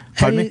virgin.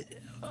 Pardon me?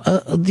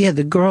 Yeah,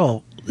 the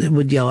girl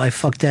would yell, "I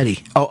fucked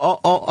Eddie."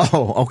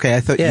 Oh, okay. I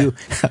thought you.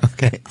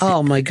 Okay.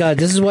 Oh my God,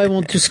 this is why I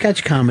won't do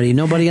sketch comedy.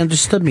 Nobody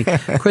understood me.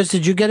 Chris,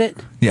 did you get it?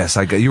 Yes,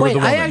 I got. You were Wait, the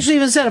woman. I actually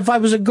even said if I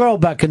was a girl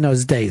back in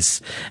those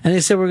days, and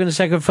they said we're going to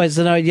sacrifice,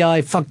 then I'd yell,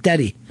 "I fucked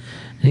Eddie,"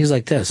 and he's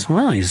like this.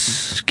 Well,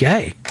 he's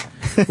gay.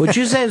 What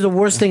you say is the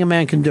worst thing a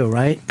man can do,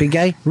 right? Be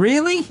gay?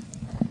 Really,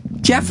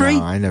 Jeffrey?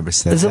 No, I never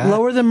said Is that. it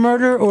lower than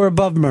murder or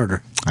above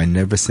murder? I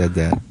never said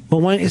that. Well,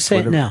 why don't you say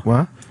it now?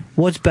 What?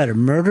 What's better,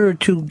 murder or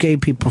two gay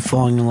people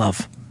falling in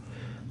love?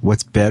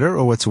 What's better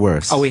or what's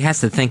worse? Oh, he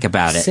has to think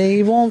about it. See,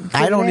 he won't.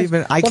 I don't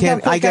even. I Look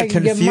can't. how I quick get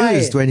can give my-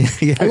 confused when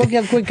you. Look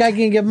how quick I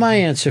can give my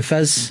answer,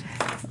 Fez.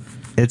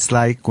 It's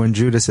like when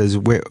Judah says,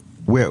 "Where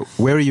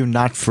are you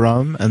not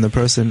from?" and the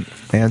person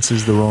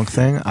answers the wrong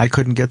thing. I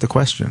couldn't get the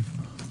question.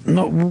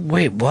 No,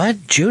 wait,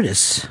 what?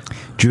 Judas?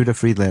 Judah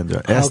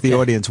Friedlander asked the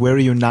audience, "Where are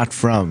you not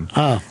from?"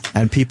 Oh.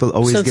 And people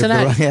always give the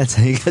Cincinnati. wrong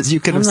answer because you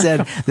could have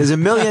said, "There's a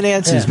million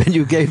answers," Yeah. but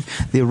you gave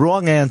the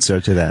wrong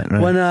answer to that.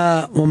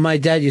 Right? When my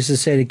dad used to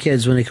say to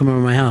kids when they come over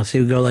my house, he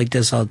would go like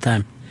this all the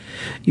time: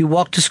 "You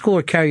walk to school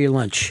or carry your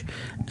lunch,"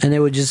 and they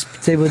would be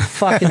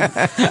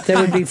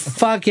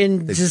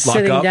fucking just lock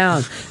sitting up?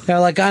 down. They're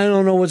like, "I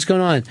don't know what's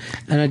going on,"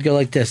 and I'd go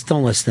like this: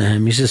 "Don't listen to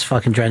him. He's just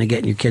fucking trying to get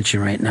in your kitchen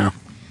right now."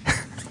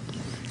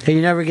 Hey,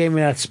 you never gave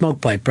me that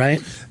smoke pipe,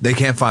 right? They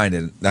can't find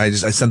it. I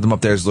sent them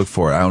upstairs to look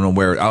for it. I don't know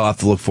where. I'll have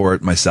to look for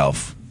it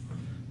myself.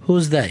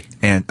 Who's they?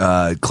 And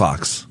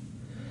Clocks.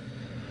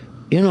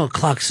 You know,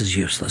 Clocks is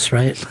useless,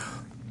 right?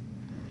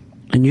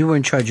 And you were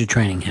in charge of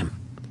training him.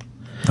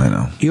 I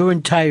know. Your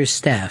entire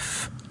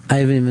staff, I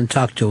haven't even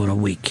talked to in a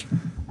week.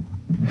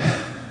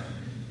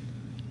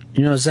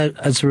 You know,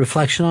 that's a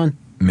reflection on?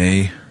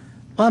 Me.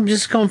 Well, I'm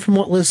just going from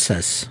what Liz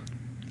says.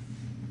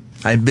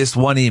 I missed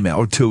one email,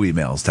 or two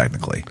emails,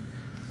 technically.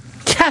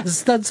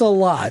 Yes, that's a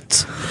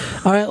lot.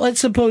 All right,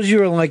 let's suppose you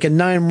were like a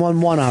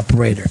 911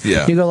 operator.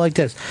 Yeah. You go like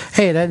this: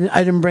 "Hey,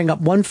 I didn't bring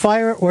up one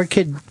fire or a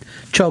kid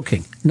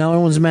choking. No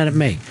one's mad at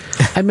me.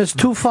 I missed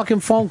 2 fucking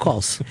phone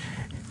calls."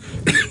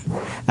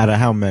 Out of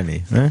how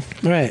many? Huh?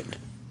 Right.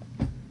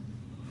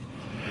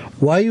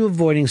 Why are you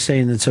avoiding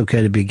saying it's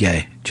okay to be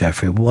gay,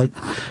 Jeffrey? What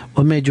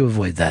made you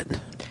avoid that?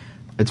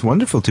 It's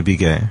wonderful to be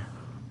gay.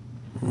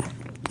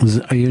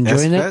 Are you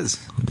enjoying it? Fez.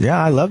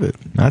 Yeah, I love it.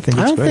 I think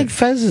it's I don't great. think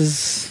Fez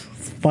is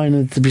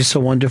finding it to be so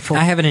wonderful.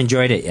 I haven't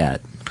enjoyed it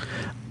yet.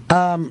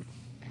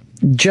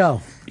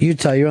 Joe,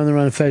 Utah, you're on the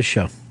Ron and Fez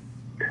show.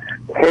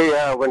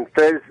 Hey, when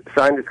Fez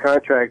signed his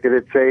contract, did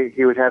it say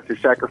he would have to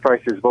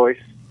sacrifice his voice?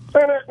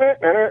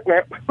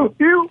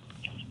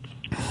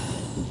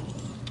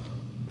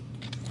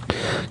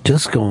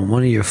 Just go on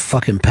one of your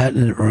fucking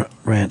patented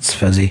rants,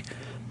 Fezzy.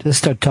 Just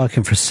start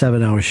talking for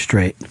 7 hours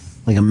straight,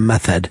 like a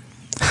meth head.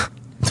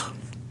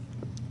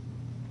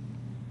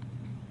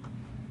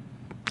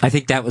 I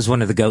think that was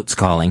one of the goats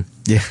calling.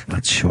 Yeah.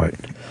 That's short.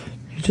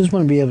 You just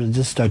want to be able to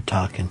just start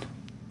talking.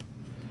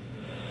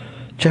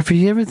 Jeffrey,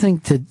 you ever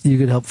think that you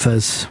could help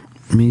Fez?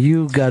 I mean,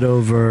 you got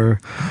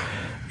over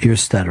your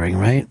stuttering,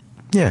 right?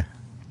 Yeah.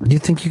 Do you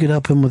think you could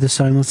help him with his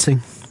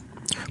silencing?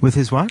 With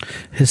his what?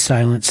 His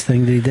silence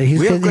thing. We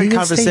have great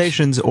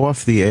conversations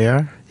off the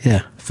air.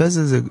 Yeah. Fez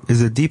is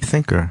a deep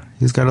thinker.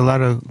 He's got a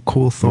lot of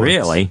cool thoughts.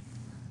 Really?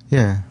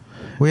 Yeah.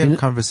 We have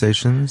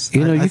conversations.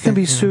 You know, you can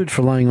be sued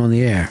for lying on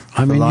the air.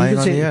 I mean, lying you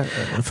on could the air?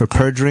 For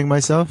perjuring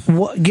myself?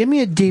 Give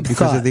me a deep Because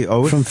thought of the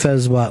oath? from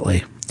Fez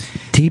Whatley.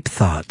 Deep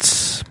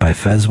Thoughts by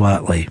Fez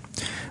Whatley.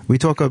 We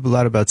talk a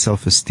lot about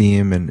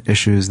self-esteem and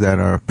issues that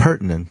are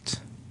pertinent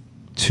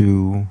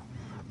to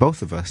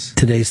both of us.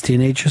 Today's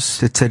teenagers?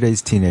 To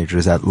today's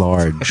teenagers at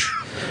large.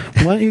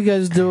 Why don't you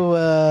guys do?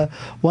 Why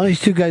don't you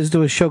two guys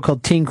do a show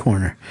called Teen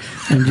Corner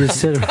and just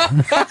sit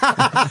around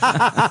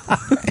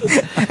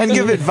and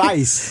give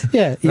advice?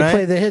 Yeah, you right?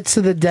 play the hits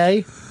of the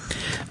day.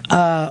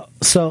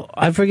 So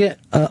I forget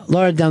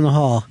Laura down the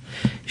hall.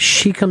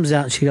 She comes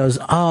out and she goes,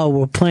 "Oh,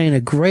 we're playing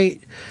a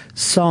great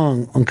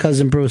song on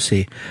Cousin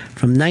Brucey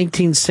from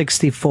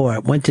 1964.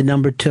 It went to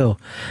number 2,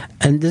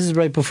 and this is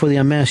right before the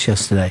Unmasked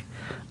yesterday.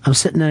 I'm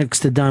sitting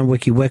next to Don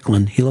Wiki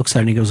Wicklund. He looks at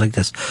her and he goes like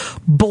this,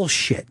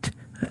 bullshit."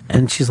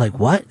 And she's like,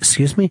 "What?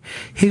 Excuse me?"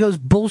 He goes,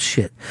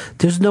 "Bullshit.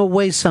 There's no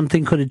way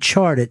something could have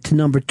charted to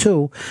number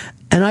 2,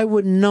 and I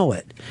wouldn't know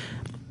it."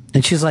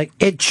 And she's like,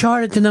 "It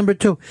charted to number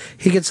 2.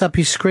 He gets up,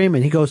 he's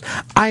screaming. He goes,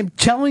 "I'm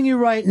telling you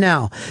right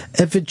now,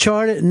 if it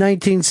charted in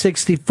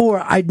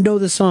 1964, I'd know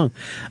the song."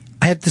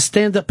 I have to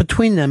stand up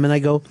between them and I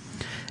go,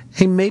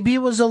 "Hey, maybe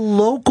it was a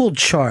local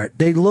chart.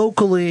 They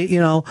locally,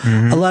 a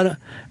lot of..."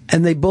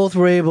 And they both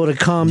were able to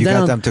calm You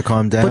down. got them to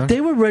calm down? But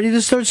they were ready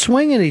to start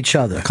swinging each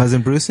other.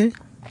 Cousin Brucey?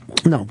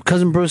 No,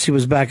 Cousin Brucey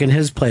was back in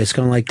his place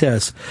going like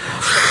this,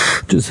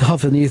 just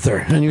huffing ether,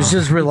 and he was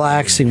just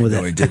relaxing with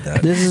it. He did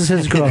that. This is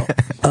his girl,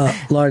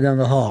 Laura down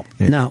the hall.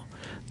 Yeah. Now,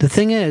 the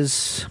thing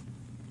is,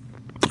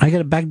 I got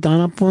to back Don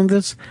up on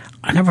this.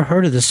 I never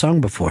heard of this song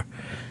before,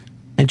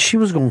 and she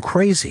was going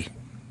crazy.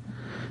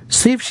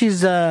 See if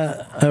she's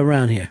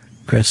around here,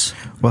 Chris.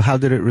 Well, how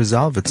did it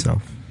resolve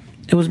itself?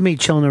 It was me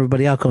chilling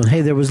everybody out going,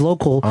 hey, there was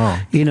local,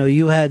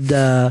 you had,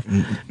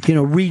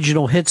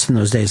 regional hits in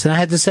those days. And I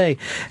had to say,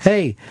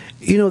 hey,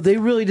 they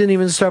really didn't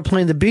even start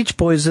playing the Beach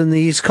Boys in the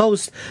East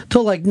Coast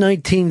till like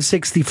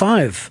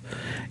 1965.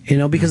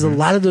 Because a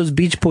lot of those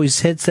Beach Boys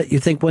hits that you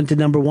think went to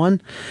number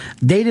one,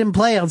 they didn't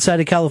play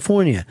outside of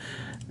California.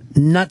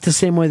 Not the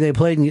same way they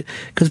played,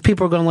 because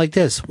people are going like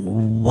this.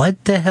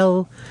 What the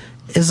hell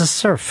is a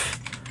surf?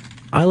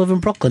 I live in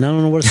Brooklyn. I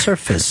don't know what a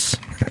surf is.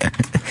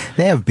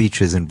 They have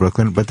beaches in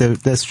Brooklyn, but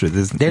that's true.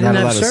 There's they not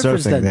didn't a have lot of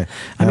surfers surfing then. there.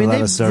 I mean, a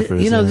lot of surfers.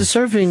 the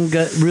surfing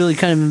got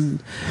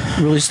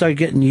really started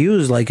getting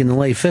used like in the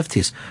late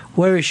 50s.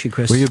 Where is she,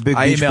 Chris? Were you a big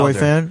Beach Boy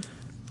fan?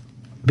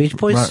 Beach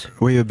Boys?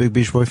 Were you a big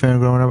Beach Boy fan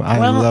growing up? I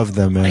love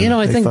them, man.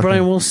 I think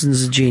Brian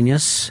Wilson's a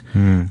genius.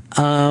 It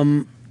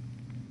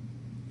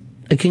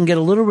can get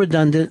a little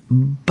redundant,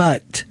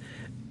 but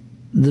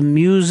the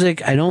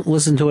music, I don't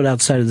listen to it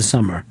outside of the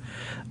summer.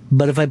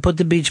 But if I put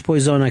the Beach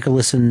Boys on, I can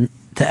listen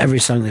to every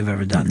song they've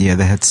ever done. Yeah,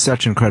 they had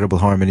such incredible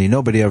harmony.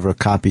 Nobody ever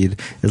copied.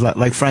 It's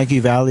like Frankie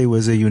Valli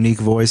was a unique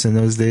voice in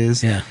those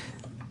days. Yeah.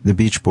 The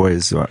Beach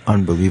Boys are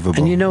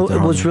unbelievable. And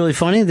it was really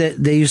funny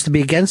that they used to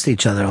be against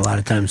each other a lot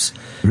of times.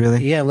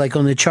 Really? Yeah, like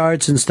on the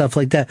charts and stuff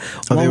like that.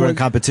 They were in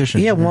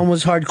competition. Yeah, one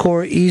was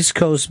hardcore East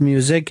Coast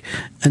music,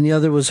 and the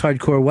other was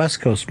hardcore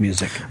West Coast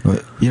music.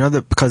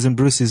 That Cousin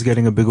Brucey is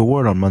getting a big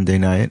award on Monday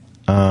night.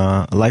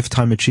 A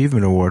Lifetime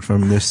Achievement Award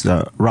from this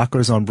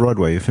Rockers on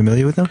Broadway. You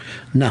familiar with them?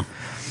 No.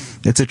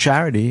 It's a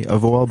charity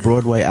of all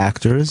Broadway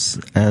actors,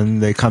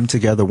 and they come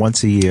together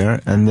once a year,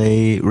 and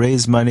they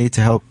raise money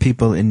to help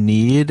people in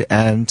need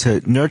and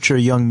to nurture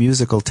young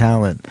musical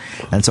talent.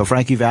 And so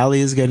Frankie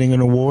Valli is getting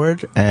an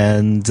award,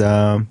 and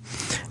so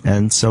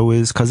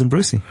is Cousin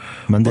Brucey,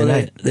 Monday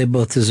night. They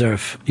both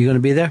deserve. You going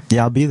to be there?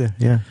 Yeah, I'll be there,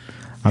 yeah.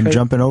 I'm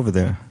jumping over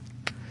there.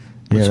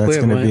 Yeah, that's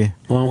going to be...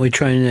 Why don't we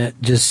try and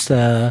just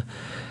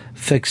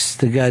fix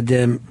the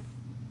goddamn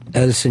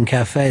Edison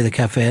Cafe, the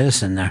Cafe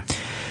Edison there?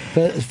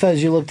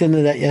 Fez, you looked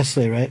into that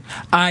yesterday, right?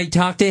 I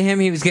talked to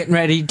him. He was getting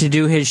ready to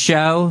do his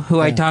show,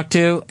 who I talked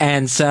to,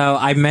 and so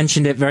I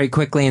mentioned it very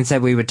quickly and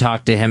said we would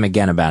talk to him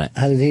again about it.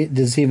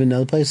 Does he even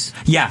know the place?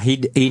 Yeah,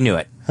 he knew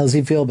it. How does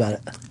he feel about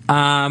it?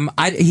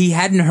 He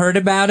hadn't heard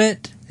about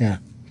it. Yeah.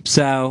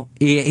 So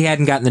he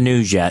hadn't gotten the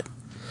news yet.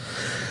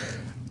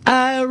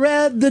 I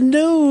read the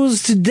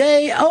news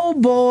today. Oh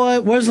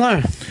boy, where's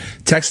Lauren?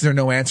 Texted her,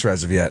 no answer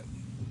as of yet.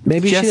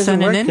 Maybe just she doesn't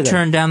sent work an today.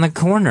 intern down the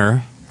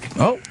corner.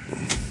 Oh.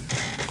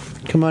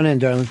 Come on in,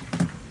 darling.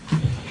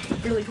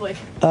 Really quick.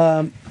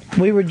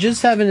 We were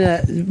just having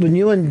when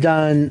you and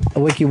Don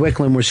Wiki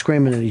Wicklin were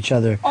screaming at each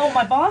other. Oh,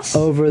 my boss?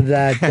 Over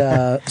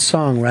that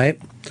song,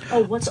 right?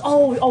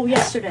 Oh,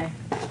 yesterday.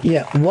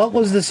 Yeah. What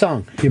was the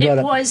song you brought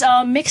up? It was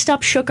Mixed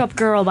Up, Shook Up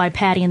Girl by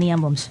Patty and the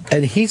Emblems.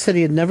 And he said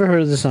he had never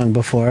heard of the song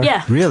before.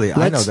 Yeah. Really?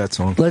 I know that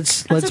song.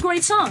 That's a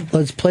great song.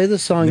 Let's play the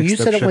song. Mixed you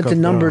said Up, it went Shook to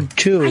Up number Girl.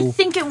 2. I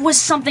think it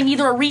was something,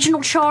 either a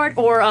regional chart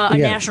or a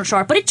national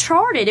chart, but it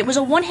charted. It was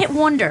a one-hit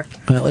wonder.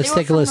 All right, let's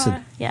take a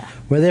listen. Yeah.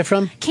 Where are they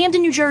from?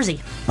 Camden, New Jersey.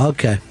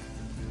 Okay.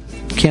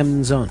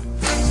 Camden Zone.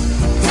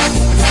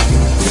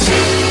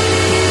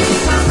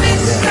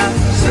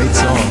 Great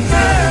song.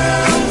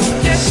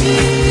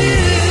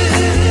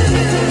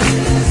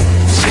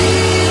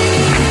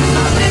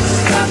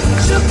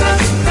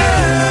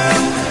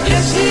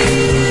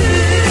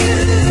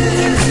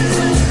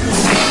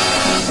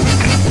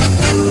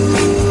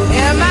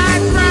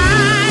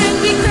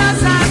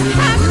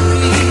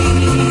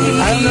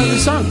 I don't know the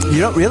song. You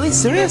don't really?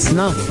 Serious?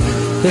 No.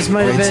 This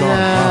might have Great been. song.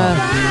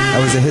 That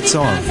was a hit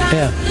song.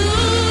 Yeah.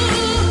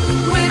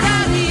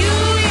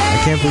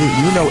 I can't believe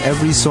you know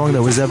every song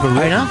that was ever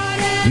written. I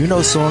know. You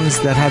know songs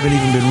that haven't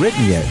even been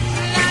written yet.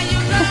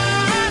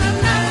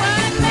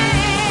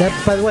 That,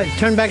 by the way,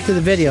 turn back to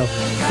the video.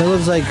 It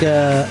looks like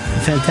a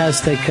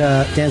fantastic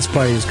dance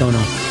party is going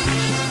on.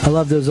 I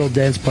love those old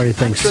dance party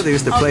things. I'm sure they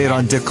used to play it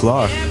on Dick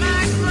Clark.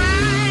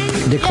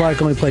 Dick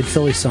Clark only played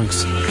Philly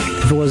songs.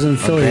 If it wasn't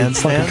in Philly, he'd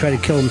fucking try to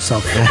kill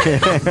himself.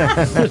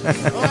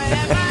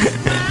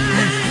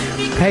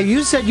 Hey,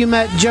 you said you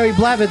met Jerry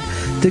Blavitt,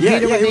 the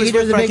Gator with the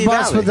Heater, the big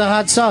boss with the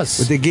hot sauce.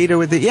 With the Gator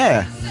with the,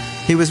 yeah.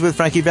 He was with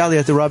Frankie Valli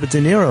at the Robert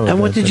De Niro.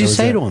 And what did you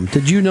say to him?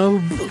 Did you know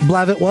who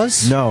Blavitt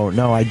was?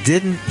 No, I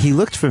didn't. He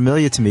looked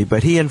familiar to me,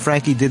 but he and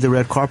Frankie did the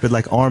red carpet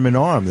like arm in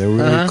arm. They were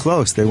really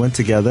close. They went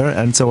together,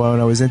 and so when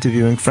I was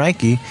interviewing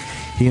Frankie,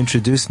 he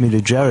introduced me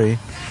to Jerry,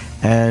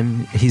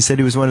 and he said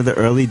he was one of the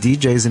early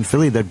DJs in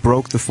Philly that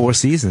broke the Four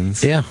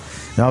Seasons. Yeah.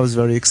 And I was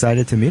very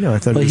excited to meet him. I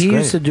thought But it was he great.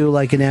 used to do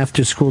like an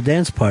after-school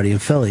dance party in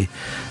Philly,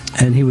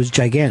 and he was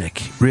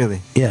gigantic.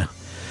 Really? Yeah.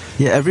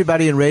 Yeah,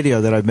 everybody in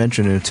radio that I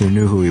mentioned it to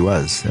knew who he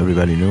was.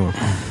 Everybody knew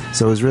him.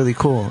 So it was really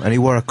cool. And he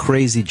wore a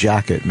crazy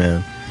jacket,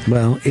 man.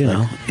 Well, you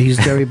know, he's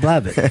Jerry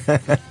Blavitt.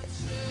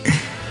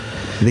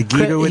 The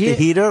Gator with the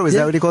Heater? Was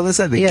that what he called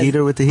himself? The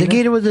Gator with the Heater? The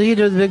Gator with the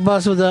Heater, the big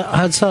boss with the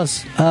hot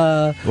sauce.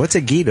 What's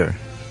a Gator?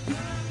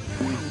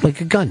 Like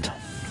a gun.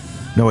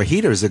 No, a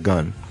heater is a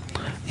gun.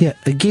 Yeah,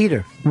 a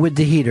Gator with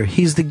the heater.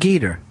 He's the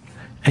Gator.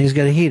 And he's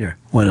got a heater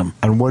with him.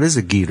 And what is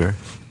a Gator?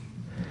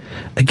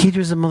 A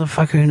Geeter's a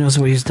motherfucker who knows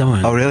what he's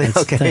doing. Oh, really?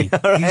 That's the Okay. thing.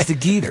 All right. He's the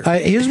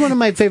Geeter. Here's one of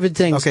my favorite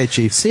things. Okay,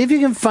 Chief. See if you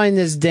can find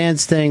this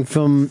dance thing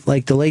from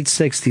like the late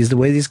 '60s. The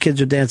way these kids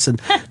are dancing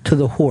to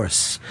the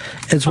horse.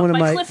 It's one of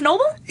my Cliff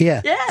Noble? Yeah.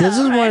 This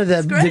is one of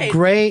the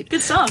great.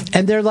 Good song.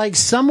 And they're like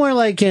somewhere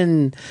like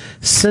in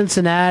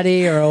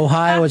Cincinnati or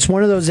Ohio. It's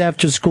one of those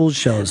after-school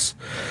shows.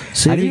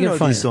 See How if do you you can know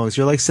find these it. songs?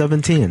 You're like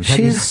 17. How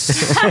do you-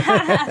 She's.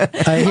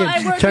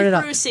 I work turn with it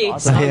up. Brucey.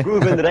 Here.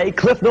 Grooving today,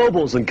 Cliff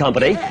Nobles and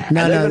Company. No, And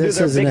they're no, gonna do this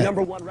their isn't big it.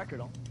 #1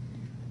 record.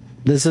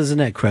 This isn't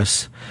it,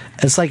 Chris.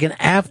 It's like an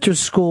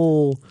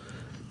after-school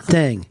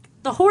thing.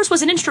 The horse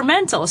was an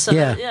instrumental, so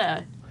Yeah.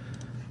 yeah.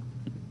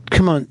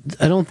 Come on,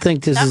 I don't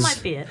think this That is.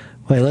 might be it.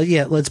 Wait,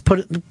 let's put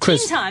it,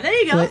 Chris. Team time. There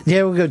you go.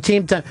 Here we go.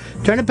 Team time.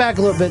 Turn it back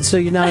a little bit so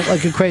you're not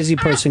like a crazy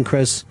person,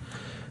 Chris.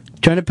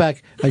 Turn it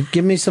back.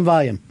 Give me some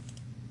volume.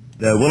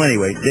 Well,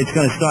 anyway, it's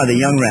going to star the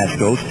Young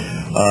Rascals,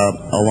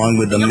 along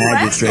with the Young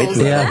Magistrates,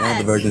 Rascals? Yeah. one of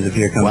the versions of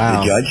Here Comes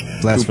Wow. the Judge,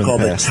 a Blast group from the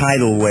called the past.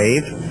 Tidal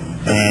Wave,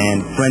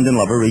 and Friend and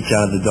Lover, Reach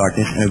Out of the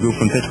Darkness, and a group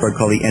from Pittsburgh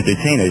called the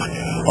Entertainers,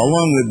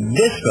 along with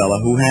this fella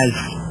who has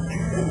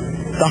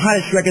the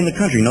hottest record in the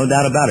country, no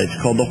doubt about it.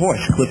 It's called The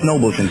Horse, Cliff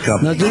Nobles and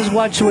Company. Now just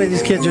watch the way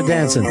these kids are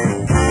dancing.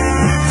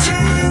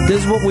 This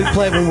is what we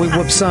play when we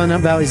whoop Son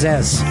Up Valley's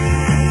ass.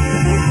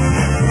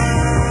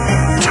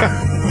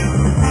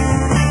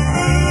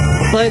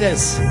 Play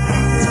this.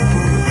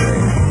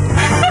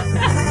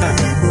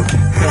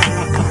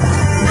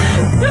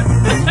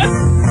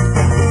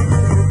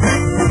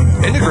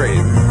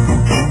 Integrated.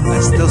 I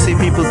still see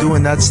people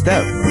doing that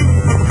step.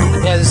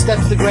 Yeah, the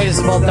step's the greatest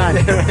of all time.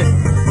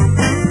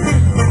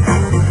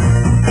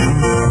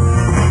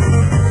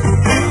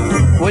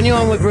 When you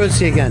on with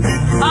Brucey again?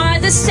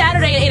 This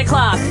Saturday at 8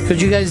 o'clock.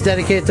 Could you guys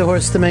dedicate the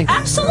horse to me?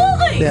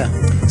 Absolutely. Yeah.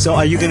 So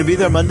are you going to be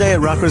there Monday at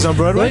Rockers on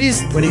Broadway? What are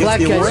these when he black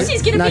gets the guys- award?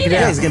 Brucey's going to Knock be it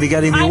there. out. He's going to be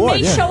getting the I award. may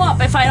Yeah. show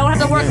up. If I don't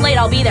have to work late,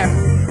 I'll be there.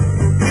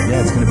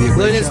 Yeah, it's going to be a Look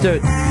great at this show.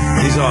 dude.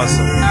 He's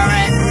awesome. All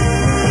right.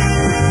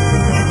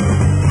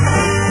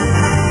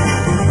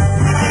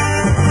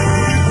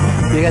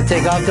 You got to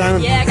take off,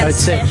 darling? Yeah, I got All to right,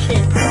 sit. smash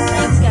it.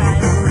 Thanks,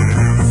 guys.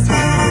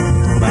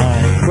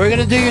 Bye. We're going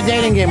to do your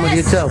dating game with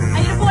you, too.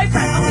 I need a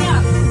boyfriend. Hook me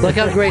up. Look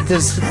how great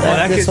this,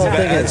 this whole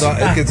thing is.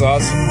 That kid's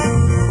awesome.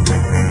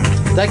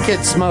 That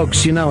kid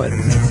smokes, you know it.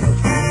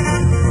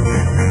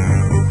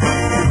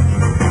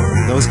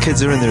 Those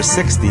kids are in their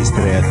 60s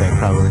today, I think,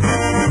 probably.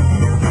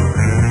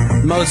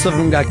 Most of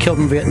them got killed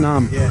in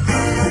Vietnam. Yeah.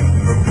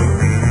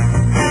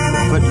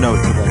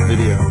 Footnote to that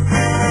video.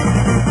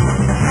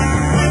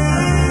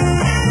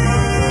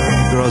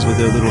 Girls with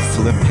their little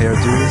flip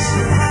hairdos.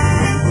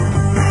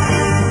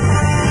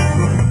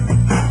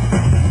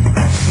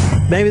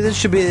 Maybe this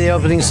should be the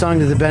opening song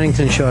to the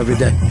Bennington show every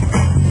day.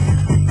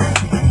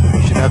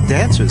 You should have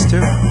dancers, too.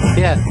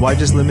 Yeah. Why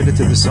just limit it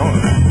to the song?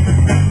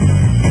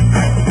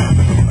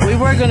 We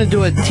were going to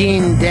do a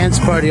teen dance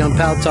party on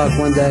Pal Talk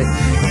one day.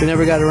 We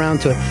never got around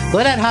to it.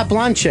 Look at that hot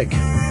blonde chick.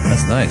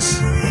 That's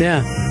nice.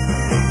 Yeah.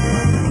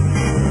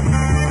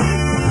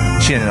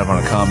 She ended up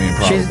on a commune,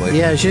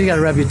 probably. She's got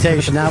a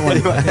reputation, that one.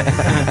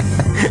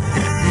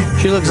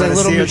 She looks like Wanna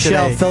little see her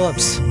Michelle today.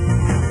 Phillips.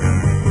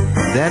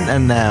 Then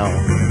and now.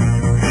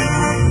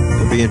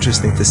 It'll be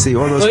interesting to see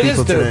all those Look at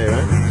people this dude. today,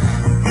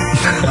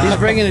 right? He's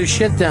bringing his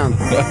shit down. All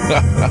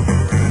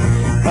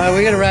right,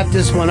 we got to wrap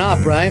this one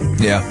up, right?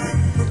 Yeah.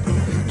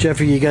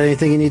 Jeffrey, you got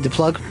anything you need to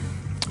plug?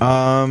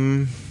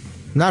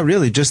 Not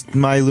really. Just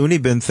my Looney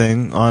Bin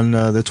thing on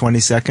the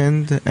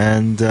 22nd,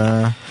 and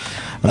That's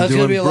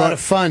going to be a lot of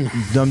fun.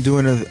 I'm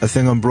doing a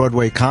thing on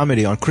Broadway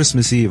Comedy on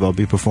Christmas Eve. I'll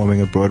be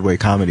performing at Broadway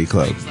Comedy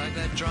Club.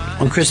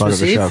 On Christmas Part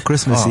of a Eve? show.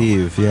 Christmas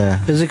Eve,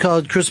 yeah. Is it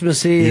called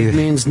Christmas Eve? Eve.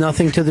 Means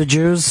nothing to the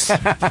Jews?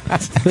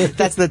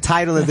 That's the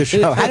title of the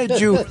show. How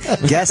did you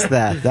guess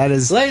that? That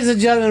is. Ladies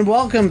and gentlemen,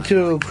 welcome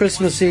to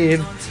Christmas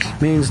Eve.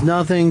 Means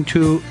nothing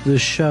to the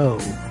show.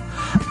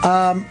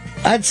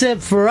 That's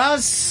it for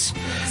us.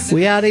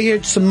 We out of here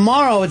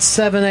tomorrow at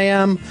 7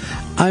 a.m.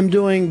 I'm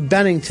doing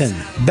Bennington.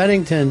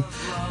 Bennington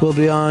will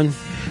be on.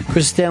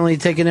 Chris Stanley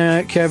taking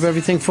care of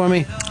everything for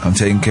me. I'm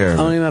taking care I of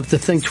don't it. even have to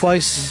think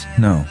twice.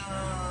 No.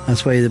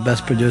 That's why you're the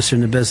best producer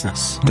in the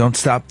business. Don't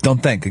stop.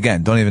 Don't think.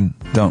 Again, don't.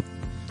 All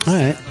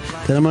right.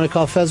 Then I'm going to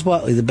call Fez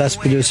Watley the best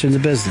producer in the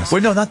business.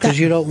 Wait, no, not that. Because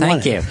you don't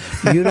want it.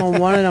 You don't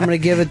want it, I'm going to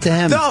give it to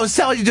him. No, I was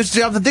telling you just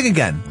to have the thing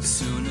again.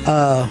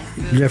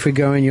 Jeffrey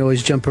Gorin, you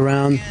always jump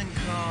around.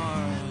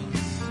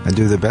 I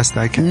do the best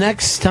I can.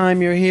 Next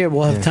time you're here,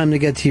 we'll have time to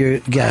get to your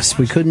guest.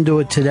 We couldn't do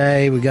it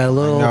today. We got a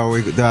little... No,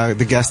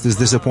 the guest is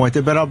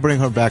disappointed, but I'll bring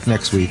her back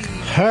next week.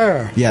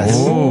 Her? Yes.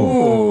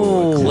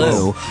 Ooh.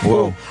 Clue.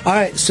 Whoa. All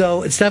right,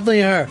 so it's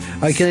definitely her. All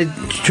right, can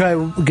I try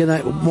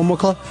one more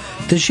call?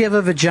 Does she have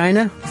a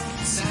vagina?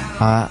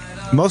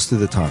 Most of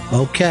the time.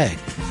 Okay.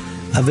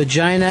 a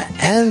vagina,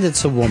 and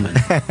it's a woman.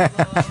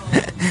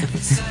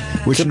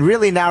 Which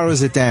really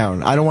narrows it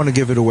down. I don't want to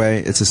give it away.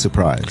 It's a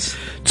surprise.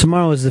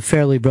 Tomorrow is the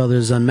Fairley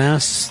Brothers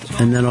Unmasked,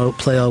 and then I'll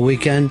play all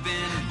weekend.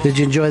 Did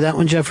you enjoy that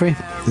one, Jeffrey?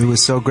 It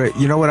was so great.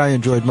 You know what I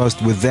enjoyed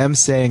most? With them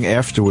saying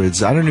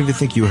afterwards, I don't even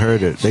think you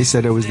heard it. They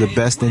said it was the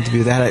best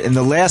interview they had in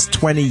the last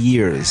 20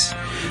 years.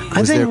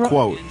 Was their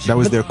quote. That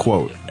was their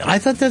quote. I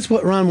thought that's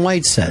what Ron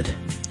White said.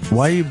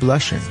 Why are you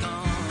blushing?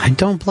 I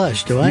don't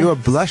blush, do I? You are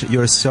blushing.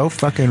 You're so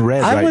fucking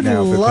red right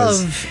now.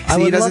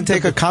 He doesn't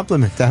take a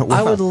compliment that well.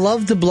 I would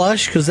love to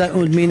blush because that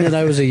would mean that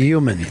I was a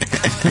human.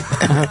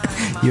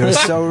 You're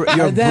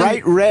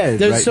bright red.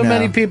 There's so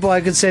many people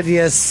I could say to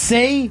you,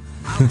 see,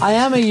 I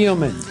am a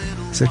human.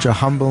 Such a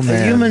humble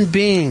man. A human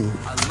being,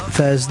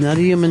 Fez, not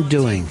a human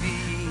doing.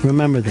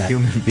 Remember that.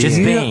 Human being. Just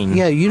being.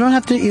 Yeah, you don't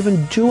have to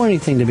even do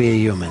anything to be a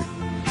human.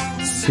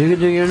 You can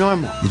do your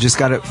normal. You just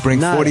got to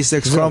bring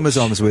 46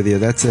 chromosomes with you.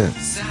 That's it.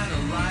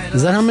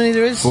 Is that how many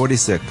there is?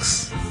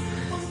 46.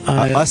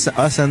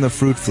 Us and the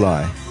fruit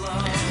fly.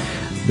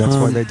 That's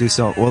why they do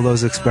all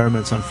those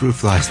experiments on fruit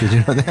flies. Did you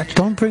know that?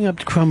 Don't bring up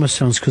the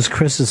chromosomes because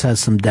Chris has had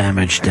some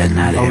damage in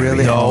that area. Oh,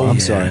 really? No, I'm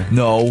sorry.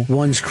 No.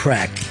 One's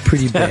cracked.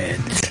 Pretty bad.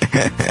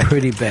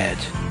 Pretty bad.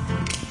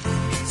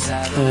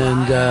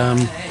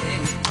 And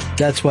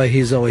that's why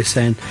he's always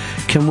saying,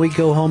 can we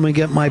go home and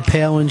get my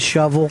pail and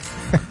shovel?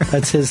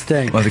 That's his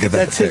thing.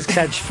 That's his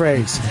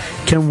catchphrase.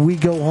 Can we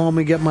go home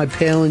and get my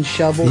pail and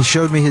shovel? He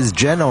showed me his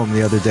genome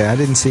the other day. I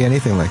didn't see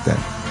anything like that.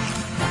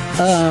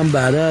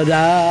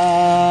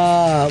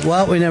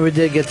 Well, we never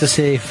did get to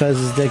see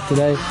Fez's dick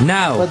today.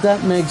 No. But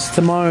that makes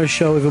tomorrow's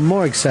show even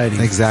more exciting.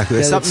 Exactly.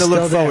 It's something to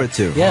look forward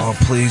to. Yeah. Oh,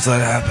 please let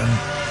it happen.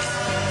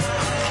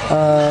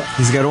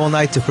 He's got all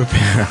night to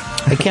prepare.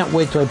 I can't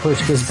wait till I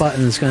push this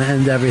button. It's going to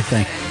end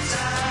everything.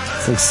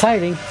 It's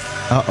exciting.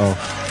 Uh-oh.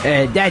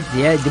 That's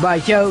the end of my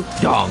show.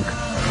 Donk.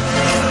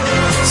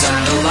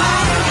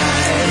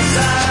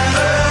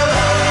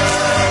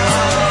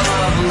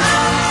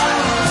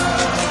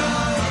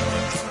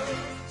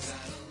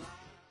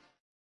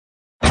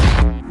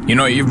 You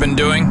know what you've been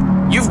doing?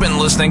 You've been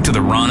listening to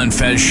the Ron and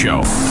Fez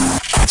Show.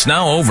 It's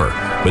now over,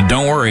 but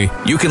don't worry,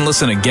 you can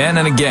listen again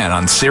and again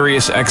on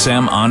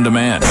SiriusXM On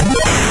Demand. Go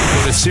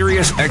to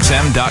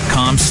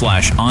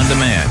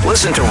SiriusXM.com/on-demand.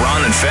 Listen to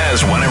Ron and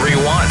Fez whenever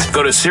you want.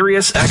 Go to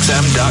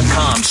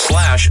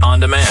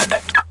SiriusXM.com/on-demand.